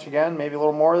that much again. Maybe a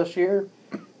little more this year.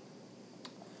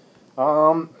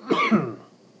 I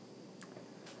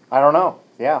don't know.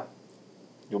 Yeah.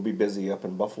 You'll be busy up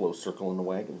in Buffalo circling the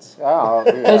wagons. Oh,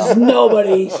 Because yeah.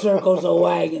 nobody circles a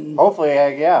wagon. Hopefully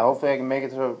I can make it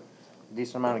to a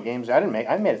decent amount of games. I made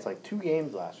it to like 2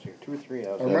 games last year, 2 or 3. I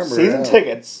remember. Season yeah.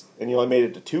 tickets, and you only made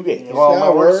it to 2 games. Well, Yeah, my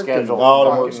work work schedule. Oh, the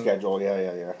work fucking- schedule.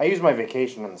 Yeah. I use my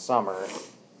vacation in the summer.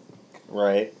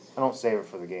 Right. I don't save it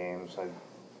for the games.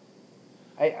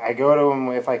 I go to them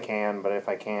if I can, but if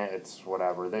I can't, it's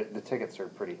whatever. The tickets are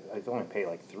pretty. I only pay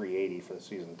like $3.80 for the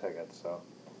season tickets, so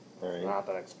Right. they're not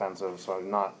that expensive. So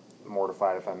I'm not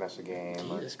mortified if I miss a game.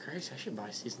 Jesus Christ, I should buy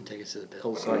season tickets to the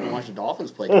Bills so I can watch the Dolphins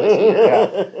play twice a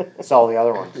year. Yeah, sell the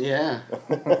other ones. Yeah.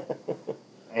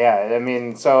 Yeah, I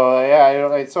mean, so yeah, I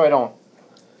don't. It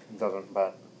doesn't,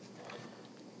 but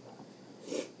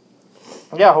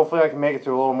yeah, hopefully I can make it to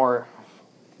a little more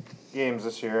games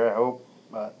this year. I hope,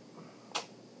 but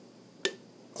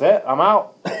that's it. I'm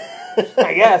out.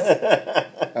 I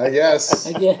guess.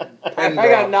 Again, I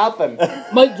got nothing.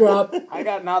 mic drop. I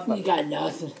got You nothing. got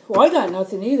nothing. Well, I got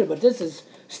nothing either, but this is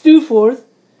Stu Forth.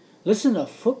 Listen to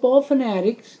Football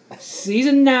Fanatics,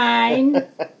 Season 9.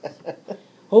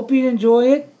 Hope you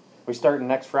enjoy it, We starting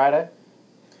next Friday.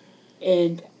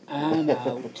 and I'm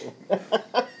out.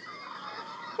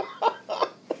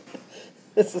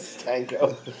 This is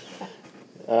Stanko.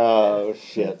 Oh,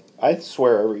 shit. I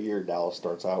swear every year Dallas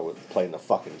starts out with playing the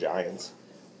fucking Giants.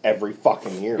 Every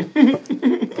fucking year.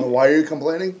 Why are you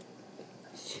complaining?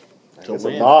 I To guess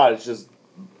win. I'm not. It's just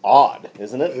odd,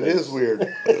 isn't it? It is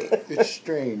weird. It's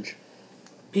strange.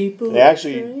 People. They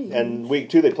actually, and week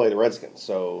 2 they play the Redskins.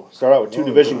 So start out with 2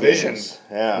 division division. games.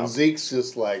 Yeah. And Zeke's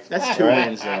just like, That's 2 Right.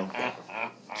 wins, though.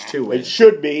 It's 2 It wins.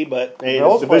 should be, but hey, this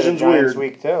Bills play the division's Giants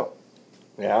weird. week too.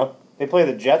 Yeah. They play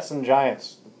the Jets and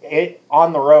Giants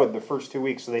on the road the first 2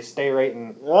 weeks, so they stay right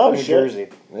in Oh, New shit. Jersey.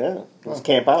 Yeah. Let's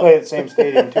camp out. Play at the same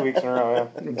stadium 2 weeks in a row.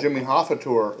 Yeah. Jimmy Hoffa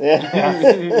tour.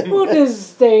 Yeah. We'll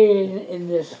just stay in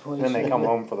this place. And then they come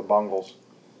home for the Bungles.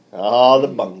 Oh, the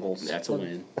Bungles. That's a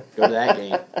win. Go to that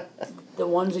game. The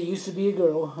ones that used to be a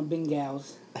girl have been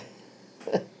gals.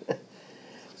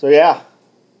 So, yeah.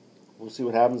 We'll see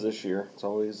what happens this year. It's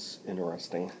always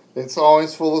interesting. It's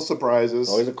always full of surprises.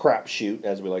 Always a crapshoot,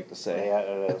 as we like to say. Yeah,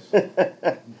 it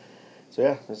is. So,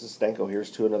 yeah, this is Stanko. Here's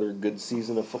to another good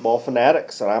season of Football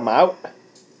Fanatics, and I'm out.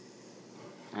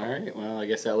 All right, well, I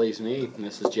guess that leaves me. And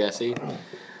this is Jesse.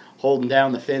 Holding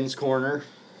down the Finn's corner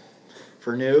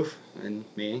for Noof and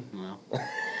me. Well,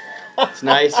 it's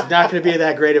nice. It's not going to be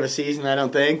that great of a season, I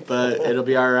don't think, but it'll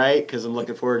be all right because I'm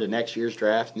looking forward to next year's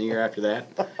draft and the year after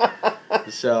that.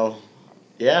 So,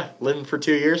 yeah, living for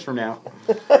 2 years from now.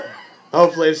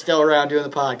 Hopefully I'm still around doing the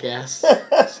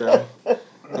podcast. So,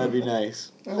 that'd be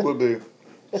nice. That would be.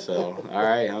 So, all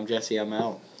right, I'm Jesse. I'm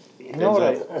out. You know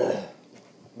what Fins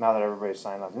now that everybody's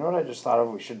signed up, you know what I just thought of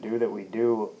we should do that we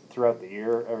do throughout the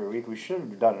year every week? We should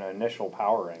have done an initial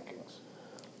power rankings.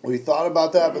 We thought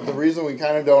about that, but the reason we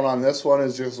kind of don't on this one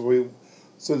is just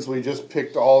since we just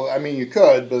picked all. I mean, you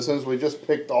could, but since we just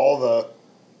picked all the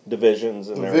divisions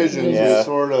and Divisions, everything. we Yeah.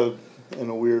 sort of, in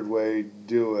a weird way,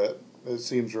 do it. It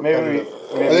seems Maybe repetitive.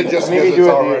 I maybe, think just maybe because do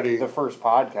it's it already. the first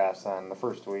podcast then, the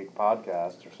first week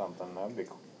podcast or something. That would be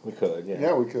cool. We could, yeah.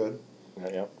 Yeah, we could.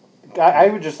 Yeah. I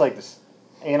would just like to,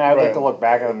 and I would like to Right. look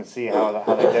back at them and see how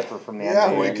they differ from the Yeah,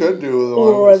 NBA. we could do the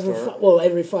Or one every to start.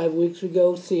 every 5 weeks we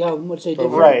go see how much they But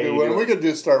differ. we Right, could do you one. do We it. could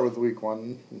just start with week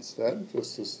 1 instead,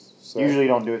 just to say. Usually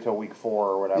don't do it till week 4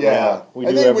 or whatever. Yeah, we I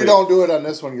do think every- we don't do it on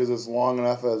this one because it's long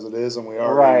enough as it is, and we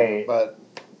already. Right.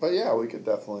 But yeah, we could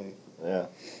definitely. Yeah.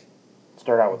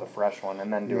 Start out with a fresh one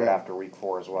and then do it Yeah. after week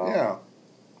 4 as well. Yeah.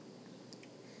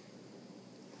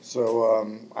 So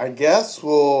I guess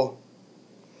we'll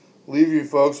leave you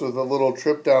folks with a little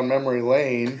trip down memory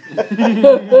lane. Now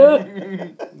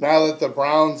that the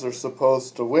Browns are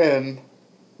supposed to win,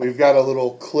 we've got a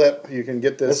little clip. You can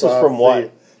get this. This is from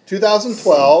what?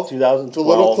 2012. 2012. It's a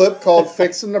little clip called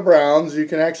 "Fixing the Browns." You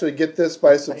can actually get this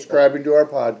by subscribing to our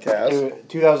podcast.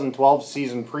 2012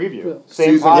 season preview.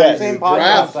 Season- Same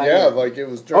draft, podcast. I yeah, did. like it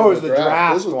was during Oh, it was the the draft.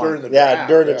 draft This was one. during the Yeah, draft.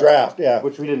 during the draft, yeah.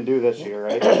 Which we didn't do this year,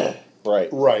 right? Right.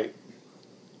 Right.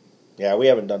 Yeah, we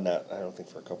haven't done that, I don't think,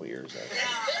 for a couple years now.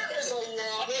 There's a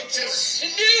lot to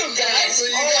do, guys. We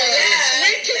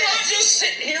cannot just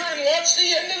sit here and watch the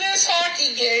end of this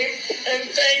hockey game and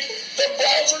think the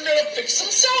Browns are going to fix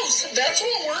themselves. That's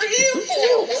what we're here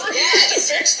for. We're here to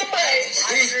fix the Browns.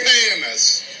 Who's paying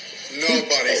us?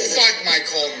 Nobody. Fuck Mike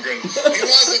Holmgren. He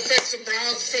wants to fix the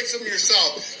Browns, fix them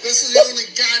yourself. This is the only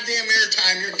goddamn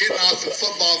airtime you're getting off the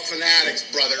football fanatics,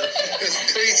 brother. This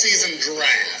preseason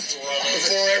draft.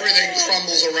 Before everything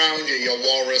crumbles around you, you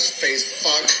walrus-faced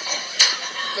fuck.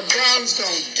 The Browns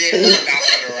don't get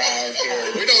nothing around here.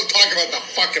 We don't talk about the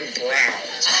fucking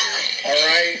Browns.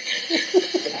 Alright?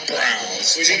 The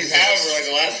Browns. We didn't have for like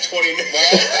the last 20 minutes. Well,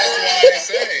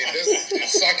 that's why I say,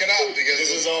 suck it up, because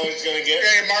This is all it's going to get.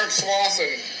 Hey, Mark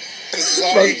Swanson. This is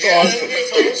all you get.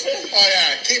 Oh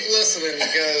yeah, keep listening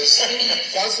because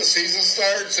once the season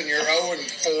starts and you're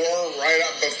 0-4 right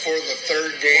up before the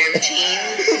third game,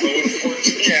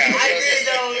 yeah, I agree, just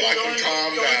though, fucking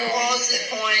calm going to down. Wallace's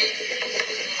point,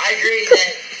 I agree that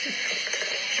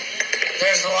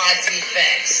there's a lot to be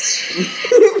fixed.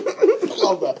 I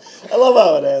love that. I love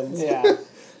how it ends. Yeah.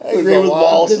 I agree with to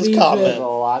Wallace's be comment. There's a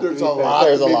lot There's to a be lot.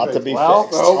 There's a be lot to fixed. be Well,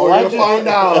 fixed. Oh, we're going to find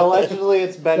out. Allegedly,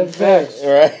 it's been Been fixed.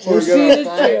 Right? We're see going it to as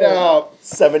find true. out.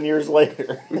 7 years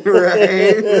later.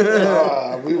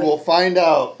 Right. We will find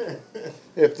out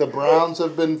if the Browns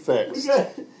have been fixed.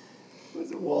 What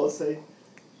does Wallace say?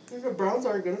 The Browns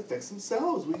aren't going to fix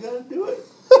themselves. We got to do it.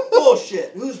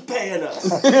 Bullshit. Who's paying us?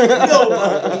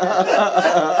 Nobody.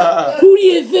 Who do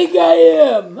you think I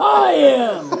am? I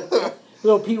am.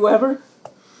 Little Pete Weber.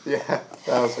 Yeah,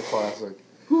 that was a classic.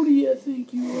 Who do you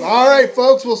think you are? All right,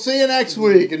 folks, we'll see you next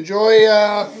week. Enjoy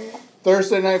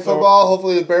Thursday Night Football.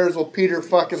 Hopefully the Bears will Peter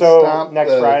fucking So stomp.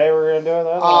 next Friday we're going to do it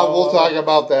then? We'll talk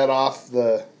about that off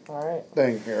the All right.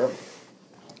 thing here,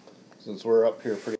 since we're up here pretty